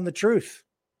telling the truth.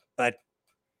 But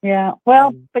yeah,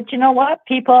 well, but you know what?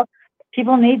 People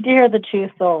need to hear the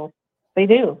truth, though. They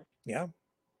do. Yeah.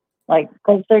 Like,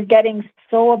 because they're getting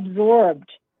so absorbed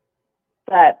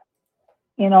that,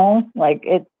 you know, like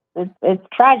it's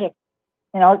tragic.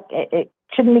 You know, it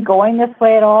shouldn't be going this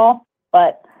way at all.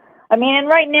 But I mean, and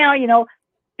right now, you know,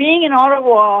 being in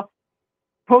Ottawa,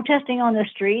 protesting on the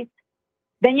streets,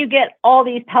 then you get all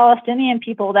these Palestinian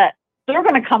people that they're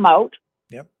going to come out.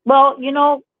 Yep. Well, you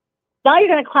know, now you're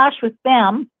going to clash with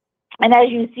them. And as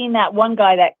you've seen that one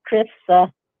guy, that Chris,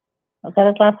 was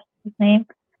that his name?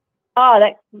 Oh,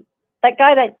 that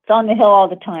guy that's on the hill all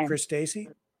the time. Chris Stacey?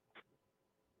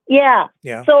 Yeah.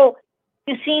 Yeah. So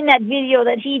you've seen that video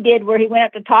that he did where he went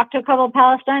up to talk to a couple of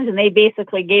Palestinians and they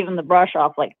basically gave him the brush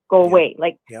off, like, go away.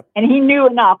 Like, and he knew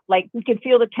enough, like, he could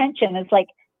feel the tension. It's like,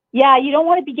 yeah, you don't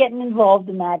want to be getting involved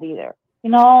in that either. You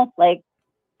know, like,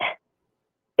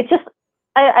 it's just,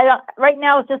 I don't, right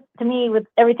now, it's just, to me, with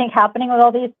everything happening with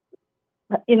all these,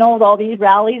 you know, with all these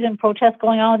rallies and protests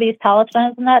going on with these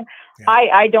Palestinians and that,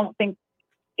 I don't think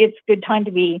it's a good time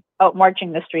to be out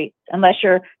marching the streets unless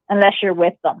you're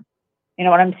with them. You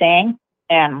know what I'm saying?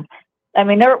 And I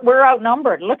mean, we're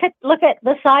outnumbered. Look at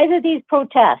the size of these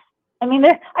protests. I mean,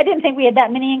 I didn't think we had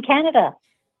that many in Canada.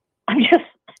 I'm just,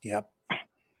 it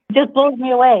just blows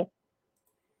me away.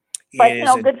 But you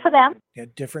know, good for them. Yeah,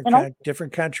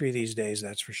 different country these days,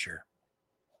 that's for sure.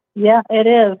 Yeah, it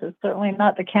is. It's certainly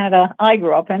not the Canada I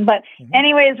grew up in. But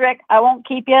anyways, Rick, I won't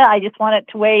keep you. I just wanted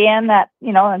to weigh in that,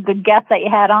 you know, a good guest that you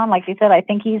had on. Like you said, I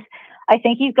think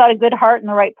he's got a good heart in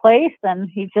the right place, and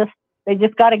they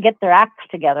just got to get their acts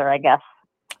together, I guess,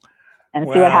 and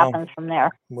see what happens from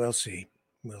there. We'll see.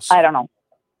 I don't know.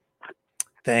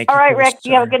 Thank you. All right, Rick.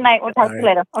 You have a good night. We'll talk to you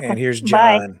later. Okay. And here's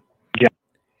Bye. John.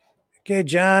 Okay,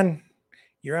 John,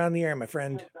 you're on the air, my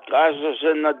friend. Gaza's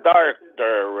in the dark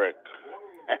there, Rick.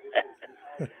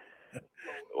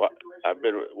 I've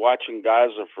been watching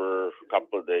Gaza for a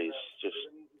couple of days.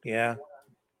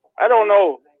 I don't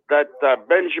know that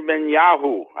Benjamin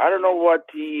Yahoo. I don't know what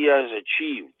he has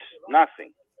achieved.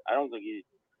 Nothing. I don't think he.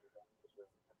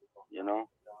 You know.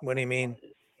 What do you mean?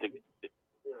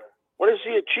 What has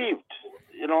he achieved?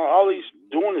 You know, all he's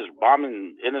doing is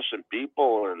bombing innocent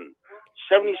people, and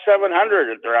 7,700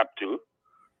 that they're up to,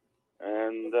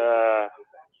 and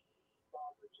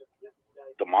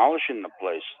demolishing the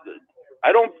place.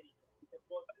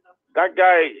 That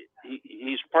guy,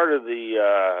 he's part of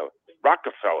the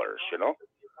Rockefellers, you know.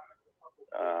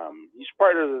 He's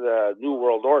part of the New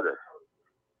World Order,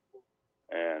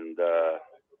 and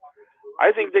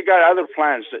I think they got other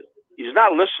plans. That he's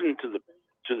not listening to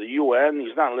the UN.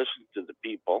 He's not listening to the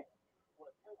people.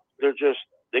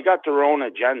 They got their own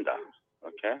agenda.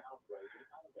 Okay,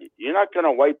 you're not going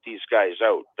to wipe these guys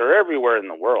out. They're everywhere in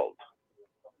the world.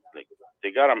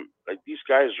 They got him. Like, these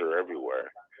guys are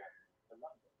everywhere.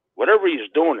 Whatever he's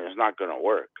doing is not going to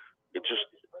work. It just,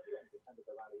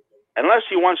 unless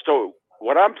he wants to,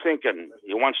 what I'm thinking,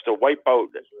 he wants to wipe out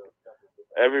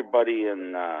everybody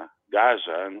in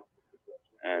Gaza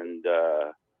and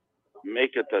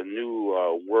make it the new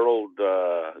world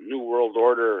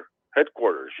order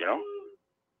headquarters. You know,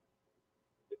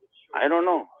 I don't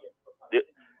know.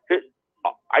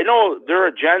 I know their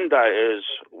agenda is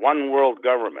one world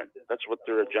government. That's what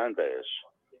their agenda is.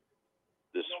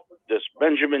 This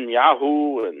Benjamin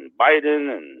Yahoo and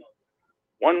Biden and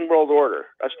one world order.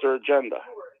 That's their agenda.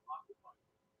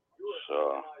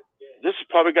 So this has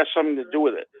probably got something to do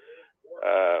with it.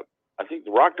 I think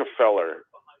the Rockefeller,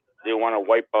 they want to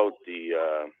wipe out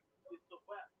the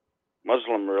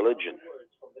Muslim religion.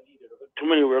 Too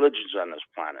many religions on this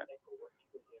planet.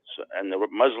 So, and the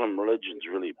Muslim religion's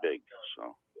really big.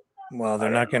 So, well, they're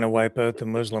not going to wipe out the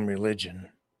Muslim religion.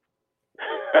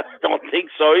 Don't think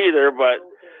so either, but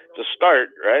to start,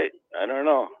 right? I don't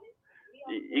know.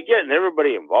 You're getting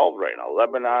everybody involved right now.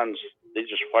 Lebanon's, they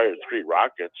just fired 3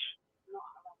 rockets.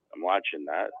 I'm watching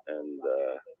that, and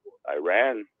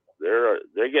Iran, they're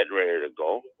getting ready to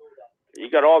go. You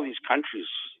got all these countries.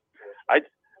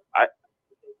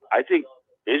 I think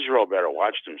Israel better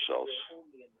watch themselves.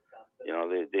 You know,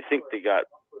 they think they got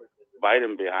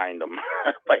Biden behind them.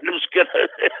 Biden's gonna,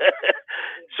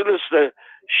 as soon as the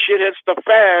shit hits the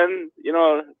fan, you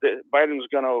know, Biden's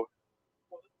gonna,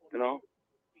 you know,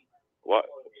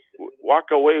 walk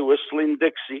away whistling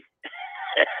Dixie.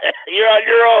 You're on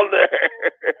your own there.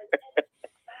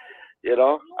 You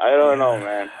know, I don't know,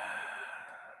 man.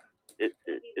 It's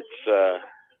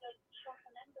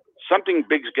something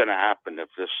big's gonna happen if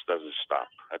this doesn't stop.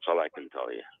 That's all I can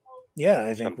tell you. Yeah,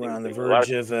 I think we're on the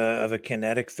verge of a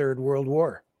kinetic third world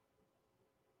war.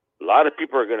 A lot of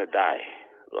people are going to die.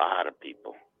 A lot of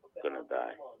people are going to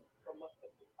die.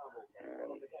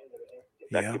 And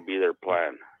that could be their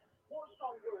plan.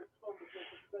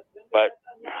 But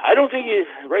I don't think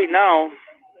right now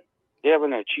they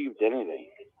haven't achieved anything.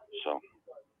 So,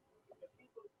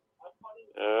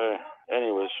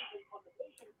 anyways,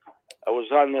 I was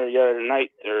on there the other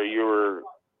night. There, you were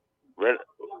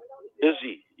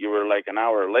busy. You were like an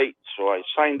hour late, so I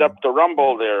signed up to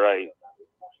Rumble there.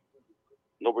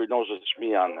 Nobody knows it's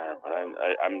me on there, but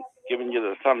I'm giving you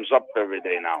the thumbs up every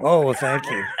day now. Oh, well, thank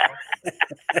you.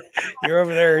 You're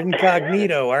over there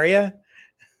incognito, are you?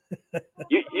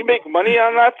 You make money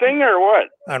on that thing or what?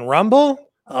 On Rumble?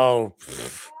 Oh,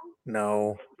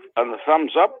 no. On the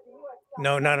thumbs up?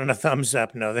 No, not on a thumbs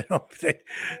up. No, they don't.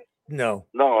 No.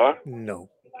 No, huh? No.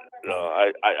 No,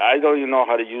 I don't even know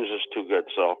how to use this too good,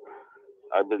 so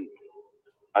I've been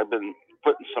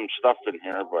putting some stuff in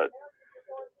here, but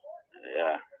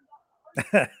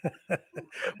yeah.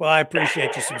 Well, I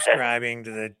appreciate you subscribing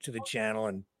to the channel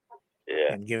and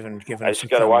giving I us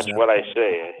just gotta watch what I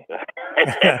say.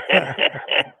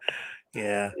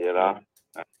 Yeah. You know.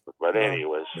 But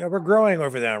anyways. Yeah, we're growing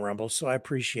over there on Rumble, so I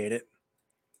appreciate it.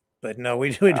 But no,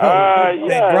 we don't.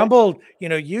 Yeah. Rumble, you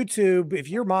know, YouTube. If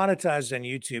you're monetized on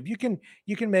YouTube, you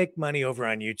can make money over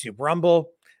on YouTube.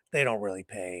 Rumble, they don't really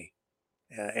pay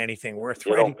anything worth.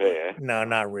 They don't pay, eh? No,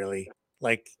 not really.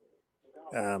 Like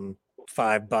 $5,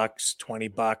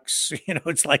 $20. You know,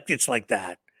 it's like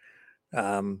that.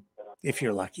 If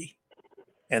you're lucky,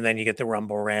 and then you get the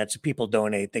Rumble rants. If people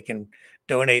donate, they can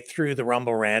donate through the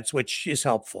Rumble rants, which is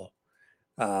helpful.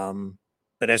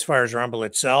 But as far as Rumble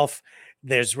itself,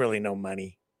 there's really no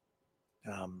money.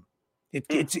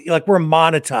 It's like we're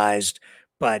monetized,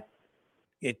 but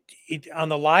it on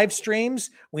the live streams,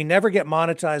 we never get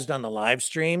monetized on the live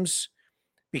streams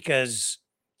because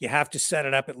you have to set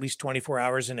it up at least 24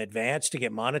 hours in advance to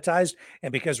get monetized.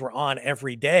 And because we're on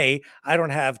every day, I don't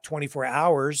have 24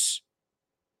 hours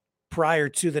prior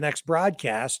to the next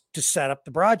broadcast to set up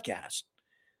the broadcast.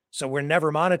 So we're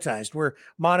never monetized. We're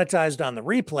monetized on the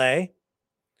replay,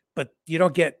 but you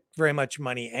don't get very much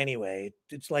money anyway.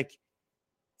 It's like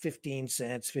 15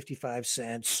 cents, 55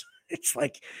 cents. It's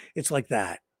like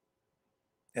that.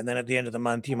 And then at the end of the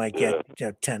month, you might get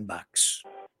 $10,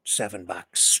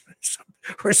 $7,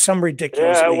 or some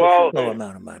ridiculously low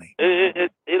amount of money.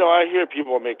 You know, I hear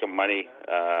people making money.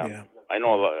 I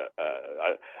know.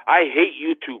 I hate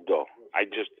YouTube though.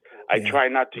 I try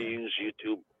not to use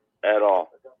YouTube at all.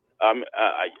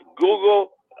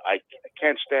 Google, I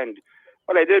can't stand.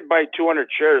 But I did buy 200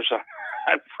 shares on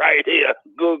Friday of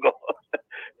Google.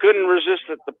 Couldn't resist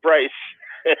at the price.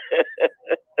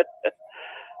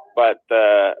 But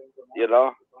you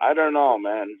know, I don't know,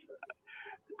 man.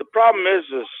 The problem is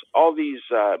all these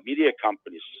media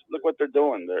companies. Look what they're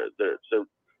doing. They're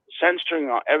censoring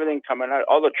everything coming out.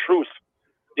 All the truth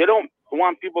They don't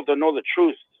want people to know the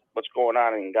truth, what's going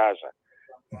on in Gaza.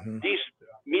 These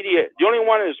media, the only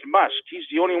one is Musk. He's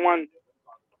the only one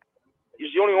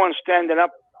standing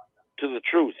up to the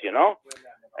truth, you know?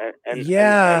 And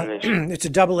it's a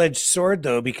double-edged sword,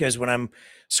 though, because when I'm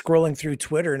scrolling through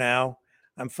Twitter now,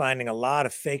 I'm finding a lot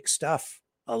of fake stuff,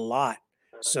 a lot.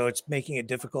 So it's making it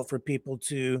difficult for people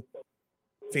to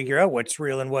figure out what's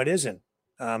real and what isn't.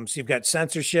 So you've got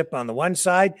censorship on the one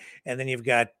side, and then you've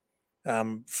got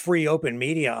free open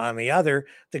media on the other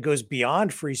that goes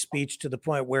beyond free speech to the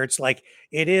point where it's like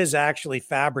it is actually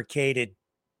fabricated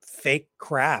fake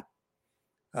crap.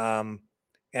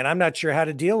 And I'm not sure how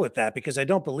to deal with that because I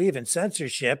don't believe in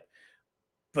censorship,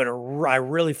 but I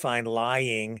really find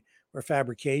lying or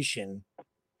fabrication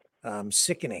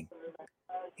sickening.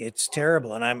 It's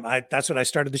terrible. And that's what I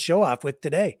started the show off with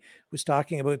today, was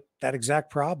talking about that exact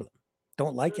problem.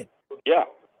 Don't like it. Yeah.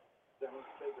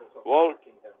 Well,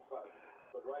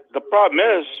 the problem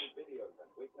is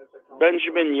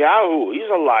Benjamin Yahoo, he's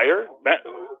a liar.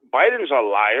 Biden's a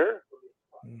liar.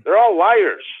 They're all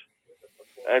liars.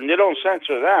 And they don't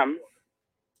censor them.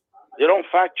 They don't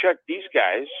fact check these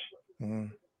guys. You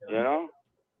know,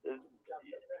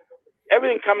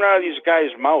 everything coming out of these guys'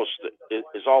 mouths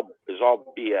is all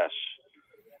BS.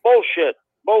 Bullshit.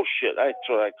 That's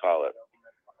what I call it.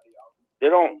 They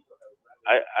don't.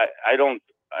 I don't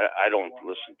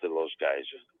listen to those guys.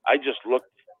 I just look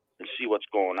and see what's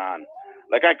going on.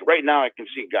 Like right now, I can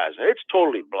see Gaza. It's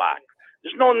totally black.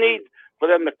 There's no need for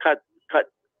them to cut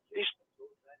these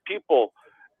people.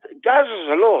 Gaza's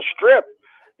a little strip.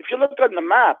 If you look on the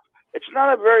map, it's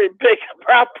not a very big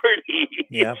property.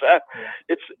 Yeah.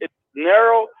 It's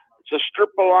narrow. It's a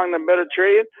strip along the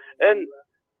Mediterranean, and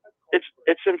it's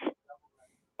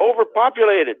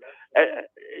overpopulated.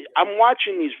 I'm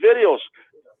watching these videos.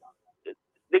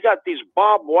 They got these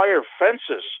barbed wire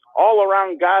fences all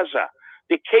around Gaza.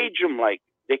 They cage them like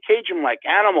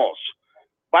animals.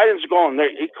 Biden's going there.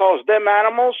 He calls them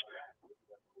animals.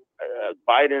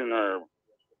 Biden or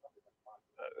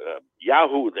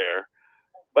Yahoo there,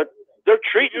 but they're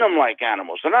treating them like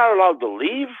animals. They're not allowed to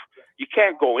leave. You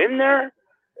can't go in there.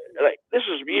 Like, this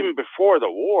is even before the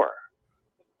war.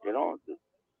 You know,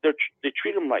 they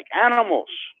treat them like animals.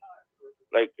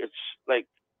 Like, it's like,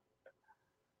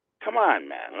 come on,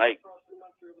 man. Like,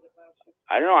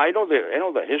 I don't know. I know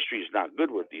the history is not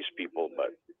good with these people,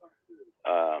 but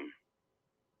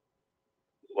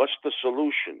what's the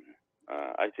solution?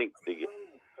 I think you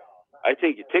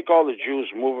take all the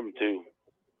Jews, move them to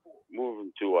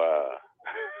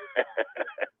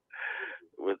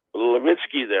with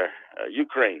Levitsky there,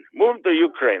 Ukraine. Move them to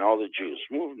Ukraine. All the Jews,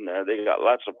 move them there. They got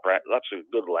lots of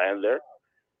good land there.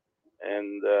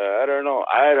 And I don't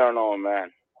know,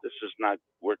 man. This is not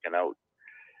working out.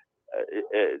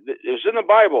 It was in the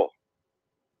Bible.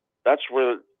 That's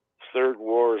where the third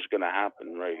war is going to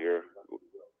happen, right here.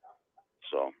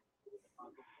 So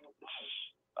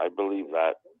I believe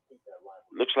that.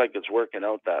 Looks like it's working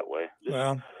out that way.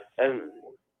 Well, and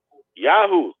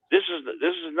Yahoo, this is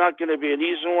not going to be an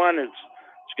easy one.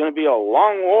 It's going to be a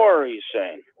long war. He's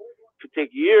saying it could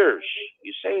take years.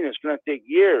 He's saying it's going to take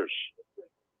years.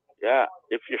 Yeah,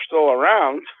 if you're still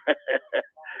around,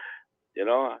 you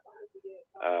know.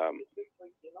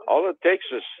 All it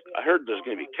takes is, I heard there's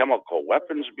going to be chemical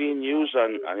weapons being used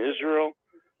on Israel.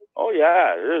 Oh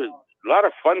yeah, there's a lot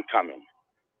of fun coming.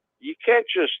 You can't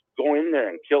just go in there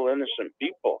and kill innocent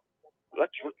people.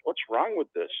 What's wrong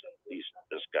with this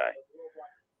guy?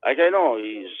 Like, I know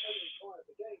he's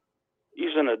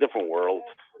in a different world.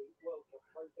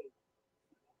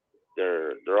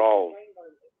 They're all,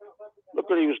 look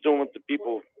what he was doing with the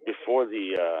people before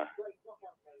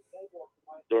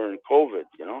during COVID,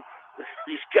 you know.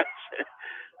 These guys,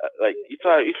 like, you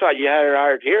thought you had it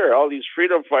hard here. All these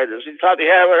freedom fighters, you thought they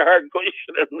had it hard. You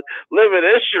should live in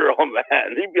Israel,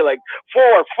 man. He'd be like 4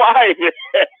 or 5,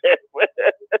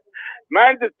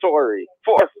 mandatory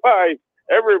 4 or 5,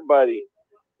 everybody.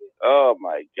 Oh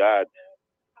my God,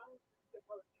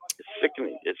 it's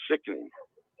sickening. It's sickening.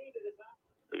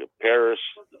 Look at Paris,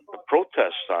 the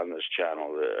protests on this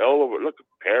channel all over. Look at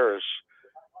Paris.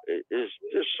 There's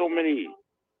so many.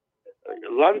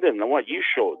 London, what you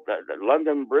showed, that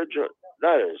London Bridge,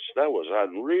 that was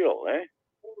unreal, eh?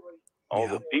 All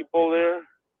the people there.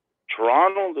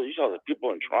 Toronto, you saw the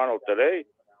people in Toronto today.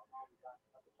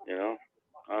 You know,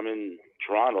 I'm in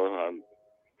Toronto.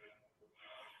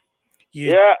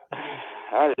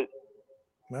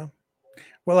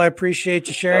 Well, I appreciate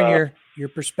you sharing your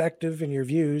perspective and your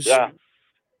views. Yeah.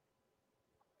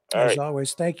 As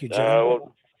always, thank you,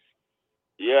 John.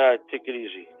 Yeah, take it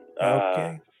easy.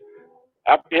 Okay.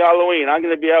 Happy Halloween. I'm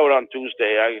going to be out on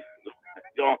Tuesday.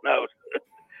 going out.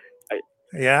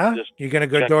 Yeah, Just you're gonna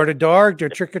go check door to door, do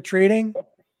trick or treating.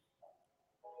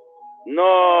 No,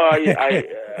 I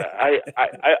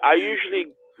usually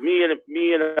me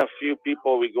and a few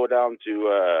people we go down to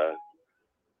a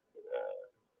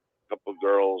couple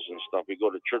girls and stuff. We go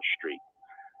to Church Street,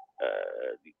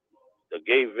 the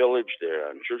gay village there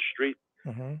on Church Street.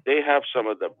 Mm-hmm. They have some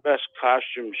of the best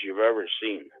costumes you've ever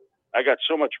seen. I got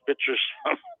so much pictures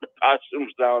of the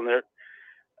costumes down there.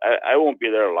 I won't be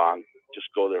there long. Just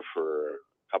go there for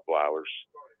a couple hours.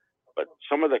 But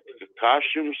some of the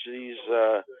costumes, these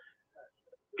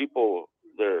people,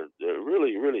 they're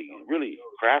really, really, really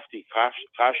crafty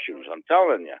costumes. I'm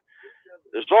telling you,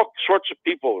 there's all sorts of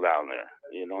people down there.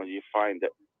 You know, you find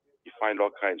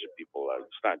all kinds of people.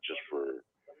 It's not just for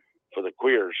the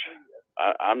queers.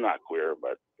 I'm not queer,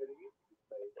 but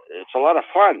it's a lot of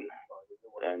fun.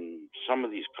 And some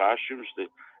of these costumes,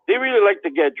 they really like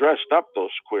to get dressed up. Those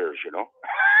queers, you know.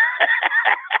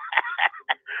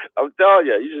 I'm telling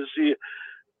you, you should see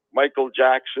Michael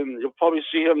Jackson. You'll probably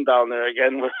see him down there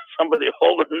again with somebody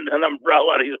holding an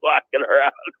umbrella and he's walking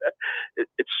around.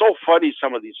 It's so funny,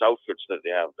 some of these outfits that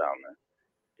they have down there.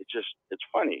 It's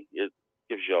funny. It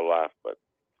gives you a laugh,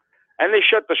 and they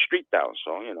shut the street down,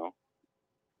 so you know.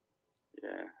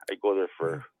 Yeah, I go there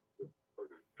for a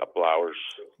couple hours.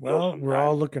 Well, we're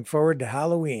all looking forward to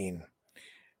Halloween.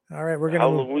 All right, we're gonna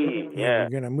Halloween. Yeah, we're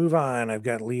gonna move on. I've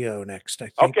got Leo next, I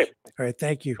think. Okay. All right,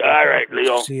 thank you. All right,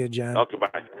 Leo. See you, John. Okay,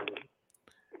 bye.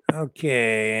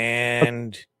 Okay,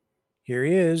 and here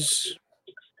he is.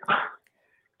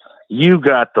 You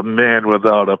got the man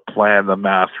without a plan, the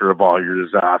master of all your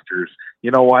disasters.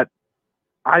 You know what?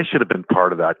 I should have been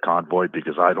part of that convoy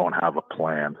because I don't have a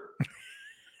plan.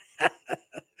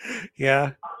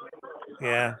 Yeah.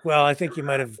 Well, I think you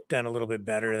might have done a little bit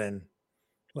better than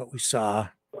what we saw.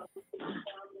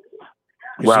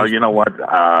 Well, you know what?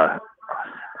 I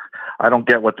don't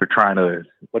get what they're trying to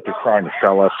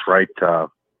sell us, right?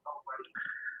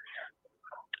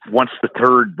 Once the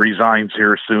third resigns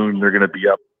here soon, they're going to be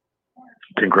up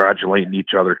congratulating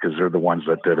each other because they're the ones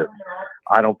that did it.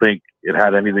 I don't think it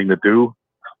had anything to do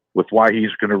with why he's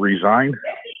going to resign.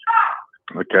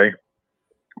 Okay.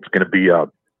 It's going to be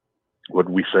what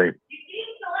do we say?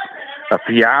 A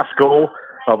fiasco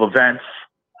of events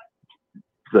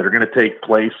that are going to take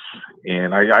place.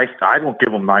 And I don't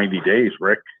give him 90 days,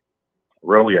 Rick.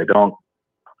 Really, I don't.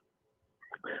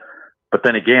 But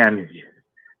then again,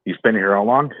 he's been here how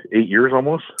long? 8 years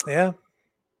almost? Yeah.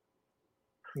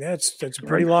 Yeah, it's a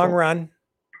pretty long run.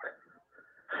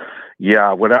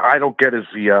 Yeah, what I don't get is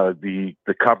the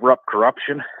cover-up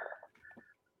corruption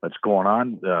that's going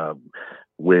on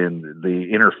when they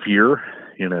interfere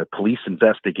in a police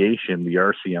investigation. The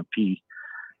RCMP,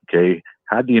 okay,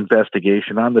 had the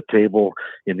investigation on the table.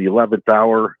 In the 11th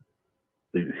hour,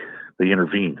 they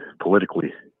intervened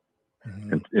politically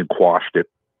and quashed it.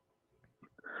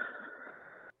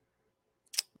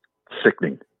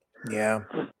 Sickening. Yeah.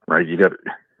 Right. You got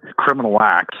criminal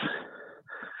acts.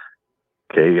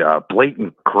 Okay.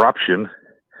 Blatant corruption,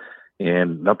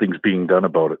 and nothing's being done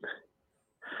about it.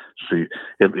 See,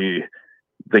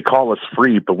 they call us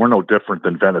free, but we're no different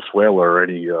than Venezuela or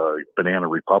any banana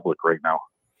republic right now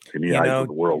in the eyes of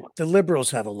the world. The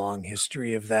liberals have a long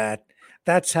history of that.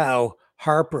 That's how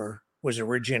Harper was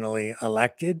originally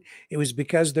elected. It was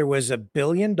because there was $1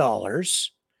 billion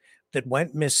that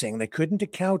went missing. They couldn't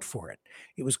account for it.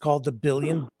 It was called the $1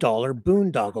 billion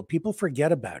boondoggle. People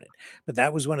forget about it, but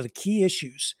that was one of the key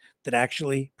issues that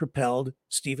actually propelled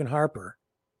Stephen Harper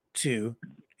to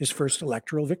his first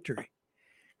electoral victory.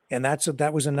 And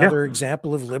that was another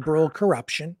example of liberal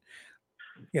corruption.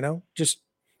 You know,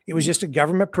 it was just a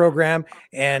government program,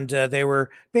 and they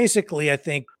were basically, I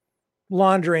think,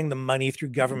 laundering the money through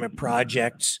government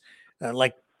projects.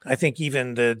 Like I think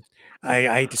even I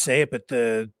hate to say it, but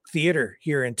the theater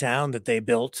here in town that they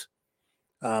built,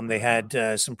 they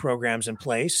had some programs in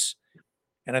place,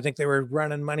 and I think they were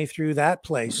running money through that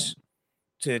place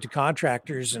to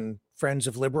contractors and friends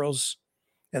of liberals.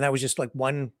 And that was just like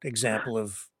one example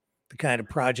of the kind of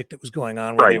project that was going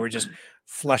on where they were just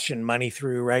flushing money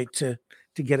through, right, to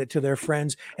get it to their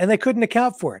friends, and they couldn't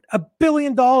account for it. $1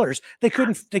 billion.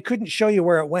 They couldn't show you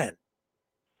where it went.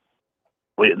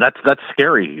 That's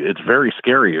scary. It's very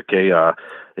scary. Okay.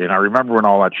 And I remember when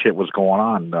all that shit was going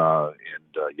on, and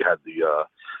you had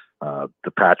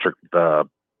the Patrick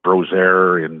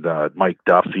Brozer and Mike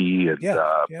Duffy and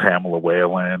Pamela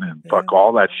Whalen and fuck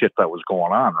all that shit that was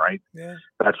going on, right? Yeah.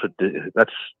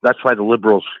 That's why the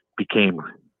liberals became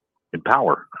in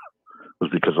power, was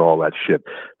because of all that shit.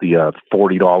 The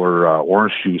 $40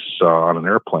 orange juice on an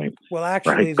airplane. Well,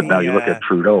 actually, right? But now you look at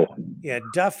Trudeau. Yeah,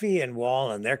 Duffy and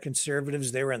Wallen, they're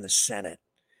conservatives. They were in the Senate.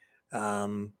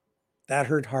 That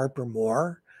hurt Harper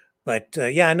more. But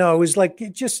yeah, no, it was like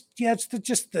it's just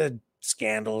the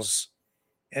scandals.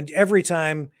 And every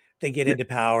time they get into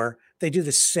power, they do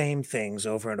the same things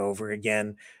over and over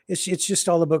again. It's just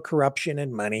all about corruption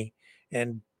and money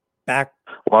and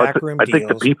backroom I deals. think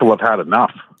the people have had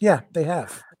enough. Yeah, they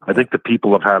have. I think the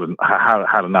people have had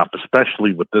enough,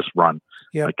 especially with this run.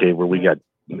 Yeah. Okay, where we got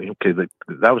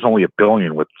that was only $1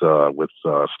 billion with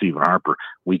Stephen Harper.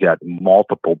 We got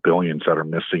multiple billions that are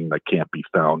missing that can't be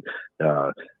found.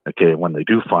 Okay, when they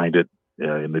do find it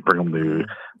and they bring them to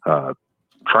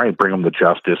try and bring them to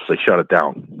justice, they shut it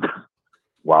down.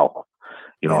 Wow,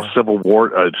 civil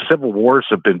wars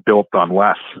have been built on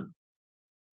less.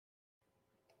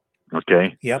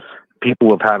 Okay. Yep.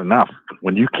 People have had enough.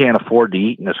 When you can't afford to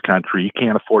eat in this country, you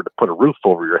can't afford to put a roof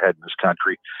over your head in this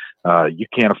country. You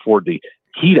can't afford to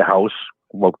heat a house,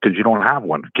 well, because you don't have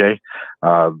one. Okay.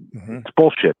 It's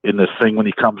bullshit in this thing when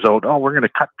he comes out. Oh, we're going to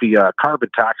cut the carbon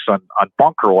tax on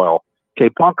bunker oil. Okay.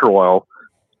 Bunker oil.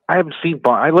 I haven't seen,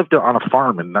 I lived on a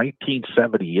farm in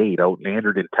 1978 out in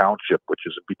Anderton Township, which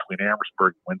is between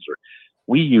Amherstburg and Windsor.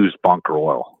 We used bunker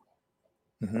oil.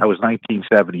 That was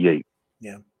 1978.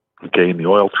 Yeah. Okay, and the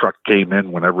oil truck came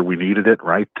in whenever we needed it,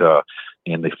 right?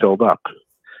 And they filled up.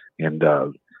 And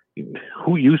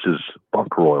who uses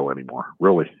bunker oil anymore,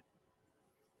 really?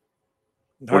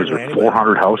 What is it,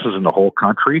 400 houses in the whole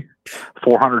country?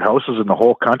 400 houses in the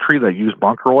whole country that use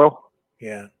bunker oil?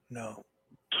 Yeah, no.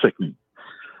 Sickening.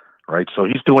 Right, so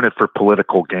he's doing it for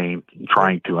political gain,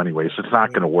 trying to anyways. It's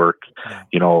not going to work.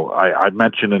 I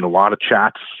mentioned in a lot of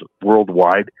chats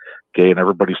worldwide, okay, and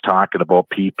everybody's talking about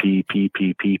PP.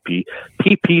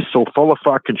 PP's so full of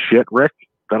fucking shit, Rick,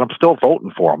 that I'm still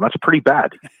voting for him. That's pretty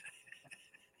bad.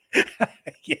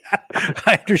 Yeah,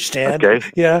 I understand. Okay,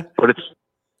 yeah, but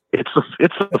it's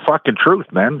the fucking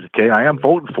truth, man. Okay, I am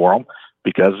voting for him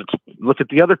because look at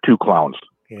the other two clowns.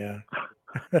 Yeah.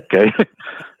 Okay,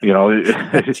 you don't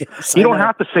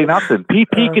have to say nothing.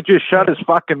 PP could just shut his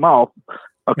fucking mouth,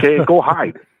 okay, and go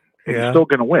hide, and he's still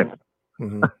going to win.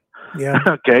 Yeah.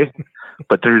 Okay,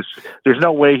 but there's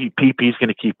no way PP's going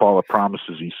to keep all the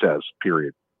promises he says.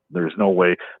 Period. There's no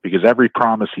way, because every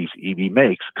promise he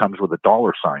makes comes with a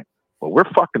dollar sign. Well, we're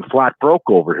fucking flat broke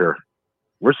over here.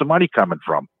 Where's the money coming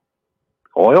from?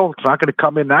 Oil? It's not going to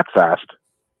come in that fast.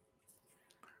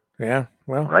 Yeah.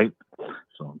 Well. Right.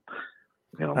 So.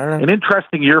 An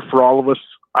interesting year for all of us.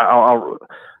 I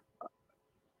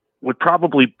would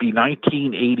probably be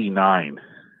 1989.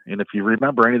 And if you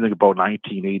remember anything about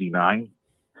 1989,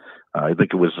 I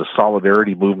think it was the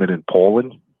solidarity movement in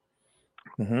Poland.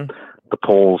 The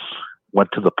Poles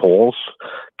went to the polls,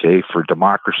 okay, for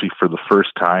democracy for the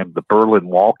first time. The Berlin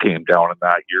Wall came down in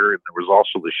that year, and there was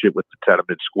also the shit with the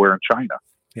Tiananmen Square in China.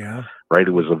 Yeah. Right?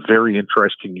 It was a very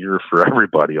interesting year for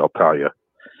everybody, I'll tell you.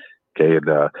 Okay, and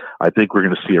I think we're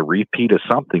going to see a repeat of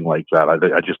something like that.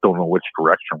 I just don't know which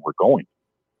direction we're going.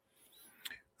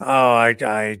 Oh,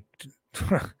 I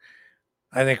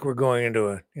think we're going into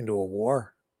a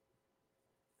war.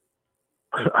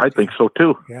 I think so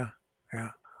too. Yeah,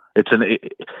 yeah.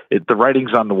 The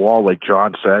writing's on the wall, like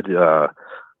John said.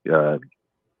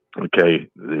 Okay,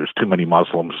 there's too many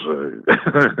Muslims.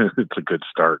 It's a good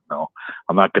start. No,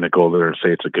 I'm not going to go there and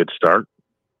say it's a good start.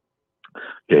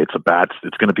 Okay,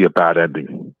 it's going to be a bad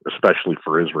ending, especially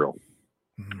for Israel,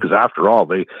 because after all,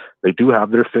 they do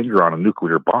have their finger on a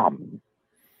nuclear bomb.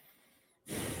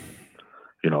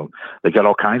 They got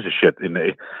all kinds of shit, and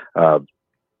I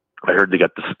heard they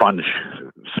got the sponge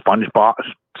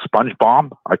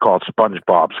bomb. I call it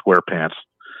SpongeBob SquarePants.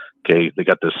 Okay, they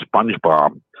got this sponge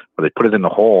bomb where they put it in the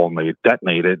hole and they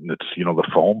detonate it, and it's the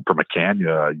foam from a can.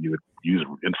 You would use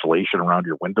insulation around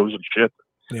your windows and shit.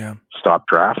 Yeah, stop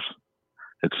drafts.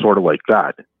 It's sort of like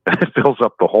that. It fills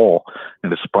up the hole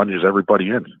and it sponges everybody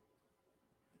in.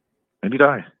 And you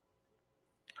die.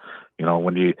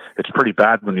 It's pretty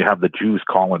bad when you have the Jews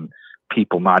calling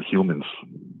people not humans,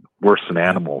 worse than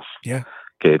animals. Yeah.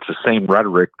 Okay, it's the same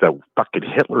rhetoric that fucking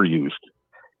Hitler used.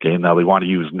 Okay, now they want to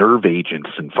use nerve agents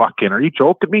and fucking, are you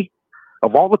joking me?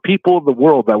 Of all the people in the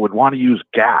world that would want to use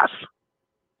gas,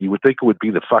 you would think it would be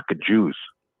the fucking Jews.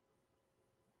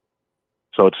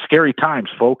 So it's scary times,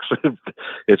 folks.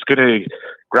 It's going to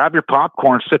grab your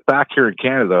popcorn, sit back here in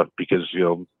Canada, because,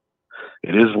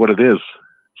 it is what it is.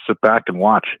 Sit back and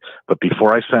watch. But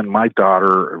before I send my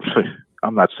daughter,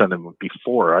 I'm not sending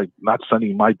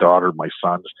my daughter, my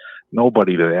sons,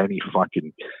 nobody to any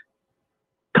fucking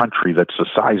country that's the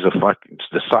size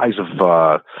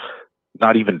of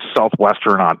not even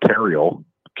southwestern Ontario,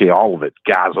 okay, all of it,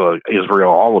 Gaza,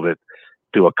 Israel, all of it,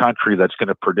 to a country that's going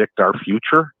to predict our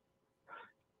future.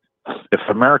 If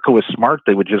America was smart,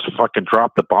 they would just fucking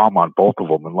drop the bomb on both of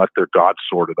them and let their gods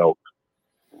sort it out.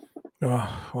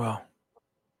 Oh, well.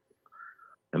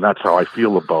 And that's how I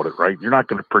feel about it, right? You're not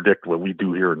going to predict what we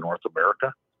do here in North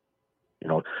America. You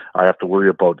know, I have to worry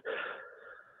about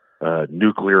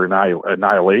nuclear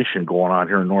annihilation going on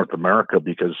here in North America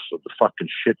because of the fucking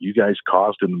shit you guys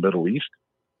caused in the Middle East.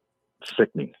 It's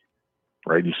sickening,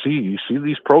 right? You see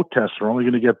these protests are only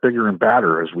going to get bigger and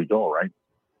badder as we go, right?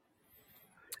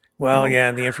 Well, yeah,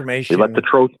 and the information. They let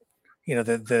the you know,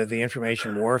 the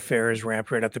information warfare is ramped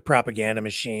right up. The propaganda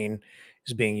machine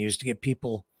is being used to get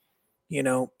people, you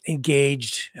know,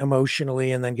 engaged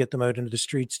emotionally and then get them out into the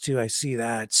streets too. I see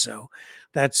that. So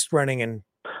that's running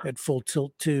at full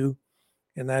tilt too.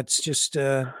 And that's just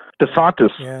DeSantis.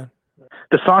 Yeah.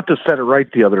 DeSantis said it right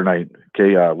the other night,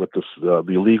 okay, with this, the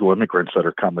illegal immigrants that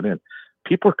are coming in.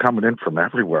 People are coming in from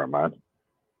everywhere, man.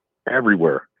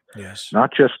 Everywhere. Yes.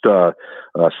 Not just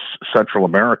Central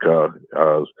America.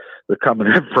 They're coming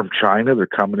in from China. They're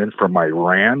coming in from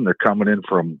Iran. They're coming in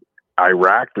from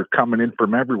Iraq. They're coming in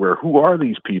from everywhere. Who are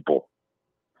these people?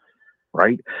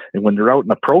 Right? And when they're out in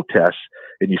the protests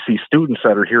and you see students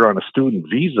that are here on a student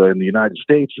visa in the United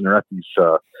States and they're at these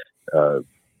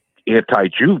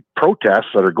anti-Jew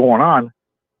protests that are going on,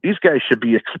 these guys should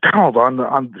be expelled on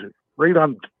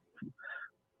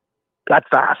that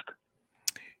fast.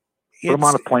 Put them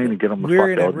on a plane and get them the fuck out.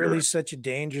 We're in a really such a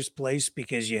dangerous place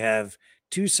because you have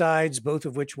two sides, both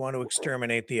of which want to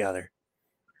exterminate the other.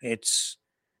 We're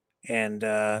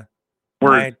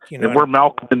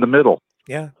Malcolm in the middle.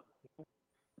 Yeah.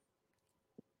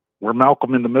 We're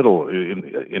Malcolm in the middle.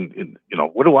 In you know,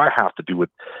 what do I have to do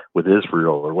with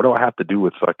Israel, or what do I have to do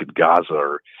with fucking Gaza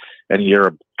or any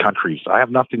Arab countries? I have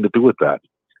nothing to do with that.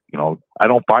 You know, I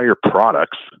don't buy your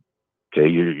products. Okay,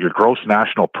 your gross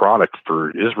national product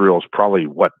for Israel is probably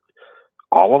what?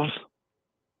 Olives?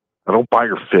 I don't buy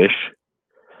your fish.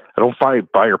 I don't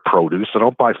buy your produce. I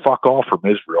don't buy fuck all from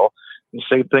Israel. And the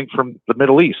same thing from the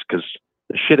Middle East, because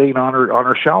the shit ain't on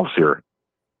our shelves here.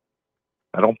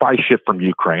 I don't buy shit from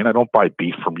Ukraine. I don't buy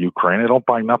beef from Ukraine. I don't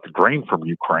buy nothing grain from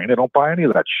Ukraine. I don't buy any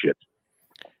of that shit.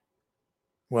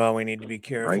 Well, we need to be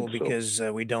careful Right, because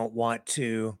we don't want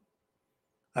to.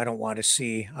 I don't want to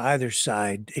see either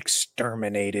side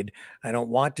exterminated. I don't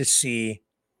want to see,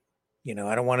 I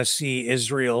don't want to see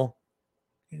Israel,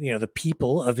 the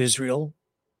people of Israel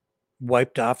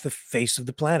wiped off the face of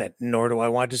the planet, nor do I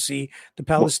want to see the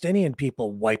Palestinian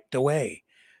people wiped away.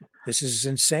 This is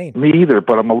insane. Me either,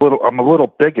 but I'm a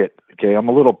little bigot. Okay, I'm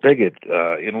a little bigot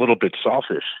and a little bit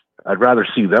selfish. I'd rather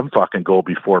see them fucking go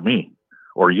before me,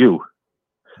 or you,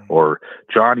 or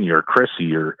Johnny, or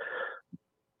Chrissy, or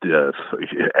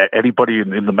anybody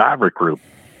in the Maverick group.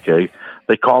 Okay,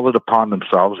 they call it upon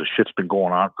themselves. The shit's been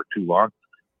going on for too long.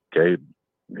 Okay,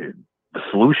 the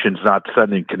solution's not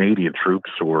sending Canadian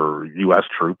troops or U.S.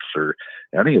 troops or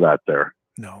any of that there.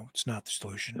 No, it's not the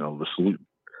solution. The solution.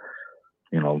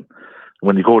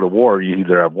 When you go to war, you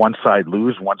either have one side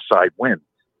lose, one side win.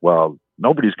 Well,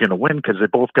 nobody's going to win because they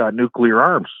both got nuclear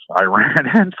arms, Iran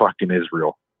and fucking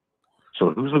Israel.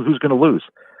 So who's going to lose?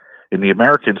 And the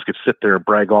Americans could sit there and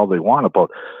brag all they want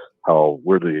about how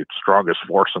we're the strongest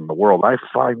force in the world. I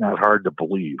find that hard to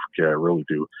believe. Okay, I really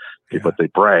do. Okay, yeah. But they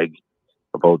brag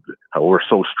about how we're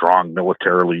so strong,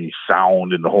 militarily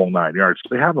sound, in the whole nine yards.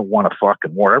 They haven't won a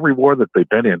fucking war. Every war that they've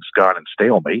been in's gone in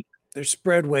stalemate. They're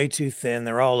spread way too thin.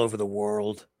 They're all over the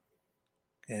world.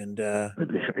 And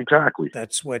exactly.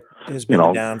 That's what has been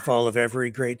the downfall of every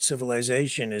great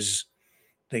civilization is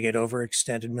they get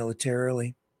overextended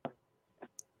militarily.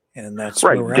 And that's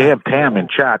right. Damn Pam in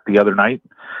chat the other night.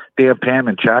 I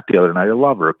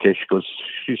love her. Okay. She goes,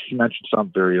 she mentioned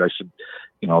something very, I said,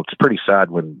 it's pretty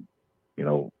sad when,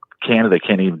 Canada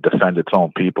can't even defend its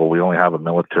own people. We only have a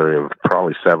military of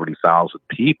probably 70,000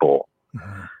 people.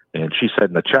 Mm-hmm. And she said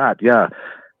in the chat, yeah,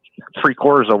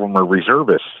 3/4 of them are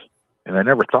reservists. And I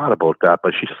never thought about that,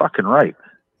 but she's fucking right.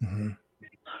 Mm-hmm.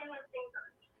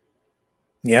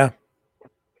 Yeah.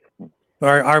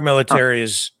 Our military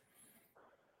is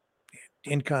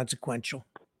inconsequential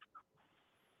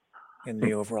in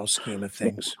the overall scheme of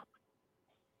things.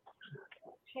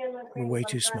 We're way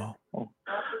too small.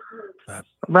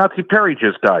 Matthew Perry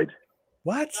just died.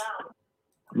 What?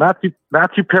 Matthew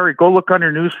Perry, go look on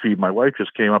your news feed. My wife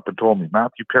just came up and told me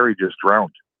Matthew Perry just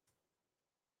drowned.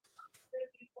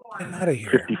 Get out of here.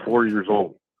 54 years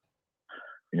old.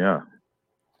 Yeah.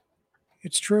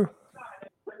 It's true.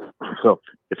 So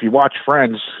if you watch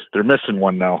Friends, they're missing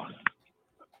one now.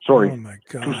 Sorry. Oh my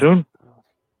God. Too soon?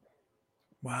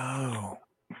 Wow.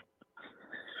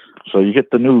 So you get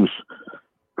the news.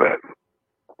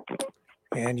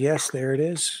 And yes, there it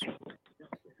is.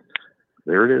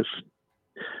 There it is.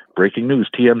 Breaking news,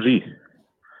 TMZ.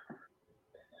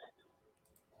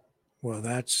 Well,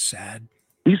 that's sad.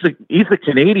 He's a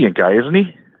Canadian guy, isn't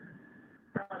he?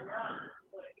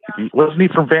 Wasn't he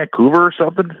from Vancouver or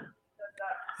something?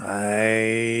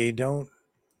 I don't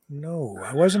know.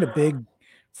 I wasn't a big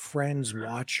Friends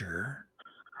watcher.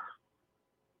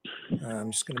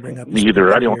 I'm just going to bring up. Me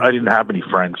either. I didn't have any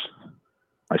friends.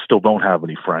 I still don't have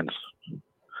any friends.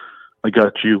 I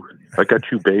got you,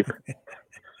 babe.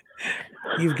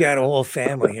 You've got a whole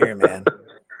family here, man.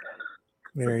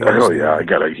 Oh yeah, I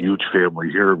got a huge family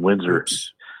here in Windsor.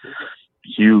 Oops.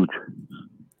 Huge.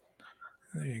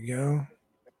 There you go,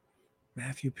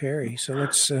 Matthew Perry. So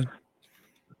let's look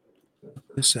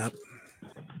this up.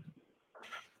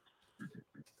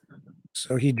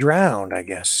 So he drowned, I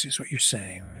guess, is what you're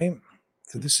saying, right?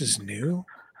 So this is new?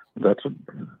 That's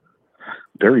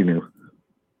very new.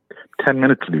 10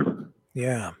 minutes new.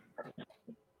 Yeah.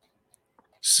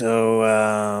 So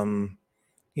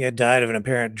he had died of an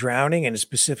apparent drowning in his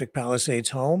Pacific Palisades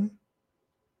home.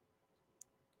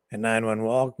 A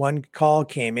 911 call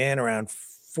came in around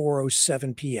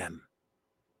 4:07 p.m.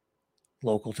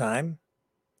 local time.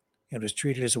 It was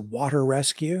treated as a water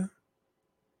rescue.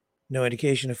 No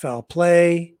indication of foul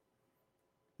play.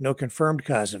 No confirmed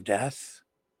cause of death.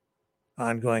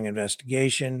 Ongoing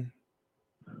investigation.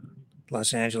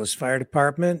 Los Angeles Fire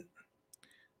Department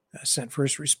sent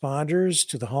first responders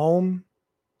to the home.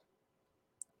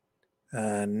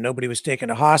 Nobody was taken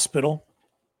to hospital.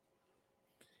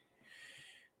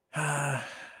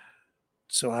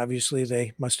 So obviously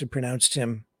they must have pronounced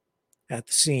him at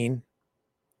the scene.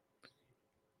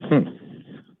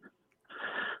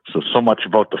 So much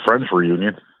about the Friends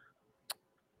reunion.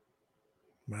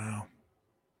 Wow.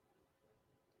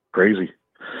 Crazy.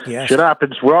 Yes. Shit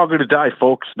happens. We're all going to die,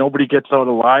 folks. Nobody gets out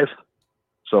alive.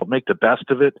 So make the best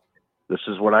of it. This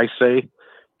is what I say.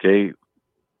 Okay.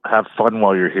 Have fun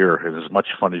while you're here, and as much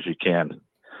fun as you can,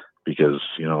 because,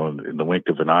 in the wink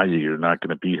of an eye, you're not going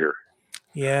to be here.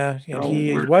 Yeah. And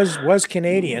he was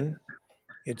Canadian.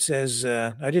 It says,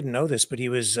 I didn't know this, but he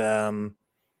was a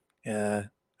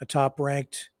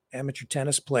top-ranked amateur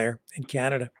tennis player in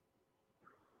Canada.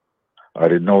 I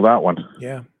didn't know that one.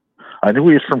 Yeah. I knew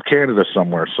he was from Canada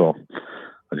somewhere, so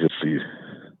I just see.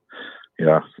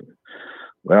 Yeah.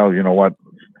 Well, you know what?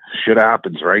 Shit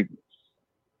happens, right?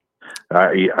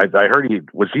 I heard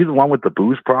was he the one with the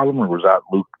booze problem, or was that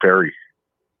Luke Perry?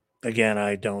 Again,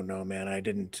 I don't know, man. I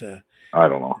didn't. I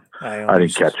don't know. I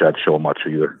didn't catch that show much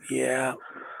either. Yeah.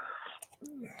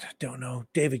 Don't know.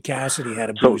 David Cassidy had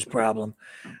a booze problem.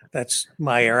 That's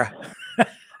my era.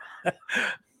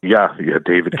 Yeah,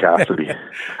 David Cassidy.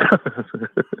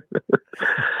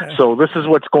 So this is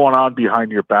what's going on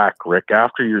behind your back, Rick.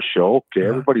 After your show, okay,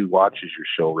 everybody watches your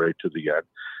show right to the end,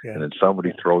 and then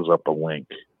somebody throws up a link,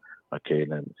 okay,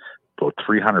 and then about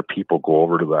 300 people go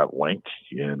over to that link,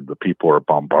 and the people are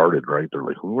bombarded, right? They're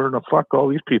like, where the fuck all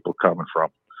these people coming from,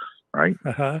 right?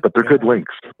 But they're good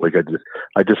links. Like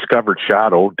I discovered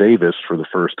Shadow Davis for the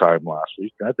first time last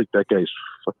week. I think that guy's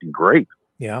fucking great.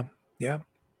 Yeah, yeah.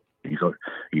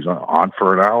 He's on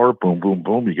for an hour. Boom, boom,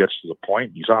 boom. He gets to the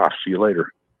point. He's off. See you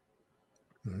later.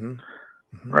 Mm-hmm.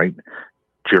 Mm-hmm. Right?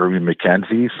 Jeremy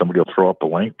McKenzie. Somebody will throw up a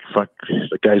link. Fuck,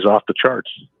 the guy's off the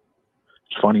charts.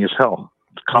 It's funny as hell.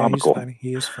 It's comical. Yeah,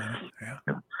 he is funny.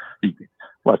 Yeah.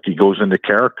 He goes into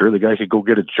character. The guy could go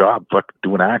get a job. Fuck,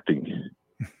 doing acting.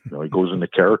 He goes into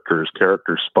character. His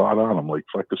character's spot on. I'm like,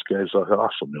 fuck, this guy's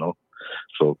awesome.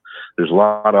 So there's a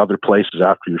lot of other places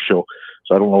after your show.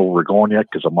 So I don't know where we're going yet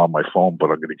because I'm on my phone, but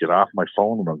I'm going to get off my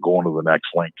phone and I'm going to the next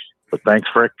link. But thanks,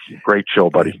 Frick. Great show,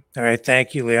 buddy. All right.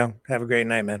 Thank you, Leo. Have a great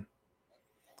night, man.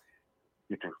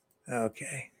 You too.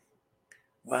 Okay.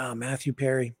 Wow. Matthew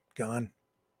Perry gone.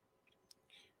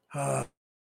 I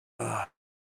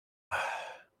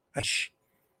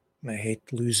hate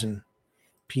losing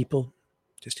people.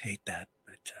 Just hate that.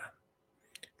 But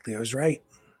Leo's right.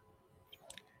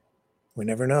 We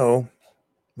never know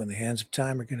when the hands of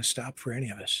time are going to stop for any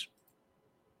of us.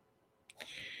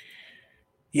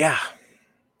 Yeah.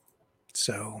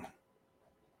 So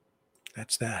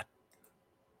that's that.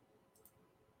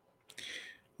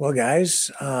 Well,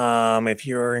 guys, if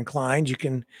you're inclined, you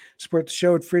can support the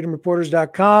show at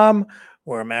freedomreporters.com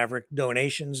or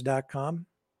maverickdonations.com.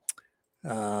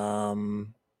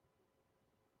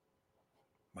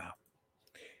 Wow.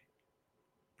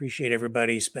 Appreciate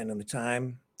everybody spending the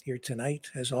time here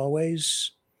tonight, as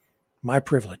always. My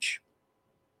privilege.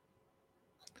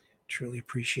 Truly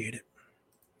appreciate it.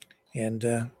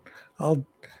 And I'll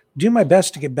do my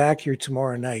best to get back here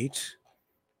tomorrow night.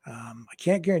 I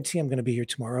can't guarantee I'm going to be here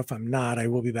tomorrow. If I'm not, I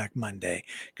will be back Monday.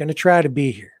 Going to try to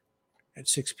be here at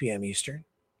 6 p.m. Eastern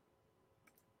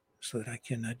so that I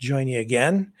can join you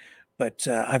again. But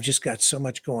I've just got so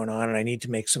much going on, and I need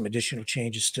to make some additional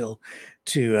changes still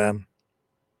to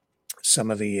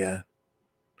some of the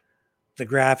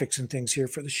graphics and things here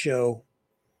for the show.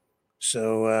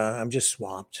 So I'm just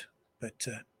swamped, but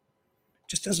it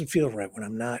just doesn't feel right when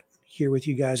I'm not here with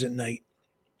you guys at night.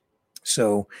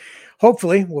 So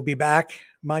hopefully we'll be back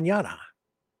mañana,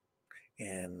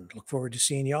 and look forward to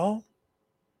seeing y'all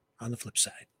on the flip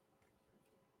side.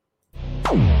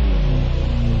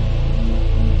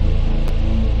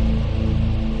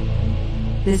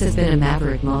 This has been a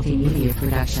Maverick Multimedia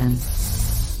production.